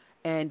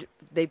 And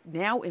they've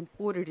now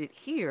imported it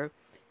here,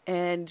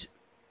 and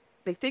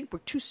they think we're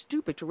too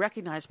stupid to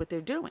recognize what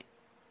they're doing.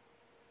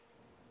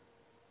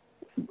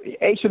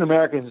 Asian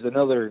Americans is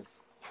another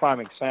prime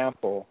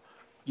example.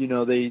 You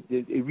know,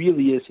 it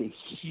really is a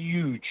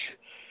huge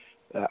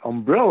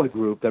umbrella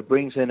group that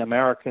brings in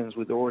Americans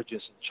with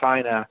origins in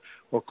China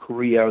or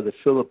Korea or the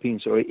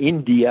Philippines or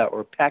India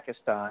or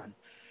Pakistan.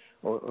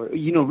 Or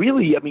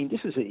really, I mean,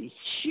 this is a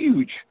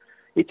huge.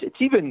 It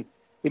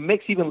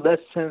makes even less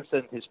sense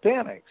than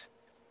Hispanics,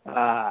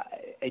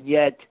 and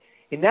yet,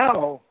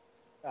 now,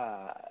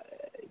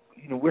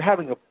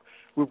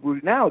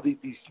 we're now these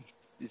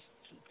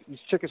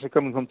chickens are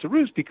coming home to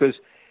roost because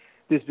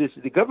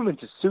the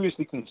government is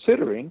seriously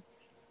considering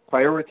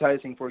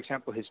prioritizing, for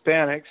example,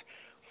 Hispanics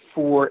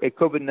for a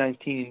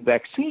COVID-19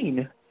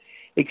 vaccine,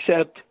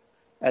 except,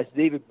 as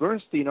David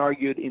Bernstein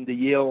argued in the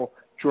Yale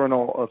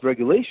Journal of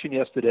Regulation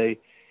yesterday,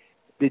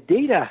 the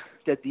data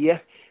that the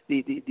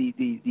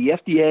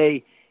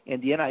FDA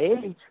and the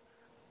NIH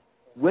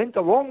went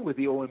along with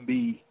the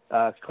OMB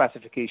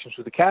classifications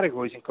for the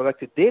categories and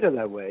collected data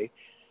that way,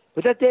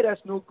 but that data is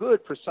no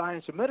good for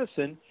science or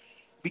medicine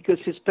because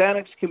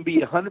Hispanics can be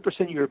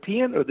 100%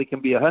 European, or they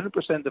can be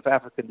 100% of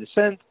African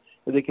descent,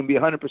 or they can be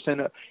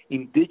 100%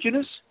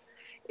 indigenous,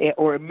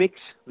 or a mix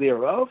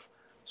thereof,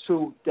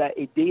 so that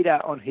a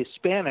data on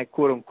Hispanic,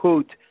 quote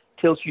unquote,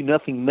 tells you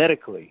nothing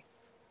medically.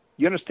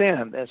 You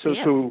understand? And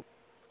so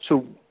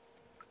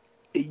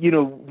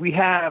we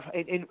have,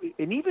 and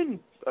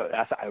even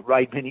as I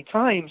write many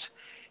times,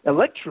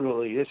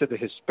 electorally, they said the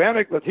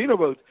Hispanic Latino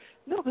vote.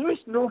 No, there is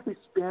no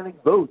Hispanic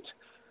vote.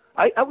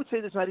 I would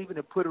say there's not even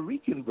a Puerto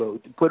Rican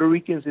vote. Puerto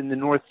Ricans in the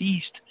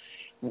Northeast,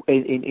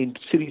 in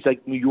cities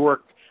like New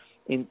York,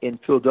 in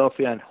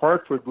Philadelphia and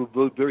Hartford, will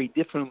vote very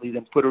differently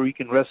than Puerto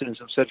Rican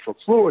residents of Central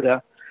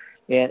Florida,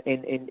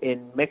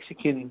 and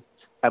Mexican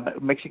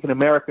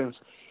Americans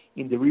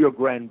in the Rio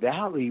Grande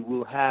Valley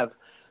will have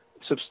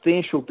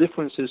substantial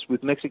differences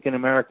with Mexican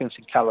Americans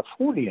in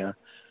California.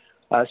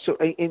 So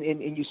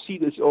you see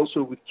this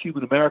also with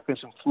Cuban Americans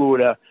in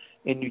Florida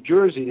and New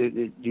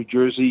Jersey. New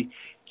Jersey,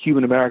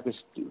 Cuban Americans,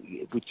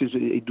 which is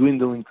a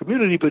dwindling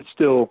community, but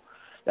still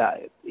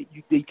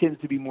they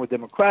tend to be more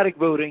Democratic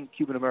voting.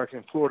 Cuban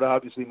Americans in Florida,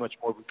 obviously, much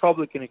more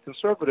Republican and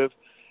conservative.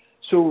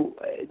 So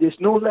there's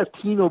no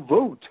Latino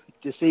vote,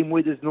 the same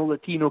way there's no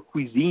Latino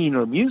cuisine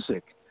or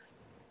music.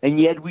 And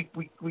yet we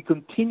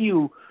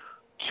continue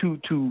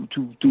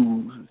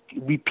to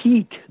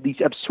repeat these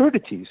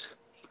absurdities.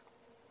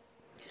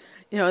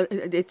 You know,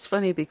 it's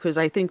funny because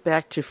I think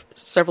back to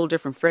several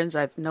different friends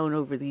I've known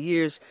over the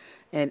years,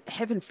 and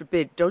heaven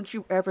forbid, don't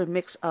you ever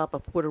mix up a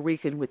Puerto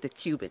Rican with a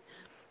Cuban.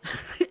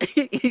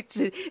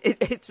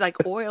 It's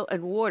like oil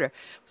and water.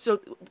 So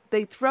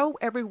they throw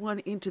everyone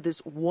into this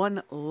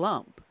one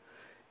lump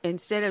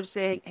instead of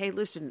saying, hey,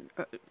 listen,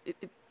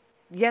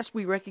 yes,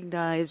 we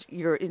recognize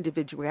your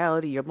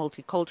individuality, your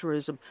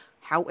multiculturalism.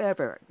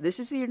 However, this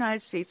is the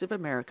United States of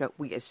America.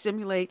 We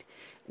assimilate,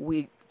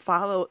 we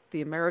follow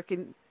the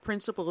American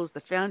principles,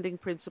 the founding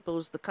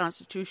principles, the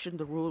Constitution,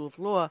 the rule of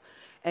law,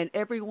 and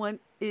everyone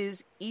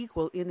is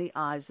equal in the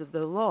eyes of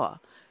the law.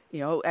 You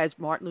know, as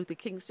Martin Luther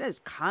King says,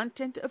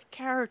 content of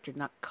character,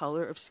 not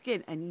color of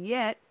skin. And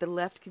yet the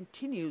left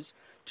continues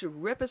to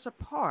rip us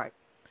apart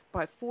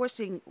by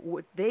forcing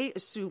what they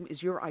assume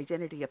is your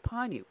identity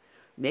upon you,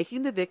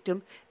 making the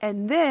victim,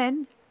 and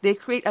then they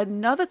create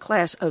another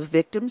class of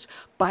victims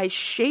by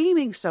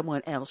shaming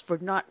someone else for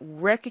not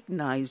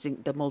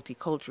recognizing the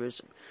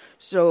multiculturalism.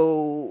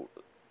 So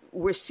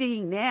we're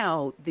seeing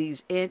now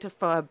these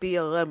Antifa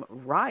BLM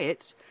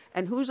riots,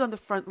 and who's on the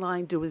front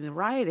line doing the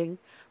rioting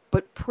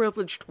but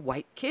privileged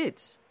white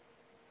kids?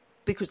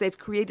 Because they've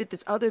created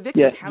this other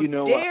victim. Yes, How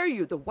dare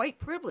you, the white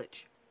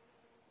privilege?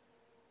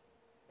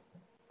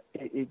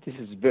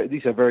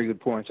 These are very good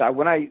points.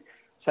 When I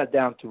sat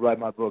down to write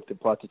my book, The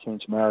Plot to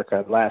Change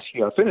America, last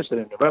year, I finished it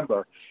in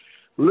November.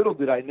 Little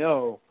did I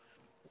know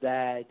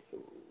that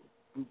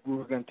we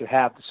were going to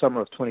have the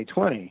summer of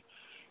 2020,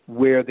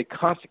 where the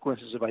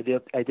consequences of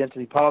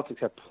identity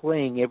politics are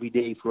playing every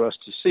day for us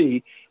to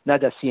see.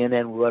 Not that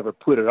CNN will ever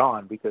put it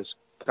on, because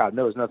God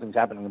knows nothing's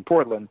happening in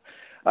Portland.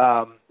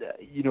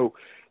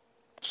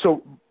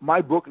 So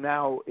my book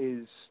now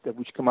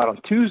which come out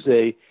on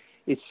Tuesday,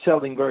 it's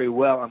selling very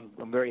well.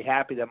 I'm very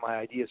happy that my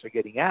ideas are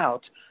getting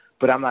out,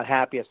 but I'm not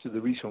happy as to the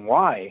reason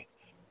why.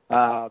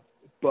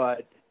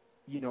 But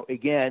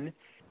again,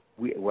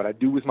 what I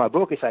do with my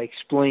book is I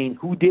explain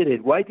who did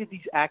it. Why did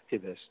these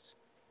activists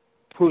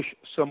push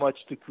so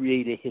much to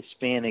create a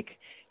Hispanic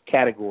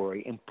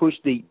category and push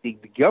the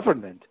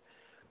government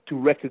to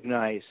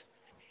recognize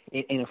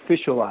and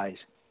officialize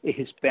a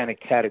Hispanic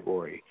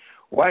category?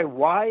 What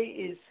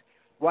was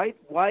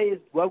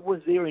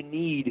there a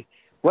need?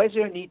 Why is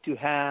there a need to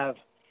have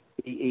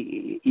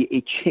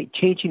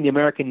changing the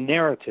American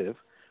narrative,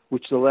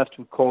 which the left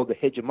would call the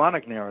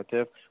hegemonic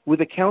narrative,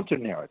 with a counter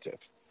narrative?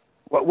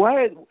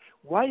 Why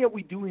are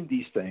we doing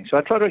these things? So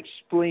I try to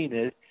explain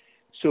it.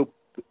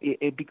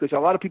 Because a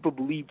lot of people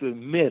believe the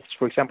myths.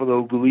 For example,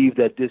 they'll believe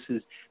that this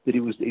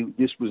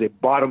was a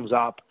bottoms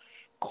up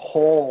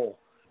call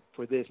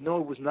for this. No,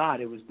 it was not.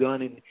 It was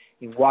done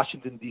in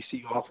Washington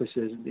D.C.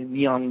 offices, in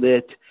neon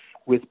lit,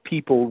 with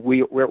people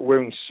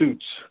wearing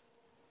suits.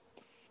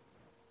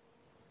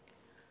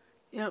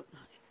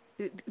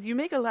 You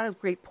make a lot of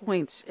great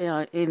points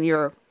in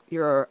your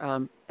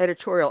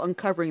editorial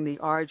uncovering the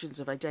origins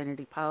of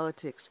identity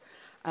politics,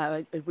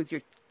 with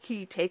your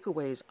key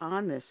takeaways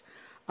on this.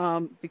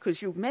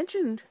 Because you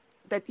mentioned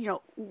that,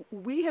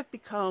 we have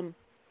become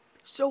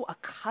so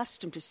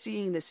accustomed to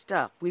seeing this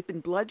stuff. We've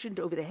been bludgeoned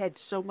over the head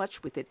so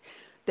much with it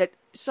that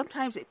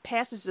sometimes it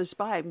passes us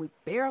by and we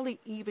barely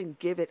even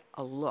give it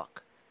a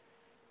look.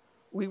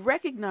 We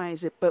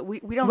recognize it, but we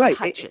don't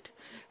touch it.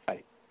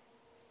 Right.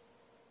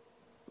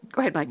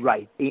 Go ahead, Mike.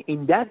 Right.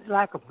 And that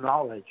lack of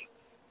knowledge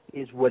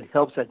is what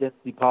helps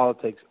identity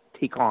politics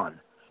take on.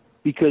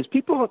 Because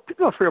people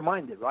are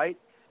fair-minded, right?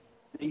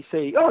 They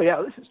say, oh,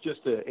 yeah, this is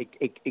just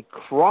a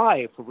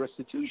cry for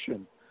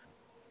restitution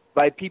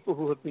by people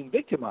who have been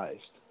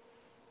victimized.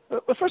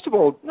 But first of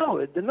all,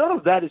 no, none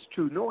of that is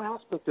true. No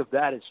aspect of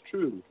that is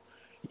true.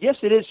 Yes,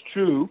 it is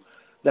true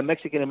that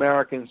Mexican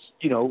Americans,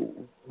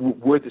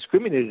 were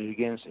discriminated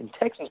against in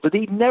Texas, but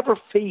they never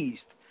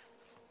faced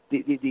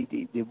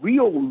the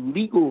real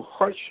legal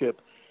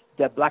hardship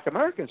that Black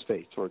Americans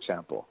faced, for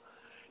example.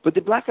 But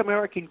the Black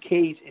American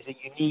case is a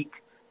unique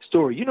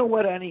story. You know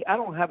what, Annie? I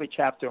don't have a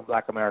chapter on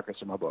Black Americans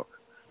in my book.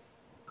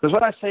 Because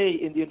what I say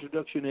in the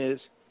introduction is,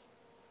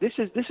 this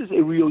is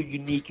a real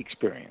unique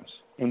experience,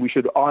 and we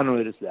should honor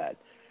it as that.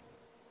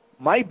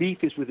 My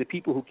beef is with the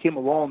people who came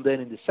along then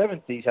in the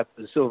 70s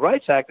after the Civil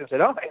Rights Act and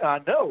said, oh, hang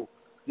on, no,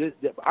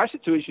 our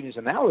situation is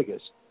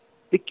analogous.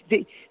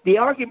 The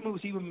argument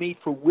was even made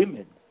for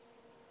women,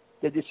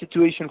 that the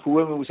situation for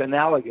women was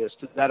analogous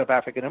to that of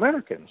African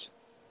Americans.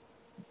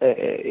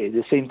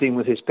 The same thing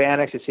with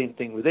Hispanics, the same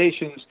thing with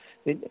Asians.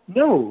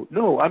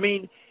 No. I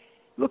mean,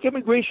 look,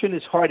 immigration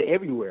is hard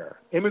everywhere.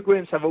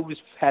 Immigrants have always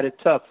had it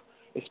tough,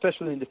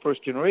 especially in the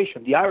first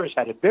generation. The Irish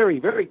had it very,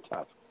 very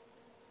tough.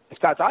 The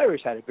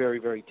Scots-Irish had it very,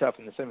 very tough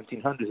in the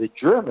 1700s. The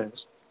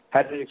Germans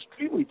had it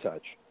extremely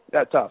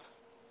tough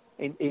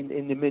in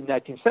the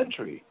mid-19th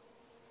century.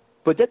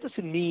 But that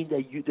doesn't mean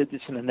that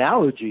it's an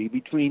analogy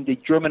between the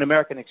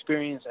German-American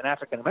experience and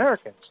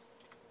African-Americans.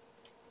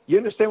 You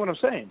understand what I'm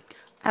saying?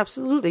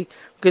 Absolutely,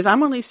 because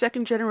I'm only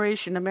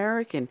second-generation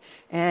American,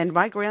 and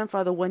my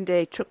grandfather one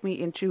day took me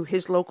into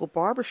his local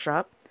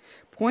barbershop,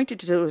 pointed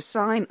to a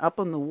sign up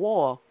on the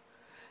wall,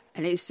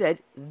 and he said,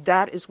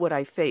 that is what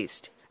I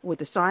faced. What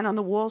the sign on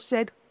the wall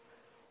said,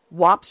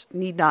 WAPs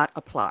need not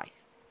apply.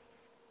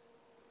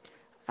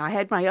 I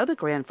had my other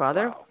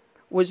grandfather,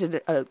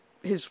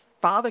 his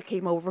father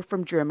came over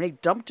from Germany,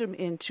 dumped him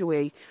into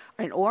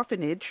an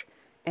orphanage,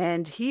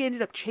 and he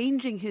ended up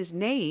changing his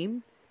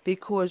name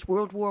because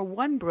World War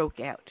I broke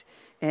out,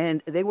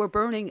 and they were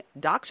burning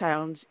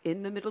dachshunds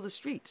in the middle of the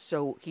street.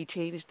 So he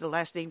changed the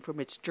last name from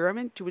its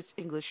German to its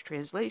English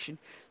translation,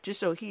 just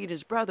so he and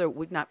his brother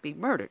would not be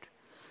murdered.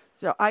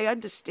 So I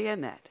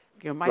understand that.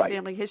 My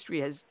family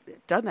history has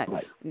done that.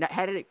 Right.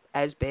 Had it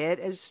as bad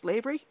as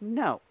slavery?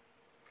 No,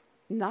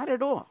 not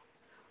at all.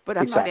 But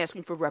I'm not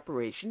asking for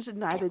reparations, and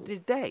neither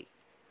did they.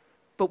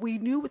 But we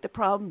knew what the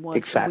problem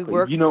was, and we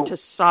worked to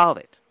solve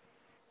it.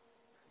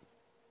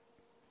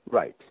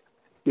 Right.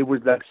 There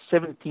was like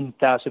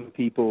 17,000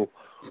 people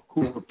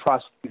who were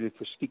prosecuted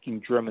for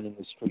speaking German in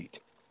the street,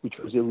 which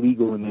was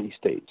illegal in many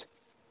states.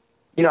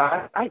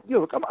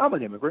 Look, I'm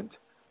an immigrant.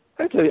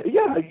 I tell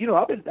you,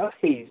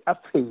 I've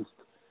faced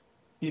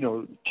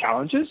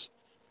challenges,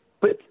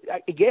 but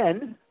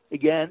again,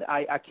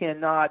 I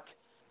cannot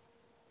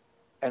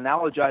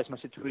analogize my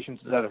situation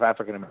to that of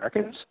African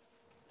Americans,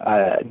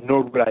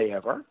 nor would I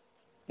ever.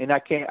 And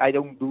I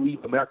don't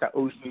believe America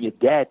owes me a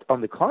debt.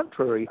 On the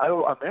contrary, I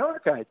owe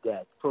America a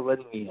debt for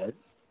letting me in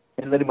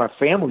and letting my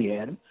family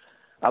in,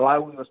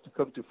 allowing us to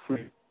come to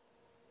freedom.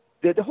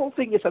 The whole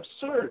thing is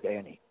absurd,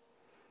 Annie.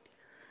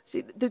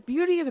 See, the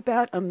beauty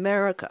about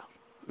America,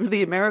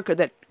 the America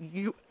that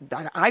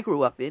I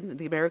grew up in,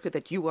 the America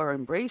that you are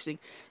embracing,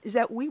 is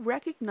that we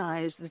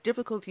recognize the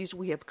difficulties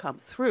we have come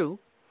through,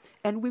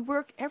 and we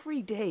work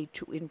every day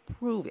to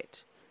improve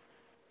it.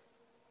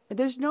 And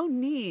there's no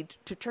need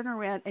to turn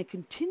around and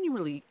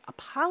continually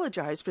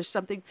apologize for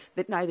something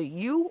that neither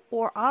you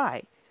or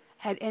I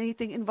had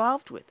anything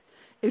involved with.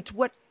 It's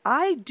what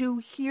I do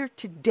here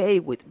today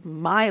with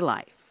my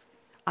life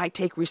I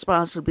take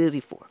responsibility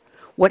for.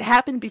 What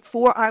happened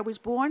before I was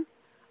born,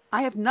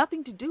 I have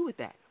nothing to do with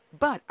that,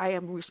 but I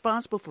am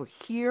responsible for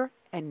here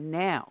and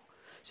now.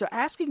 So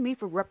asking me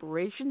for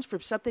reparations for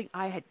something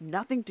I had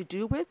nothing to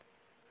do with,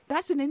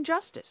 that's an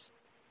injustice.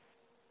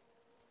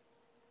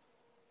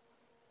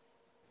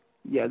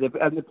 Yeah,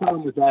 and the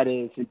problem with that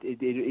is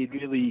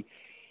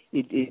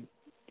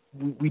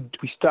we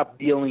stop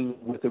dealing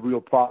with the real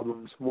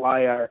problems.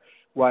 Why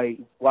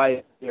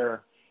is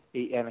there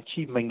an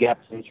achievement gap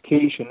in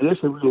education? There's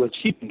a real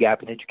achievement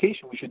gap in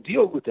education. We should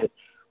deal with it.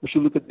 We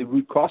should look at the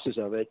root causes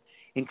of it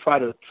and try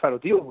to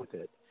deal with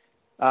it.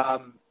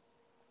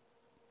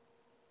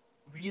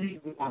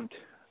 Really want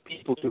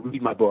people to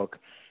read my book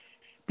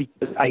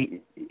because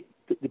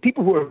the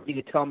people who are reading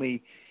it tell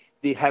me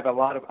they have a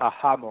lot of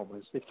aha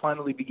moments. They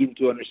finally begin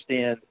to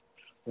understand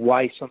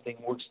why something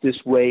works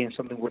this way and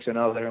something works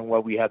another, and why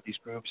we have these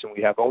groups and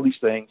we have all these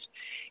things,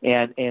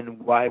 and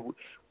why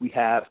we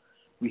have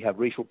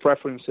racial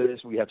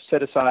preferences, we have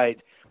set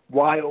aside,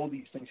 why all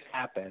these things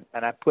happen.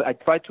 And I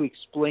try to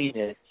explain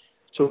it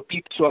so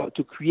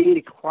to create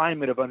a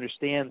climate of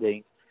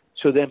understanding,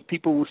 so then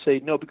people will say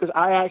no, because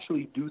I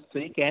actually do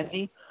think,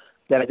 Annie,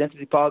 that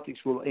identity politics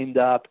will end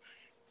up,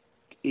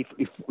 if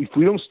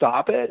we don't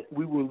stop it,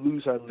 we will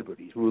lose our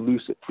liberties. We will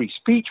lose free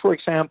speech, for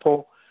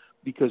example,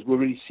 because we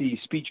already see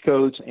speech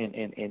codes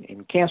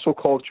and cancel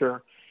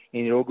culture,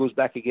 and it all goes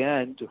back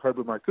again to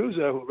Herbert Marcuse,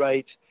 who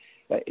writes,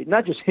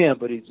 not just him,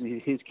 but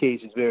his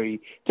case is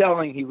very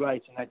telling. He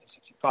writes in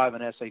 1965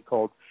 an essay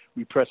called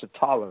Repressive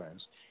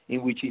Tolerance,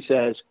 in which he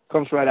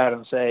comes right out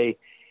and say,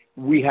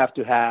 we have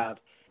to have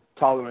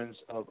tolerance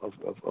of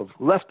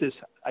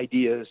leftist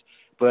ideas,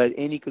 but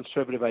any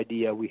conservative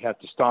idea we have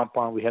to stomp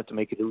on, we have to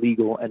make it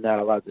illegal and not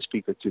allow the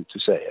speaker to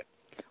say it.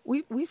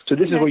 So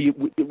this is where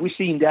we're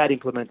seeing that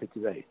implemented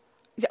today.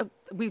 Yeah,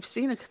 we've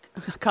seen it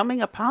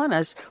coming upon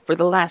us for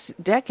the last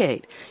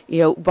decade,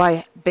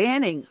 by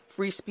banning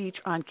free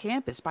speech on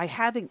campus, by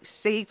having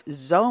safe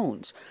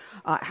zones.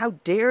 How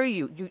dare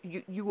you?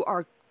 You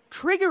are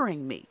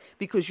triggering me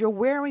because you're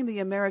wearing the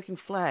American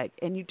flag,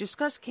 and you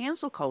discuss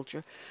cancel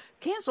culture.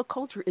 Cancel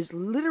culture is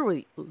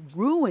literally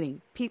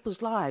ruining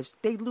people's lives.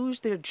 They lose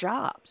their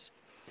jobs.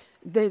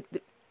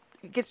 It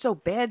gets so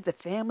bad the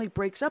family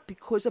breaks up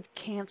because of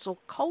cancel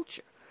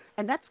culture.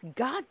 And that's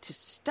got to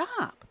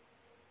stop.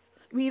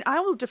 I mean,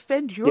 I will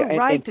defend your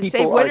right to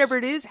say whatever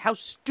it is, how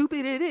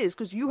stupid it is,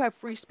 because you have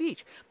free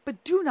speech.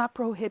 But do not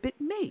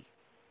prohibit me.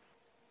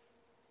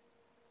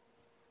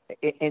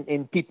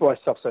 And people are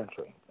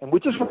self-censoring, and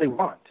which is what they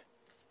want.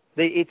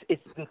 It's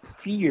the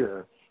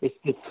fear, it's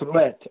the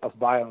threat of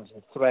violence,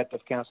 the threat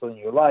of canceling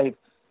your life,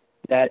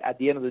 that at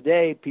the end of the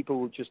day, people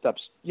will just stop.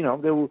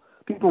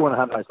 People want to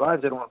have nice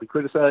lives. They don't want to be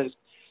criticized.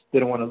 They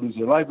don't want to lose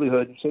their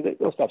livelihood, so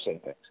they'll stop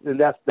saying things. And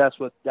that's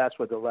what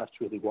the left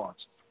really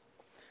wants.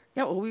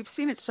 Yeah, well, we've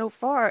seen it so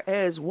far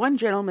as one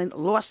gentleman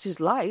lost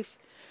his life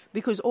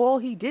because all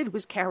he did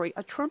was carry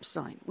a Trump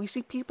sign. We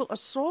see people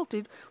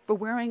assaulted for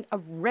wearing a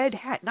red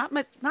hat, not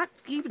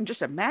even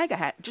just a MAGA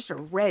hat, just a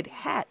red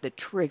hat that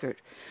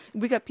triggered.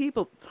 We got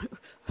people,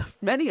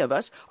 many of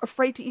us,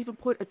 afraid to even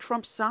put a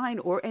Trump sign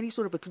or any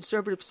sort of a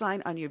conservative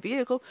sign on your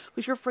vehicle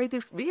because you're afraid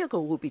the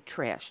vehicle will be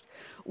trashed.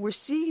 We're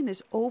seeing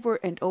this over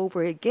and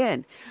over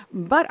again.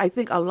 But I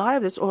think a lot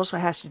of this also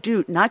has to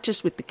do not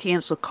just with the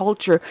cancel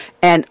culture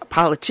and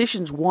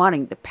politicians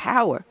wanting the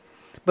power,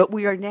 but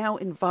we are now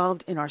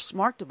involved in our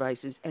smart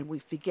devices, and we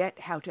forget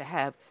how to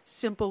have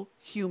simple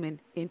human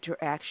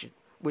interaction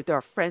with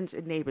our friends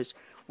and neighbors.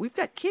 We've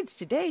got kids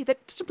today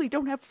that simply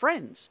don't have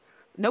friends.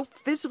 No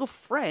physical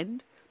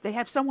friend. They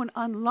have someone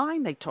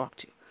online they talk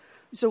to.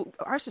 So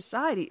our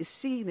society is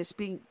seeing this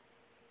being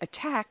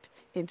attacked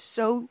in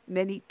so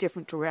many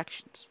different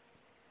directions.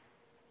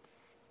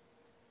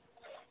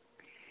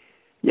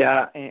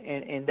 Yeah,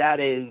 and that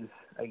is,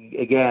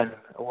 again,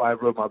 why I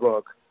wrote my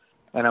book.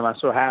 And I'm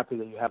so happy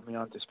that you have me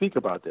on to speak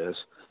about this,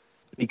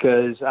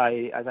 because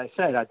as I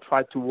said, I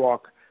tried to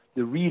walk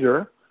the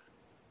reader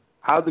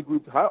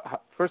the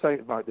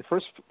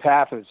first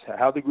half is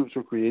how the groups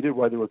were created,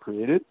 why they were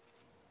created,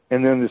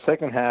 and then the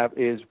second half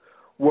is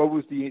what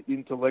was the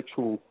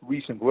intellectual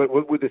reason,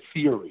 what were the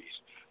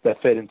theories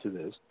that fed into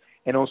this,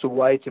 and also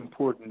why it's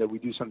important that we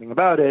do something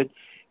about it.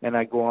 And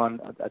I go on,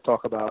 I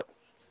talk about,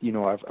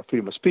 our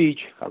freedom of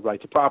speech, our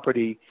right to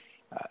property,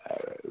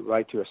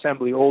 right to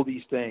assembly, all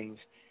these things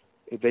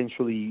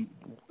eventually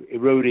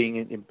eroding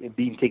and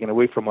being taken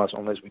away from us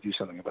unless we do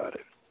something about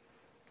it.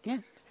 Yeah,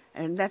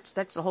 and that's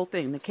the whole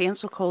thing. The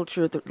cancel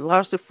culture, the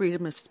loss of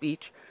freedom of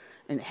speech,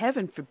 and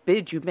heaven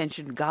forbid you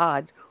mention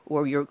God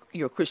or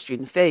your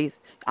Christian faith,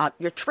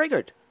 you're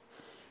triggered.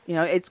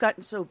 It's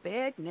gotten so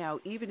bad now,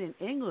 even in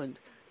England,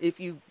 if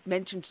you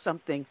mention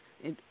something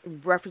in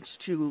reference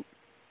to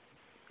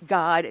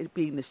God and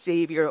being the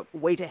Savior,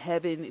 way to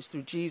heaven is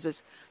through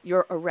Jesus,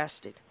 you're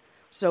arrested.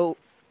 So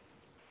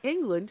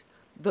England,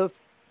 the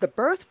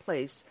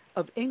birthplace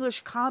of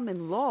English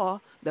common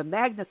law, the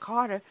Magna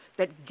Carta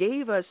that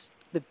gave us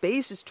the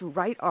basis to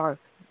write our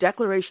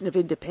Declaration of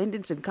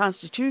Independence and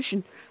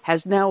Constitution,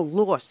 has now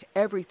lost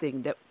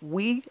everything that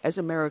we as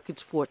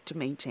Americans fought to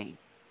maintain.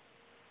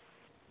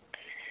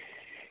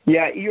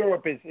 Yeah,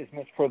 Europe is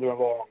much further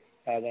along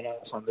than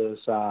us on this.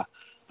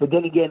 But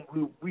then again,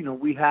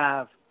 we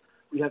have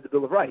the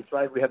Bill of Rights,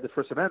 right? We have the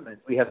First Amendment.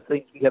 We have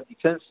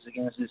defenses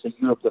against this that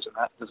Europe doesn't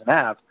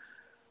have.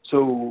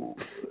 So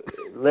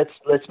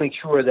let's make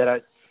sure that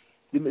our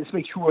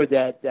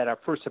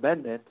First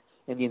Amendment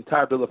and the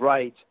entire Bill of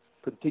Rights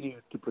continue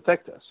to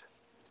protect us.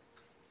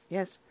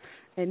 Yes,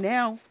 and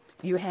now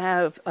you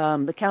have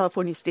the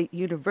California State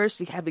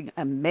University having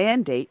a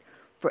mandate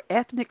for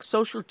ethnic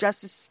social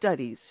justice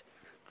studies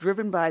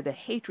driven by the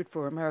hatred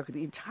for America.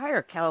 The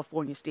entire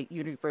California State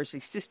University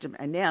system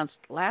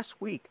announced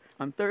last week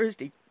on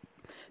Thursday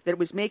that it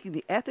was making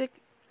the ethnic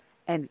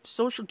and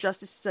social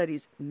justice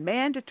studies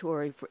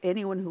mandatory for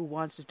anyone who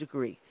wants a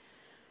degree.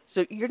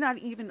 So you're not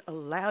even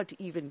allowed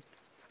to even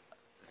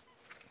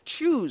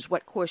choose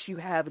what course you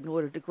have in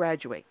order to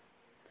graduate.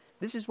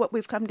 This is what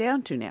we've come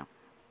down to now.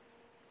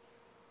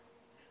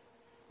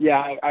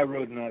 Yeah, I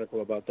wrote an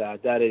article about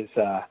that. That is,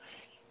 I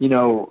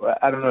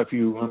don't know if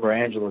you remember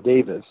Angela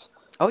Davis.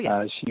 Oh,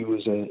 yes. She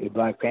was a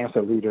Black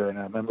Panther leader and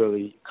a member of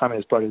the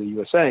Communist Party of the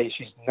USA.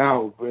 She's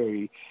now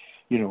very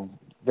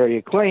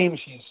acclaimed.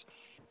 She's,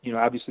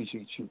 obviously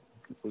she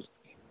was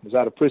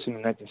out of prison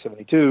in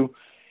 1972.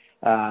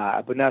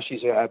 But now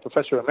she's a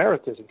professor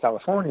emeritus in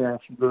California.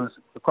 She goes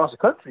across the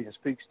country and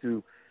speaks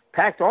to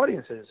packed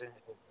audiences and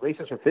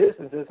racist or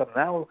physicists.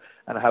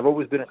 And I have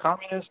always been a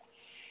communist.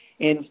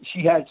 And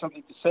she had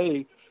something to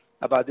say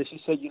about this.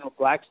 She said,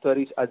 Black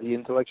studies are the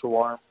intellectual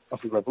arm of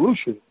the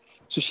revolution.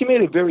 So she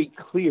made it very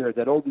clear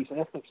that all these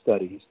ethnic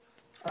studies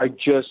are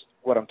just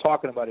what I'm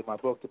talking about in my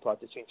book, The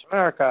Plot to Change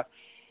America,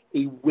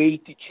 a way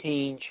to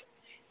change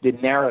the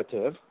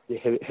narrative, the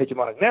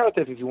hegemonic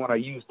narrative, if you want to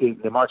use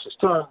the Marxist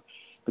term,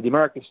 but the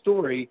American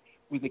story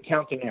with the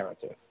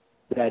counter-narrative.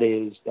 That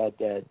is that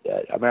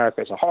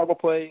America is a horrible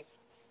place,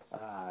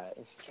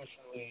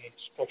 institutionally,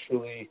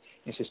 structurally,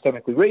 and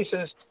systemically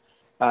racist.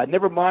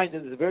 Never mind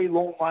that there's a very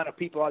long line of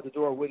people out the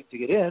door waiting to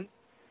get in,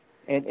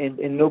 and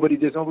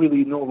there's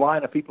no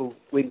line of people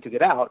waiting to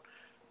get out.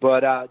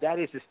 But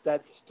that's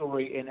the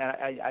story. And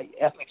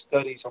ethnic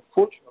studies,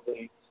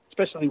 unfortunately,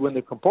 especially when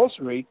they're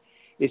compulsory,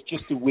 is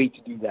just a way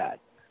to do that,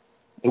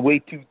 a way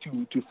to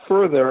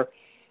further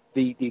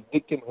the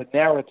victimhood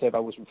narrative I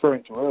was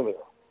referring to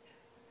earlier.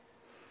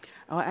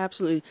 Oh,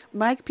 absolutely.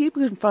 Mike,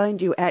 people can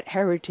find you at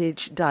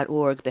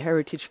heritage.org, the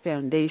Heritage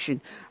Foundation.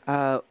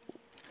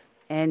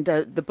 And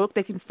the book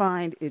they can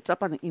find, it's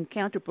up on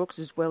Encounter Books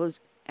as well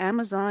as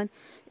Amazon.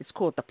 It's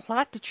called The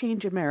Plot to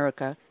Change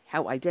America,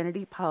 How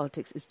Identity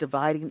Politics is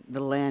Dividing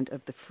the Land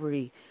of the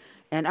Free.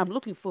 And I'm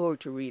looking forward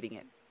to reading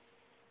it.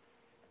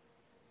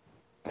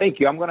 Thank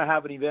you. I'm going to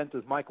have an event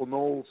with Michael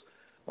Knowles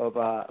of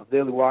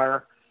Daily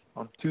Wire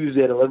on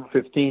Tuesday at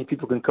 11:15.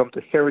 People can come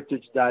to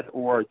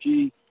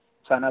heritage.org,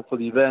 sign up for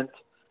the event,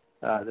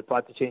 The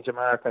Plot to Change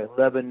America,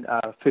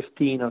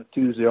 11:15 on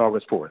Tuesday,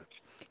 August 4th.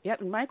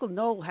 Yep, and Michael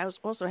Knowles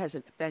also has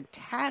a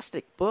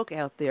fantastic book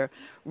out there,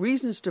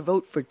 Reasons to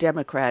Vote for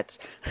Democrats.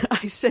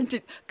 I sent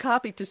a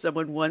copy to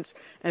someone once,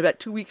 and about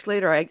 2 weeks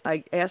later,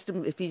 I asked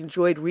him if he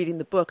enjoyed reading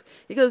the book.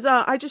 He goes,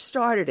 I just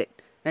started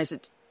it. And I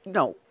said,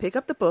 no, pick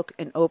up the book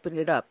and open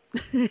it up.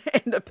 And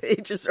the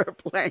pages are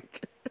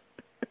blank.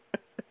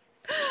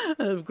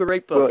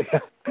 Great book.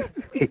 Well,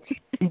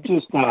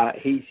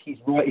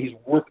 he's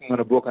working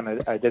on a book on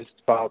identity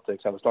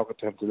politics. I was talking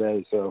to him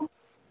today, so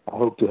I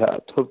hope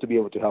to be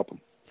able to help him.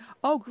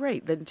 Oh,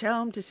 great. Then tell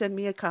him to send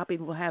me a copy,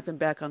 and we'll have him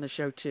back on the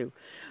show, too.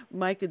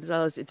 Mike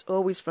Gonzalez, it's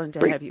always fun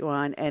to have you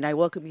on, and I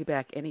welcome you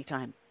back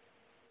anytime.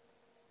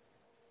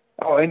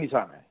 Oh,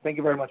 anytime. Thank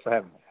you very much for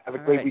having me. Have a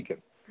great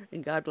weekend.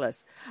 And God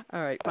bless.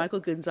 All right, Michael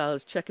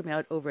Gonzalez, check him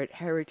out over at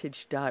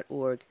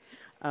heritage.org.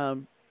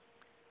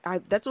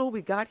 That's all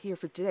we got here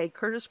for today.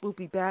 Curtis will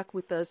be back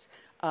with us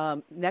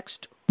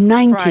next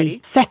 90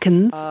 Friday,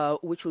 seconds,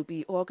 which will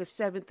be August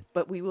 7th,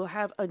 but we will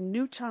have a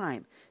new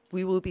time.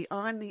 We will be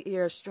on the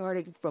air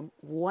starting from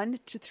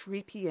 1 to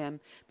 3 p.m.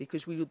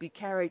 because we will be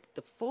carried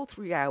the full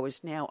 3 hours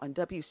now on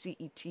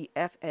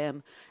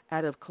WCET-FM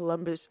out of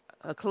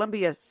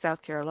Columbia,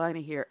 South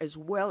Carolina here, as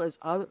well as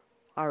our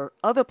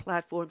other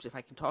platforms, if I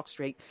can talk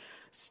straight,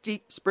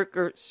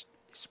 Spreaker,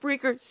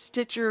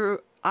 Stitcher,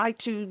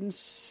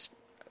 iTunes,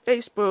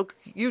 Facebook,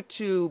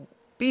 YouTube,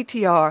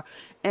 BTR,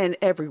 and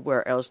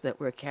everywhere else that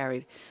we're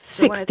carried.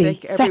 So I want to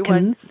thank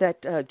everyone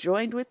that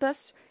joined with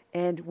us,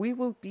 and we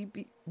will be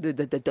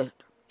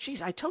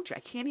Geez, I told you, I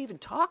can't even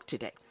talk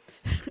today.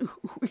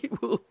 We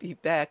will be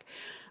back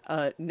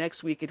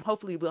next week, and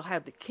hopefully we'll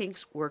have the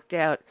kinks worked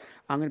out.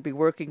 I'm going to be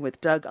working with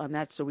Doug on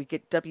that so we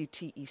get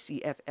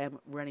WTEC-FM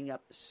running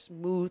up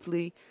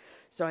smoothly.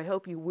 So I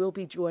hope you will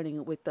be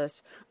joining with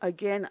us.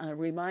 Again, I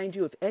remind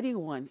you, if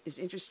anyone is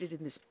interested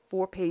in this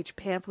 4-page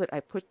pamphlet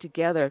I put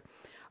together,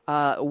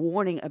 a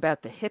warning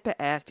about the HIPAA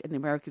Act and the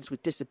Americans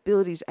with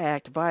Disabilities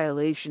Act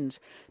violations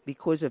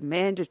because of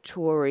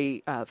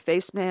mandatory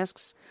face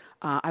masks,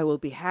 I will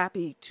be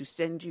happy to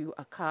send you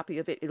a copy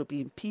of it. It'll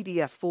be in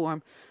PDF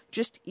form.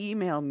 Just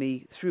email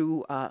me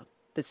through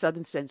the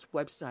Southern Sense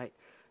website.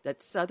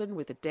 That's Southern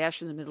with a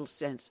dash in the middle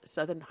sense,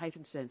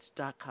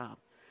 southern-sense.com.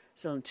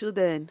 So until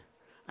then,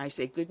 I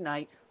say good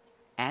night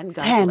and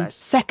God 10 bless.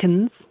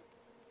 seconds.